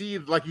can't see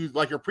like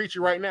you're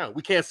preaching right now.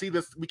 We can't see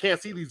this. We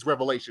can't see these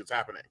revelations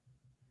happening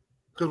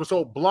because we're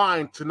so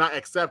blind to not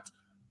accept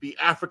the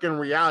African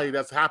reality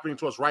that's happening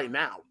to us right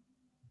now.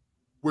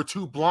 We're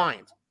too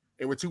blind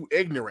and we're too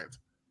ignorant.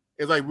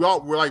 It's like we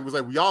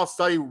all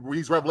study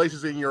these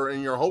revelations in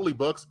your holy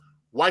books.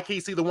 Why can't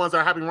you see the ones that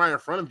are happening right in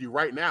front of you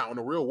right now in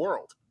the real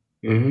world?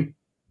 Mm-hmm.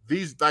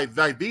 These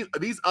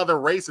other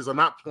races are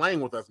not playing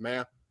with us,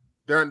 man.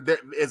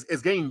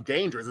 It's getting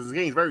dangerous. It's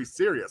getting very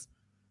serious.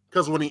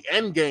 Because when the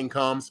end game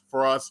comes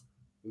for us,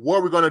 what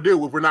are we going to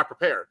do if we're not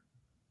prepared?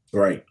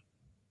 Right.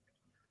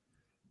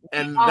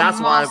 And that's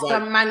why master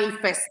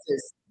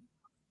manifestors.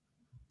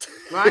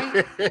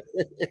 Right?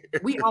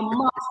 We are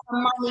master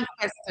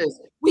manifestors.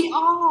 We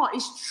are.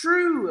 It's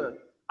true.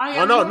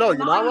 No,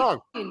 you're not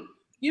wrong.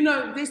 You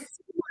know, there's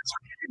too much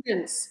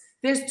evidence.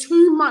 There's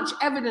too much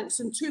evidence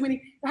and too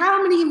many.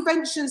 How many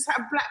inventions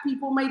have Black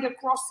people made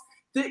across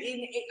the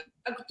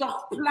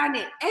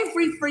planet?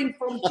 Everything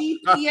from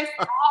GPS,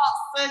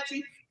 heart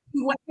surgery,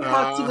 to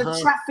whatever, to the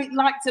traffic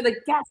light, to the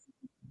gas.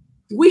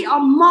 We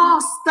are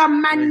master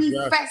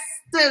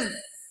manifestors.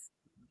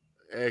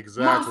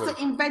 Exactly.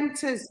 Master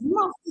inventors,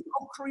 masters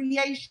of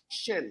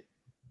creation.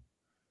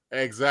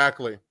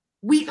 Exactly.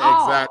 We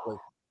are. Exactly.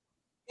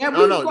 Yeah,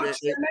 we've got to remember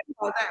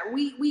that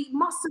we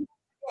mustn't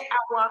forget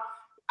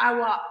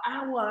our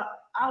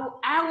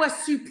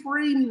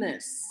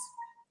supremeness.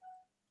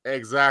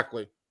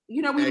 Exactly.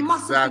 You know, we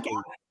mustn't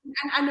forget,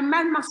 and the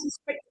man must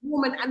respect the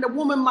woman, and the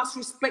woman must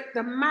respect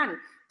the man.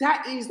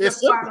 That is the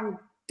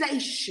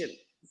foundation.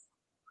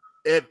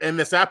 And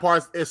the sad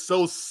part is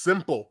so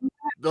simple.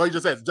 Though you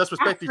just said, just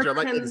respect each other.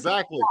 Like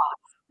exactly.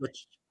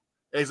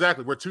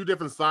 We're two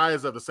different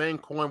sides of the same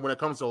coin when it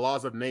comes to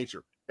laws of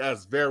nature.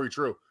 That's very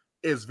true.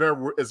 It's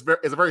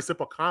a very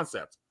simple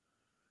concept.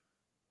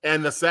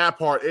 And the sad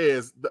part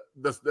is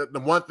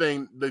the one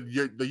thing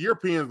the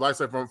Europeans, like I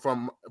said,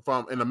 from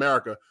in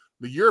America,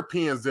 the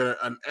Europeans did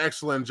an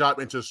excellent job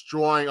in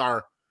destroying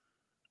our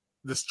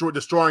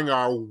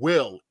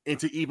will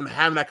into even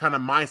having that kind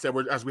of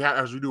mindset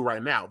as we do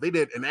right now. They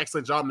did an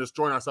excellent job in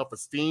destroying our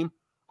self-esteem,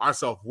 our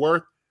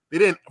self-worth. They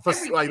did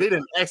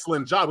an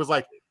excellent job. It was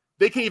like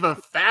they can't even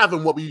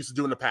fathom what we used to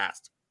do in the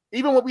past.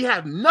 Even when we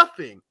had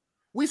nothing,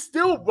 we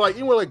still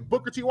like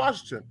Booker T.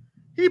 Washington.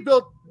 He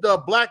built the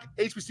Black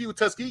HBCU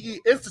Tuskegee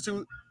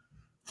Institute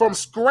from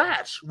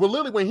scratch,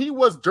 literally when he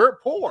was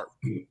dirt poor.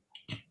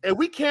 And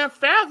we can't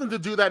fathom to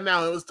do that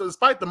now. It was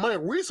despite the money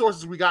and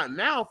resources we got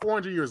now,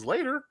 400 years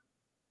later.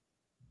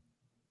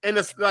 And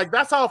it's like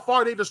that's how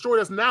far they destroyed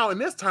us now in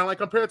this time, like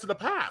compared to the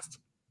past.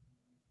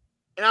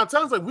 And I'm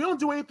telling you, like we don't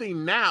do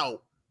anything now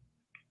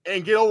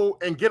and get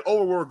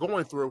over what we're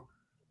going through.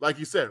 Like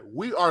you said,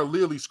 we are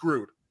literally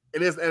screwed.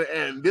 And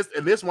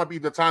this might be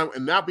the time,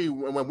 and that'll be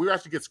when we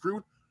actually get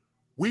screwed.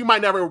 We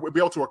might never be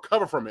able to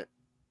recover from it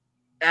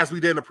as we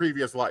did in the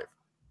previous life.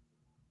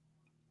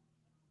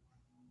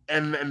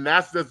 And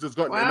that's just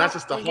going. Well, and that's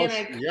just the whole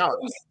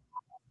reality.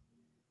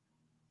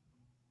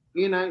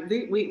 You know,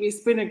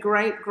 it's been a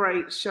great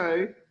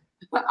show.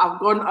 I've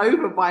gone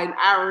over by an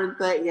hour and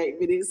 38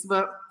 minutes,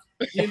 but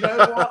you know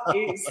what?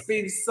 It's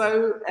been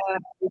so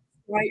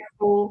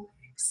grateful.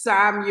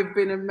 Sam, you've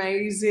been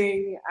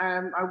amazing.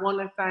 I want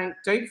to thank.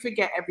 Don't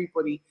forget,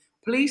 everybody.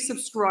 Please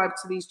subscribe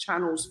to these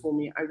channels for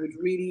me. I would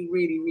really,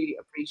 really, really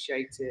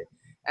appreciate it.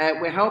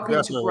 We're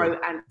helping to grow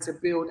and to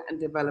build and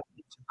develop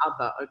each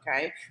other,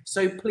 okay?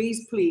 So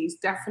please,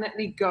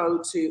 definitely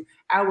go to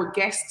our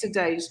guest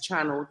today's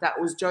channel. That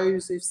was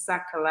Joseph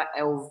Sakala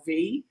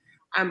LV.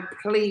 And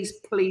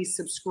please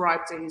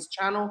subscribe to his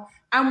channel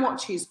and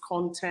watch his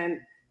content.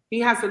 He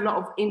has a lot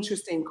of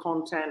interesting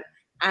content.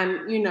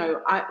 And, you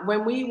know,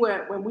 when we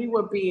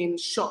were being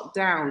shot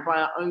down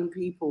by our own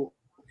people,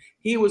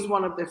 he was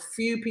one of the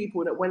few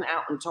people that went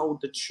out and told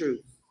the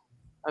truth.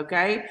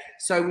 Okay,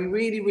 so we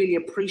really, really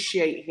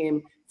appreciate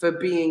him for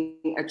being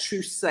a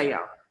truth sayer.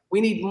 We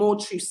need more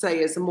truth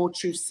sayers and more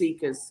truth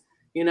seekers.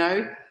 You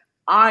know,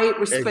 I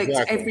respect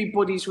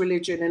everybody's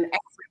religion and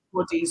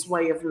everybody's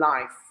way of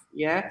life.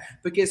 Yeah,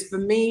 because for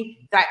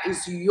me, that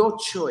is your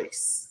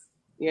choice.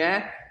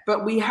 Yeah,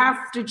 but we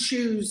have to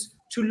choose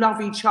to love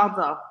each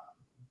other.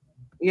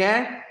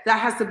 Yeah, that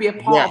has to be a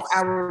part of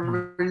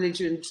our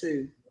religion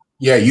too.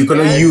 Yeah, you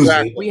cannot use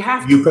it. We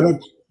have you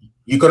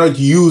cannot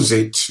use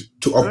it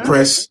to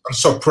oppress and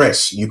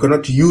suppress. You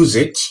cannot use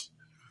it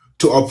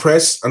to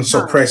oppress and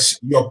suppress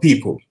your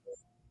people.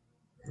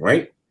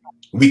 Right?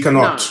 We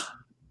cannot. No.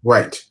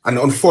 Right. And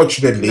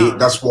unfortunately,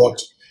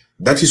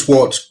 that is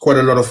what quite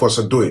a lot of us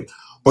are doing.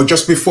 But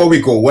just before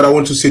we go, what I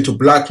want to say to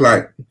Black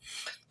Light,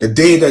 the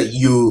day that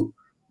you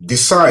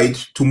decide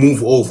to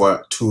move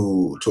over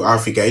to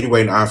Africa,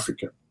 anywhere in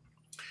Africa,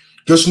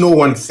 just know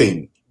one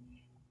thing.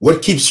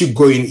 What keeps you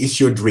going is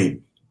your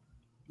dream.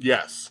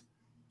 Yes.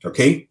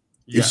 Okay?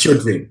 Yes. It's your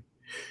dream.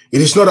 It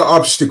is not the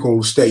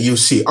obstacles that you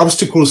see.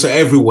 Obstacles are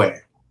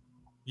everywhere.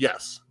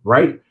 Yes.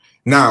 Right?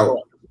 Now,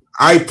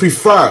 I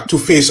prefer to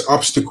face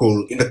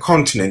obstacles in the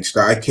continent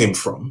that I came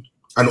from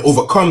and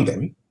overcome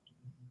them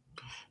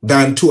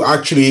than to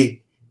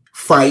actually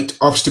fight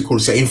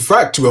obstacles. In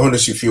fact, to be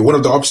honest with you, one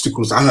of the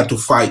obstacles I had to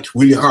fight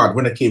really hard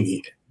when I came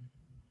here,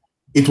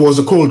 it was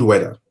the cold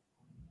weather.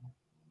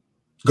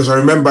 Because I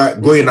remember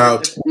going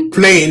out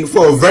playing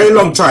for a very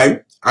long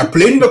time. I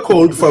played in the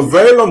cold for a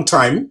very long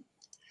time.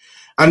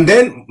 And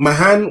then my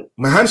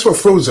hands were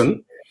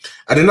frozen.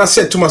 And then I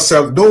said to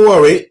myself, don't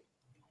worry.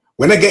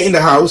 When I get in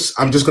the house,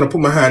 I'm just going to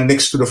put my hand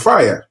next to the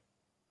fire.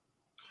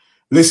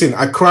 Listen,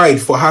 I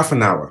cried for half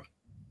an hour.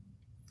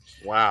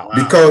 Wow.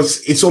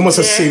 Because it's almost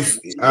as if,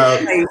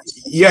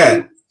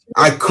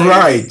 I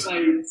cried.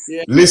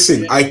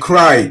 Listen, I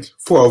cried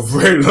for a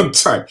very long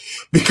time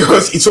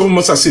because it's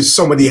almost as if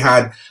somebody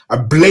had a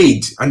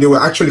blade and they were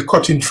actually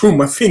cutting through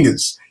my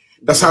fingers.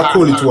 That's how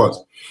cold it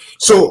was.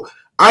 So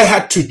I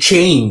had to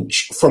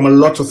change from a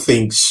lot of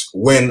things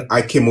when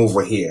I came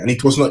over here, and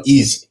it was not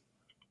easy,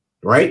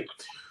 right?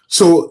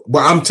 So, but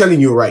I'm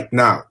telling you right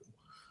now,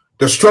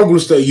 the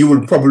struggles that you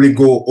will probably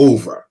go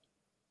over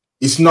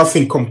is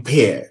nothing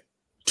compared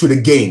to the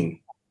gain.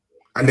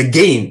 And the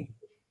gain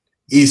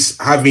is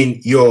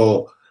having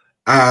your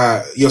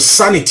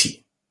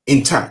sanity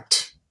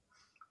intact,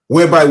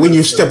 whereby when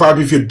you step out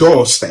of your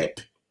doorstep,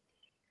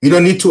 you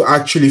don't need to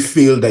actually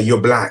feel that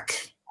you're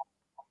black,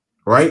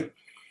 right?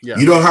 Yeah.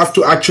 You don't have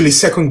to actually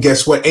second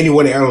guess what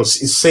anyone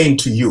else is saying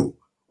to you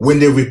when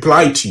they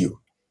reply to you,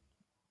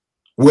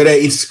 whether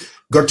it's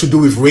got to do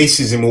with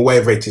racism or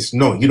whatever it is.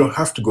 No, you don't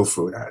have to go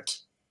through that.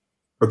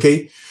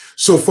 Okay.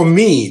 So for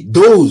me,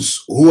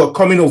 those who are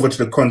coming over to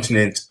the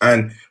continent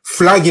and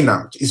flagging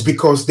out is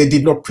because they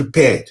did not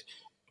prepare.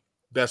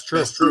 That's true.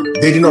 That's true.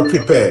 They did not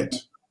prepare.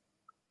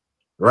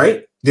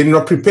 Right? They did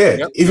not prepare.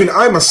 Yep. Even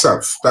I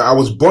myself, that I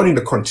was born in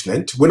the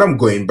continent, when I'm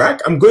going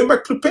back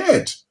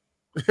prepared.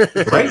 Right?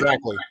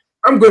 Exactly.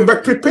 I'm going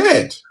back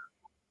prepared.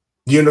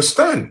 Do you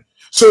understand?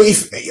 So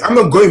if I'm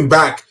not going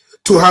back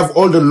to have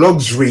all the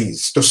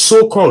luxuries, the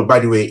so-called, by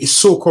the way, is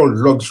so-called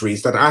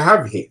luxuries that I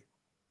have here.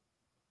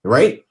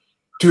 Right?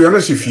 To be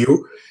honest with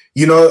you,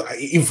 you know,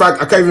 in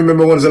fact, I can't even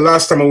remember when was the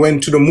last time I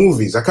went to the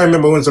movies. I can't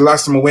remember when was the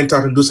last time I went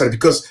out and do something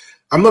because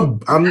I'm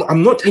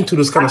not into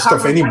this kind of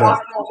stuff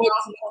anymore.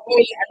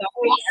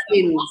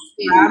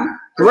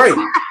 Right.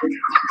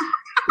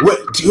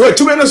 Well,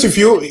 to be honest with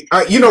you,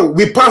 you know,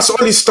 we pass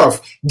all this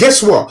stuff.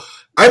 Guess what?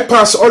 I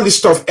pass all this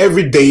stuff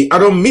every day. I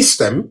don't miss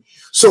them.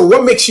 So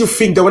what makes you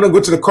think that when I go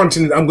to the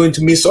continent, I'm going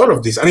to miss all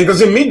of this? And it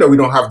doesn't mean that we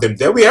don't have them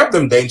there. We have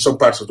them there in some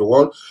parts of the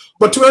world.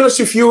 But to be honest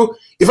with you,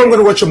 if I'm going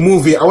to watch a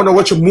movie, I want to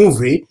watch a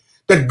movie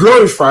that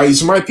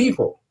glorifies my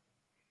people.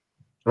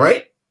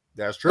 Right?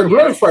 That's true. That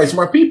glorifies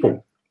my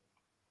people.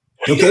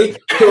 Okay?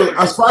 So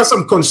as far as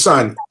I'm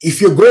concerned,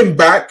 if you're going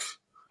back,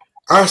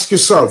 ask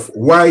yourself,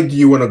 why do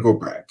you want to go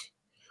back?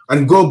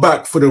 And go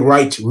back for the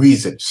right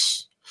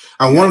reasons.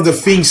 And one of the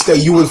things that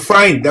you will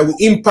find that will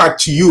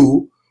impact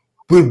you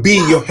will be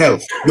your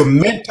health. Your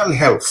mental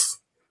health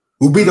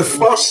will be the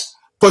first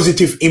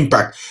positive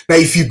impact. Now,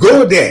 if you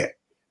go there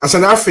as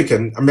an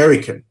African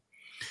American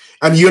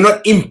and you're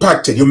not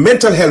impacted, your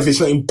mental health is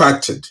not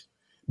impacted,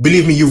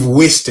 believe me, you've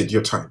wasted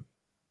your time.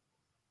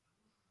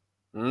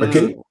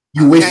 Okay?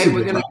 You wasted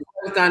your time. We're going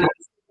to go down in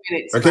 2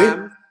 minutes,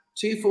 okay?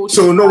 2:45.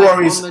 So no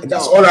worries.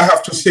 That's all I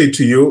have to say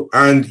to you.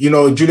 And, you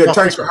know, Julia,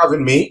 thanks for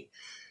having me.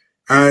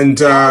 And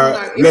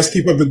let's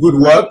keep up the good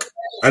work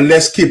and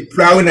let's keep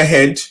plowing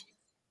ahead.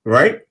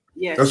 Right?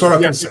 Yes. That's all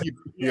I can say.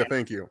 Yeah,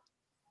 thank you.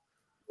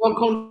 Your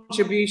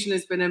contribution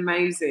has been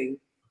amazing.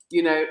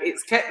 You know,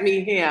 it's kept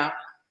me here.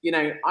 You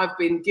know, I've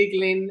been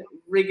giggling,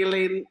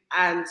 wriggling,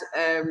 and,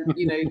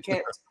 you know,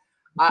 kept...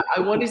 I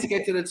wanted to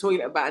go to the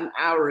toilet about an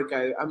hour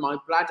ago, and my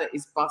bladder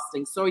is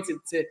busting. Sorry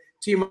to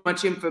too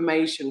much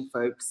information,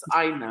 folks.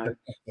 I know,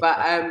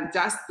 but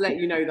just to let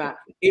you know that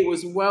it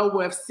was well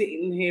worth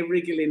sitting here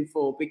wriggling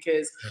for,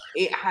 because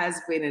it has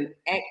been an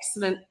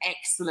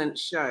excellent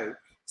show.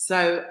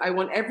 So I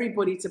want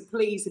everybody to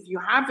please, if you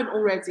haven't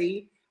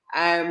already,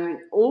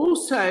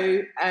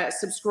 Also,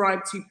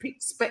 subscribe to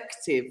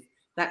Pixpective.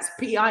 That's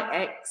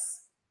Pixpectiv.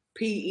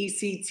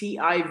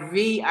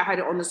 I had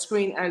it on the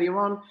screen earlier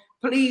on.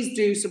 Please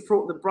do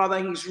support the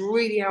brother. He's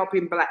really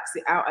helping Bla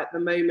Xit out at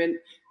the moment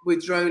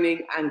with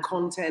droning and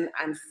content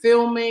and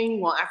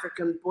filming, while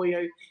African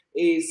Boyo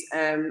is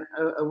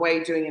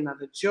away doing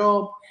another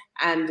job.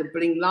 And the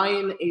Bling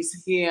Lion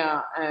is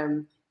here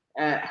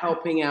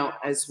helping out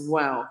as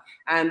well.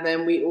 And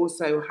then we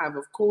also have,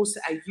 of course,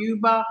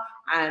 Ayuba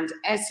and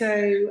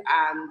Eto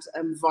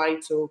and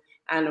Vital.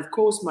 And, of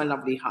course, my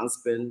lovely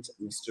husband,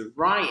 Mr.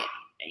 Ryan.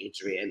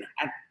 Adrian,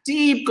 a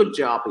deep good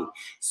job.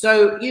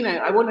 So, you know,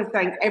 I want to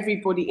thank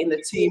everybody in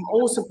the team,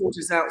 all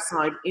supporters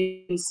outside,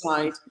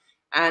 inside,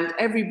 and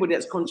everybody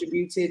that's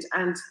contributed.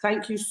 And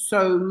thank you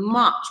so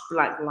much,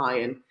 Black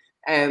Lion.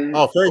 Thank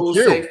you for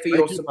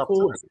your you,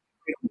 support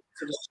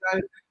to the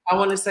show. I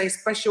want to say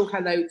special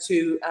hello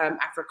to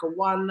Africa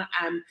One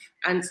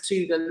and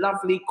to the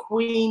lovely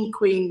Queen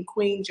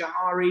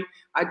Jahari.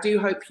 I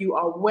do hope you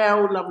are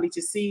well. Lovely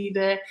to see you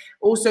there.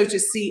 Also to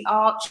see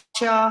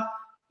Archer.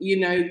 You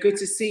know, good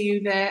to see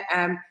you there.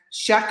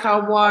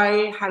 Shaka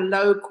Y,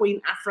 hello, Queen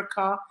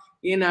Africa,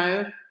 you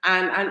know.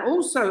 And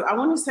also, I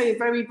want to say a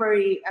very,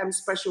 very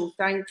special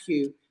thank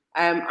you.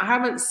 I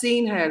haven't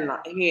seen her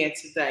here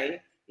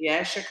today.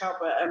 Yeah, Shaka,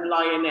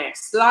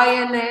 Lioness.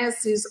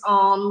 Lioness is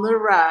on the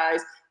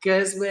rise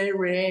because we're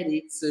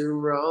ready to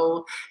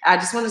roll. I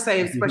just want to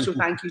say a special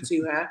thank you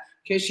to her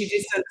because she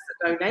did send us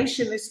a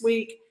donation this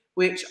week,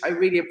 which I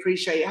really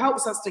appreciate. It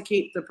helps us to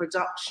keep the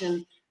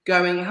production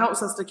going. It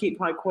helps us to keep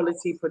high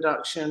quality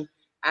production.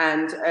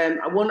 And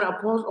I want to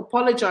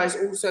apologize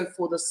also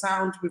for the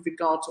sound with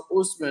regard to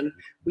Usman.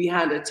 We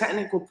had a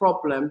technical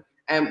problem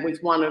with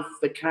one of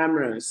the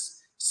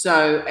cameras.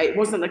 So it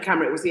wasn't the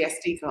camera, it was the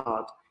SD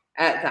card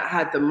that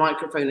had the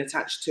microphone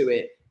attached to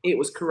it. It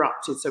was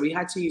corrupted, so we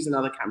had to use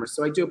another camera.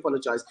 So I do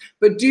apologize.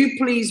 But do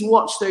please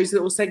watch those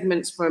little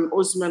segments from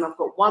Usman. I've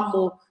got one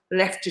more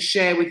left to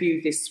share with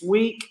you this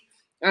week.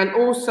 And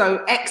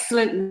also,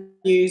 excellent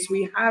news.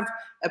 We have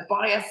a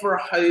buyer for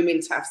a home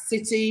in Taft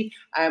City.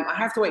 I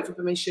have to wait for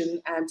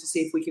permission to see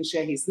if we can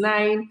share his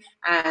name.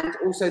 And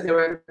also, there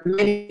are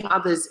many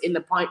others in the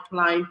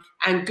pipeline.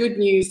 And good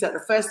news that the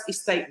first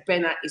estate,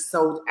 Bennett, is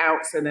sold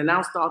out. So they're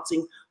now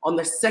starting on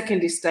the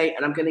second estate.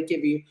 And I'm going to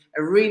give you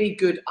a really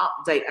good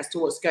update as to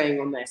what's going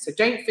on there. So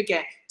don't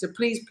forget to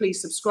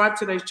please subscribe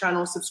to those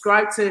channels.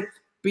 Subscribe to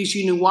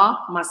Bijou Noir,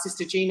 my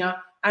sister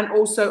Gina. And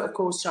also, of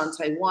course,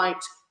 Shantae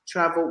White.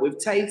 Travel with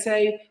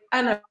Tay,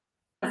 and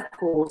of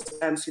course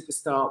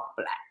Superstar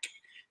Black.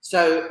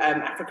 So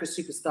Africa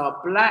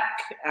Superstar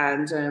Black,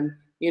 and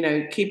you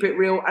know, keep it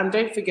real. And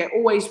don't forget,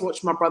 always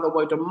watch my brother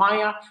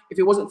Wodamaya. If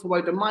it wasn't for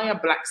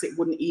Wodamaya, Bla Xit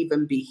wouldn't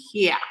even be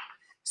here.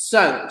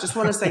 So just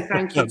want to say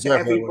thank you to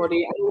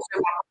everybody. And also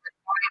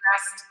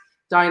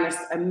Dynast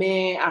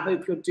Amir, I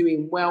hope you're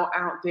doing well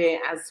out there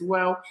as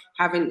well.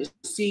 Haven't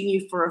seen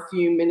you for a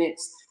few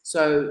minutes,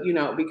 so you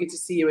know, it'll be good to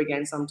see you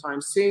again sometime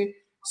soon.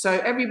 So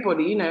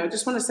everybody, you know, I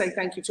just want to say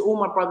thank you to all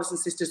my brothers and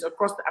sisters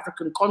across the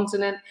African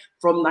continent,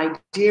 from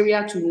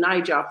Nigeria to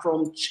Niger,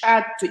 from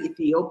Chad to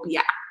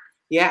Ethiopia.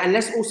 Yeah, and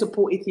let's all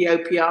support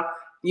Ethiopia.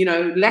 You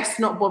know, let's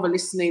not bother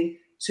listening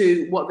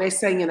to what they're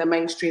saying in the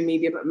mainstream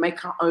media, but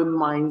make our own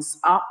minds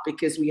up,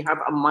 because we have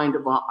a mind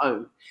of our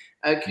own.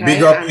 Okay.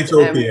 Big up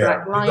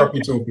Ethiopia. Big up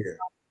Ethiopia.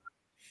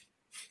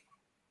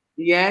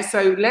 Yeah,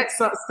 so let's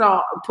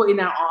start putting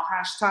out our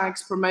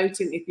hashtags,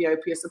 promoting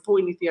Ethiopia,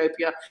 supporting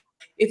Ethiopia.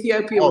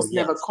 Ethiopia was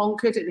never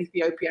conquered, and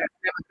Ethiopia has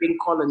never been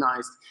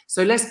colonized.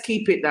 So let's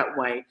keep it that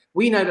way.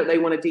 We know that they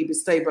want to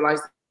destabilize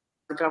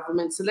the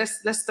government, so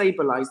let's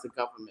stabilize the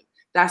government.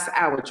 That's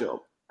our job,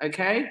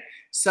 okay?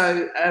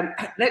 So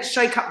let's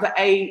shake up the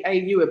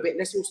AU a bit.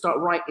 Let's all start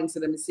writing to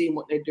them and seeing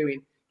what they're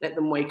doing. Let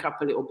them wake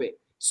up a little bit.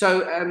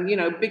 So, you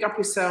know, big up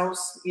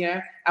yourselves,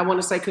 yeah? I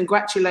want to say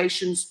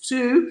congratulations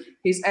to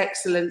His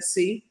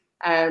Excellency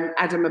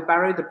Adama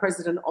Barrow, the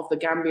President of the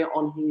Gambia,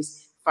 on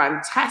his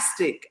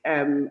fantastic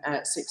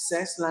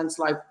success,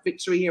 landslide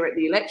victory here at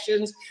the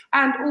elections,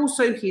 and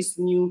also his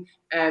new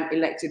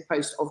elected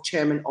post of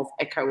chairman of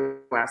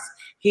ECOWAS.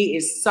 He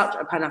is such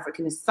a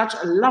Pan-Africanist, such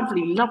a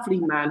lovely,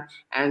 lovely man,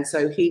 and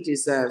so he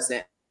deserves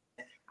it.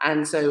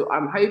 And so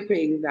I'm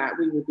hoping that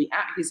we will be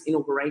at his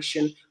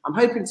inauguration. I'm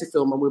hoping to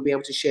film and we'll be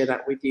able to share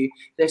that with you.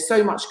 There's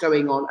so much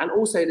going on. And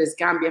also there's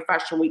Gambia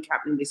Fashion Week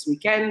happening this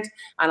weekend.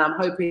 And I'm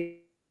hoping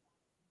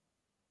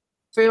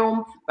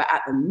film, but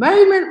at the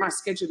moment my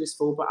schedule is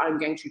full, but I'm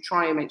going to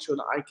try and make sure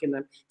that I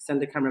can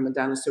send a cameraman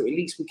down, so at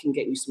least we can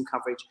get you some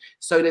coverage.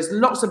 So there's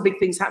lots of big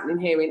things happening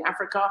here in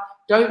Africa.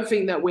 Don't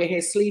think that we're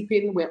here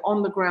sleeping. We're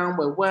on the ground,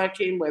 we're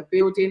working, we're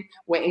building,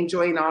 we're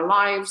enjoying our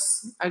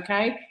lives.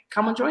 Okay,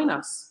 come and join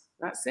us.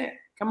 That's it.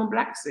 Come on,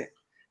 Bla Xit.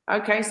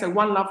 Okay, so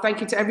one love.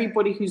 Thank you to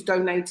everybody who's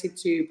donated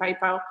to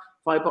PayPal,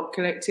 Vibot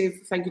Collective.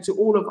 Thank you to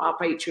all of our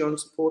Patreon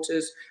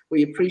supporters.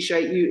 We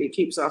appreciate you. It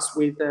keeps us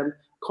with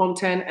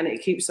content, and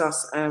it keeps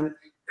us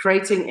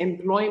creating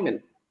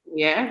employment,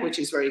 yeah, which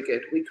is very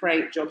good. We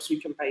create jobs, we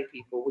can pay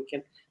people, we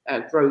can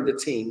grow the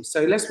team.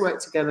 So let's work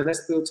together,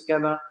 let's build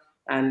together,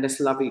 and let's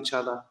love each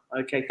other.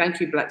 Okay, thank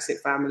you, Bla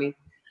Xit family.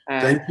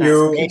 Thank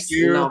you. Peace,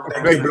 love,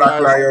 Thank you,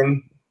 Black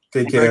Lion.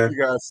 Take care. Thank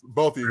you guys,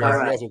 both of you guys.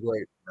 You guys are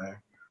great.